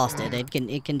also exhausted.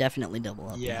 It can definitely double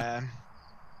up. yeah.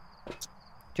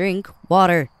 Drink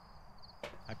water.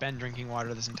 I've been drinking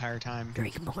water this entire time.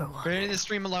 Drink more water. But in the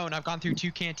stream alone, I've gone through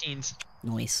 2 canteens.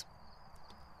 Noise.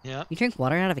 Yep. You drink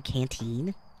water out of a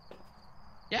canteen?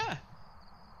 Yeah.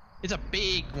 It's a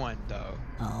big one though.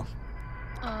 Oh.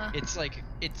 It's like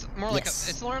more like Yes.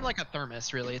 it's more like a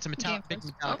thermos really. It's a Yeah, big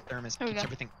metallic thermos. there we Keeps go.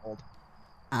 everything cold.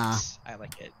 Ah. I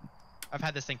like it. I've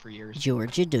had this thing for years.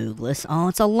 Georgia Douglas. Oh,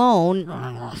 it's alone.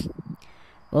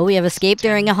 Well, we have escaped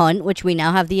during a hunt, which we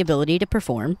now have the ability to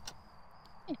perform.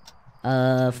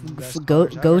 Best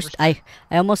colors I've Ghost. ever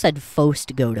I almost said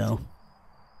Fost Godo.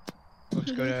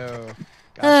 Let's go to.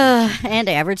 Gotcha. And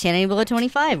average sanity below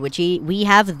 25, which we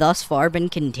have thus far been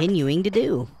continuing to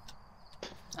do.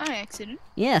 I accident.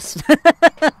 Yes.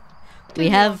 Do we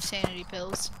love have. sanity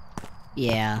pills.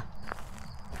 Yeah.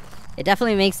 It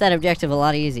definitely makes that objective a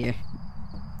lot easier.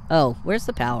 Oh, where's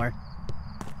the power?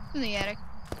 In the attic.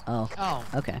 Oh, Oh,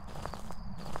 okay.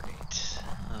 great.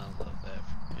 I love that.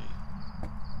 For me.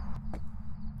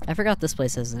 I forgot this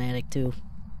place has an attic too.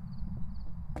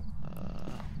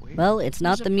 Wait. Well, it's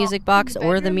not There's a the bone music in box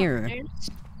or the bedroom mirror. upstairs.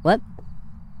 What?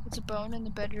 There's a bone in the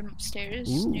bedroom upstairs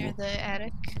Ooh. near the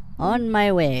attic. On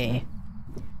my way.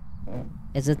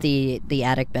 Is it the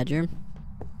attic bedroom?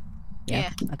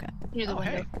 Yeah. Okay. Near the Oh,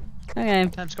 window. hey. Okay.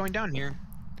 Time's going down here.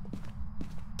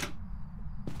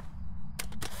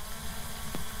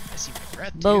 I see my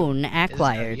breath. too. Bone This is gotta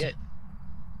acquired. be it.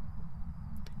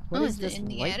 What Oh, is is this it in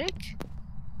the light? attic?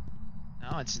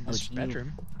 No, it's in Oh, this it's you.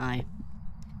 bedroom. Hi.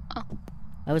 Oh.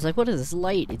 I was like, what is this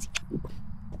light? It's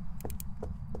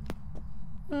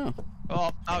Oh.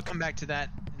 Well, I'll come back to that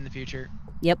in the future.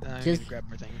 Yep. I'm Just gonna grab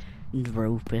more things.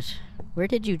 drop it. Where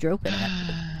did you drop it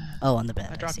at? Oh, on the bed.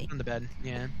 I I dropped see. it on the bed.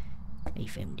 Yeah. I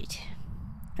found it.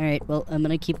 Alright, well, I'm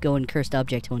gonna keep going cursed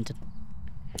object hunting.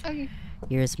 Okay.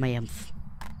 Here's my inf.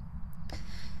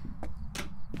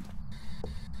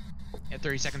 Yeah,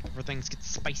 30 seconds before things get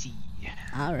spicy.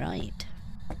 Alright.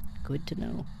 Good to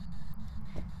know.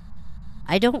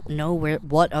 I don't know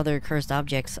what other cursed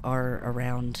objects are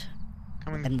around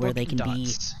Coming and where they polka can be.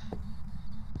 dots.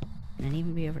 Can it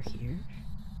even be over here?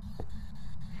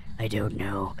 I don't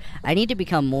know. I need to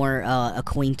become more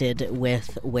acquainted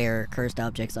with where cursed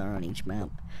objects are on each map.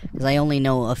 Because I only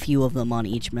know a few of them on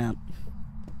each map.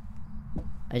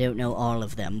 I don't know all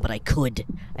of them, but I could.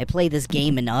 I play this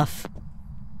game enough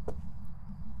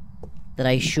that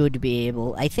I should be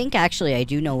able... I think actually I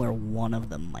do know where one of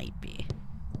them might be.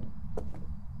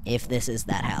 If this is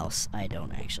that house. I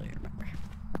don't actually remember.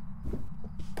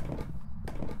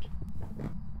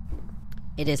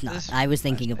 It is not. This I was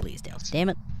thinking of flashlight. Bleasdale. Damn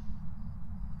it.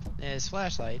 This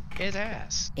flashlight is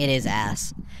ass. It is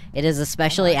ass. It is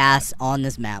especially Oh my ass on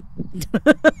this map.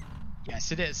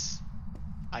 Yes, it is.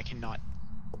 I cannot.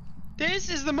 This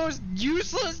is the most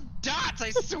useless dots,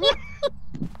 I swear.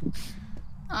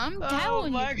 I'm Oh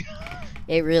telling my you. god.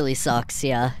 It really sucks,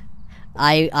 yeah.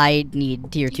 I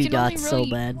need tier 2 can only dots so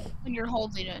really- bad. When you're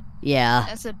holding it. Yeah,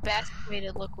 That's the best way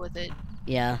to look with it.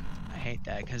 yeah. I hate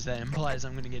that because that implies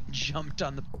I'm gonna get jumped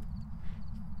on the.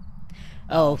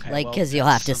 Oh, okay, like, well, because you'll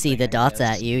have to that's see the something, I dots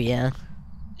guess. at you, yeah.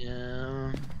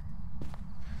 Yeah.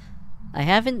 I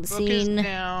haven't Book is seen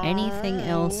now. anything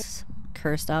else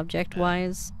cursed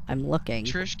object-wise. I'm looking.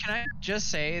 Trish, can I just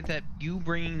say that you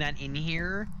bringing that in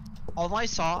here? All I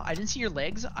saw, I didn't see your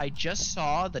legs. I just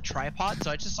saw the tripod,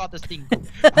 so I just saw this thing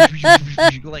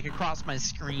go like across my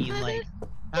screen. Like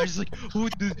I was just like,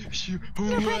 "What the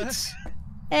what?"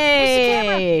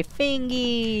 Hey,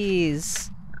 fingies!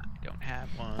 I don't have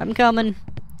one. I'm coming.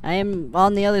 I am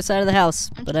on the other side of the house,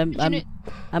 but I'm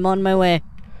on my way.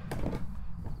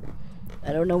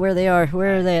 I don't know where they are.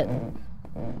 Where are they at?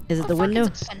 Is it the window?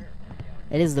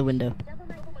 It is the window.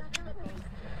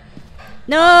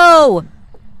 No!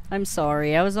 I'm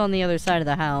sorry. I was on the other side of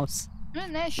the house.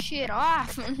 Turn that shit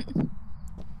off.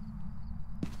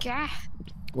 God.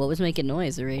 What was making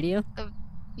noise? The radio?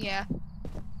 Yeah.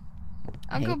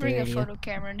 I I'll hate go the bring a radio. photo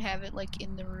camera and have it like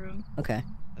in the room. Okay.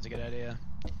 That's a good idea.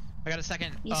 I got a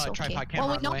second It's okay. tripod camera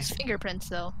Well, on we the know way. it's fingerprints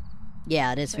though.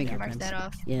 Yeah, it is So we can mark fingerprints. that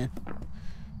off. Yeah.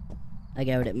 I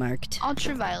got it marked.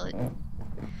 Ultraviolet.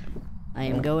 I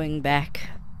am going back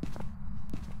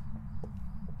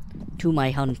to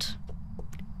my hunt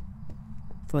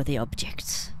for the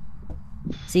objects.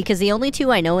 See, because the only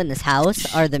two I know in this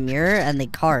house are the mirror and the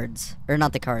cards. Or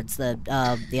not the cards, the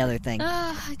other thing.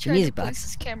 I tried to music place box.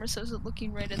 this camera so it's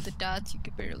looking right at the dots. You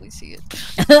could barely see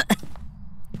it.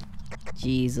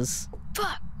 Jesus.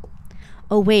 Fuck.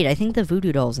 Oh wait, I think the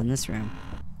voodoo doll's in this room.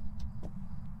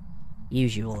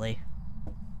 Usually.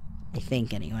 I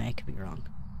think anyway, I could be wrong.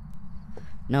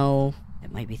 No,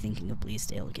 it might be thinking of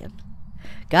Bleasdale again.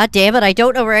 God damn it, I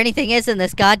don't know where anything is in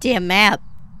this goddamn map.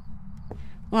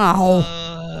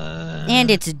 Oh. And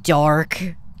it's dark.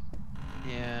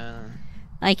 Yeah.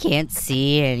 I can't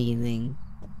see anything.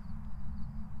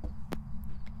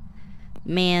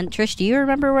 Man, Trish, do you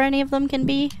remember where any of them can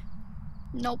be?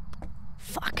 Nope.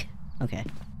 Fuck. Okay,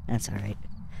 that's alright.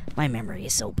 My memory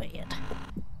is so bad.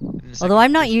 And the Although second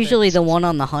I'm not is usually the fixed. one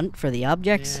on the hunt for the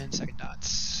objects. And second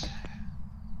dots.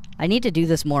 I need to do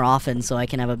this more often so I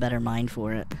can have a better mind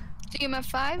for it. So I'm at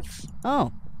 5.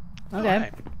 Oh. Okay.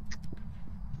 Alright.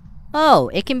 Oh,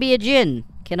 it can be a djinn.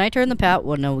 Can I turn the power?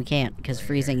 Well, no, we can't, because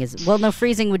freezing is... Well, no,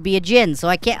 freezing would be a djinn, so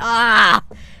I can't... Ah!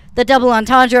 The double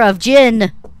entendre of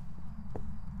djinn!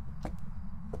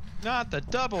 Not the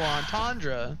double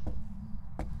entendre.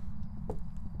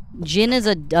 Djinn is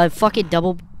a fucking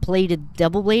double-bladed,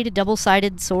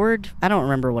 double-sided sword? I don't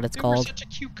remember what it's They were called. such a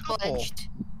cute couple. Double-edged.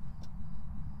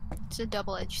 It's a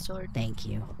double-edged sword. Thank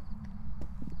you.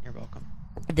 You're welcome.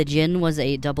 The djinn was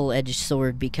a double-edged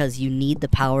sword because you need the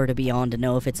power to be on to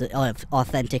know if it's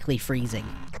authentically freezing.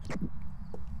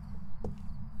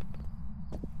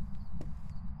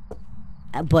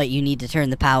 But you need to turn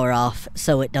the power off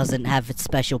so it doesn't have its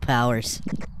special powers.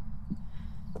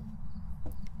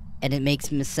 And it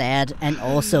makes me sad and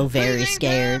also very Freezing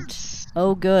scared. temps!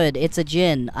 Oh good, it's a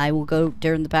djinn. I will go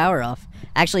turn the power off.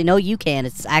 Actually, no, you can.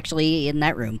 It's actually in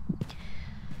that room.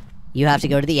 You have to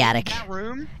go to the attic. That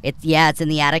room? Yeah, it's in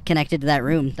the attic connected to that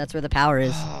room. That's where the power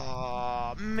is.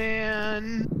 Oh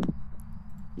man.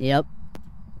 Yep.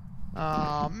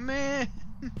 Oh man.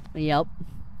 Yep.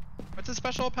 What's the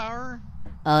special power?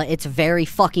 It's very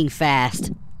fucking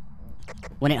fast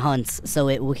when it hunts, so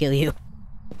it will kill you.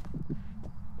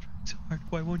 So hard.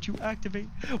 Why won't you activate?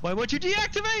 Why won't you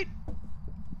deactivate?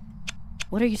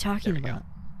 What are you talking There we about?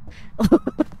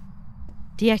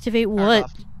 Deactivate Power's what?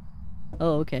 off.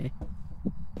 Oh, okay.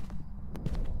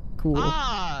 Cool.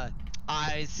 Ah,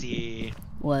 I see.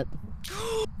 What?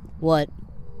 What?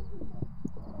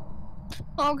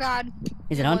 Oh god.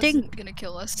 Is it hunting? Wasn't gonna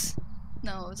kill us.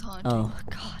 No, it was haunting. Oh,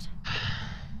 God.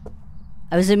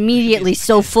 I was immediately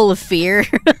so full of fear.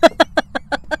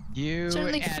 You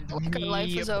Certainly and felt like our life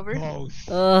me was over. both.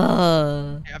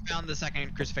 Ugh. I found the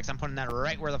second crucifix. I'm putting that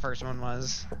right where the first one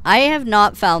was. I have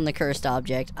not found the cursed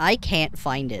object. I can't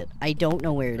find it. I don't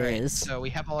know where it Right, is. so we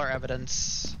have all our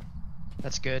evidence.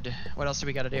 That's good. What else do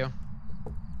we gotta do?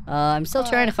 I'm still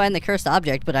trying to find the cursed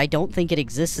object, but I don't think it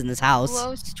exists in this house.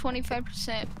 Lowest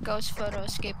 25% ghost photo.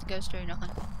 Escape the ghost during a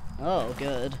hunt. Oh,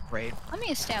 good. Great. Let me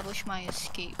establish my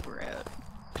escape route.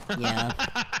 Yeah,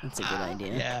 that's a good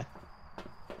idea. Yeah.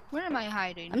 Where am I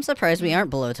hiding? I'm surprised we aren't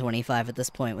below 25 at this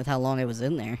point with how long it was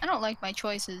in there. I don't like my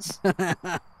choices. Yeah,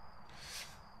 I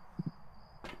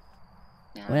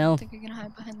Well, don't think I can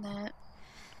hide behind that.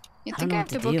 You I don't think know I what have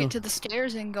to to book do. it to the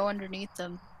stairs and go underneath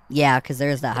them? Yeah, because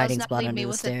there's that Does hiding not spot leave under me the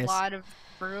with stairs. a lot of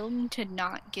room to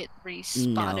not get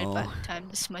respotted by No. the time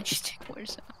the smudge stick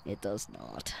wears out. It does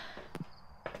not.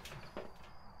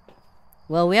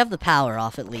 Well, we have the power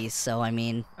off at least, so I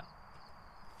mean...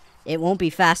 It won't be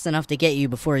fast enough to get you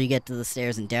before you get to the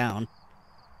stairs and down.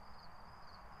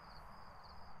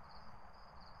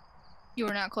 You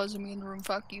are not closing me in the room,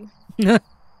 fuck you.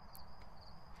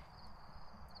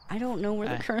 I don't know where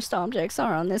the cursed objects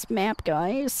are on this map,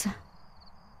 guys.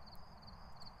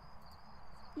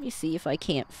 Let me see if I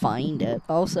can't find it.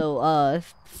 Also,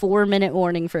 4-minute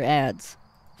warning for ads.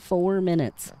 4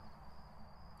 minutes.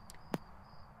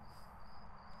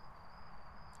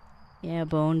 Yeah,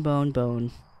 bone, bone,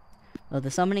 bone. Oh,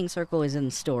 the summoning circle is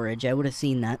in storage. I would have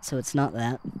seen that, so it's not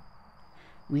that.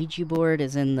 Ouija board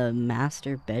is in the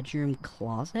master bedroom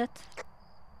closet?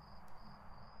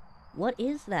 What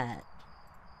is that?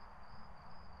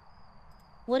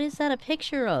 What is that a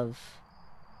picture of?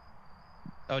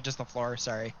 Oh, just the floor.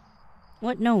 Sorry.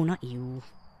 What? No, not you.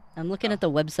 I'm looking at the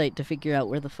website to figure out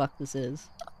where the fuck this is.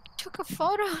 Took a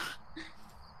photo.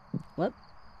 What?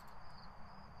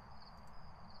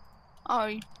 Oh,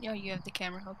 you have the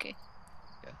camera. Okay.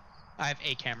 I have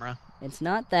a camera. It's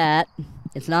not that.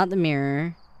 It's not the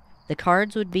mirror. The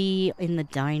cards would be in the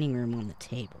dining room on the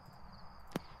table.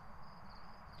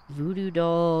 Voodoo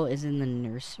doll is in the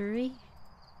nursery?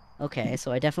 Okay,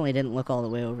 so I definitely didn't look all the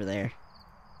way over there.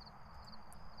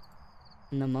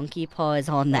 And the monkey paw is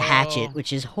on the hatchet,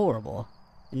 which is horrible.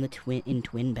 In the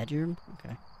twin bedroom?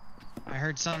 Okay. I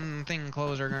heard something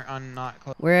closer on not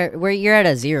close. You're at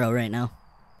a 0 right now.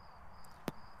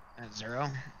 At 0?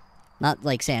 Not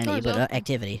like sanity, Door's but open.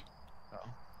 activity.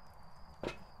 Oh.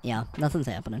 Yeah, nothing's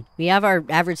happening. We have our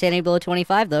average sanity below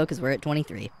 25 though, because we're at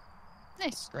 23.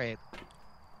 Nice. Great.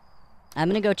 I'm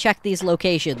gonna go check these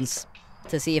locations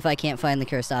to see if I can't find the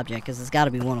cursed object, because it's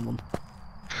gotta be one of them.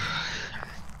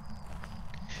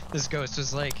 This ghost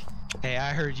was like, hey, I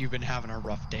heard you've been having a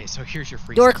rough day, so here's your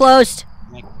free Door sample." closed!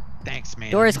 I'm like, thanks, man.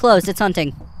 Door is closed, it's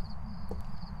hunting.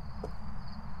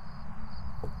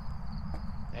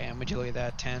 Damn, would you look at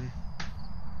that? 10.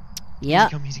 Yeah,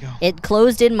 Easy go. it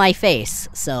closed in my face,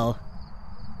 so...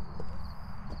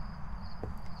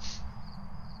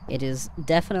 It is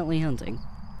definitely hunting.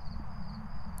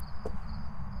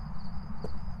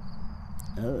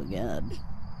 Oh god.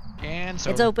 And so.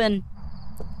 It's open.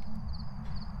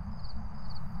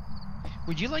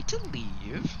 Would you like to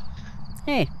leave?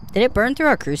 Hey, did it burn through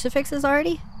our crucifixes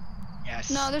already? Yes.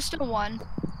 No, there's still one.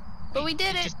 But we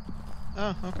did it.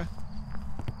 Oh, okay.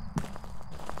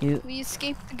 We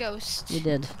escaped the ghost. You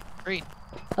did. Great.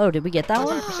 Oh, did we get that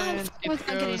one? 100% Without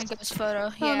getting a ghost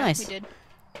photo. Oh, Yeah, nice. we did.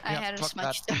 I Yep, had a fuck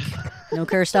smudge that. stick. No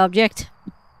cursed object?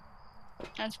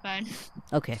 That's fine.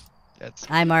 Okay. That's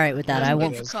I'm alright with that. I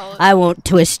Everybody won't is. Call it. I won't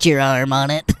twist your arm on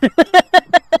it.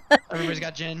 Everybody's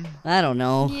got gin. I don't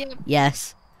know. Yep.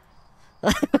 Yes.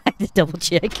 I had to double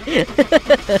check.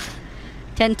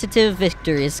 Tentative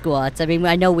victory squats. I mean,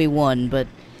 I know we won, but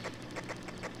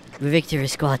victory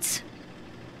squats.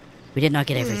 We did not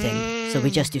get everything, so we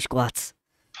just do squats.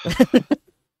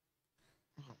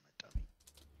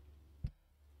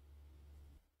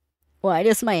 Why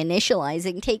does my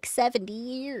initializing take 70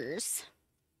 years?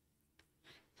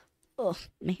 Oh,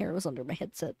 my hair was under my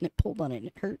headset and it pulled on it and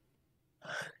it hurt.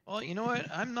 Well, you know what?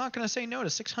 I'm not gonna say no to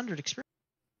 600 experience.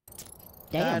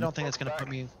 Damn. I don't think it's gonna put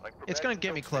me. It's gonna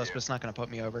get me close, but it's not gonna put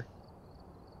me over.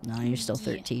 No, you're still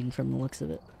 13 from the looks of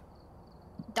it.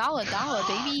 Dollar,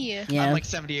 baby. Yeah. I'm like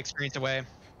 70 experience away.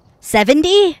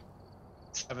 70?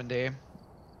 70.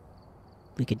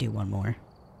 We could do one more.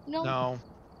 No. No.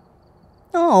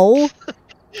 Oh,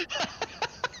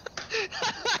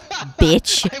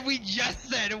 bitch. We just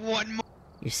said one more.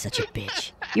 You're such a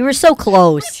bitch. You were so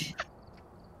close.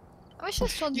 I wish I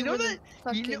told you, You know were that-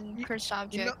 the you know- fucking you- cursed You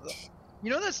object. know, you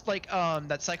know that's like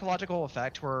that psychological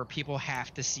effect where people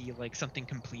have to see like something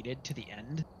completed to the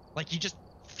end. Like you just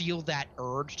feel that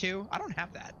urge to. I don't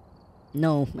have that.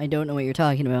 No, I don't know what you're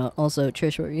talking about. Also,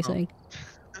 Trish, what were you Oh. saying?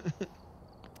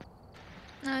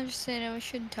 No, I was just saying it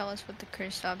should tell us what the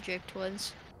cursed object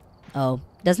was. Oh,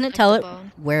 doesn't it Like tell the it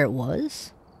bone. where it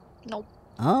was? Nope.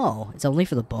 Oh, it's only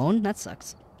for the bone? That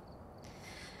sucks.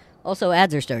 Also,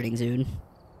 ads are starting soon.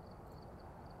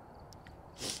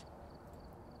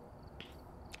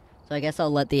 So I guess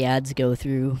I'll let the ads go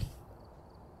through.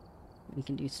 We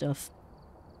can do stuff.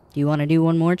 Do you want to do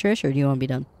one more, Trish, or do you want to be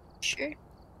done? Sure.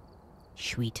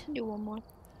 Sweet. Do one more.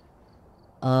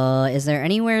 Is there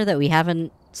anywhere that we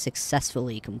haven't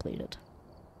successfully completed?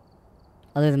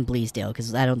 Other than Bleasdale,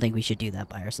 because I don't think we should do that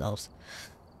by ourselves.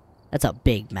 That's a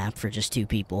big map for just 2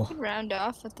 people. Could round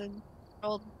off with the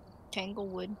old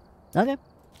Tanglewood. Okay.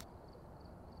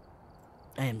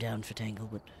 I am down for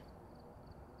Tanglewood.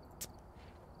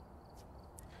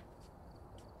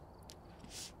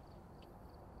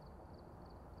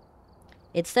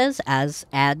 It says as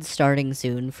ads starting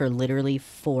soon for literally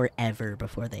forever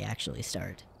before they actually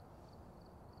start.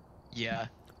 Yeah.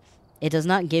 It does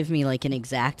not give me like an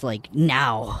exact like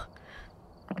now.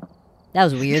 That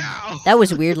was weird. Now. That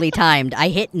was weirdly timed. I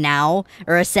hit now,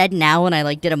 or I said now, and I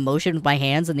like did a motion with my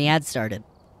hands, and the ad started.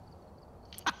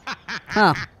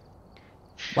 Huh?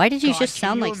 Why did you God, just can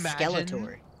sound you like imagine?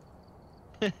 Skeletor?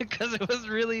 Because it was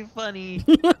really funny.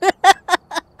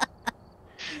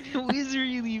 It was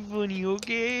really funny,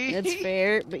 okay? That's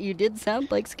fair, but you did sound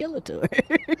like Skeletor.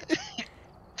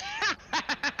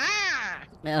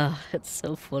 Oh, it's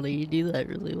so funny. You do that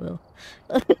really well.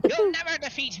 You'll never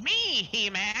defeat me,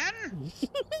 He-Man!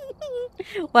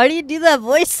 Why do you do that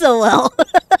voice so well?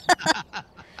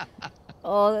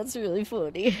 Oh, that's really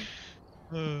funny.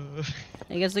 I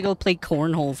guess I go play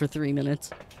cornhole for 3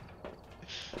 minutes.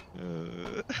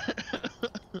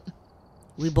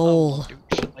 We bowl. Do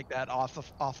shit like that off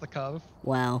the cuff.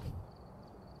 Wow.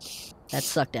 That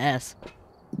sucked ass.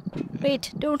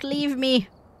 Wait, don't leave me.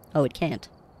 Oh, it can't.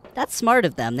 That's smart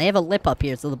of them. They have a lip up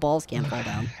here so the balls can't fall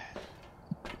down.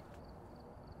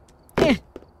 Eh.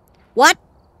 What?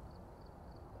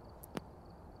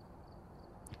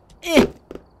 Eh.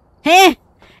 Heh?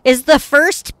 Is the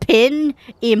first pin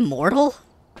immortal?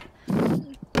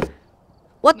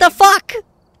 What the fuck?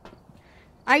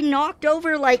 I knocked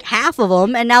over like half of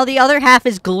them, and now the other half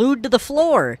is glued to the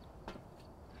floor.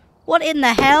 What in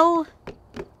the hell?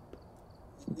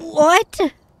 What?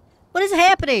 What is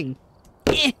happening?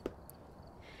 Eh.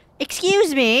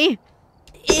 Excuse me?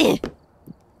 Eh.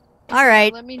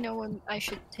 Alright, Let me know when I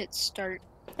should hit start.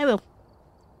 I will.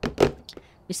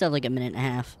 We still have like a minute and a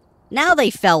half. Now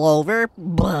they fell over.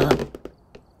 Blah.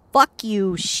 Fuck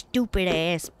you, stupid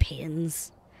ass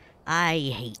pins.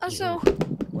 I hate Also, you.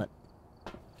 What?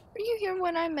 were you here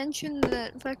when I mentioned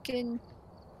that fucking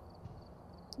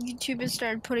YouTube has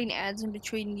started putting ads in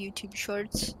between YouTube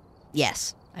shorts?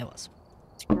 Yes, I was.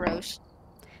 It's gross.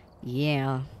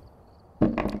 Yeah.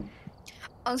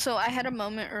 Also, I had a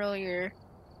moment earlier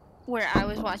where I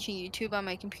was watching YouTube on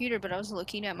my computer, but I was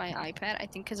looking at my iPad, I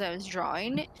think because I was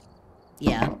drawing.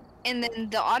 Yeah. And then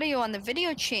the audio on the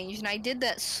video changed, and I did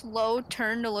that slow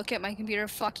turn to look at my computer.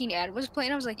 Fucking ad was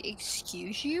playing. I was like,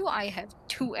 excuse you? I have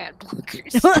 2 ad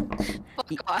blockers.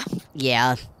 Fuck off.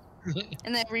 Yeah.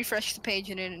 And then I refreshed the page,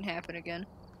 and it didn't happen again.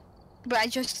 But I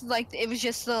just, like, it was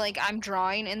just the, like, I'm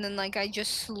drawing, and then, like, I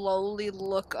just slowly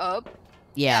look up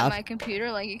Yeah. at my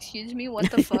computer, like, excuse me,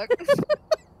 what the fuck?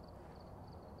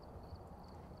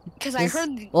 Because I This- heard,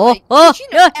 Oh, like, oh, did you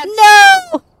know ads-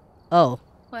 no! Oh,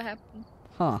 What happened?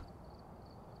 huh.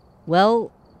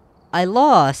 Well, I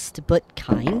lost, but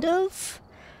kind of?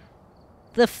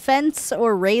 The fence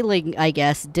or railing, I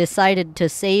guess, decided to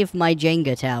save my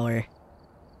Jenga tower.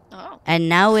 Oh. And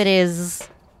now it is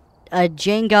a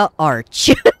Jenga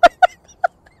arch.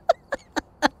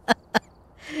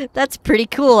 That's pretty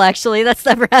cool, actually. That's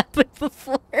never happened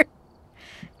before.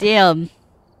 Damn.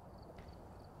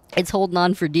 It's holding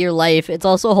on for dear life. It's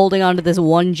also holding on to this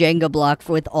one Jenga block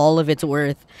with all of its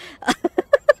worth.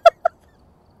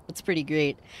 That's pretty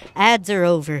great. Ads are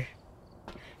over.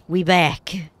 We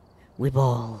back. We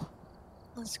ball.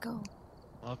 Let's go.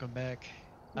 Welcome back.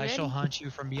 You I shall ready? haunt you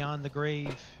from beyond the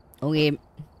grave. Okay.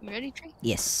 You ready, Trey?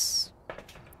 Yes.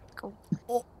 Go.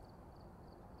 Oh.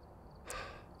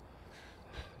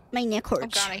 My neck Oh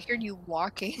hurts. god, I heard you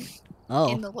walking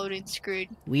Oh, in the loading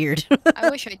screen. weird. I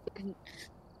wish I didn't.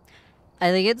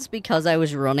 I think it's because I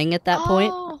was running at that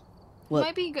point. Oh, What?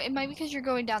 it might be because you're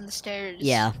going down the stairs.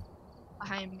 Yeah,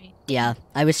 Behind me. yeah.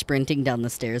 I was sprinting down the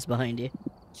stairs behind you.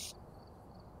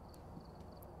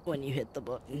 When you hit the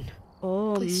button.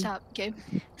 Oh, Please stop, Gabe.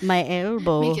 my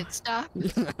elbow. Make it stop.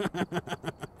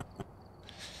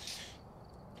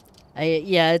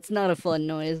 Yeah, it's not a fun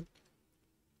noise.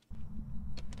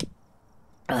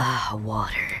 Ah,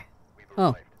 water.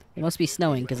 Oh, it must be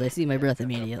snowing because I see my breath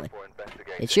immediately.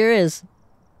 It sure is.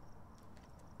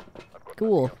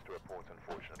 Cool.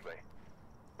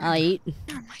 I'll eat. Oh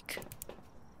my god.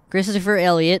 Christopher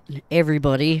Elliott,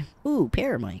 everybody. Ooh,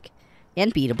 Paramike.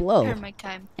 And Beat a Blow. Paramike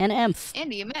time. And Emph.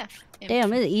 And EMF.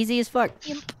 Damn, it's easy as fuck.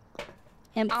 Imp.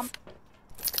 Emph.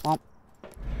 Omp.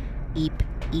 Eep.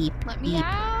 Eep. Let me eep.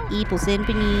 out. Eeples and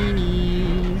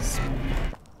paninis.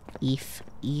 Eef.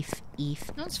 Eef. Eef.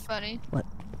 That's funny. What?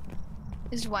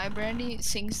 Is why Brandy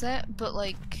sings that, but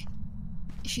like,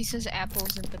 she says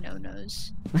apples and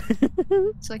bananas.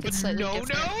 It's like it's slightly different.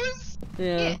 No-nos?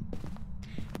 Yeah. Yeah.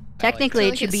 Technically, So, it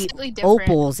like, should it's be slightly different.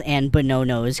 opals and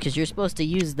bononos because you're supposed to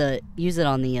use it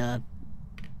on the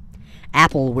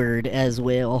apple word as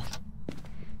well.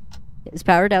 Is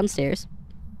power downstairs?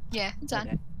 Yeah, it's on.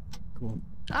 Okay. Cool.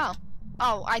 Oh.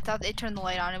 Oh, I thought they turned the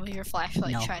light on and with your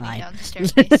flashlight No, shining down the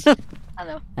staircase.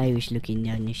 Hello. I was looking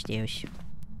down the stairs.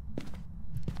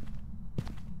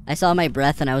 I saw my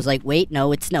breath and I was like, wait,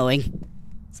 no, it's snowing.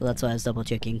 So that's why I was double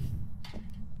checking.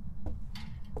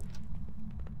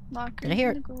 Lockers Did I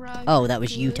hear in it? the garage Oh, are that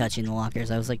was you good. touching the lockers.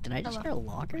 I was like, did I just Hello. hear a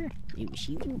locker? It was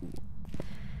you.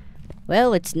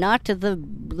 Well, it's not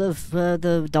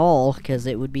the doll because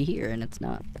it would be here and it's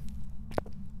not.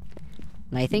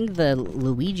 And I think the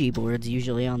Luigi board's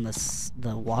usually on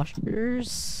the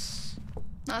washers.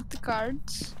 Not the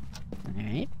cards. All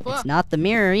right. Whoa. It's not the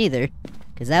mirror either,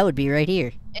 because that would be right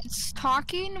here. It's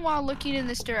talking while looking in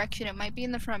this direction. It might be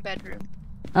in the front bedroom.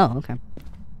 Oh, okay.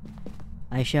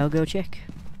 I shall go check.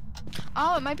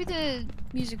 Oh, it might be the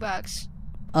music box.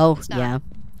 Oh, It's not. yeah.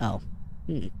 Oh.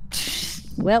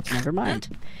 Well, never mind.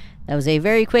 That was a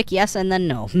very quick yes and then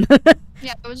no.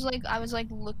 Yeah, I was like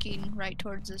looking right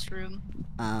towards this room.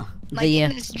 Like Like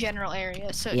in this general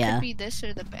area. So it yeah. could be this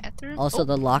or the bathroom. Also, Oh,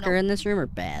 the locker no. in this room are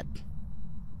bad.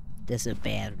 This is a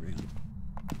bad room.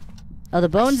 Oh, the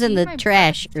bones in see the my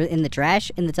trash, or in the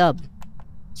trash, in the tub.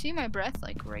 See my breath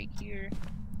like right here.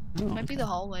 Oh, Might be the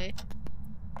hallway.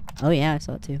 oh yeah, I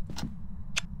saw it too.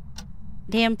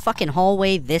 Damn fucking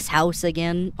hallway, this house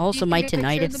again. Also, you my take a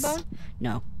picture of the tinnitus. bone?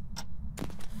 No.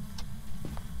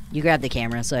 You grabbed the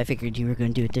camera, so I figured you were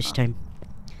going to do it this time.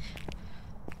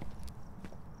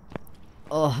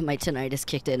 Oh, my tinnitus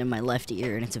kicked in my left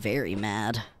ear, and it's very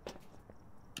mad.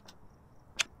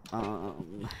 Yeah.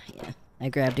 I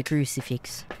grabbed a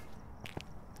crucifix.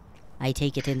 I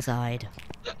take it inside.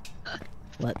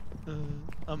 What?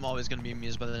 I'm always gonna be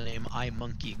amused by the name I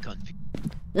Monkey Confused.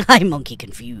 I'm monkey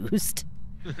confused.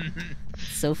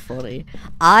 So funny.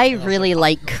 I also really Costco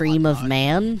like Cream hot of dog.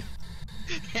 Man.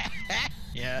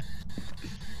 Yeah.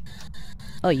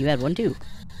 Oh, you had one too.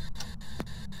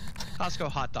 Costco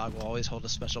hot dog will always hold a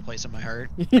special place in my heart.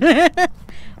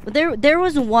 There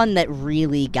was one that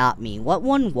really got me. What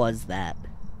one was that?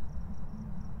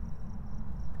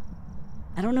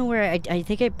 I don't know where I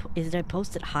think did I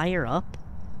post it higher up?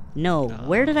 No.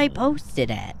 Where did I post it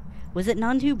at? Was it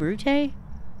Non-Tu Brute?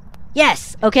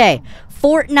 Yes. Okay.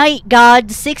 Fortnite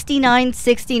God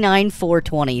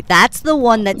 6969 That's the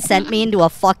one that sent me into a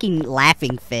fucking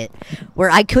laughing fit where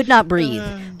I could not breathe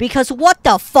because what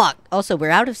the fuck? Also, we're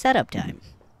out of setup time.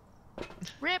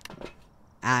 Rip.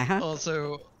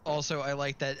 Also, I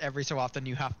like that every so often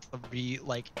you have to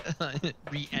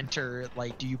re-enter.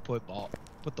 Like, do you put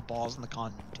the balls in the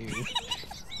condom too?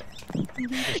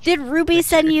 Did Ruby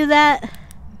send you that?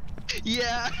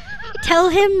 Yeah. Tell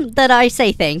him that I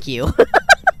say thank you.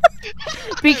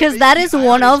 Because that is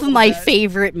one of my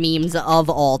favorite memes of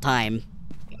all time.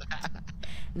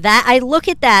 That I look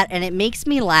at that and it makes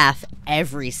me laugh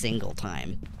every single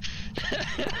time.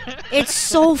 It's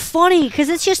so funny because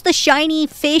it's just the shiny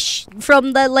fish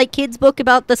from the kids book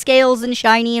about the scales and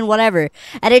shiny and whatever,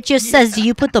 and it just says, "Do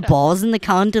you put the balls in the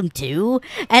condom too?"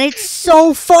 And it's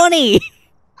so funny.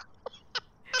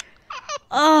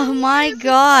 Oh my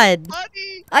god.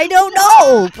 I don't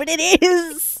know, but it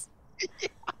is.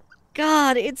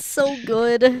 God, it's so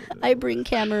good. I bring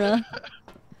camera.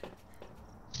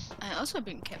 I also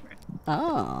bring camera.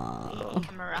 Oh.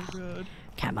 Camera.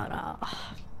 Camera.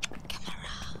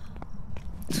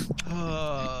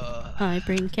 Uh, I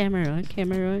bring camera.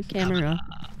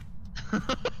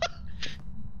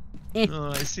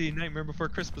 I see. Nightmare Before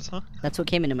Christmas, huh? That's what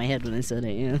came into my head when I said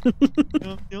it, yeah.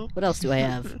 Yep. What else do I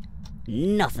have?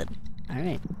 Nothing.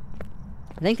 Alright.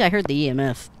 I think I heard the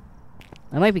EMF.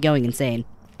 I might be going insane.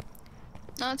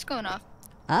 No, it's going off.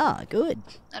 Ah, good.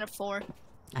 Out of 4.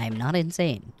 I am not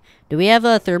insane. Do we have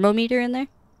a thermometer in there?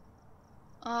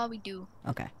 We do.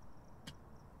 Okay.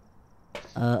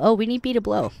 Oh, we need B to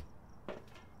blow.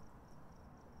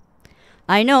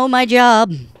 I know my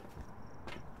job.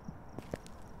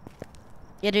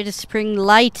 Yet it is to bring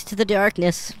light to the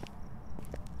darkness.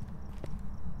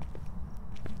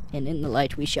 And in the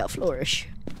light we shall flourish.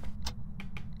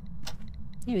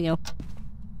 Here we go.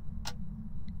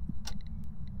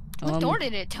 What door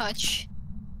did it touch?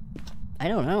 I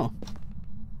don't know.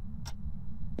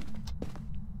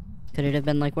 Could it have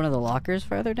been like one of the lockers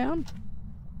farther down?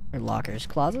 Or lockers,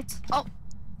 closets? Oh,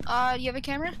 you have a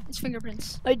camera? It's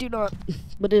fingerprints. I do not.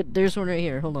 But there's one right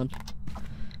here. Hold on.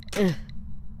 Ugh.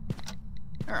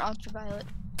 Or ultraviolet.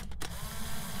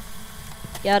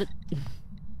 Got it.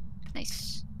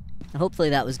 Nice. Hopefully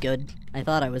that was good. I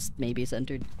thought I was maybe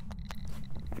centered.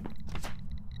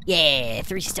 Yeah,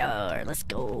 3-star. Let's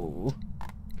go.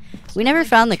 We never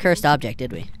found the cursed object,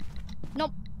 did we?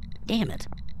 Nope. Damn it.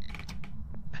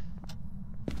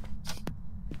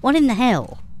 What in the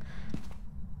hell?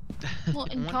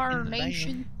 What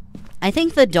incarnation? I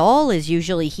think the doll is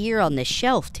usually here on this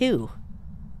shelf, too.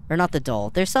 Or not the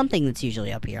doll. There's something that's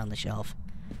usually up here on the shelf.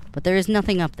 But there is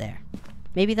nothing up there.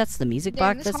 Maybe that's the music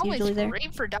box that's usually there? This hallway's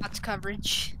great for dots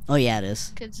coverage. Oh, yeah, it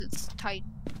is. Because it's tight.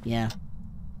 Yeah.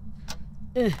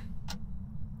 Ugh.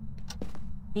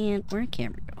 And where'd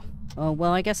camera go? Oh,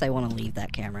 well, I guess I want to leave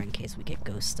that camera in case we get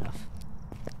ghost stuff.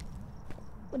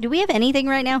 Do we have anything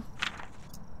right now?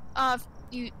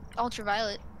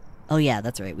 Ultraviolet. Oh, yeah,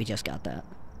 that's right. We just got that.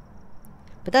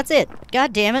 But that's it.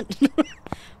 God damn it.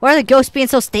 Why are the ghosts being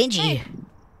so stingy? Hey,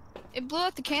 it blew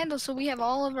out the candle, so we have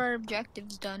all of our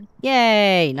objectives done.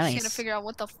 Yay, nice. Just gotta figure out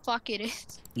what the fuck it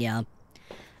is. Yeah.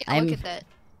 Yeah, look at that.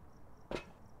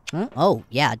 Huh? Oh,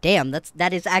 yeah, damn.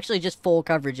 That is actually just full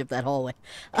coverage of that hallway.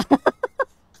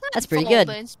 That's pretty Full, good.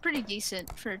 But it's pretty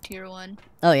decent for a tier 1.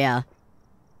 Oh, yeah.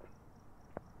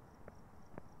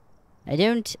 I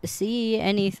don't see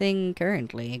anything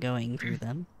currently going through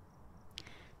them.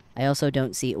 I also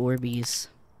don't see Orbeez.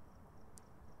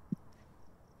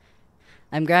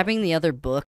 I'm grabbing the other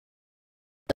book.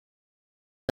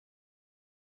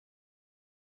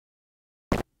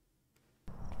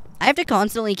 I have to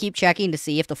constantly keep checking to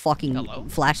see if the fucking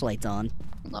flashlight's on.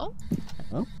 Hello?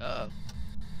 Oh?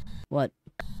 What?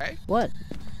 Hey? What?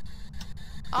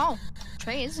 Oh,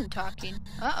 Trey isn't talking.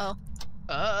 Uh-oh.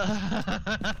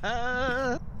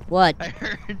 What? I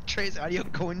heard Trey's audio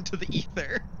go into the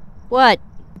ether. What?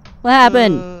 What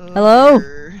happened? Hello?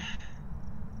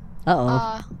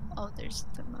 Uh-oh. Oh, there's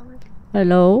the thermometer.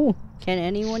 Hello? Can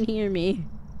anyone hear me?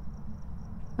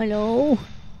 Hello?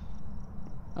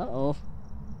 Uh-oh.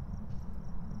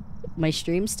 My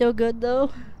stream's still good,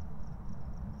 though?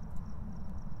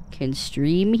 Can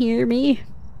stream hear me?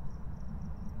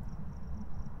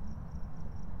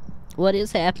 What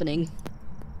is happening?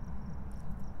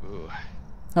 Ooh.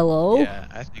 Hello? Yeah,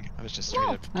 I think I was just straight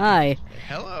up. Hi.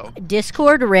 Hello.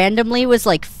 Discord randomly was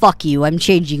like, fuck you, I'm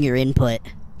changing your input.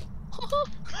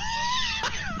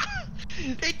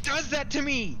 It does that to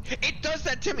me! It does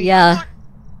that to me! Yeah.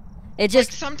 It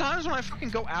just... Like, sometimes when I fucking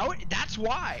go out, that's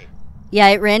why. Yeah,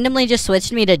 it randomly just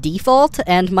switched me to default,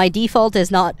 and my default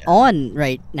is not on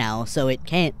right now, so it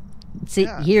can't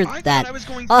hear I that. thought I was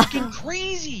going fucking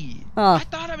crazy! Oh. I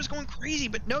thought I was going crazy,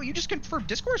 but no, you just confirmed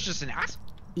Discord's just an ass.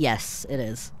 Yes, it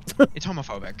is. It's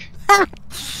homophobic.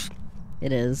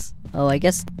 It is. Oh, I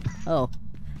guess... Oh.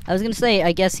 I was gonna say,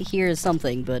 I guess here is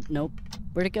something, but nope.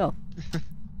 Where'd it go?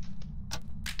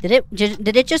 Did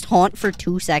it just haunt for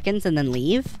 2 seconds and then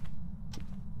leave?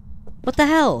 What the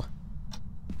hell?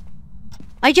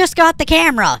 I just got the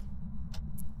camera!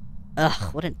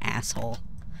 Ugh, what an asshole.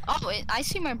 Oh, I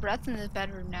see my breath in the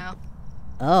bedroom now.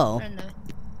 Oh. Or in the...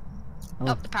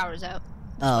 Oh, the power's out.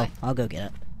 This Oh, way. I'll go get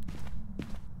it.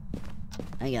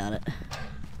 I got it.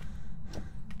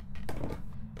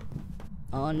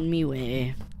 On me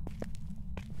way.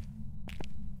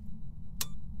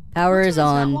 Power is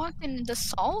on. Not walking the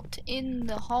salt in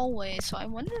the hallway, so I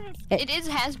wonder if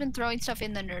has been throwing stuff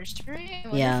in the nursery. I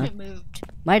wonder if it moved.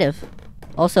 Might have.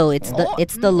 Also, it's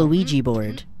the Luigi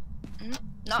board.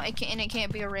 No, it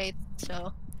can't be a wraith,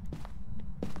 so.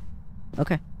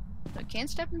 Okay. So it can't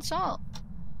step in salt.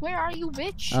 Where are you,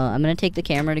 bitch? I'm gonna take the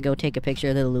camera to go take a picture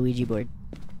of the Luigi board.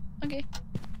 Okay.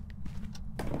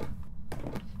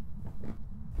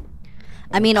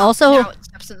 I mean, also. Now it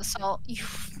steps in the salt, you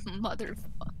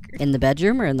motherfucker. In the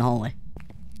bedroom or in the hallway?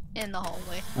 in the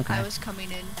hallway. Okay. I was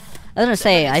coming in. I was gonna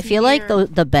say, when I it's feel like near-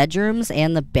 the bedrooms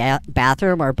and the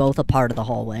bathroom are both a part of the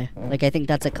hallway. Like, I think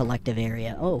that's a collective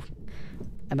area. Oh.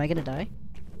 Am I gonna die?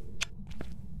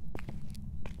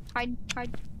 Hide,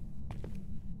 hide.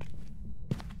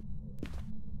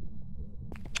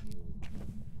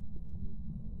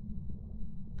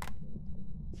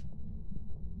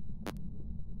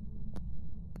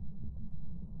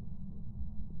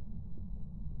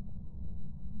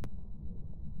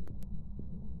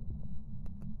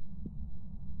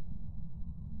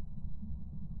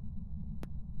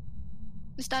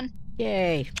 It's done.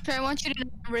 Yay. So I want you to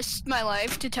risk my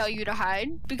life to tell you to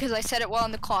hide because I set it while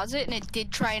in the closet and it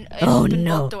did try and Oh, open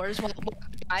no. both doors while I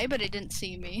walked by, but it didn't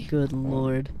see me. Good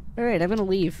lord. Alright, I'm gonna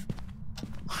leave.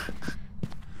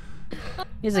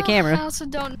 Here's the camera. I also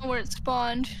don't know where it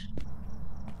spawned.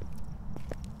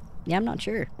 Yeah, I'm not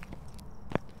sure.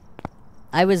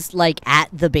 I was, like, at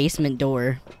the basement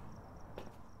door.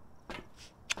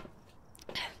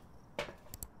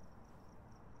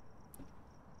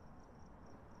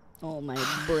 Oh, my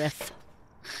breath.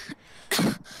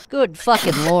 Good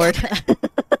fucking lord.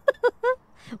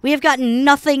 We have got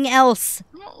nothing else.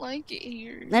 I don't like it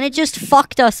here. And it just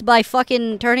fucked us by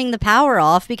fucking turning the power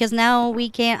off because now we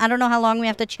can't. I don't know how long we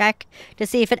have to check to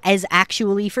see if it is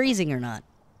actually freezing or not.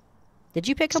 Did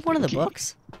you pick up one of the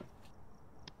books?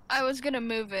 I was gonna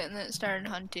move it and then it started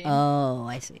hunting. Oh,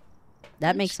 I see.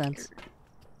 That I'm makes sense.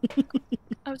 scared.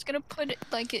 I was gonna put it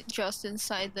like it just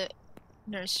inside the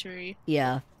nursery.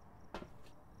 Yeah.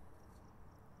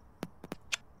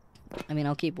 I mean,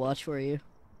 I'll keep watch for you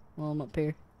while I'm up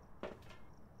here.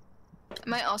 I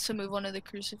might also move one of the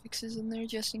crucifixes in there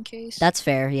just in case. That's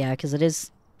fair, yeah, because it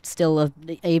is still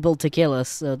able to kill us,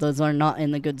 so those are not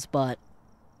in the good spot.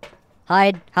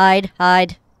 Hide, hide,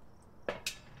 hide.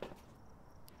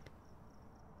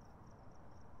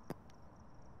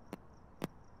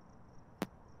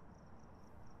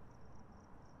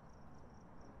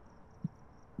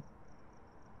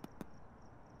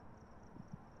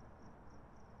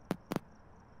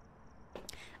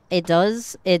 It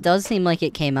does seem like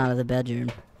it came out of the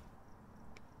bedroom.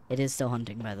 It is still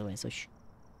hunting, by the way, so shh.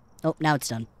 Oh, now it's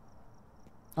done.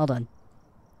 All done.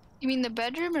 You mean the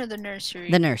bedroom or the nursery?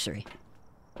 The nursery.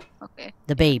 Okay.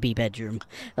 The baby bedroom.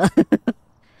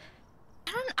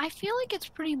 I feel like it's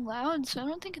pretty loud, so I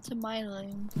don't think it's a my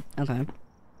lane. Okay.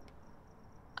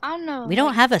 I don't know. We don't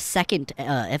like- have a second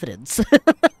evidence.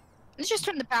 Let's just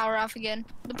turn the power off again.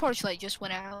 The porch light just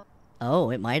went out. Oh,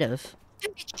 it might have.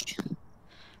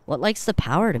 What likes the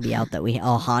power to be out that we...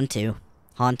 Oh, Hantu.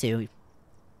 Hantu.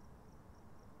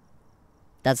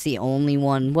 That's the only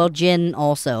one. Well, Jin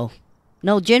also.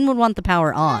 No, Jin would want the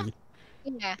power on.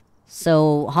 Yeah.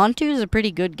 So, Hantu is a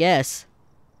pretty good guess.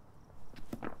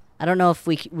 I don't know if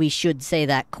we should say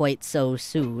that quite so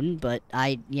soon, but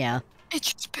yeah. It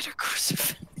just bit a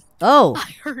crucifix. Oh!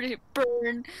 I heard it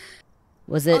burn.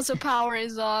 Was it... Also, power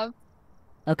is off.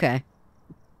 Okay.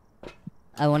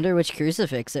 I wonder which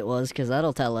crucifix it was, because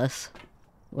that'll tell us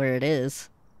where it is.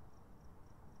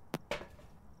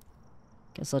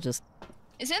 Guess I'll just...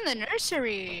 It's in the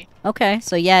nursery. Okay,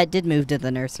 so yeah, it did move to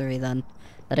the nursery then.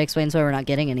 That explains why we're not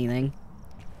getting anything.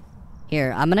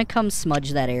 Here, I'm gonna come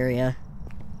smudge that area.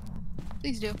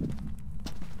 Please do.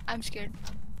 I'm scared.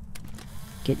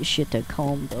 Get your shit to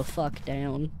calm the fuck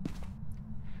down.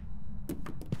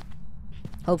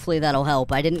 Hopefully that'll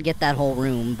help. I didn't get that whole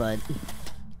room, but...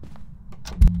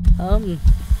 No,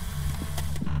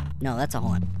 that's a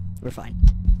haunt. We're fine.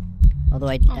 Although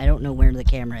I don't know where the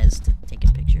camera is to take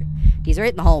a picture. He's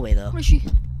right in the hallway, though. Where's she?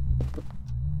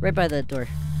 Right by the door.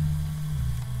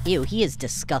 Ew, he is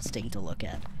disgusting to look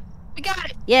at. We got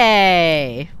it.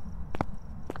 Yay!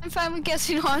 I'm fine with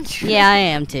guessing on you. Yeah, I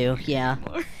am too. Yeah.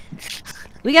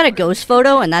 We got a ghost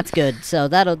photo, and that's good. So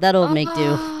that'll make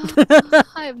do.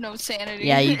 I have no sanity.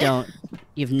 Yeah, you don't.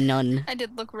 You've none. I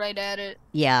did look right at it.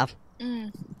 Yeah.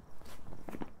 Mm.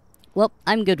 Well,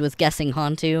 I'm good with guessing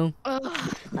Hantu. Ugh.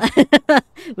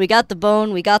 We got the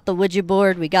bone, we got the Ouija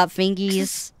board, we got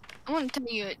fingies. I want to tell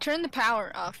you, it turned the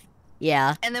power off.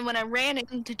 Yeah. And then when I ran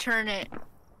in to turn it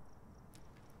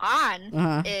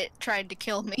on, it tried to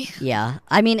kill me. Yeah.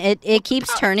 I mean, it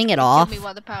keeps turning it Killed off. me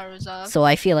while the power was off. So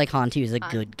I feel like Hantu is a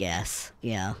good guess.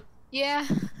 Yeah. Yeah.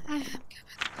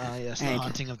 Yes, the Alright.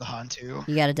 haunting of the Hantu.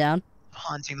 You got it down?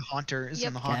 Haunting the haunter is Yep.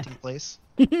 in the haunting place.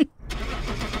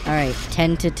 Alright,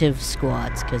 tentative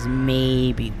squats, because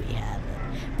maybe we have it.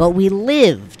 But we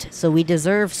lived, so we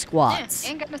deserve squats.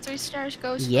 Yeah, and got a 3 stars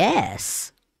ghost.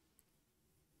 Yes.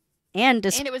 And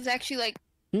And it was actually like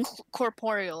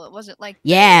corporeal. It wasn't like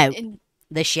Yeah, the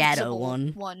the shadow invisible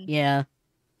one. one. Yeah.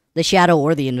 The shadow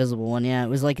or the invisible one, yeah. It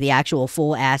was like the actual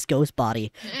full-ass ghost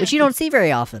body, which you don't see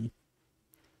very often.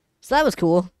 So that was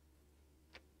cool.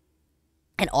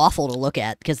 And awful to look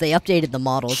at, because they updated the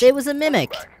models. It was a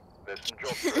mimic.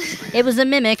 It was a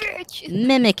mimic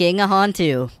mimicking a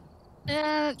Hantu.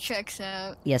 Yeah, that checks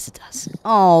out. Yes, it does.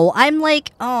 Oh, I'm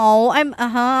like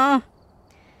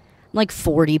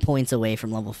 40 points away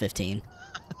from level 15.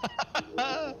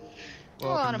 A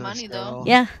lot of money, though.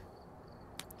 Yeah.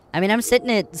 I mean, I'm sitting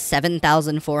at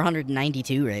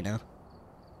 7,492 right now.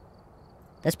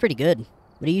 That's pretty good.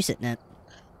 What are you sitting at?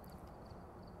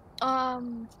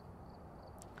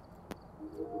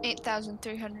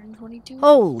 8,322.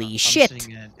 Holy shit!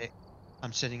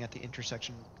 I'm sitting at the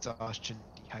intersection of exhaustion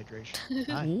and dehydration.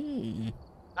 Hi.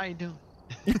 How you doing?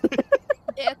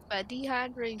 Death by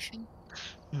dehydration.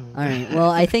 Alright,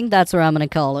 well, I think that's where I'm gonna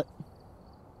call it.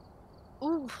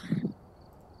 Ooh.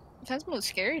 That's most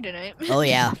scary tonight. Oh,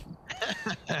 yeah.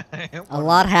 A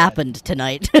lot happened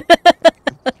tonight.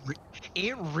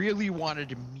 It really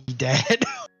wanted me dead.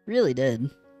 Really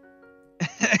did.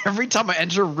 Every time I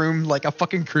enter a room, like a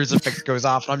fucking crucifix goes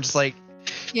off, and I'm just like,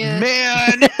 Yeah.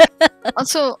 man.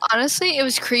 Also, honestly, it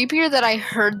was creepier that I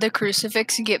heard the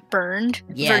crucifix get burned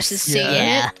versus seeing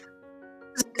it.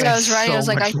 As I was running, I was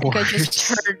like, I think I just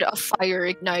heard a fire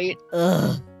ignite.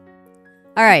 Ugh.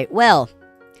 Alright, well.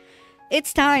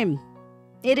 It's time.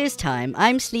 It is time.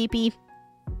 I'm sleepy.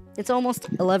 It's almost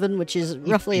 11, which is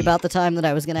roughly about the time that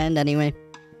I was gonna end anyway.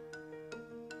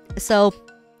 So,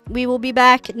 we will be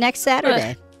back next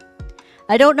Saturday.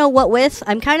 I don't know what with.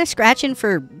 I'm kind of scratching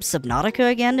for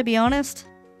Subnautica again, to be honest.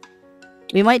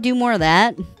 We might do more of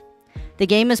that. The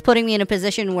game is putting me in a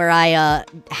position where I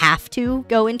have to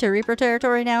go into Reaper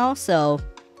territory now, so...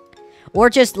 Or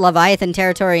just Leviathan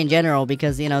territory in general,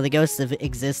 because, you know, the ghosts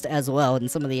exist as well in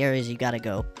some of the areas you gotta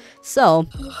go. So,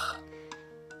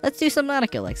 let's do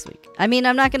Subnautica next week. I mean,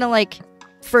 I'm not gonna, like,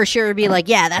 for sure be like,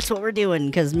 yeah, that's what we're doing,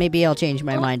 because maybe I'll change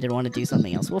my mind and want to do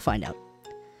something else. We'll find out.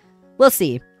 We'll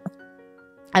see.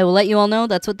 I will let you all know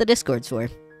that's what the Discord's for.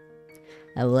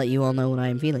 I will let you all know what I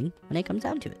am feeling when it comes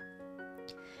down to it.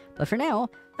 But for now,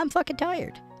 I'm fucking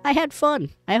tired. I had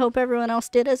fun. I hope everyone else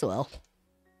did as well.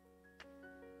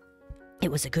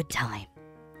 It was a good time.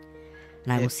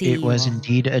 And I will see you It was all.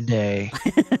 indeed a day.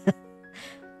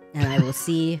 And I will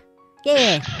see...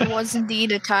 Yeah. It was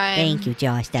indeed a time. Thank you,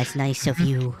 Josh. That's nice of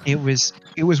you. It was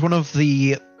one of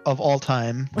all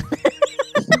time.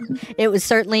 It was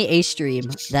certainly a stream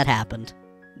that happened.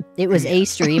 It was a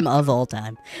stream of all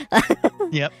time.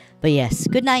 Yep. But yes,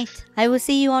 good night. I will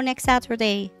see you all next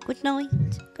Saturday. Good night.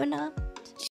 Good night.